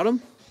on the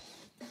bottom.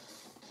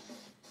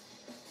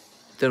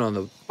 Thin on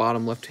the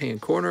bottom left-hand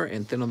corner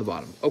and thin on the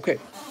bottom. Okay,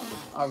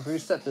 I'll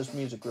reset this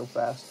music real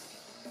fast.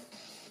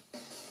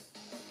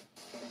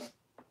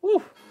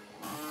 Woo.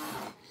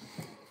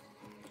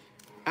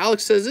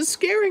 Alex says, it's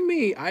scaring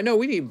me. I know,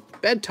 we need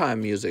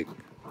bedtime music.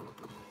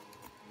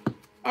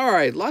 All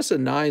right, lots of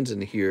 9s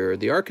in here.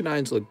 The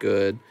Arcanines look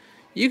good.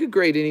 You could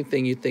grade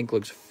anything you think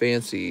looks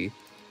fancy.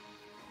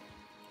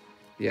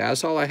 Yeah,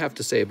 that's all I have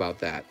to say about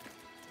that.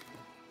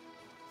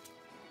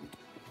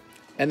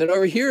 And then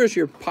over here is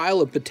your pile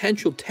of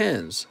potential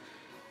 10s.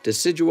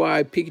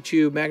 Decidueye,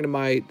 Pikachu,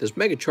 Magnemite. This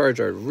Mega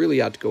Charizard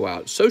really ought to go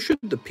out. So should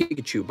the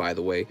Pikachu, by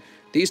the way.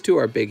 These two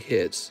are big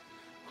hits.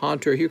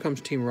 Haunter, here comes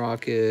Team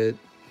Rocket.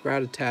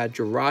 Rattata,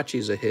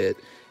 Jirachi's a hit.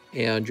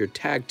 And your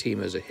tag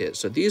team is a hit.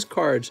 So these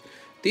cards,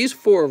 these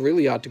 4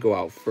 really ought to go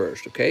out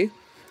first, okay?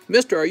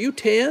 Mister, are you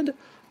tanned?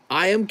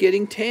 I am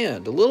getting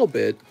tanned a little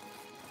bit.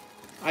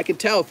 I can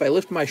tell if I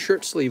lift my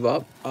shirt sleeve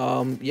up.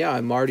 Yeah,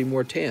 I'm already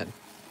more tan.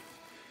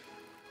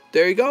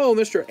 There you go,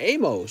 Mr.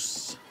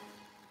 Amos.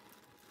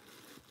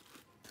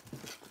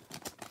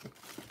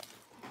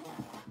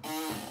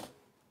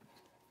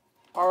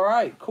 All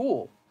right,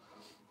 cool.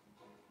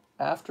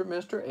 After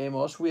Mr.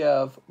 Amos, we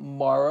have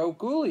Maro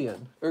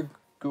Gulian, or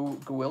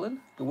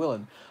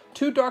Guilin.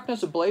 2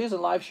 Darkness Ablaze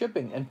and live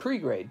shipping and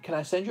pre-grade. Can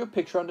I send you a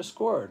picture on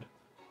Discord?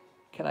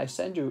 Can I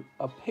send you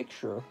a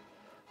picture?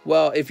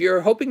 Well, if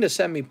you're hoping to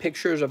send me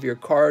pictures of your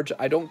cards,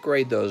 I don't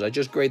grade those. I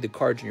just grade the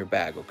cards in your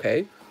bag,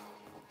 okay?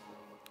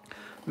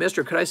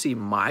 Mister, could I see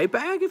my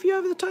bag if you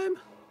have the time?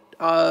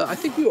 I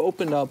think you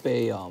opened up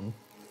a,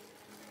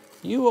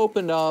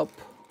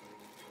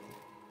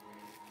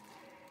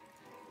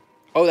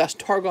 oh, that's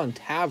Targon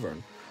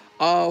Tavern.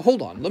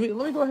 Hold on. Let me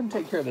go ahead and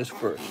take care of this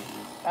first.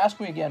 Ask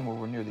me again when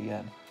we're near the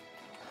end.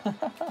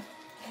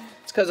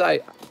 It's because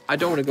I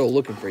don't want to go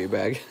looking for your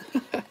bag.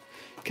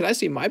 Can I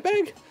see my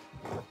bag?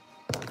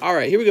 All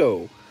right, here we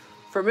go.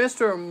 For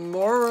Mr.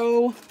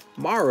 Maro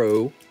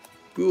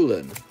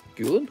Gulen.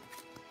 Gulen?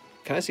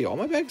 Can I see all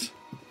my bags?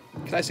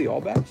 Can I see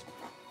all bags?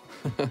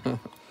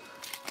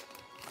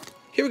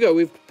 Here we go.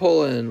 We've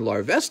pulled in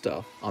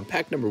Larvesta on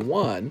pack number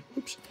 1.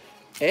 Oops.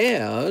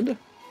 And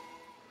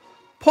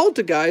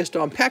Poltergeist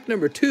on pack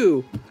number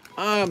 2.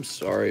 I'm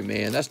sorry,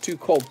 man. That's 2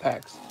 cold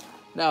packs.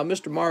 Now,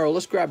 Mr. Morrow,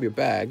 let's grab your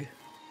bag.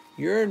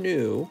 You're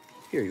new.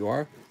 Here you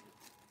are.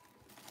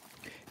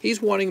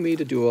 He's wanting me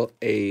to do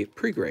a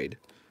pre-grade.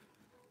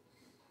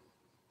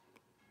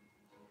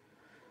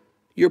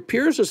 Your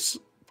appears is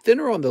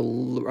thinner on the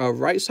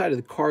right side of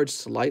the card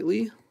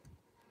slightly.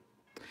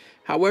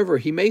 However,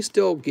 he may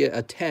still get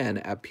a 10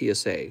 at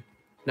PSA.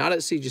 Not at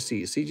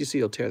CGC.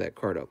 CGC will tear that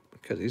card up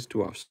because he's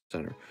too off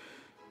center.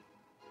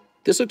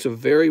 This looks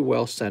very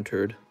well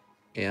centered,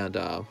 and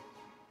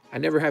I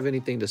never have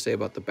anything to say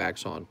about the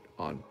backs on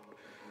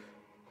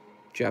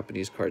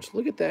Japanese cards.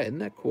 Look at that. Isn't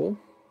that cool?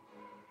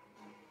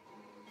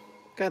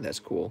 God, that's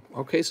cool.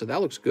 Okay, so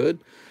that looks good.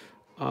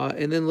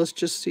 And then let's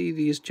just see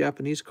these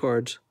Japanese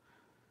cards.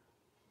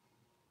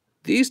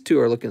 These two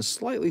are looking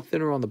slightly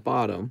thinner on the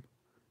bottom,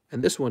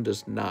 and this one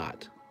does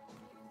not.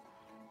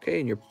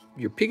 Okay, and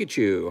your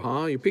Pikachu,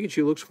 huh? Your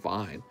Pikachu looks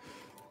fine.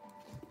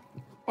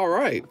 All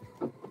right.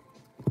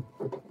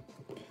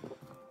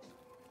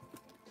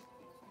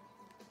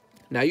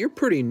 Now, you're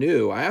pretty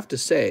new. I have to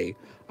say,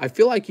 I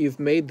feel like you've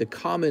made the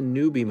common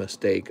newbie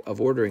mistake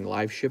of ordering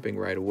live shipping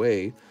right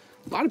away.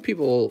 A lot of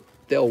people,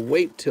 they'll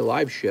wait to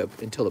live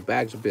ship until the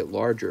bag's a bit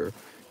larger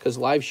because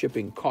live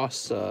shipping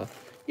costs,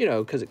 you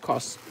know, because it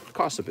costs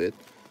a bit.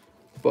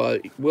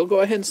 But we'll go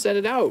ahead and send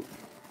it out.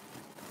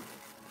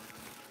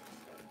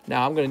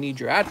 Now, I'm going to need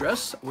your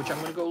address, which I'm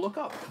going to go look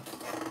up.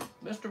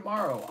 Mr.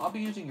 Morrow, I'll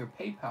be using your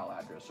PayPal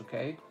address,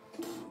 okay?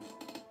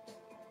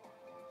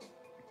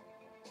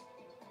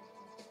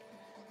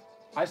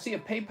 I see a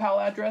PayPal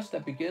address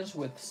that begins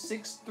with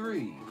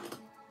 63,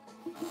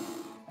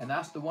 and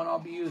that's the one I'll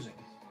be using.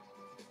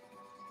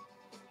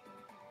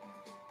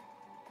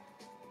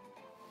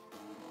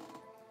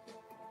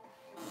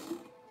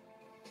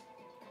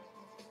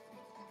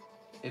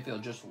 If it'll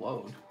just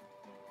load.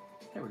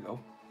 There we go.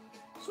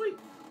 Sweet.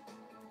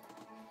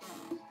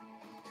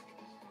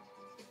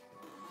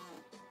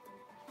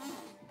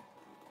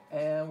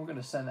 And we're going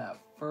to send that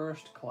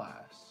first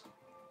class.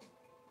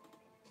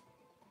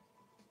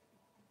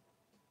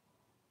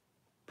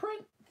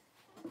 Print.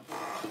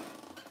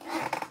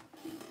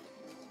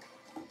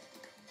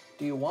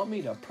 Do you want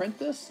me to print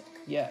this?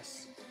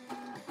 Yes.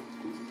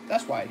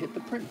 That's why I hit the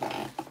print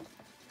button.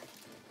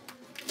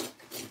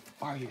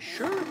 Are you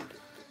sure?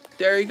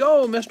 There you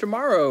go, Mr.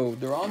 Morrow.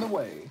 They're on the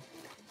way.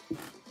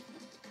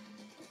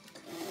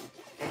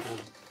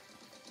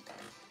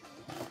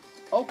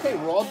 Okay,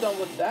 we're all done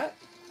with that.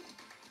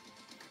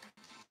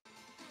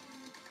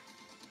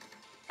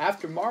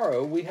 After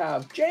Morrow, we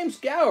have James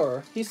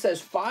Gower. He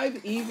says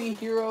 5 Eevee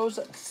Heroes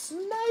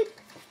Snipe.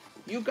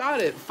 You got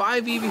it.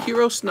 5 Eevee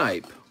Hero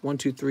Snipe. 1,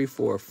 2, 3,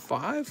 4,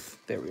 5.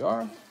 There we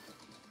are.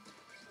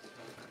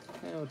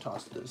 And we'll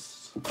toss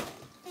this.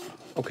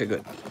 Okay,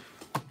 good.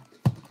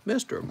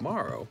 Mr.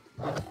 Morrow.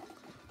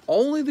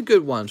 Only the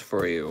good ones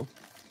for you.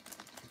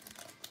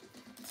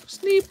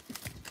 Sneep.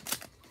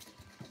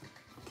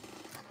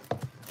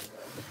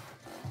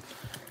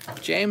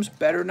 James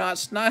better not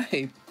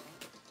snipe.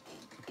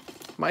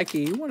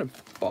 Mikey, you want a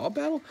ball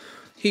battle?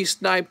 He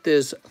sniped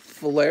this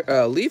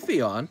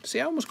Leafeon. See,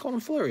 I almost called him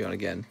Flareon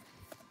again.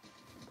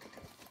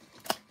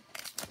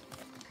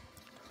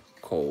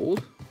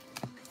 Cold.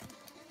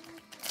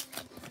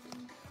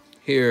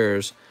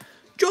 Here's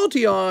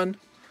Jolteon.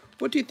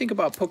 What do you think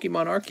about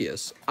Pokemon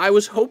Arceus? I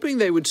was hoping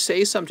they would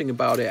say something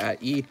about it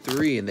at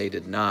E3, and they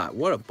did not.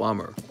 What a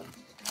bummer.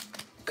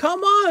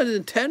 Come on,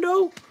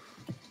 Nintendo.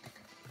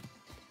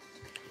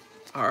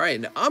 All right,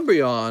 an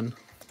Umbreon.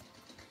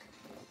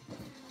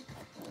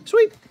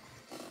 Sweet.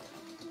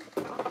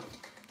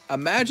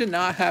 Imagine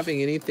not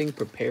having anything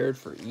prepared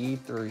for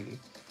E3.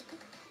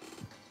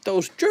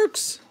 Those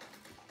jerks.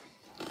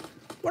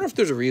 Wonder if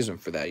there's a reason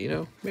for that, you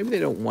know? Maybe they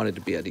don't want it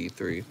to be at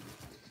E3.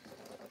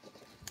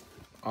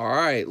 All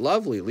right,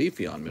 lovely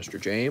Leafeon, Mr.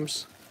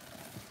 James.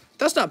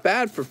 That's not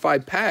bad for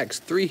 5 packs.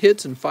 3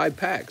 hits in 5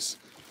 packs.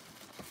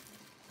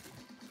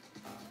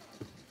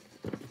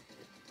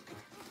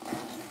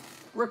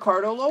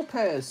 Ricardo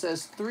Lopez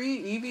says 3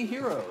 Eevee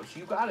Heroes.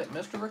 You got it,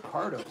 Mr.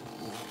 Ricardo.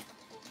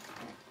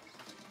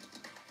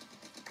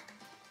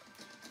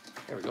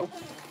 There we go.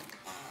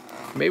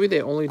 Maybe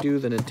they only do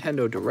the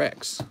Nintendo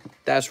Directs.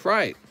 That's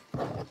right.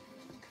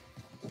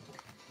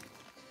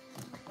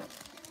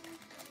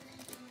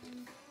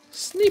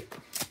 Sneep.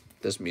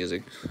 This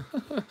music.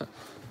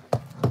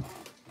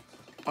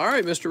 All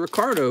right, Mr.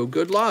 Ricardo,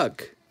 good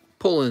luck.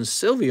 Pulling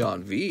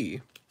Sylveon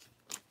V.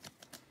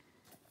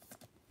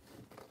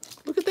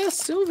 Look at that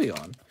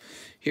Sylveon.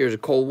 Here's a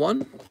cold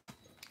one.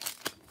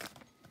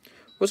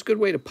 What's a good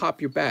way to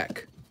pop your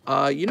back?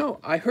 You know,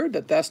 I heard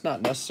that that's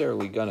not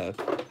necessarily going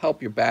to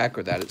help your back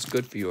or that it's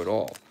good for you at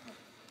all.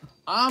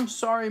 I'm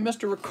sorry,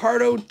 Mr.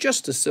 Ricardo,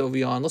 just a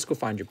Sylveon. Let's go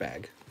find your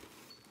bag.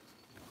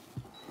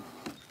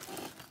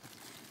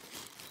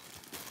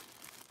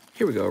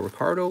 Here we go,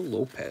 Ricardo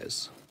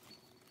Lopez.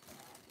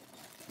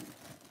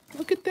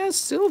 Look at that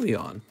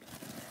Sylveon.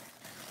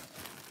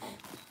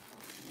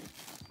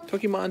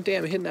 Pokemon,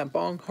 damn, hitting that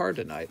bong hard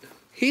tonight.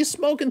 He's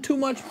smoking too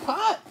much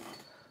pot.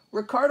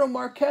 Ricardo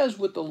Marquez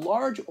with the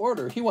large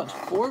order. He wants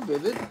 4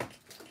 Vivid.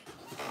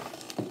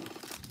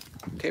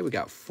 Okay, we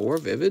got 4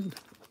 Vivid.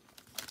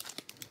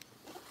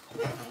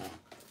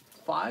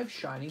 5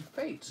 Shining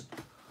Fates.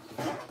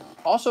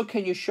 Also,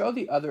 can you show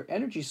the other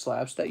energy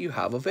slabs that you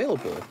have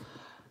available?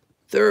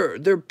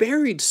 They're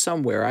buried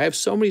somewhere. I have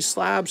so many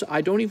slabs, I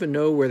don't even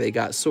know where they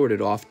got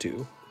sorted off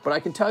to. But I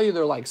can tell you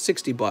they're like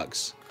 60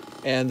 bucks.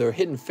 And they're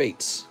hidden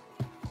fates.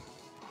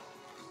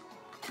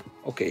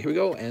 Okay, here we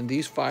go. And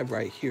these 5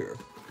 right here.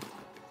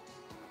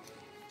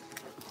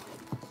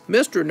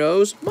 Mr.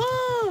 Nose.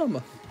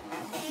 Mom!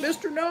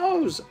 Mr.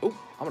 Nose! Oh,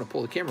 I'm going to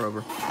pull the camera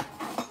over.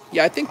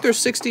 Yeah, I think they're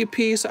 60 a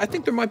piece. I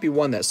think there might be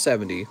one that's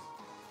 70.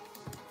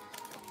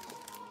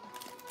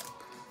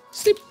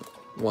 Sleep.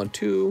 1,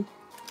 2,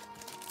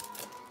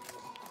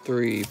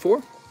 3,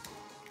 4,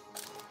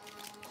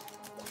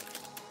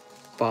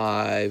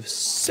 5,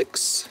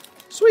 6.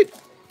 Sweet.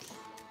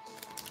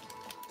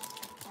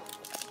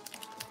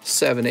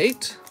 7,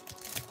 8.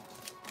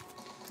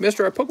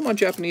 Mr. Our Pokemon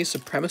Japanese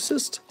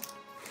supremacist?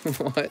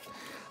 What?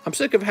 I'm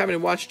sick of having to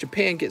watch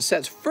Japan get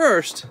sets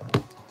first.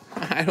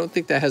 I don't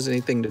think that has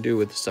anything to do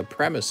with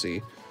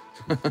supremacy.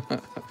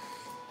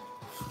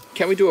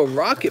 Can we do a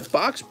rocket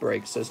box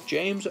break, says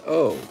James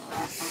O.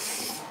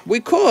 We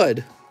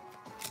could.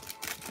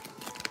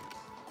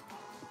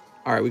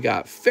 All right, we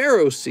got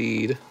Pharaoh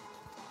Seed.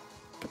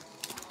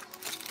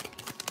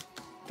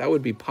 That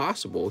would be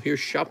possible.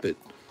 Here's Shuppet.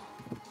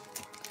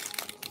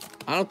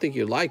 I don't think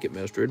you'd like it,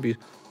 mister. It'd be...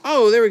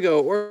 Oh, there we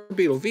go.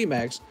 Orbeetle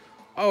VMAX.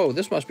 Oh,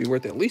 this must be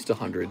worth at least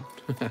 100.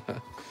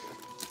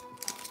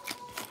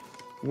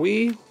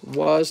 We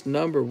was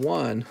number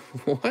 1.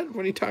 What?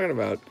 What are you talking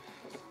about?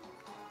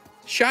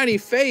 Shiny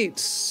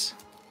Fates.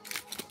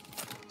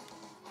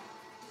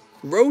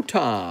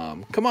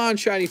 Rotom. Come on,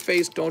 Shiny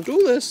Fates. Don't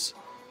do this.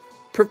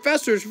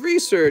 Professor's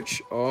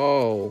Research.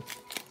 Oh.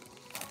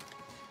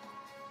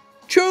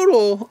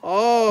 Chodel.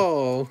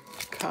 Oh.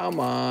 Come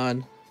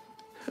on.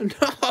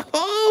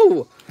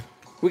 No.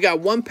 We got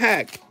 1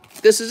 pack.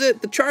 This is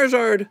it. The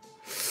Charizard.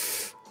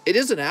 It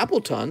is an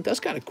Appleton. That's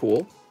kind of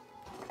cool.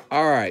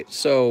 All right.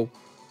 So,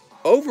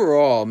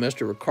 overall,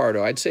 Mr.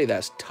 Ricardo, I'd say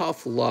that's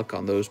tough luck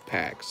on those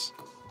packs.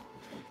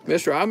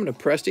 Mister, I'm an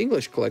oppressed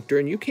English collector,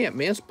 and you can't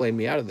mansplain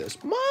me out of this.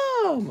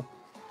 Mom!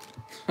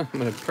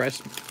 I'm an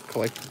oppressed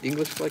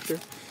English collector.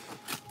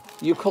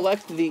 You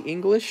collect the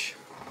English?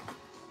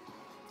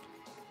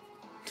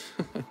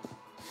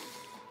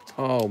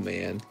 Oh,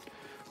 man.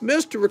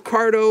 Mr.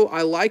 Ricardo,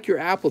 I like your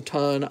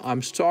Appleton.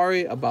 I'm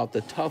sorry about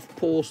the tough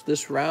pulls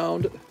this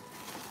round.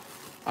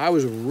 I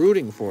was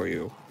rooting for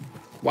you.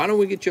 Why don't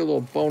we get you a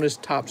little bonus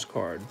Topps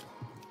card?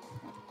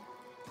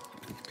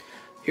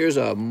 Here's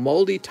a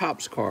moldy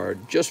Topps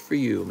card just for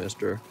you,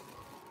 mister.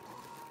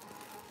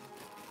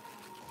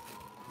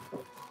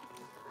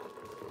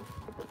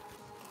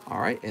 All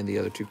right, and the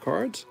other two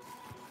cards.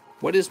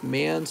 What is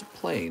man's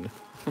plane?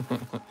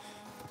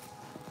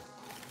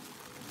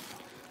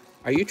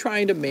 Are you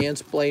trying to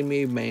mansplain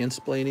me,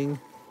 mansplaining?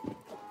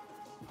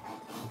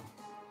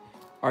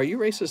 Are you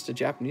racist to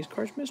Japanese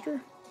cards,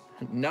 mister?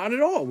 Not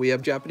at all. We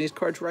have Japanese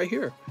cards right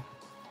here.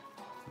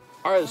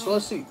 All right, so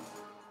let's see.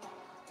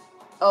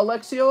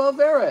 Alexio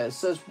Alvarez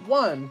says,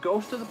 1,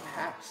 Ghost of the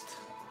Past.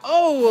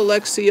 Oh,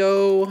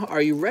 Alexio,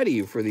 are you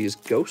ready for these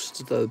Ghosts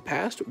of the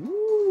Past?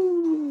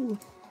 Woo!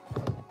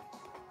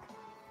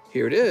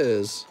 Here it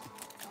is.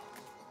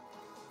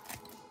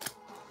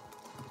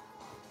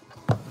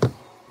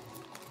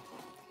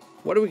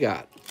 What do we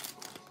got?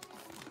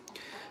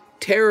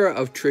 Terror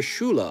of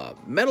Trishula,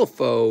 Metal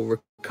Foe,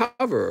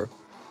 Recover,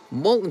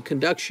 Molten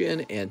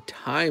Conduction, and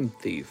Time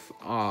Thief.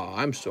 Ah,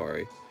 I'm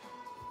sorry.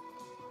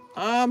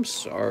 I'm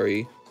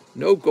sorry.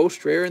 No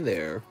Ghost Rare in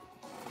there.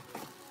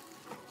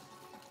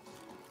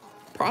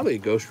 Probably a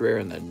Ghost Rare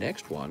in the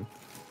next one.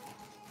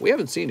 We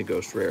haven't seen a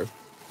Ghost Rare.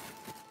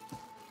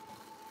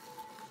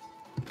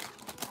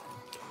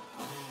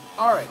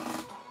 All right.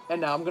 And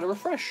now I'm going to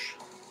refresh.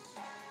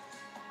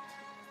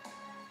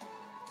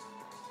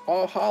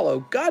 All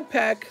hollow. God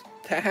Pack.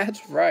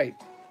 That's right.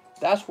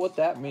 That's what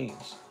that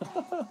means.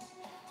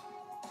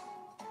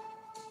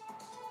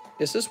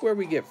 Is this where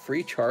we get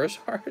free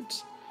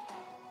Charizards?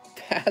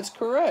 That's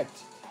correct.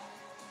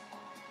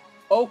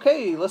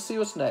 Okay, let's see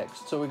what's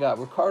next. So we got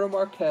Ricardo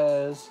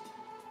Marquez,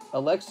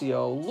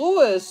 Alexio,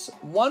 Lewis,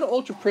 1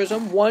 Ultra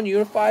Prism, 1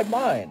 Unified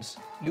Minds.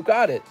 You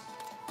got it.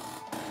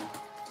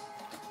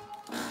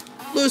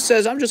 Lewis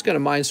says, I'm just going to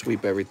mind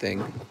sweep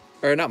everything.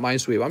 Or not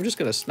mind sweep, I'm just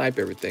going to snipe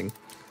everything.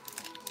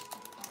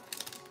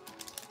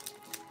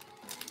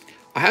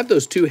 I have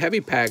those 2 heavy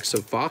packs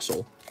of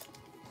Fossil.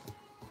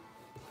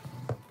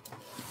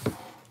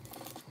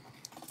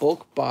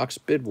 Bulk Box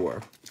Bid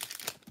War.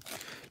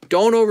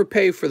 Don't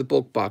overpay for the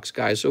bulk box,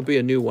 guys. There'll be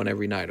a new one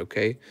every night,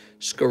 okay?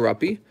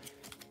 Scaruppy.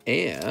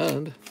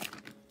 And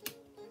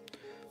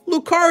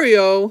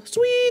Lucario.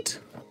 Sweet.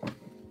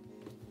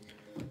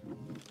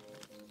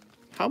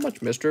 How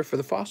much, mister, for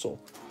the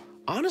Fossil?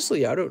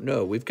 Honestly, I don't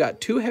know. We've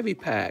got 2 heavy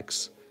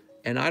packs,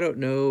 and I don't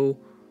know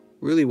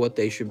really what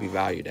they should be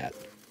valued at.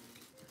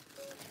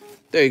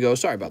 There you go.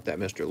 Sorry about that,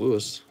 Mr.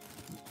 Lewis.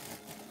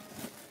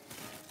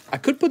 I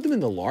could put them in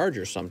the large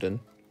or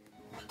something.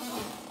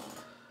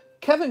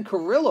 Kevin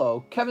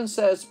Carrillo. Kevin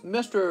says,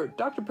 Mr.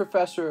 Dr.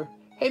 Professor,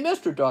 hey,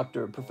 Mr.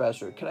 Dr.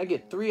 Professor, can I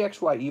get 3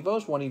 XY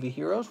Evos, 1 EV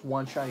Heroes,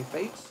 1 Shiny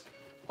Fates?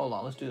 Hold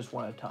on, let's do this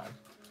one at a time.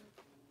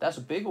 That's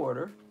a big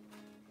order.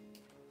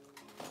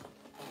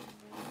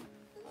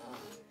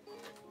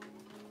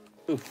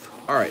 Oof.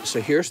 All right,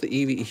 so here's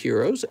the EV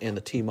Heroes and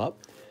the team up.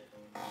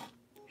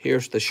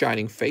 Here's the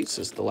Shining Fates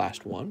is the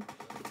last one.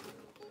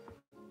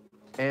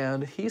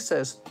 And he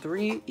says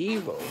 3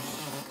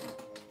 Evos.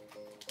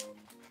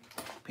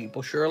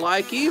 People sure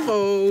like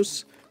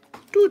Evos.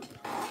 Dude.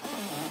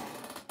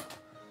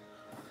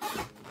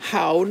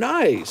 How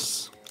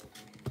nice.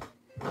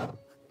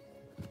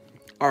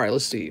 All right,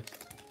 let's see.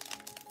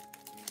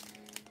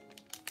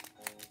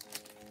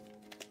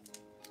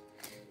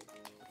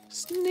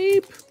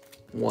 Snape.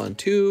 1,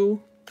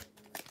 2,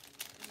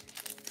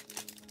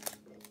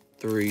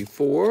 3,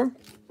 4,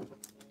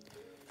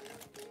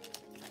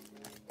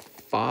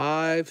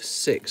 5,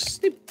 6.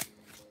 Snip.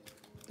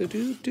 Do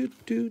do do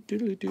do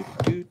do do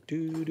do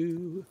do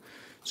do.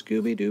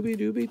 Scooby Dooby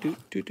Dooby doo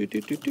doo doo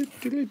doo doo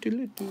doo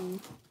doo doo.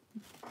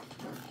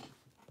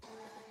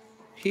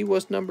 He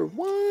was number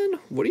 1.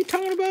 What are you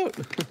talking about?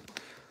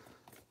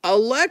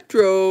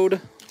 Electrode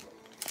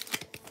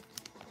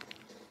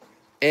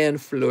and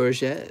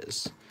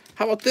Florges.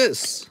 How about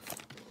this?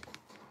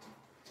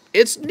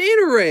 It's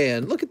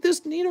Nidoran. Look at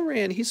this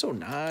Nidoran. He's so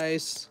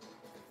nice.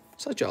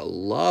 Such a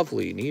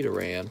lovely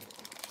Nidoran.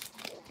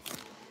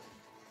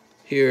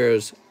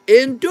 Here's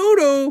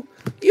Indudu.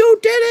 You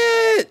did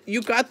it!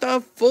 You got the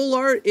full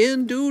art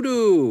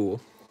Indudu.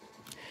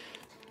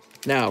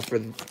 Now, for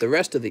the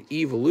rest of the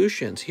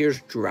evolutions, here's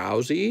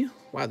Drowsy.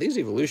 Wow, these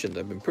evolutions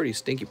have been pretty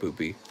stinky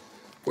poopy.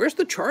 Where's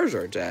the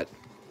Charizards at?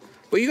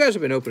 Well, you guys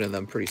have been opening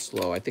them pretty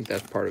slow. I think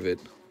that's part of it.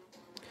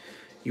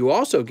 You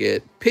also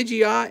get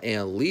Pidgeot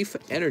and Leaf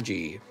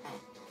Energy.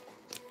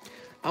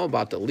 I'm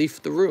about to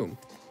leaf the room.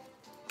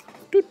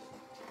 Doot.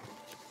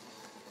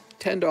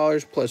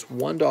 $10 plus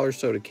 $1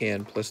 soda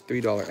can plus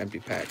 $3 empty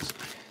packs.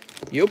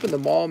 You opened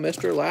them all,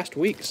 mister, last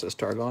week, says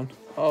Targon.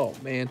 Oh,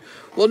 man.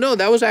 Well, no,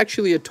 that was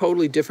actually a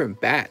totally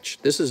different batch.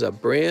 This is a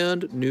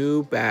brand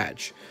new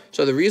batch.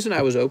 So the reason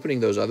I was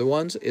opening those other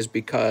ones is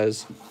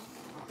because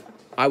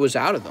I was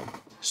out of them.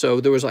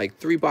 So there was like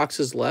 3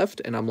 boxes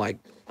left, and I'm like,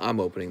 I'm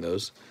opening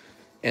those.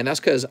 And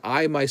that's because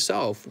I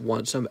myself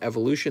want some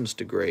evolutions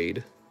to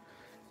grade.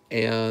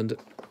 And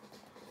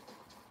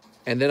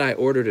then I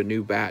ordered a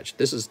new batch.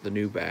 This is the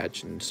new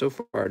batch, and so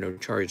far no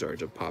Charizards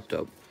have popped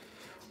up.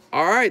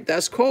 All right,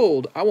 that's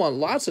cold. I want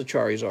lots of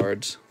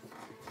Charizards.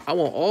 I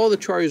want all the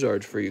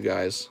Charizards for you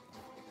guys.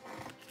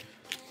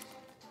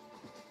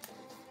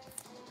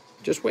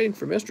 Just waiting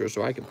for Mr.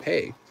 so I can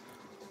pay.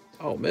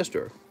 Oh,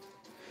 Mr.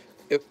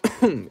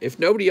 If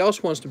nobody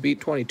else wants to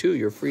beat 22,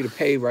 you're free to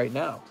pay right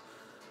now.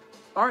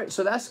 All right,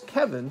 so that's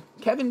Kevin.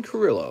 Kevin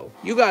Carrillo.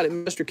 You got it,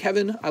 Mr.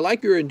 Kevin. I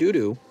like your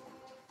Indudu.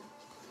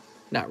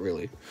 Not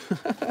really.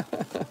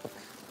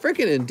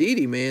 Freaking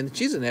Indeedee, man.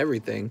 She's in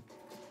everything.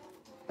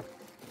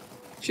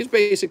 She's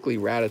basically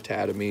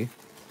Rat-a-tat to me.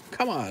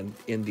 Come on,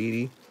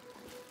 Indeedee.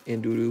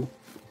 Indudu.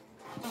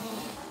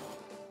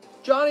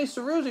 Johnny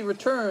Ceruzzi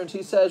returns.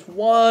 He says,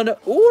 1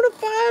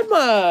 Unified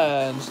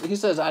Minds. He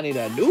says, I need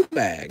a new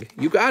bag.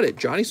 You got it,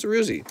 Johnny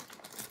Ceruzzi.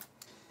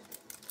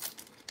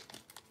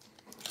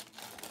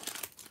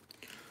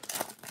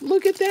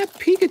 Look at that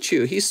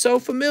Pikachu. He's so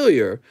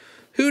familiar.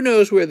 Who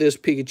knows where this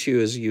Pikachu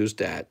is used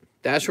at?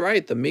 That's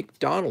right, the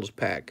McDonald's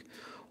pack.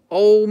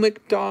 Old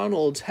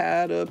McDonald's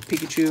had a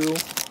Pikachu.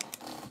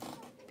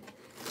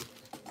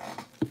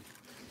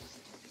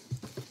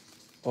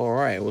 All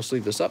right, we'll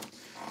sleeve this up.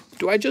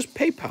 Do I just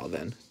PayPal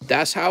then?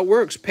 That's how it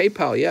works.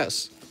 PayPal,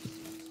 yes.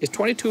 Is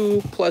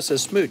 22 plus a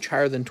smooch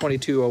higher than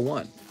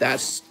 2201?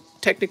 That's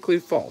technically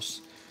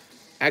false.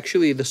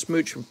 Actually, the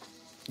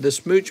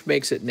smooch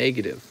makes it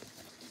negative.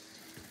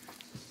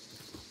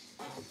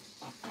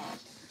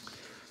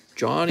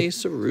 Johnny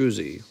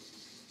Ceruzzi.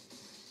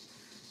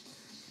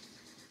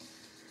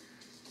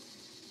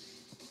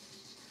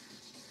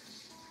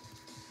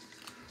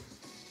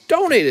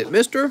 Donate it,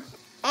 mister.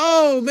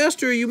 Oh,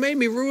 mister, you made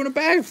me ruin a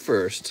bag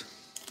first.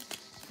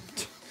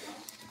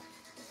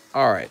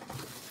 All right.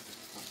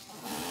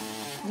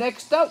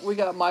 Next up, we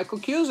got Michael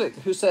Cusick,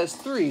 who says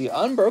 3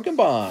 unbroken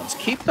bonds.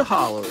 Keep the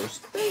hollers.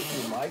 Thank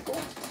you,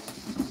 Michael.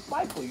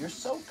 Michael, you're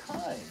so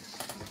kind.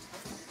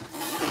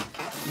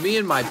 Me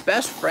and my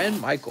best friend,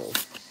 Michael.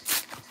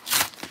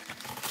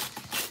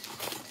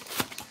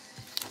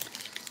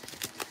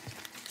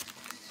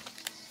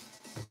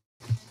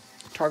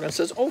 Targon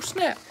says, oh,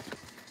 snap.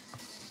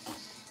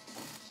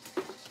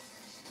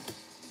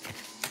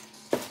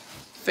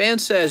 Fan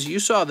says, you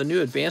saw the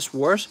new Advanced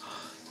Wars?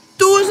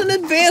 There was an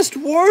Advanced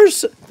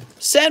Wars?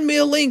 Send me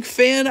a link,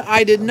 Fan.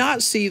 I did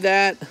not see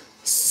that.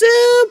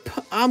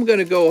 Simp! I'm going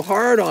to go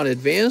hard on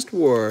Advanced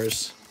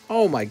Wars.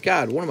 Oh my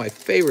god, one of my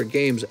favorite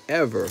games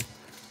ever.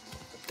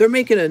 They're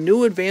making a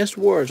new Advanced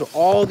Wars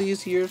all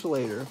these years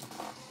later.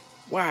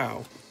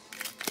 Wow.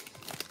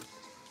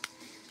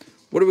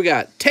 What do we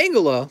got?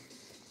 Tangela.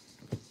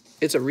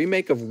 It's a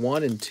remake of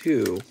 1 and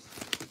 2.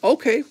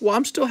 Okay, well,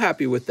 I'm still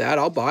happy with that.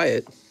 I'll buy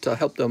it to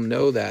help them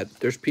know that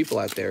there's people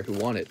out there who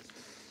want it.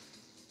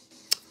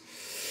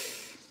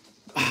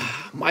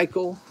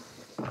 Michael.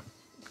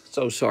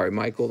 So sorry,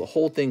 Michael. The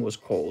whole thing was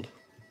cold.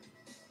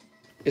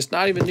 It's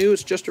not even new.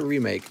 It's just a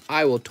remake.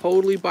 I will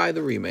totally buy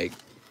the remake.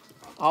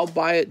 I'll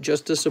buy it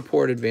just to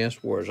support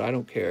Advanced Wars. I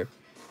don't care.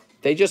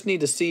 They just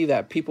need to see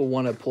that people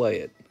want to play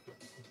it.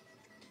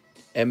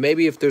 And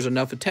maybe if there's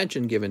enough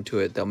attention given to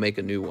it, they'll make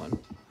a new one.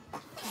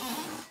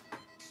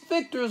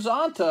 Victor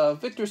Zonta.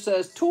 Victor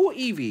says 2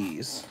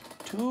 EVs.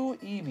 2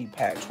 EV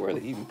packs. Where are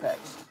the EV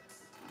packs?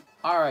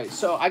 All right,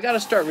 so I got to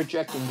start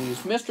rejecting these.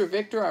 Mr.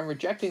 Victor, I'm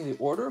rejecting the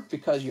order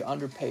because you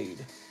underpaid.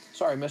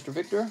 Sorry, Mr.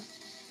 Victor.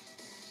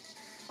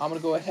 I'm going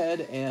to go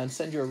ahead and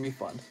send you a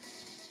refund.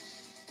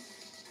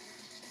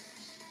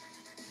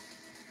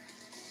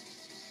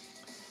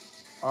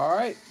 All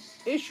right,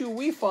 issue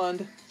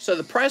refund. So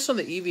the price on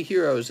the EV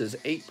Heroes is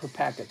 8 per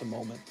pack at the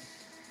moment.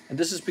 And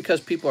this is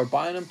because people are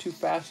buying them too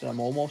fast and I'm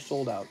almost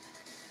sold out.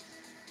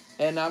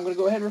 And now I'm going to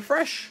go ahead and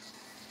refresh.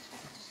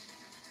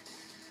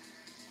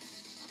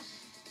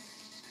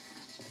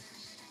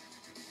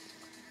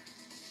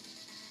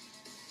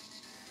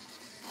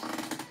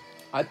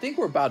 I think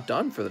we're about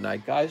done for the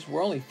night, guys.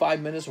 We're only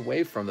 5 minutes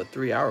away from the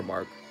 3-hour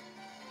mark.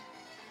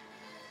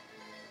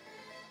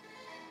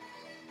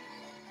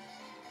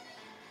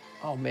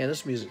 Oh man,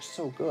 this music's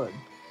so good.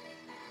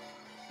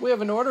 We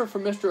have an order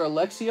from Mr.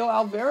 Alexio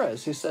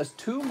Alvarez. He says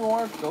 2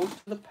 more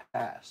Ghost to the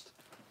Past.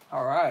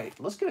 All right,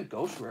 let's get a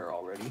Ghost Rare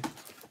already.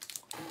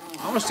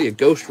 I want to see a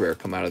Ghost Rare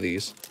come out of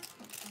these.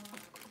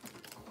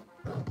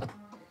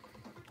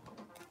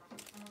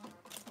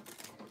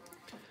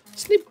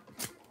 Snip.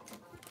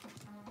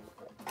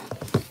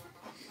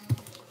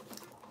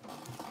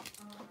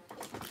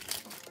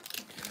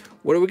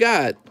 What do we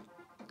got?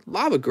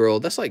 Lava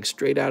Girl. That's like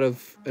straight out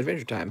of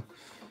Adventure Time.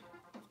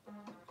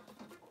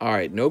 All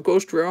right, no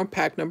Ghost Rare on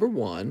pack number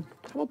 1.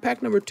 How about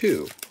pack number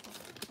 2?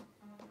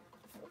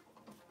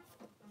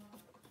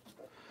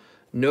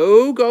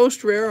 No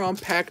Ghost Rare on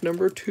pack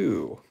number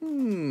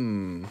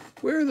 2.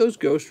 Where are those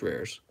Ghost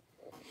Rares?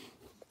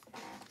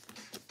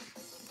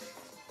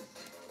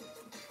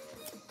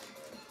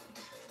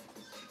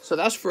 So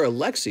that's for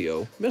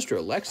Alexio. Mr.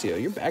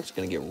 Alexio, your bag's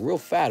going to get real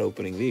fat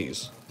opening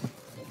these.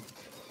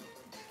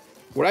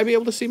 Would I be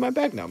able to see my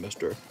bag now,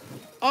 mister?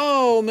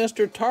 Oh,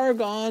 Mr.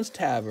 Targon's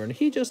Tavern.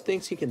 He just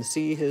thinks he can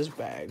see his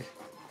bag.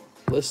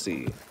 Let's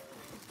see.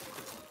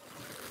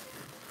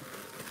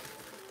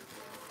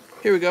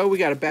 Here we go. We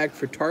got a bag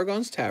for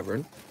Targon's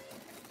Tavern.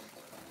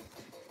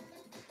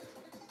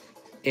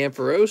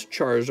 Ampharos,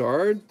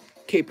 Charizard,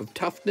 Cape of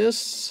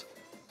Toughness.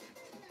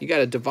 You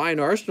got a Divine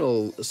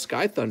Arsenal,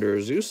 Sky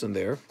Thunder, Zeus in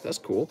there. That's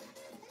cool.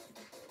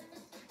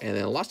 And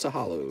then lots of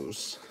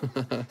hollows.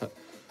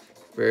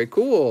 Very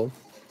cool.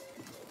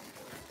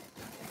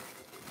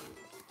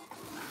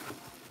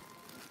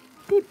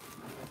 Boop.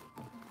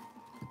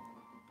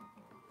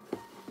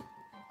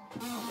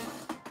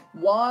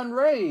 Juan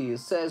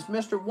Reyes says,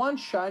 Mr. One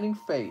Shining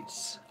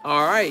Fates.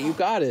 All right, you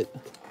got it.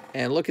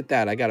 And look at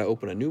that. I got to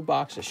open a new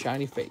box of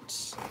Shiny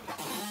Fates.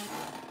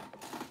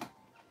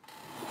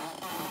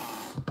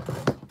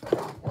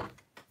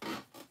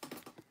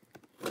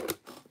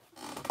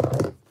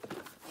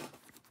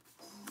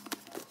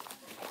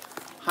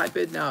 High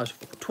bid now is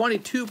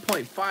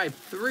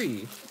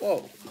 22.53.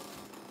 Whoa.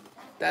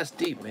 That's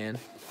deep, man.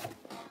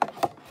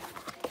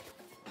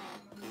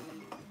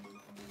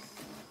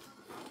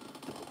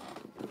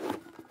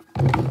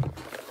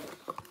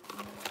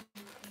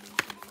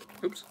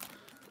 Oops.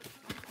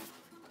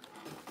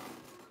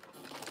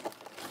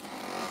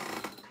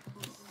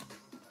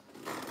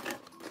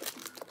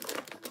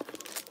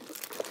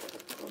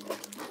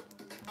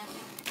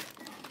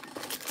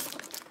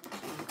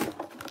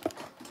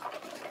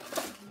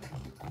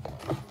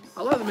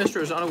 I love that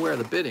Mr. is unaware of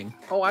the bidding.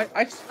 Oh, I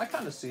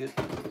kind of see it.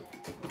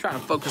 I'm trying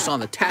to focus on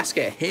the task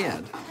at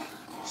hand.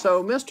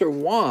 So Mr.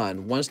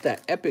 Juan wants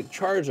that epic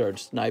Charizard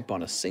snipe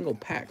on a single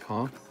pack,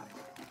 huh?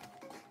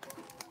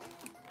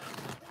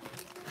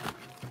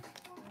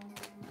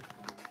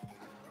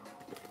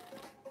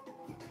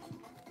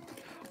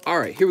 All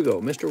right, here we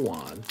go, Mr.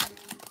 Juan.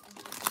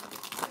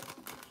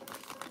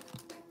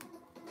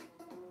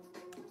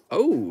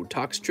 Oh,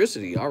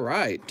 Toxtricity. All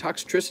right.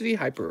 Toxtricity,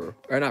 Hyper.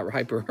 Or not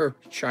Hyper,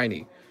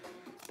 Shiny.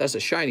 That's a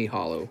Shiny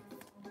Hollow.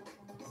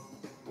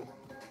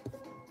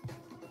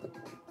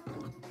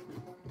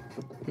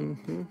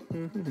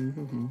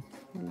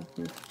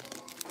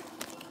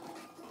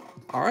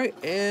 All right,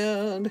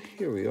 and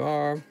here we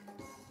are.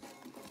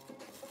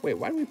 Wait,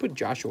 why did we put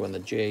Joshua in the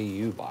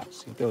JU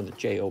box? You go in the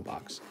JO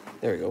box.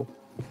 There we go.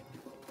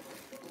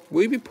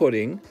 We'll be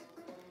putting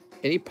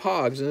any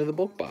Pogs into the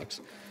bulk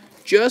box.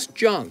 Just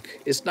junk.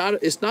 It's not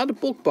a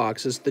bulk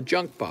box, it's the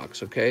junk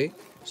box, okay?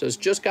 So it's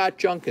just got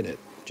junk in it,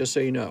 just so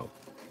you know.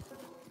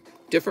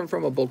 Different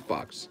from a bulk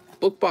box.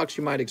 Bulk box,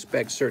 you might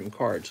expect certain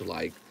cards,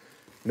 like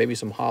maybe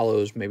some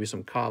hollows, maybe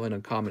some common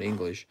and common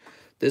English.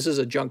 This is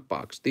a junk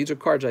box. These are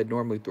cards I'd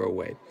normally throw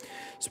away.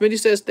 Smitty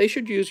says they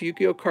should use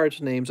Yu-Gi-Oh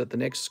cards names at the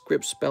next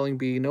script spelling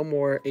bee. No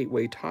more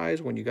 8-way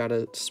ties when you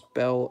gotta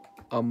spell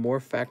a more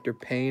factor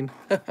pain.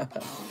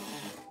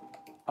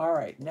 All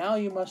right, now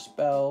you must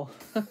spell.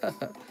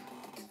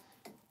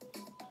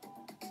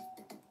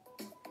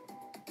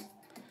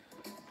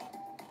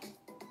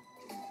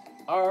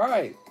 All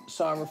right,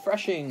 so I'm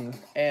refreshing,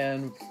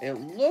 and it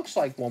looks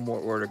like one more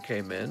order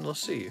came in. Let's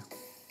see.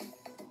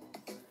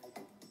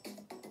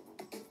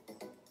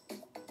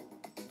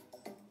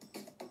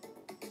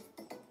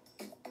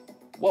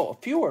 Whoa, a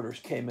few orders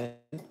came in.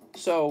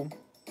 So,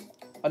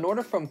 an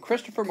order from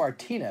Christopher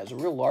Martinez, a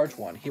real large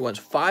one. He wants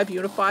 5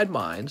 Unified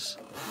Minds.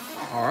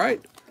 All right,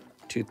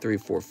 2, 3,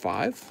 4,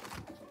 5.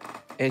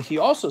 And he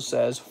also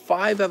says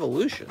 5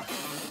 Evolution.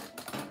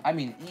 I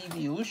mean,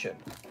 Evolution.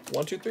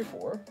 1, 2, 3,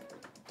 4.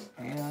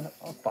 And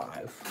a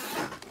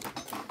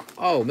 5.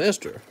 Oh,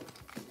 mister.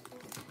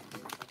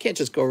 Can't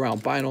just go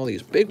around buying all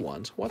these big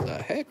ones. What the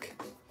heck?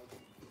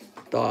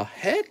 The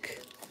heck?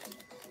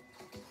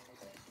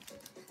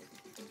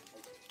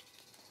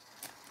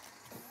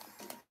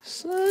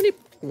 Sunny.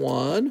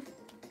 1.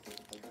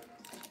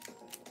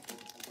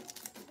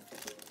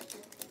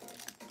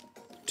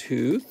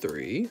 2,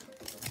 3.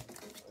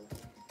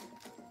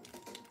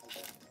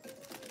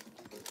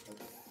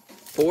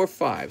 4,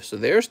 5. So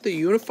there's the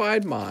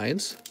Unified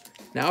Minds.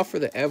 Now for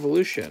the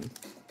Evolution.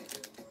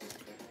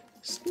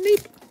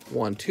 Sneep.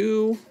 1,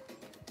 2,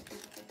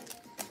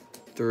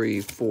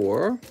 3,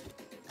 4,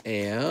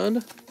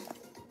 and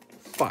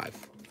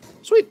 5.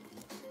 Sweet.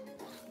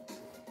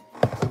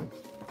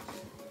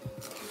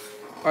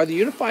 Are the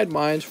Unified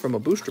Minds from a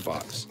booster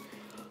box?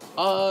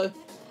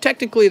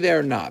 Technically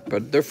they're not,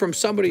 but they're from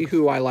somebody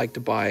who I like to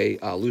buy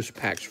loose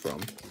packs from,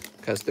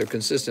 because they're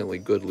consistently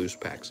good loose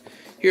packs.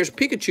 Here's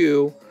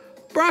Pikachu.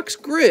 Brock's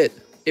Grit,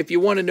 if you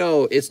want to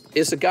know,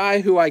 it's a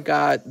guy who I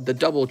got the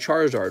double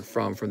Charizard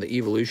from the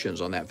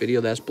Evolutions on that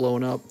video that's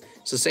blowing up.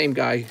 It's the same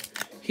guy.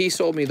 He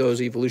sold me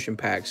those Evolution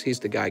packs. He's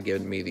the guy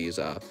giving me these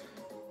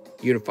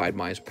Unified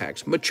Minds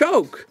packs.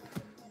 Machoke!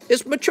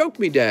 It's Machoke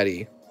Me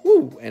Daddy.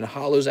 Woo! And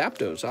Hollow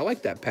Zapdos. I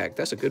like that pack.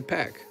 That's a good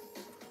pack.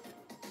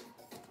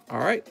 All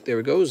right, there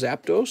we go.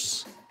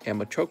 Zapdos and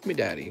Machoke Me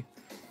Daddy.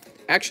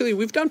 Actually,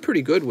 we've done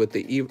pretty good with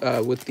the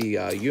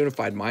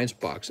Unified Minds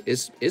box.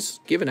 It's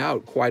given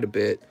out quite a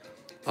bit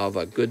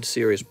of good,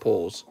 serious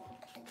pulls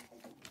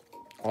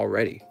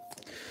already.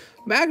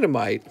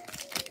 Magnemite.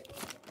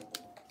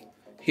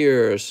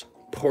 Here's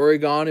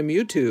Porygon and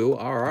Mewtwo.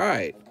 All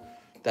right.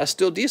 That's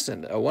still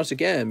decent. Once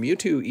again,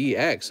 Mewtwo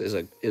EX is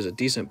a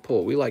decent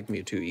pull. We like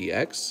Mewtwo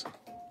EX.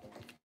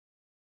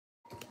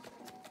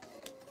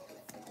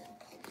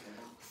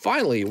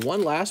 Finally,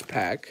 one last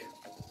pack.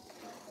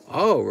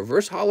 Oh,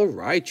 Reverse Holo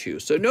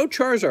Raichu. So no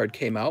Charizard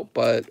came out,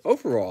 but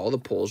overall the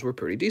pulls were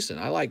pretty decent.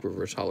 I like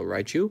Reverse Holo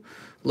Raichu.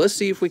 Let's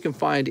see if we can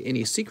find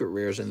any secret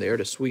rares in there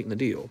to sweeten the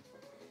deal.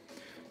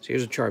 So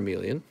here's a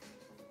Charmeleon.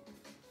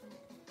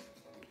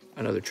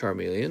 Another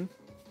Charmeleon.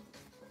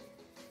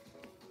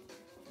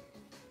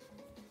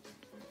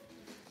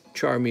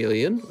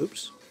 Charmeleon.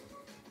 Oops.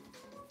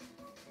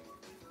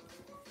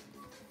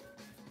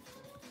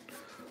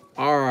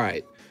 All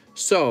right.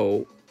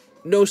 So,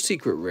 no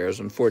secret rares,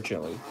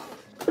 unfortunately.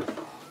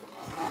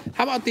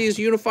 How about these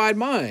Unified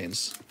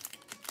Minds?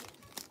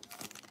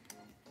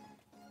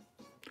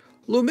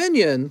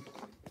 Luminion.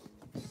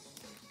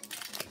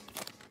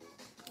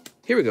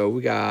 Here we go.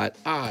 We got...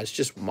 it's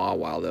just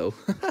Mawile, though.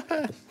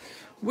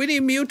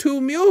 Winnie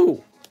Mewtwo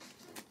Mew.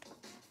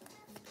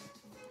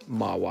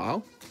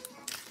 Mawile.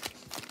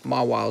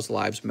 Mawile's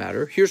lives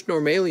matter. Here's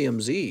Normalium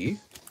Z.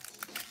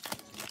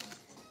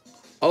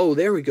 Oh,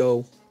 there we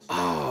go.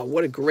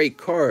 What a great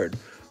card.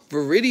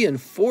 Viridian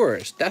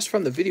Forest. That's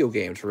from the video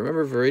games.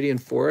 Remember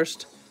Viridian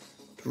Forest?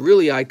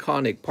 Really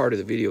iconic part of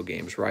the video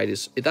games, right?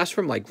 That's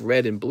from like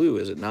Red and Blue,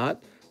 is it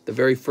not? The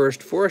very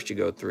first forest you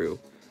go through.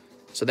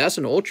 So that's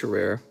an ultra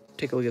rare.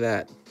 Take a look at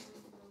that.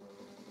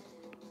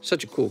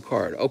 Such a cool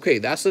card. Okay,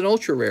 that's an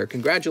ultra rare.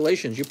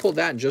 Congratulations. You pulled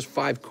that in just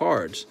 5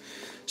 cards.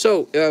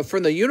 So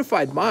from the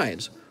Unified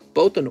Minds,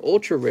 both an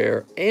ultra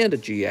rare and a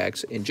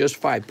GX in just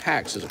 5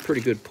 packs is a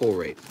pretty good pull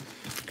rate.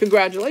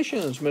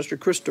 Congratulations, Mr.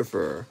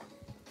 Christopher.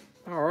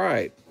 All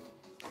right.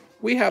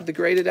 We have the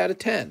graded out of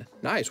 10.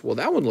 Nice. Well,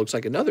 that one looks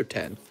like another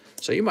 10.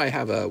 So you might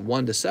have a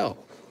 1 to sell.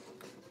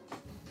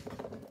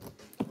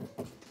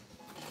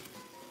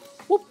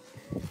 Whoop.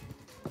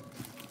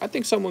 I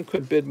think someone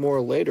could bid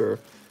more later.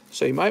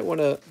 So you might want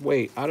to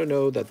wait. I don't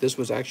know that this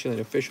was actually an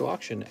official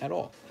auction at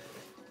all.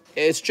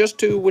 It's just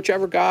to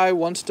whichever guy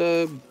wants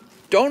to.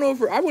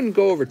 I wouldn't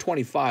go over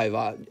 25.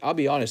 I'll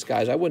be honest,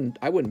 guys. I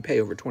wouldn't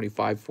pay over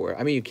 25 for it.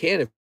 I mean, you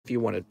can if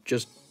you want to,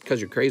 just because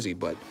you're crazy.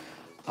 But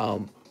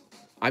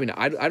I mean,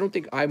 I don't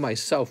think I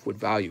myself would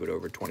value it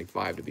over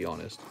 25, to be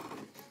honest.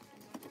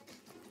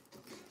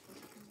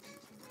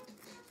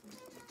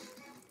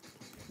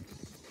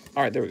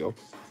 All right, there we go.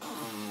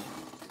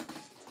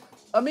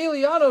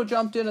 Emiliano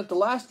jumped in at the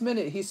last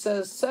minute. He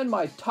says, send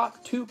my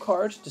top 2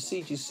 cards to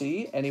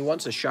CGC, and he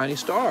wants a shiny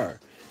star.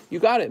 You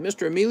got it,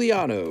 Mr.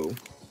 Emiliano.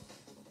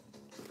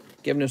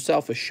 Giving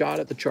himself a shot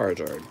at the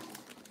Charizard.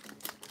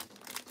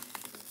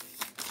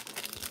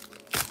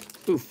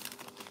 Oof.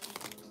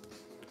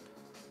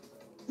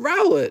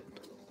 Rowlet.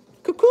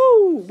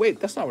 Cuckoo. Wait,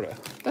 that's not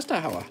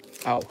how a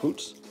owl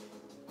hoots.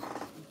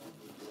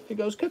 He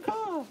goes,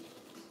 caw,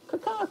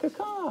 caw,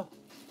 caw.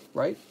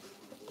 Right?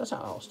 That's how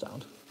owls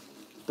sound.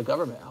 The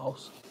government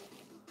owls.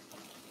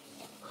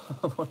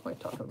 What am I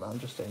talking about? I'm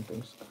just saying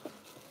things.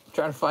 I'm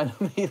trying to find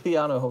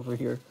Emiliano over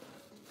here.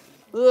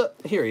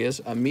 Here he is,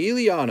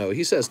 Emiliano.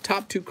 He says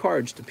top 2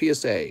 cards to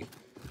PSA,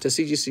 to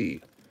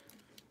CGC.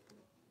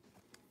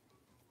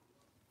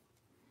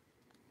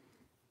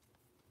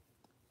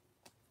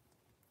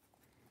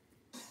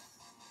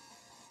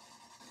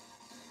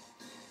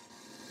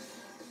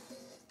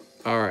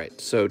 All right,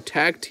 so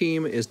tag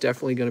team is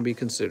definitely going to be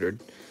considered.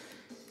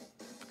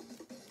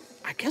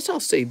 I guess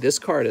I'll say this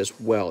card as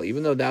well,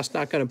 even though that's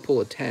not going to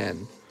pull a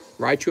 10.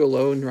 Raichu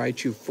alone,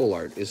 Raichu full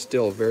art is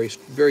still a very,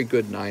 very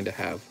good 9 to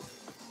have.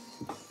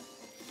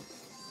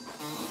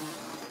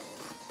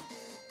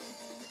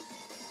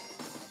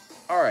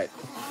 All right.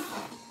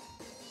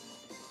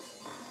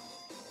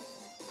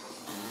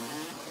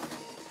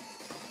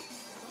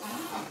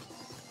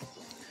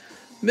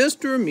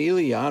 Mr.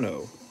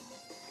 Emiliano.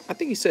 I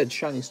think he said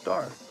shiny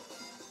star.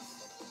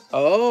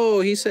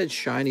 Oh, he said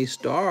shiny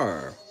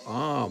star.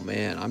 Oh,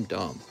 man, I'm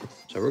dumb.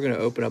 So we're going to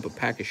open up a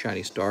pack of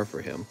shiny star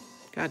for him.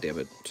 God damn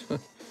it.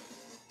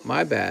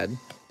 My bad.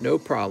 No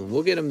problem.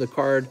 We'll get him the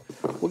card.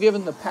 We'll give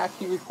him the pack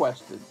he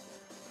requested.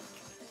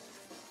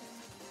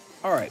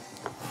 All right.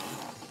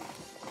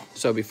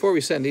 So before we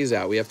send these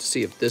out, we have to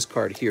see if this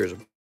card here is a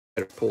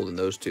better pull than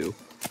those 2.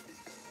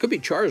 Could be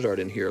Charizard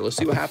in here. Let's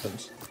see what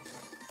happens.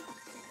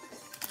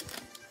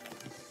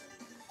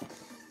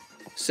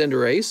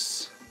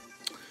 Cinderace.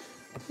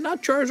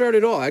 Not Charizard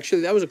at all.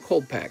 Actually, that was a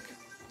cold pack.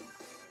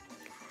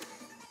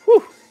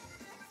 Whew.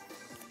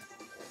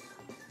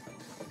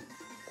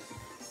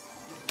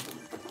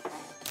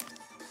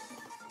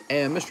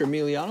 And Mr.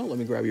 Emiliano, let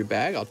me grab your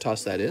bag. I'll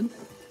toss that in.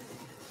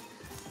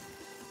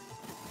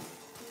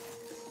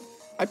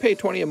 I pay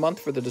 $20 a month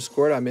for the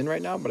Discord I'm in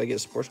right now, but I get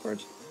sports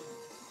cards.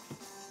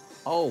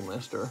 Oh,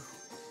 mister.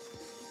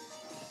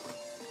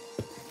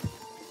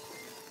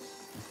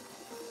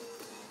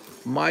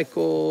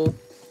 Michael,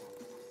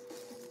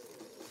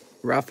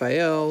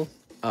 Raphael,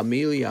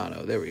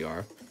 Emiliano. There we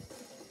are.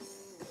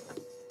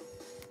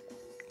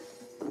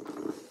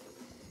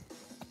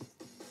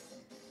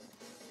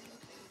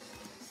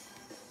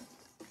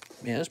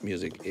 Man, this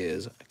music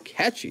is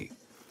catchy.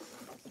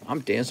 I'm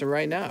dancing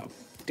right now.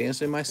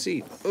 Dancing in my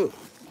seat. Oh,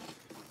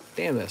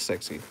 damn, that's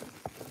sexy.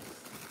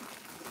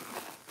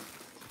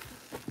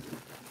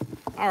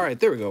 All right,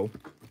 there we go.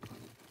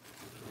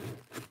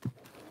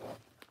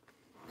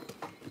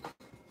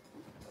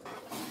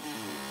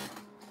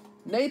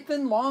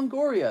 Nathan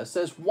Longoria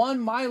says, 1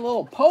 My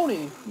Little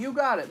Pony. You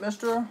got it,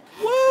 mister.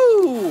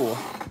 Woo!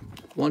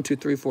 1, 2,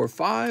 3, 4,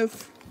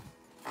 5.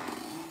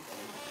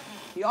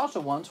 He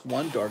also wants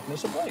 1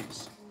 Darkness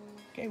Ablaze.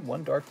 Okay,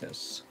 1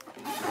 Darkness.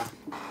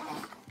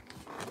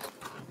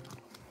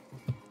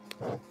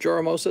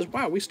 Joromo says,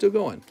 wow, we still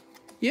going.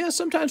 Yeah,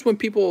 sometimes when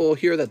people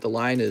hear that the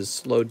line is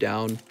slowed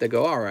down, they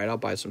go, all right, I'll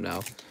buy some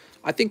now.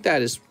 I think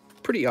that is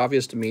pretty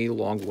obvious to me.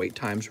 Long wait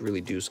times really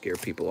do scare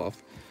people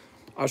off.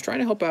 I was trying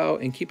to help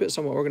out and keep it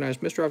somewhat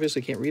organized. Mr.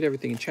 obviously can't read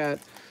everything in chat.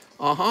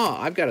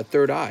 I've got a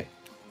third eye.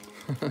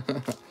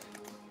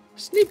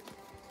 Sneep.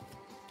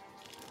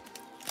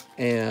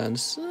 And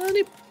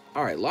sneep.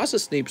 All right, lots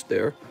of sneeps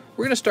there.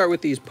 We're going to start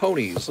with these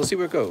ponies. Let's see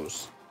where it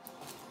goes.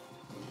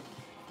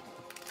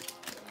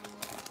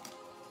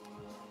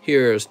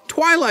 Here's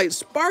Twilight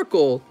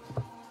Sparkle.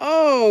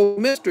 Oh,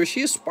 mister,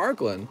 she is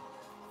sparkling.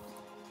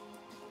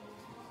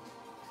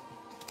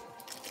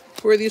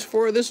 Who are these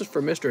for? This is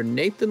for Mr.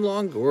 Nathan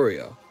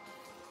Longoria.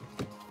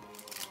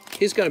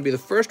 He's going to be the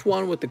first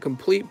one with the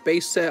complete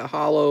base set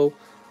holo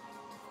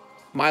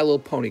My Little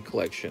Pony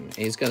collection. And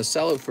he's going to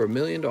sell it for $1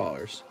 million.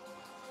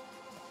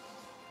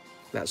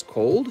 That's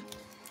cold.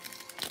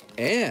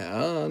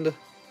 And,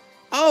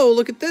 oh,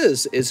 look at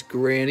this. It's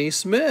Granny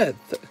Smith.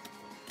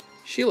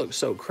 She looks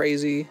so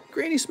crazy.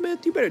 Granny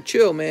Smith, you better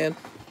chill, man.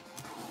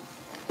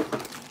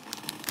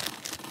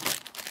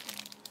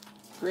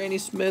 Granny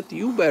Smith,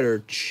 you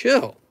better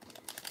chill.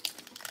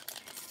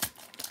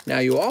 Now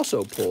you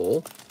also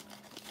pull.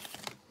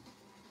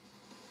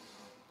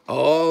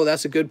 Oh,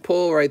 that's a good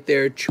pull right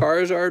there.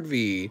 Charizard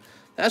V.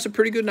 That's a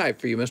pretty good night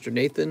for you, Mr.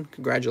 Nathan.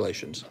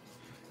 Congratulations.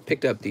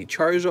 Picked up the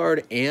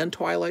Charizard and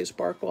Twilight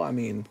Sparkle. I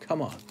mean,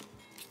 come on.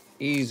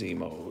 Easy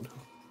mode.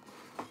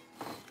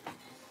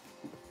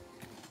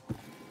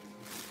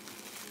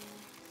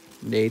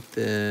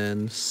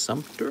 Nathan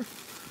Sumter.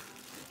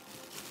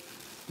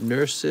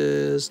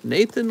 Nurses.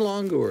 Nathan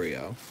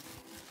Longoria.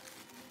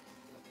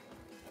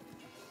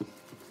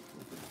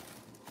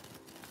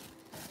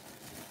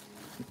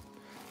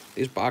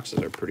 These boxes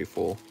are pretty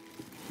full.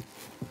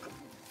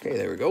 Okay,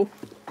 there we go.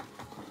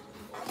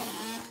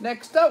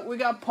 Next up, we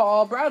got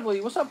Paul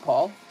Bradley. What's up,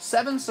 Paul?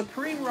 7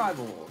 Supreme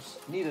Rivals.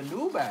 Need a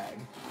new bag.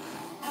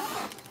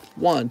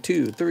 1,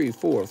 2, 3,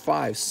 4,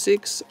 5,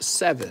 6,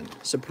 7.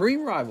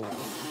 Supreme Rivals.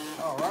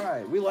 All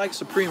right, we like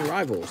Supreme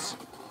Rivals.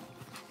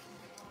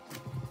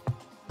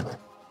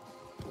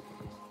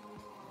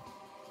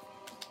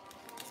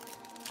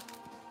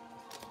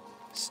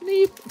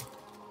 Sneep.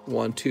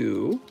 1,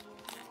 2,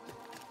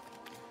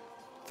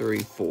 3,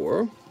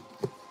 4,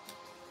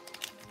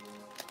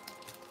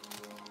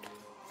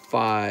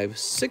 5,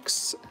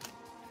 6,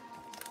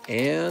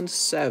 and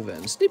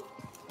 7. Sneep.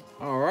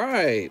 All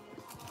right.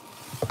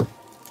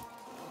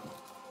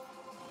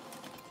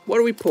 What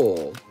do we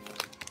pull?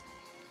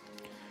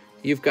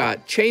 You've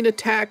got Chain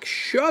Attack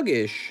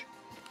Shuggish.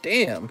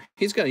 Damn,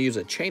 he's going to use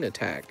a Chain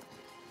Attack.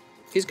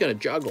 He's going to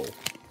juggle.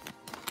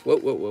 Whoa,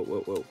 whoa, whoa,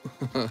 whoa,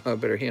 whoa. I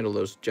better handle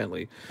those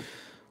gently.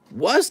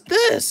 What's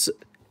this?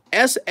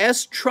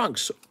 SS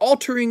Trunks,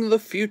 Altering the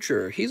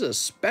Future. He's a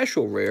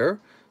special rare,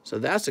 so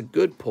that's a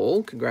good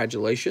pull.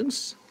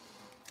 Congratulations.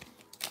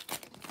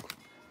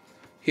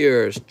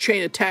 Here's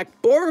Chain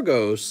Attack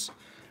Borgos.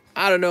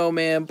 I don't know,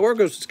 man.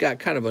 Borgos has got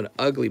kind of an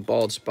ugly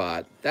bald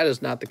spot. That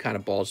is not the kind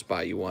of bald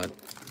spot you want.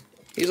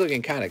 He's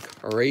looking kind of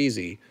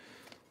crazy.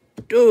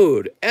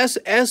 Dude,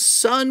 SS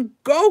Son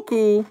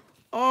Goku.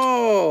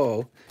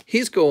 Oh,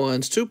 he's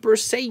going Super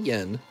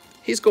Saiyan.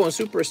 He's going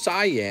Super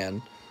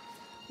Saiyan.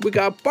 We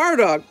got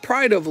Bardock,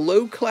 Pride of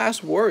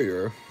Low-Class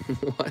Warrior.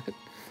 What?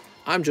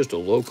 I'm just a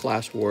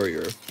low-class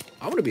warrior.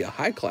 I want to be a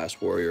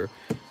high-class warrior.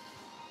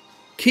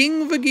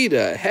 King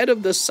Vegeta, head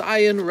of the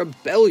Saiyan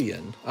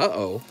Rebellion.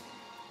 Uh-oh.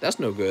 That's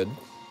no good.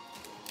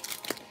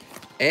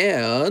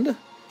 And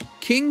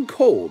King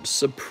Cold,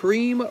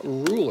 Supreme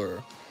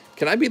Ruler.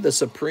 Can I be the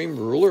Supreme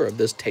Ruler of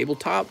this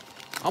tabletop?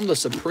 I'm the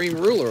Supreme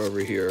Ruler over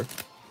here.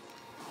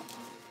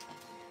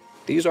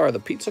 These are the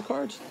pizza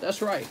cards?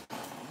 That's right.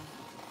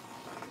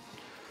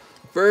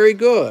 Very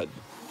good.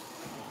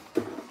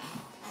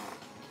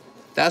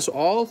 That's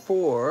all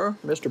for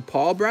Mr.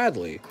 Paul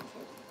Bradley.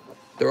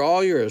 They're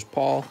all yours,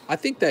 Paul. I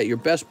think that your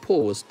best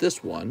pull was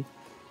this one.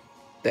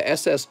 The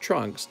SS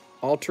Trunks,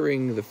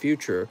 Altering the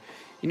Future.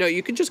 You know,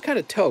 you can just kind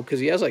of tell because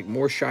he has like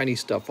more shiny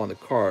stuff on the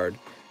card.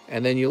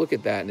 And then you look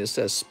at that and it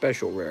says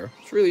special rare.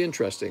 It's really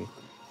interesting.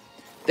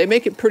 They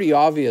make it pretty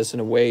obvious in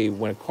a way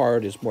when a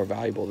card is more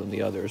valuable than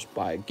the others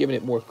by giving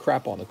it more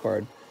crap on the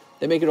card.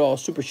 They make it all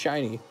super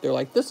shiny. They're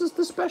like, this is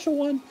the special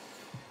one.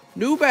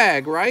 New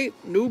bag, right?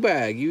 New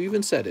bag. You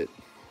even said it.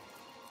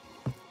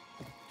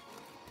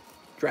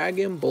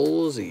 Dragon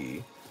Ball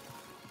Z.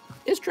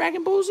 It's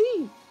Dragon Ball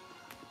Z.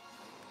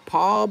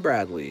 Paul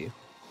Bradley.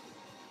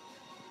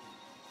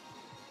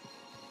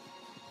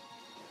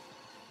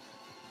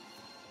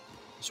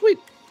 Sweet.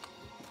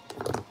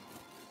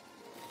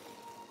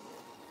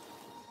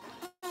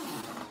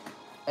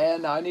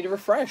 And now I need a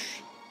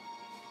refresh.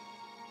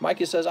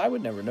 Mikey says, I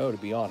would never know, to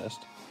be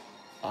honest.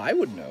 I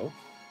would know.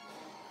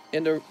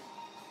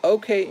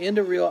 Okay,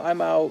 into real,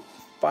 I'm out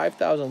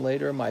 5,000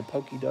 later, my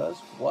Pokey does.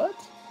 What?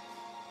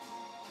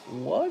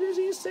 What is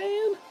he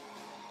saying?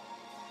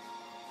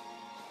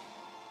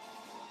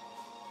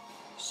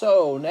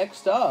 So,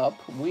 next up,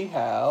 we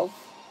have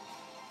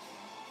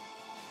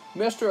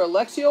Mr.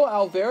 Alexio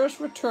Alvarez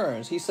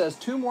returns. He says,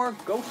 2 more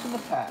Ghosts in the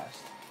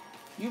Past.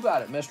 You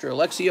got it, Mr.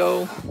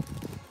 Alexio.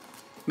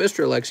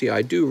 Mr. Alexio,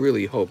 I do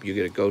really hope you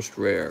get a Ghost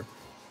Rare.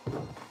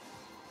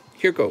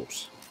 Here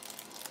goes.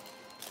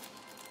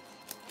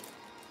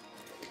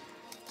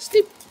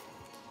 Steep.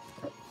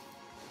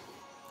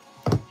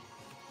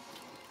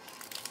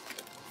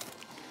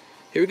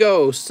 Here we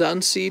go.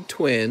 Sunseed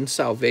Twin,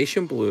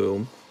 Salvation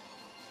Bloom,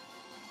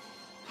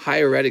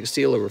 Hieretic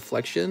Seal of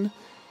Reflection,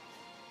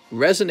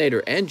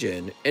 Resonator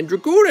Engine, and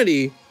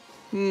Dragoonity.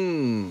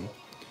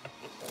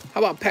 How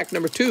about pack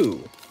number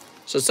 2?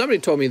 So somebody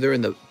told me they're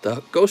in the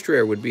Ghost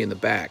Rare would be in the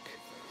back.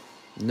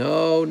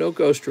 No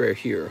Ghost Rare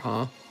here,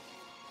 huh?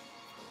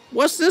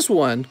 What's this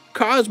one?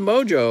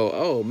 Cosmojo.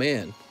 Oh,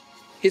 man.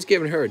 He's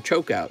giving her a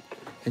choke out.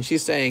 And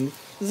she's saying,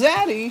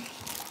 Zaddy.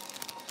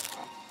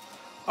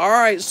 All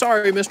right,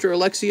 sorry, Mr.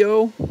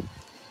 Alexio.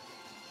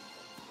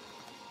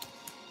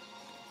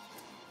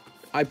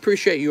 I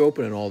appreciate you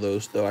opening all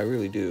those, though. I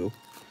really do.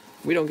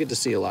 We don't get to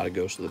see a lot of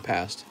Ghosts of the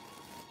Past.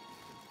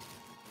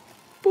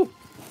 Boop.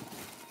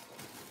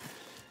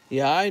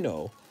 Yeah, I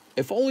know.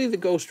 If only the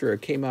Ghost Rare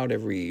came out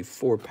every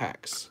 4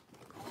 packs.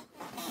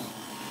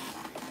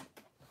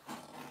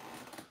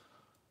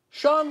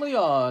 Sean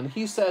Leon,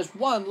 he says,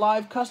 1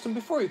 live custom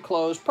before you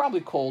close.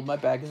 Probably cold. My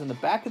bag is in the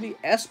back of the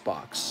S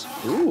box.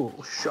 Ooh,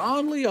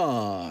 Sean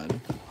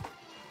Leon.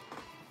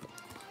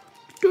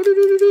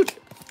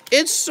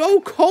 It's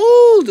so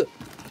cold.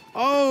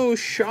 Oh,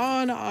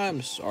 Sean,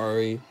 I'm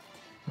sorry.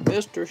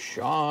 Mr.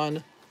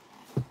 Sean,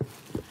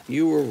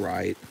 you were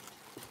right.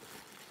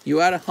 You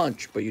had a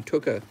hunch, but you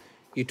took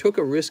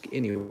a risk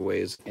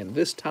anyways, and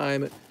this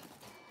time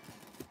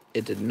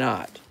it did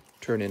not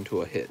turn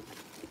into a hit.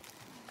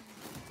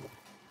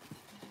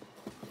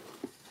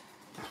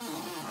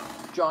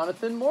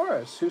 Jonathan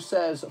Morris, who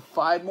says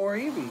 5 more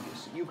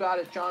EVs. You got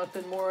it,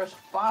 Jonathan Morris.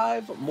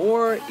 5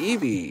 more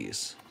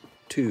EVs.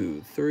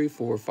 2, 3,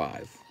 4,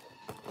 5.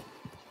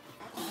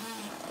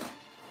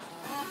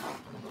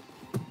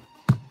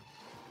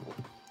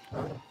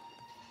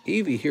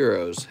 Eevee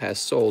Heroes has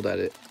sold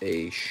at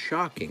a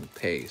shocking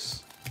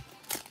pace.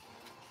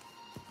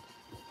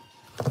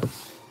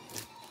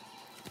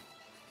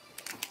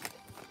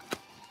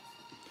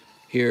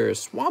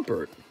 Here's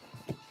Swampert.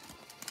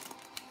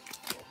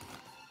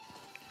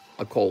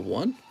 A cold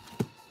one.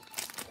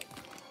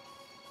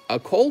 A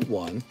cold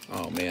one.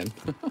 Oh, man.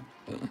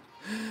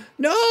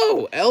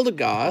 No!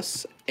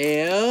 Eldegoss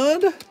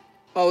and...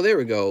 Oh, there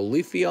we go.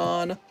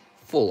 Leafeon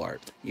Full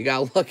Art. You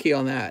got lucky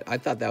on that. I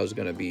thought that was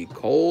going to be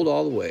cold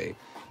all the way.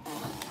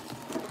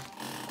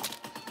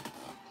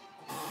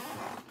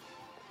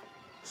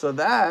 So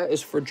that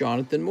is for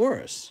Jonathan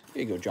Morris.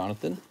 Here you go,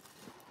 Jonathan.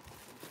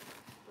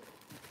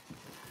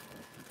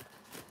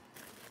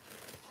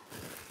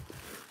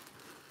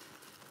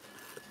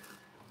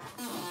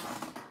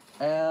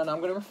 And I'm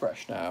going to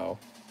refresh now.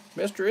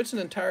 Mister, it's an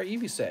entire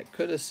Eevee set.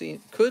 Could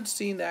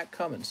seen that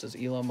coming, says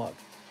Elon Musk.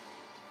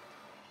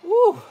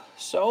 Woo,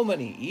 so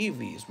many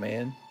Eevees,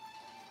 man.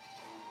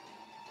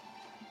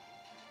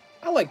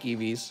 I like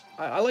Eevees.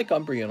 I like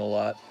Umbreon a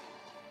lot.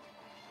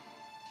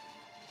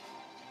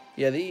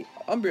 Yeah, the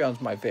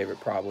Umbreon's my favorite,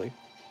 probably.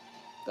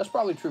 That's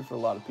probably true for a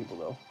lot of people,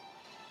 though.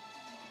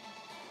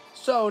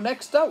 So,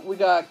 next up, we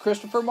got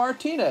Christopher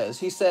Martinez.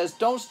 He says,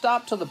 don't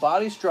stop till the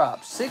bodies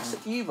drop. 6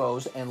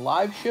 Evos and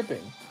live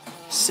shipping.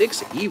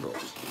 6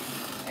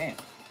 Evos. Man.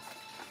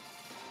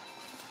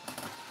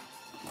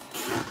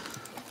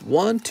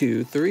 1,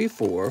 2, 3,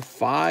 4,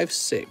 5,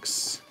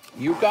 6.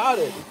 You got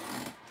it.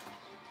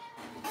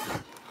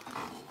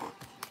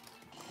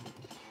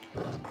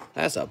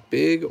 That's a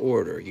big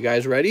order. You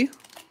guys ready?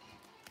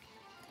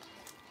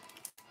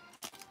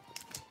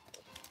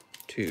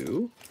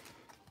 2,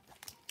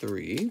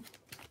 3,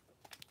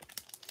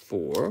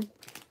 4,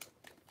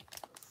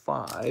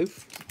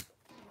 5,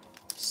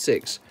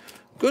 6.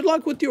 Good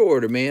luck with your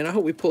order, man. I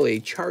hope we pull a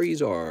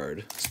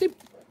Charizard. Snip.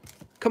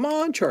 Come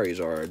on,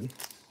 Charizard.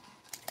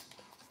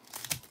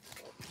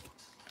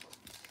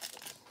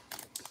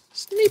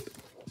 Sneep.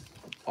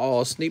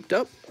 All sneeped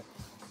up.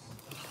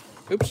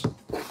 Oops.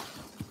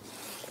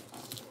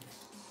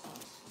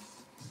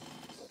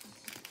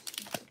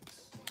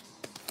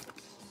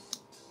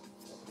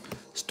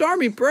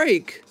 Stormy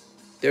Break.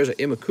 There's an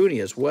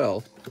Imakuni as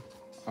well.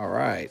 All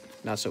right.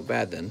 Not so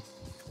bad then.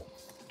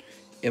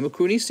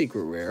 Imakuni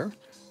Secret Rare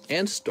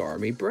and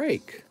Stormy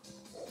Break.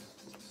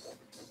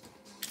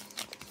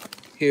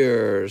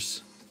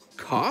 Here's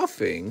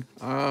Coughing?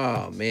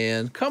 Oh,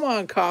 man. Come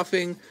on,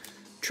 Coughing.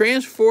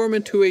 Transform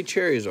into a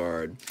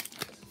Charizard.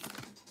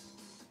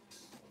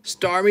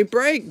 Starmie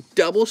Break.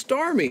 Double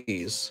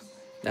Starmies.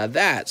 Now,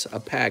 that's a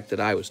pack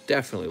that I was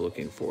definitely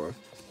looking for.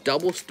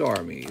 Double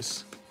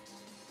Starmies.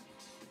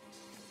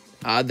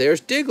 There's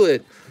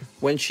Diglett.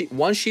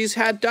 Once she's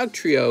had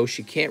Dugtrio,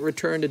 she can't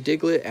return to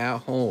Diglett at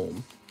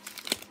home.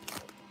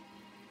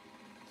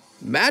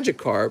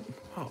 Magikarp.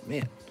 Oh,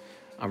 man.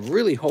 I'm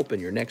really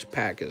hoping your next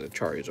pack is a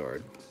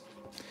Charizard.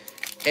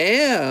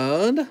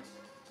 And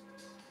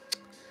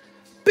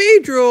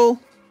Beedrill.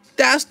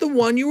 That's the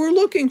one you were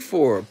looking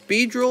for.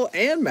 Beedrill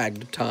and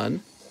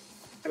Magneton.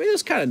 I mean,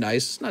 that's kind of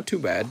nice. It's not too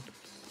bad.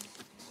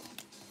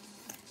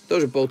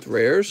 Those are both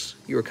rares.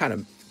 You were kind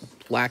of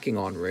lacking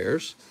on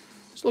rares.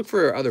 Let's look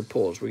for other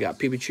pulls. We got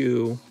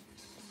Pikachu.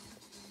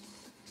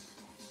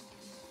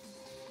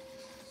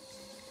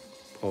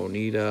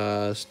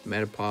 Ponyta.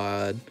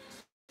 Metapod.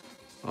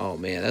 Oh,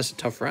 man, that's a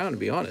tough round, to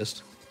be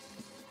honest.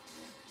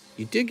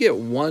 You did get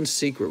one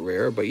secret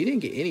rare, but you didn't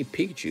get any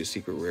Pikachu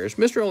secret rares.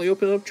 Mr. only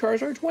opened up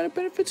Charizards when it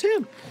benefits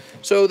him.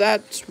 So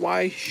that's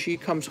why she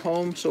comes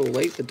home so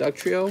late, the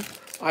Dugtrio.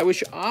 I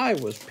wish I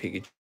was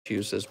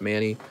Pikachu, says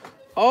Manny.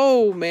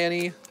 Oh,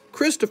 Manny.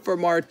 Christopher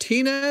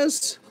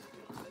Martinez?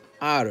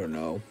 I don't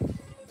know.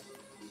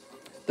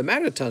 The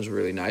Magneton's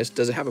really nice.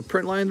 Does it have a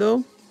print line,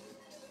 though?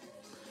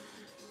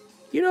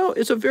 You know,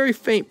 it's a very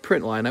faint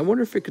print line. I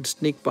wonder if it could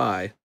sneak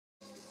by.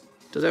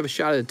 Does it have a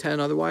shot at a 10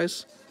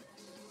 otherwise?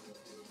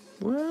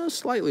 Well,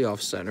 slightly off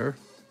center.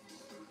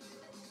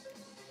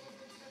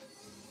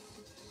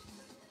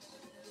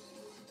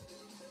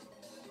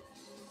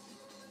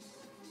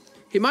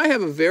 He might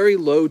have a very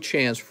low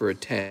chance for a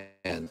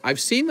 10. I've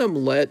seen them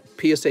let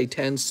PSA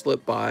 10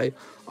 slip by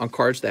on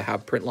cards that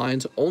have print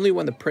lines, only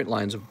when the print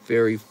line's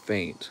very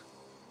faint.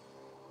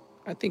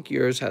 I think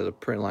yours has a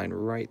print line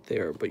right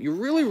there, but you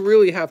really,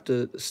 really have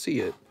to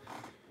see it.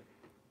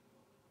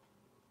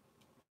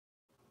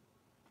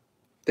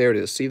 There it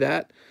is. See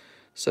that?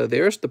 So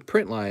there's the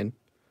print line,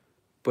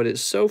 but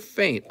it's so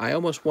faint, I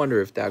almost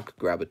wonder if that could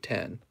grab a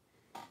 10.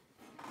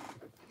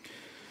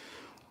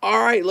 All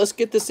right, let's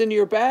get this into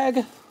your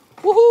bag.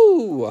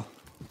 Woohoo!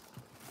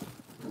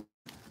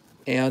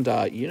 And,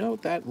 you know,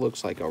 that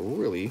looks like a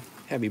really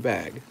heavy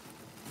bag.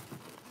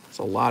 It's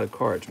a lot of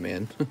cards,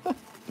 man.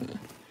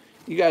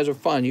 You guys are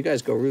fun. You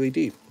guys go really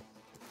deep.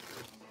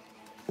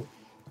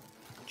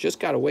 Just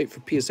got to wait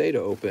for PSA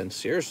to open.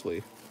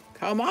 Seriously.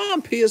 Come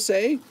on,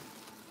 PSA.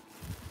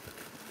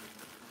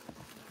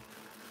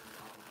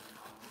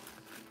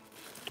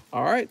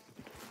 All right.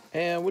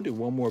 And we'll do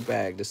one more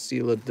bag to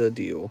seal the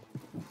deal.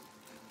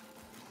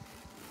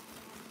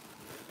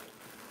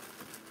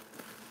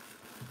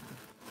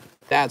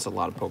 That's a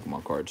lot of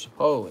Pokemon cards.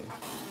 Holy.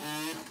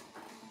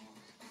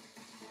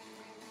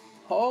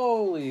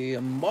 Holy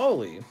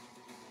moly.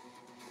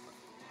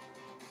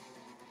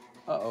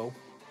 Uh-oh.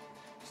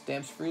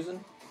 Stamps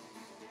freezing?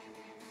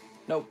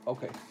 Nope.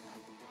 Okay.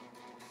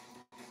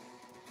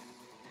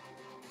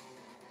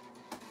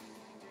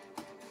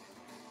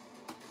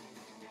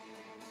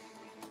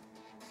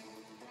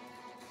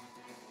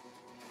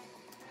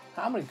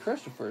 How many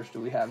Christophers do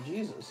we have?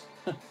 Jesus.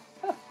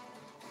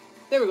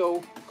 There we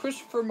go.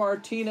 Christopher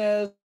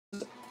Martinez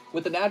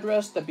with an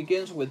address that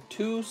begins with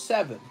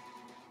 27.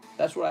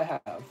 That's what I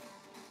have.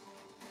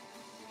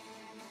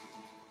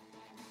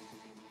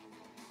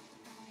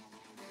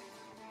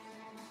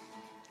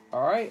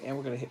 All right, and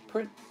we're going to hit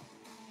print.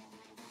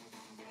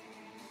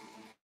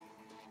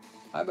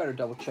 I better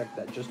double check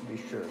that just to be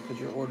sure, because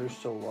your order is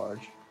so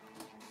large.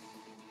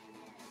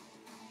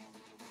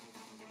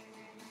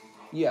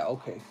 Yeah,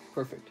 okay,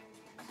 perfect.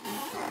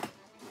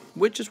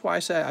 Which is why I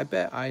said I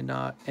bet I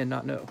not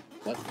know.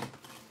 What?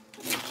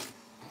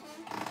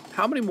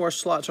 How many more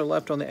slots are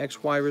left on the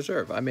XY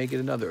reserve? I may get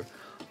another.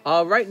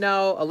 Right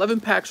now, 11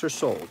 packs are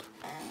sold.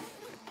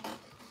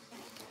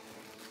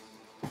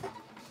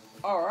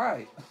 All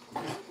right.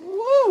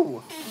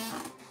 Woo!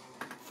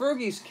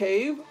 Fergie's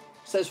Cave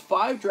says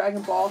 5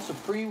 Dragon Ball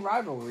Supreme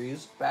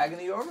Rivalries, bag in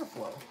the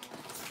overflow.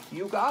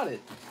 You got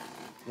it.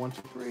 1,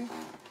 2, 3,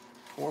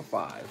 4,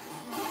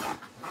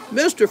 5.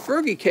 Mr.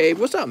 Fergie Cave,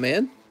 what's up,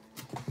 man?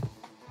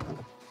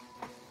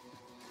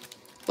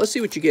 Let's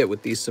see what you get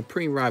with these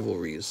Supreme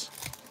Rivalries.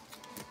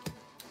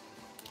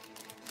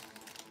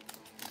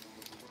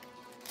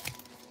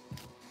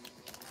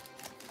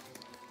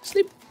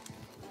 Snip.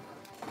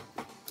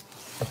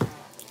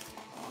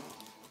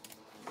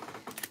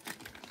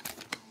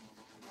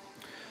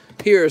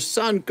 Here's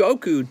Son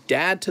Goku,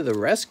 dad to the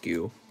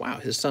rescue. Wow,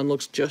 his son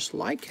looks just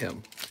like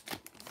him.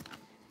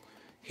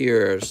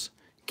 Here's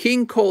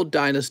King Cold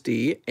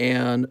Dynasty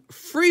and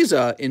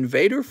Frieza,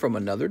 invader from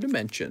another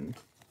dimension.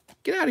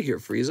 Get out of here,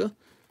 Frieza.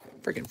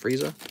 Freaking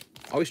Frieza.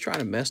 Always trying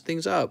to mess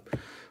things up.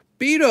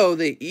 Beto,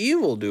 the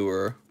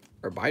evildoer.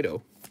 Or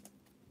Bido.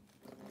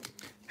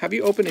 Have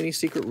you opened any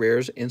secret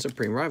rares in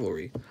Supreme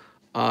Rivalry?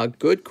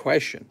 Good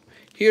question.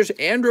 Here's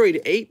Android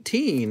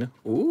 18.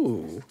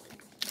 Ooh.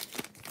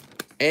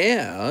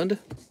 And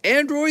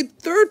Android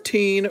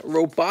 13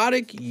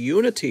 Robotic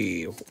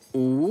Unity.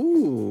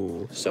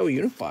 Ooh, so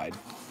unified.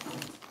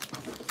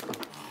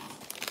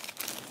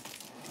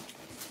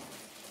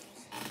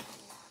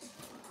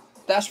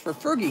 That's for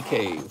Fergie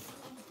Cave.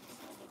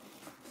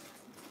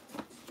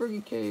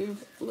 Fergie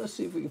Cave. Let's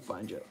see if we can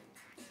find you.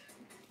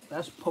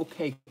 That's Poke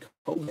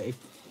Kobe.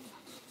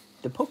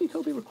 Did Poke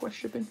Kobe request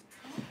shipping?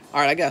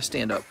 All right, I gotta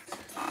stand up.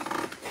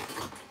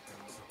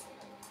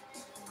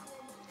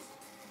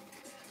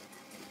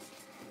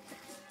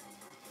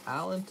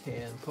 Alan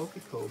Tan, Poke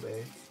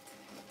Kobe.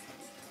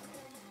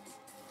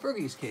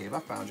 Fergie's Cave, I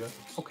found you.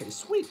 Okay,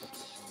 sweet.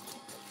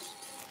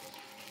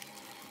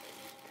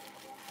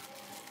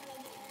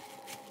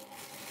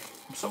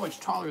 I'm so much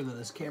taller than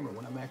this camera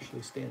when I'm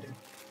actually standing.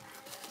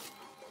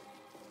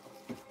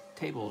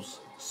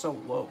 Table's so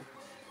low.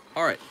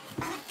 All right.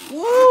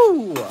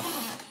 Woo!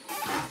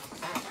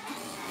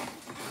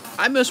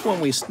 I miss when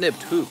we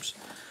snipped hoops.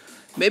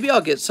 Maybe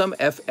I'll get some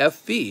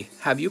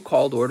FFV. Have you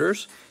called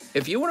orders?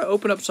 If you want to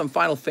open up some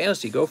Final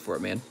Fantasy, go for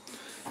it, man.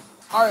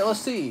 All right, let's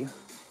see.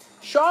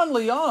 Sean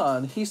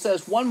Leon, he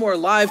says, one more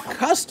live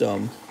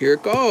custom. Here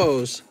it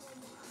goes.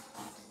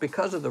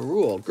 Because of the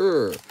rule.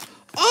 Grr.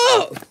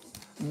 Oh!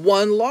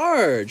 One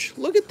large.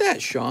 Look at that,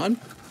 Sean.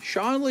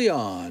 Sean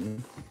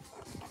Leon.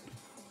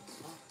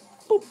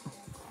 Boop.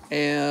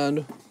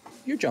 And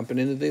you're jumping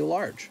into the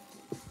large.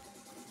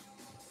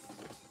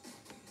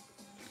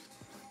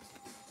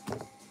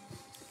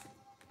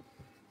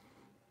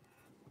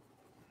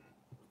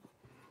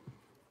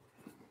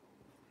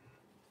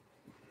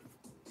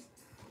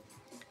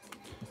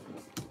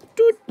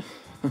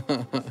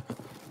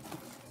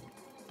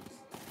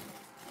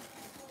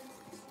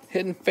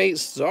 Hidden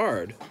Fates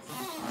Zard.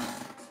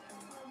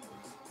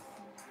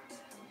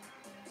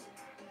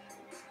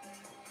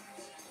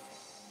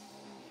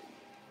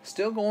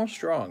 Still going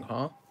strong,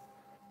 huh?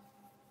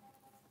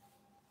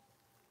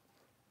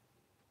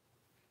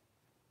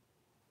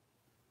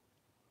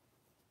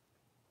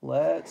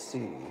 Let's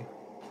see.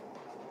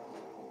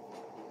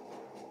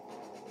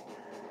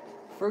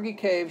 Fergie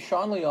Cave,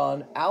 Sean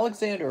Leon,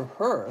 Alexander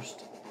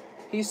Hurst.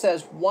 He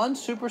says, one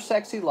super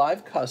sexy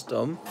live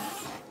custom.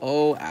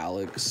 Oh,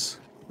 Alex.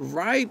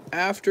 Right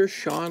after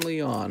Sean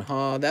Leon,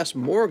 huh? That's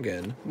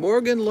Morgan.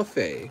 Morgan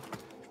LaFay.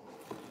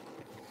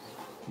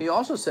 He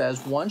also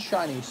says, one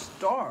shiny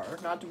star,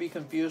 not to be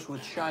confused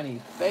with shiny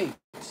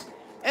fates.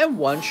 And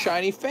one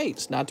shiny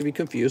fates, not to be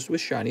confused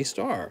with shiny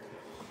star.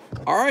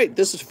 All right,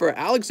 this is for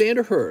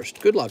Alexander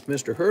Hurst. Good luck,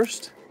 Mr.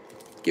 Hurst.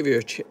 Give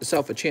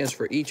yourself a chance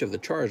for each of the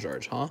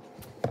Charizards, huh?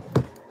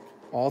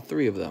 All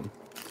three of them.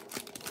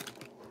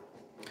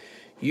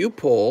 You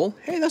pull,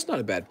 hey, that's not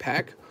a bad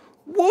pack.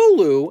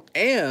 Wooloo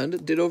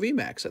and Ditto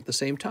VMAX at the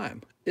same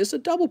time. It's a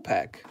double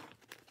pack.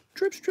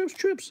 Trips, trips,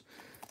 trips.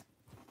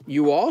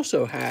 You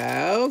also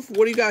have,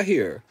 what do you got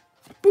here?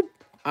 Boop.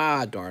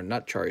 Ah, darn,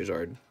 not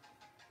Charizard.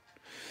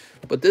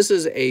 But this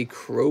is a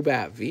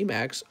Crobat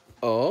VMAX.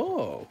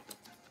 Oh,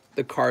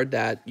 the card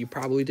that you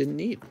probably didn't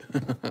need.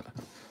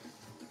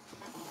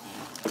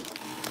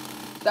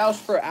 That was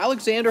for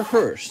Alexander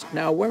Hurst.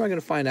 Now, where am I going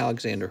to find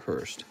Alexander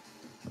Hurst?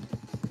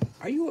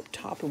 Are you up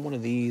top in one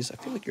of these? I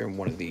feel like you're in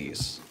one of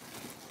these.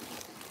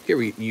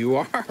 Here you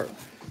are.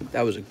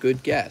 That was a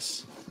good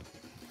guess.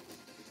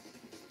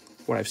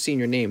 When I've seen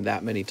your name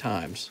that many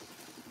times.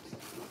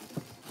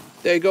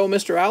 There you go,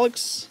 Mr.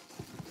 Alex.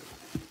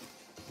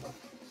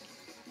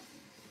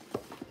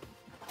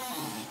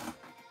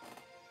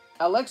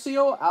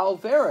 Alexio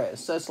Alvarez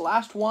says,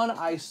 last one,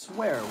 I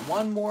swear.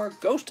 One more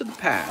Ghost to the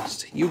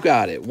Past. You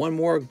got it. One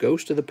more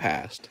Ghost to the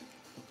Past.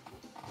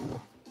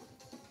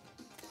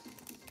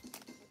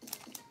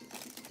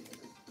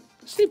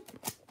 Sleep.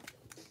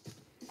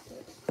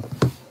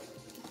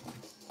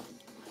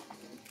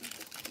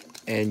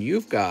 And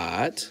you've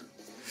got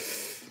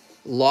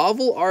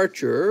Laval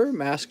Archer,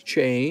 Mask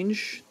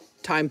Change,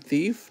 Time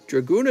Thief,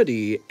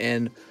 Dragoonity,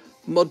 and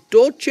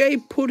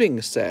Modoche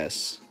Pudding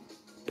Cess.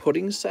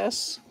 Pudding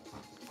Cess?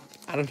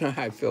 I don't know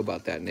how I feel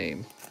about that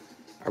name.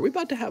 Are we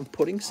about to have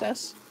Pudding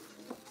Cess?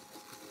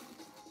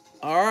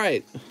 All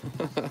right.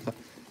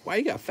 Why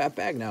you got a fat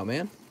bag now,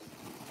 man?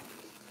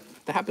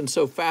 That happened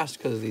so fast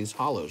because of these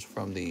hollows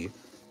from the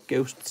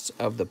Ghosts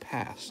of the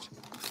Past.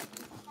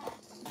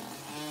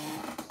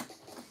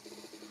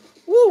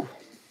 Woo!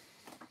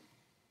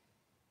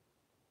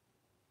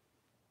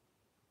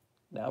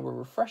 Now we're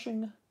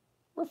refreshing.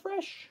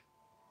 Refresh.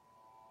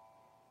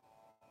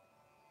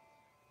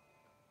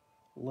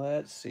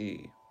 Let's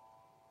see.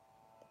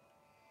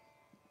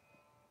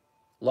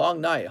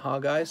 Long night, huh,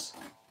 guys?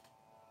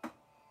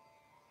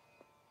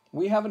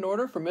 We have an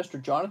order from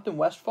Mr. Jonathan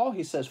Westfall.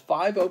 He says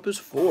 5 Opus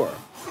 4.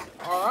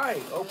 All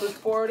right, Opus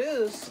 4 it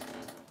is.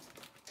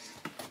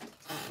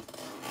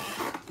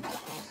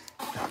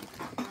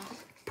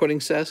 Pudding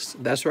cess.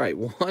 That's right.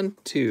 1,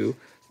 2,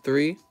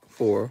 3,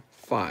 4,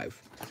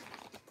 5.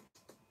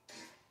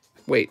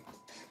 Wait.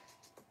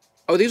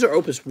 Oh, these are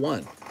Opus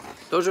 1.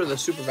 Those are the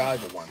super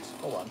valuable ones.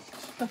 Hold on.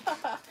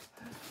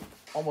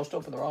 Almost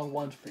opened the wrong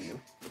ones for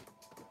you.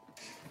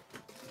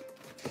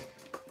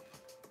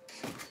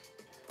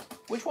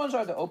 Which ones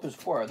are the Opus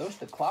 4? Are those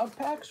the Cloud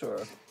packs or?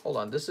 Hold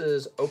on, this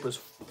is Opus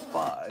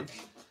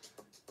 5.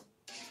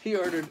 He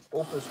ordered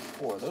Opus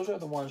 4. Those are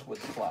the ones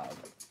with Cloud.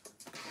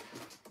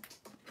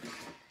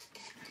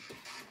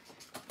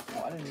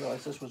 Oh, I didn't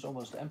realize this was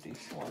almost empty.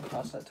 Well, I'll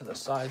toss that to the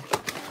side.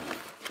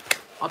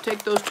 I'll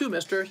take those too,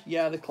 mister.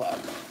 Yeah, the Cloud.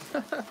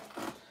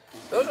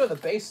 Those are the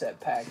base set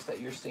packs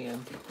that you're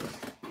seeing.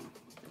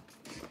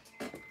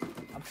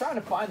 I'm trying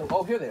to find them.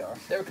 Oh, here they are.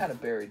 They were kind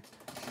of buried.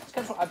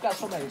 I've got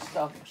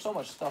so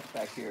much stuff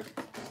back here.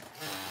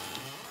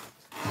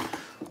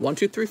 1,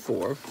 2, 3,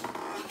 4.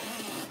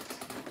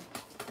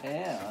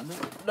 And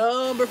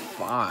number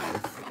 5.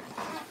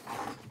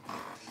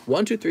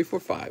 1, 2, 3, 4,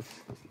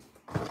 5.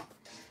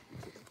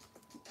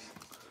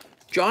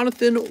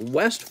 Jonathan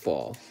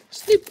Westfall.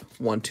 Snip.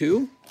 1,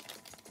 2,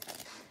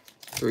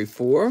 3,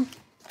 4,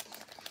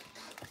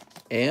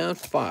 and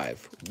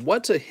 5.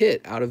 What's a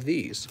hit out of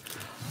these?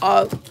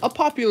 A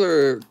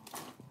popular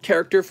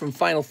character from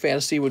Final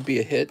Fantasy would be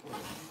a hit.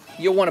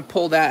 You'll want to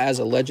pull that as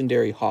a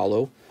legendary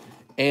holo.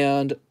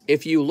 And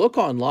if you look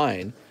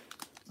online,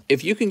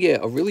 if you can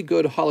get a really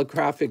good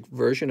holographic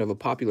version of a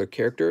popular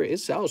character, it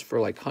sells for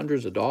like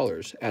hundreds of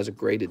dollars as a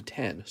graded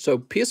 10.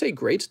 So PSA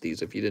grades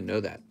these if you didn't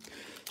know that.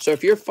 So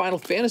if you're a Final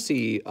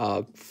Fantasy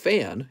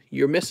fan,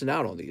 you're missing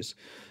out on these.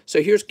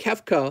 So here's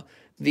Kefka.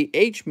 The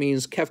H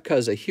means Kefka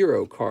is a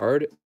hero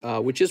card,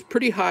 which is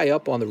pretty high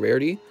up on the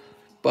rarity,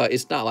 but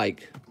it's not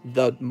like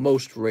the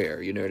most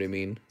rare, you know what I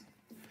mean?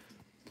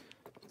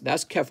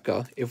 That's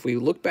Kefka. If we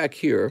look back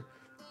here,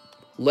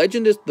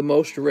 Legend is the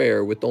most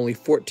rare with only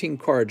 14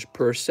 cards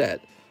per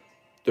set.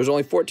 There's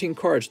only 14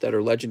 cards that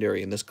are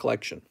legendary in this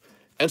collection.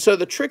 And so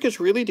the trick is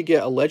really to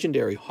get a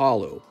legendary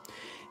holo.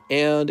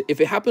 And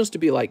if it happens to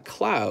be like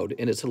Cloud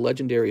and it's a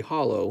legendary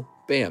holo,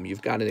 bam,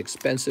 you've got an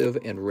expensive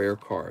and rare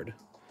card.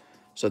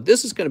 So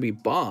this is going to be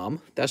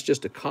Bomb. That's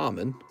just a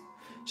common.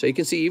 So you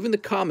can see even the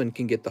common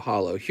can get the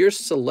holo. Here's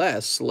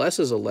Celeste. Celeste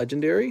is a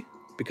legendary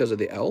because of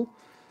the L.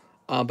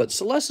 But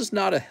Celeste is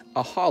not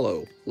a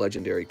holo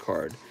legendary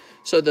card.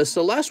 So the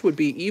Celeste would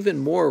be even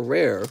more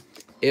rare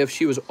if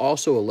she was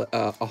also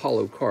a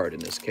holo card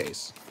in this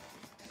case.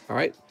 All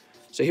right.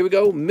 So here we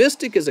go.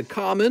 Mystic is a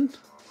common.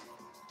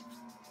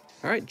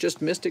 All right.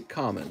 Just Mystic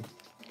common.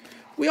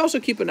 We also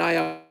keep an eye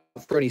out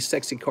for any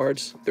sexy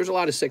cards. There's a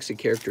lot of sexy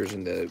characters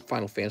in the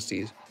Final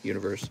Fantasy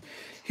universe.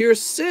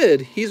 Here's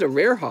Sid. He's a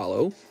rare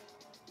holo.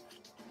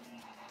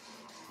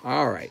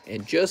 All right,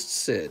 and just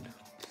Sid.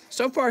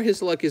 So far,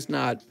 his luck is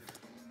not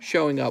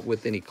showing up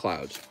with any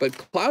Clouds, but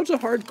Cloud's a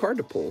hard card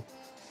to pull.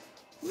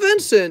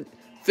 Vincent.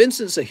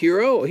 Vincent's a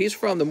hero. He's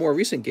from the more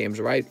recent games,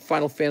 right?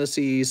 Final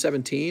Fantasy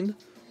 17.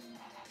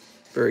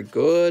 Very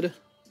good.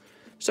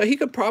 So he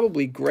could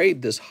probably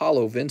grade this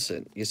holo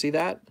Vincent. You see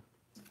that?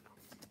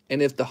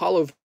 And if the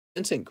holo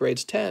Vincent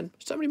grades 10,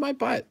 somebody might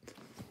buy it.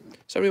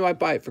 Somebody might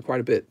buy it for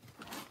quite a bit.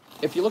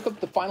 If you look up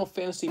the Final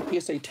Fantasy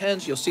PSA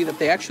 10s, you'll see that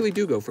they actually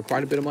do go for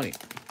quite a bit of money.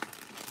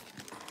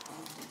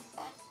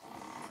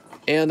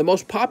 And the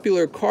most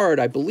popular card,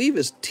 I believe,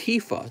 is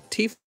Tifa.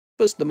 Tifa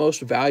is the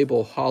most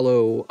valuable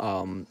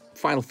holo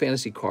Final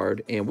Fantasy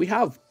card. And we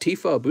have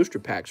Tifa booster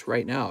packs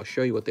right now. I'll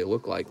show you what they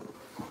look like.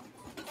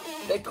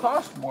 They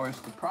cost more is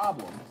the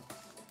problem.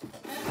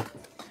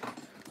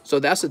 So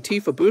that's a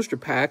Tifa booster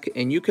pack,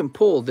 and you can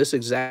pull this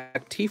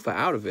exact Tifa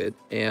out of it.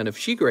 And if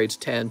she grades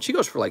 10, she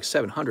goes for like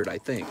 700, I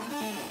think.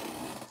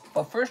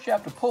 Well, first you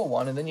have to pull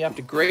one, and then you have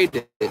to grade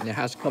it, and it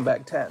has to come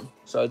back 10.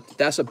 So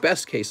that's a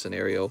best case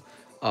scenario,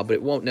 but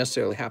it won't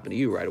necessarily happen to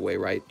you right away,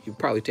 right? You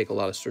probably take a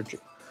lot of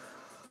searching.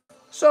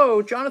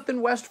 So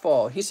Jonathan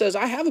Westfall, he says,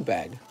 I have a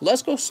bag.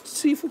 Let's go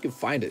see if we can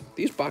find it.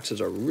 These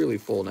boxes are really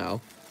full now.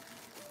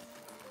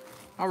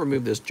 I'll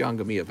remove this John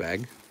Gamia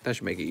bag. That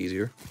should make it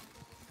easier.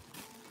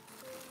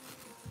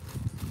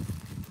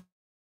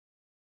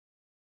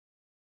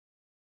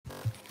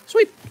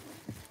 Sweet.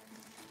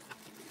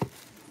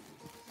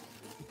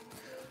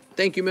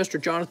 Thank you, Mr.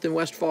 Jonathan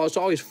Westfall. It's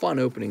always fun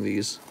opening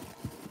these.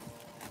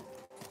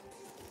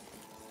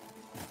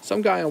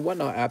 Some guy on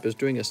Whatnot app is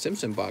doing a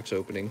Simpson box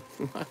opening.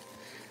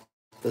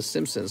 The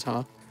Simpsons,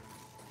 huh?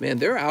 Man,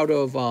 they're out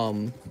of,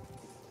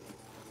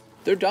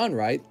 they're done,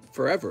 right?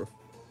 Forever.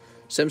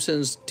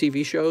 Simpsons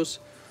TV shows.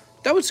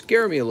 That would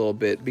scare me a little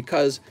bit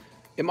because,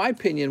 in my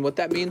opinion, what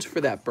that means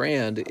for that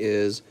brand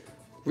is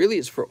really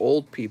it's for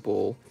old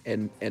people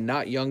and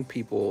not young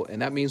people.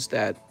 And that means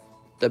that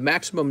the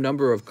maximum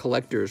number of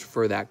collectors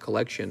for that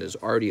collection is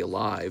already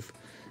alive.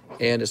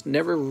 And it's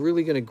never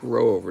really going to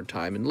grow over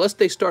time unless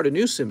they start a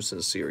new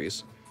Simpsons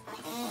series.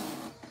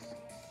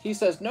 He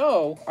says,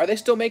 no. Are they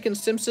still making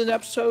Simpsons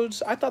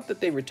episodes? I thought that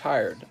they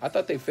retired. I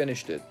thought they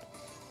finished it.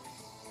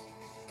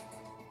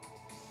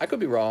 I could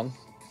be wrong.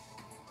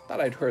 Thought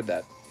I'd heard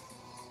that.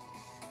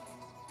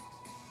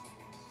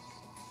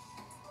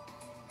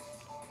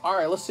 All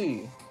right, let's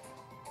see.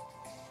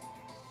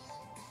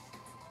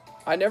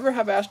 I never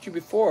have asked you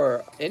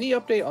before. Any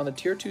update on the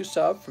tier 2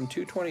 sub from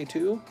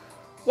 222?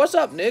 What's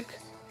up, Nick?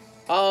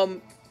 I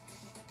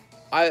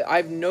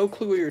have no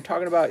clue what you're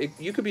talking about.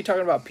 You could be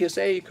talking about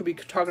PSA. You could be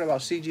talking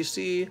about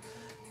CGC.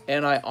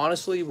 And I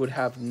honestly would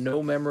have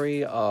no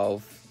memory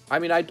of... I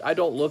mean, I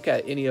don't look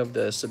at any of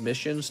the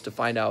submissions to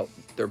find out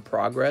their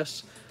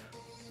progress.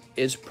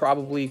 It's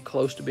probably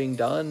close to being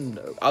done.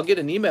 I'll get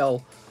an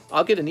email.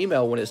 I'll get an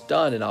email when it's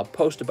done, and I'll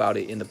post about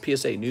it in the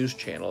PSA News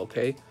channel,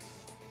 okay?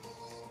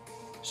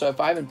 So if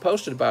I haven't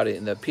posted about it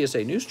in the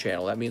PSA News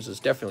channel, that means it's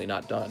definitely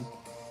not done.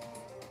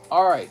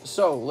 All right,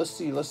 so let's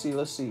see.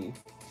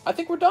 I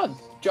think we're done.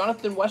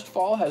 Jonathan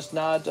Westfall has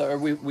not...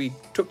 we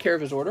took care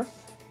of his order,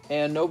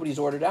 and nobody's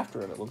ordered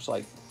after him, it looks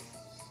like.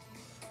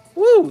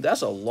 Woo,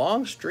 that's a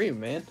long stream,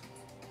 man.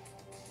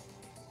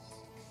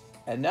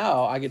 And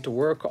now I get to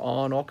work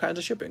on all kinds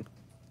of shipping.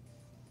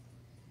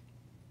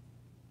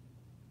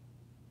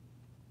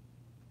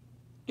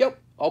 Yep.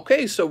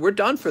 Okay, so we're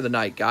done for the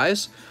night,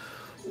 guys.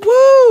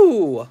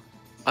 Woo!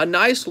 A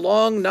nice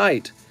long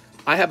night.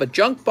 I have a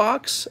junk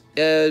box.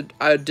 Did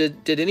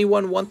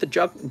anyone want the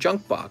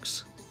junk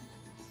box?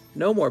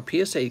 No more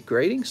PSA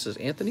grading, says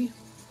Anthony.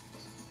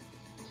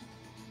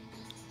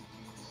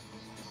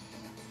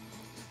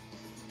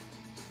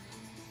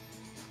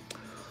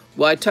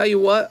 Well, I tell you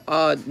what,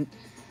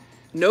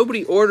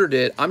 nobody ordered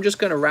it. I'm just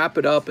going to wrap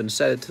it up and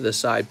set it to the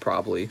side,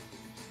 probably.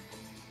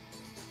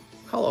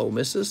 Hello,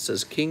 Mrs.,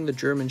 says King the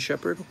German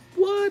Shepherd.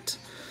 What?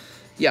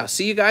 Yeah,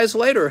 see you guys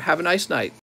later. Have a nice night.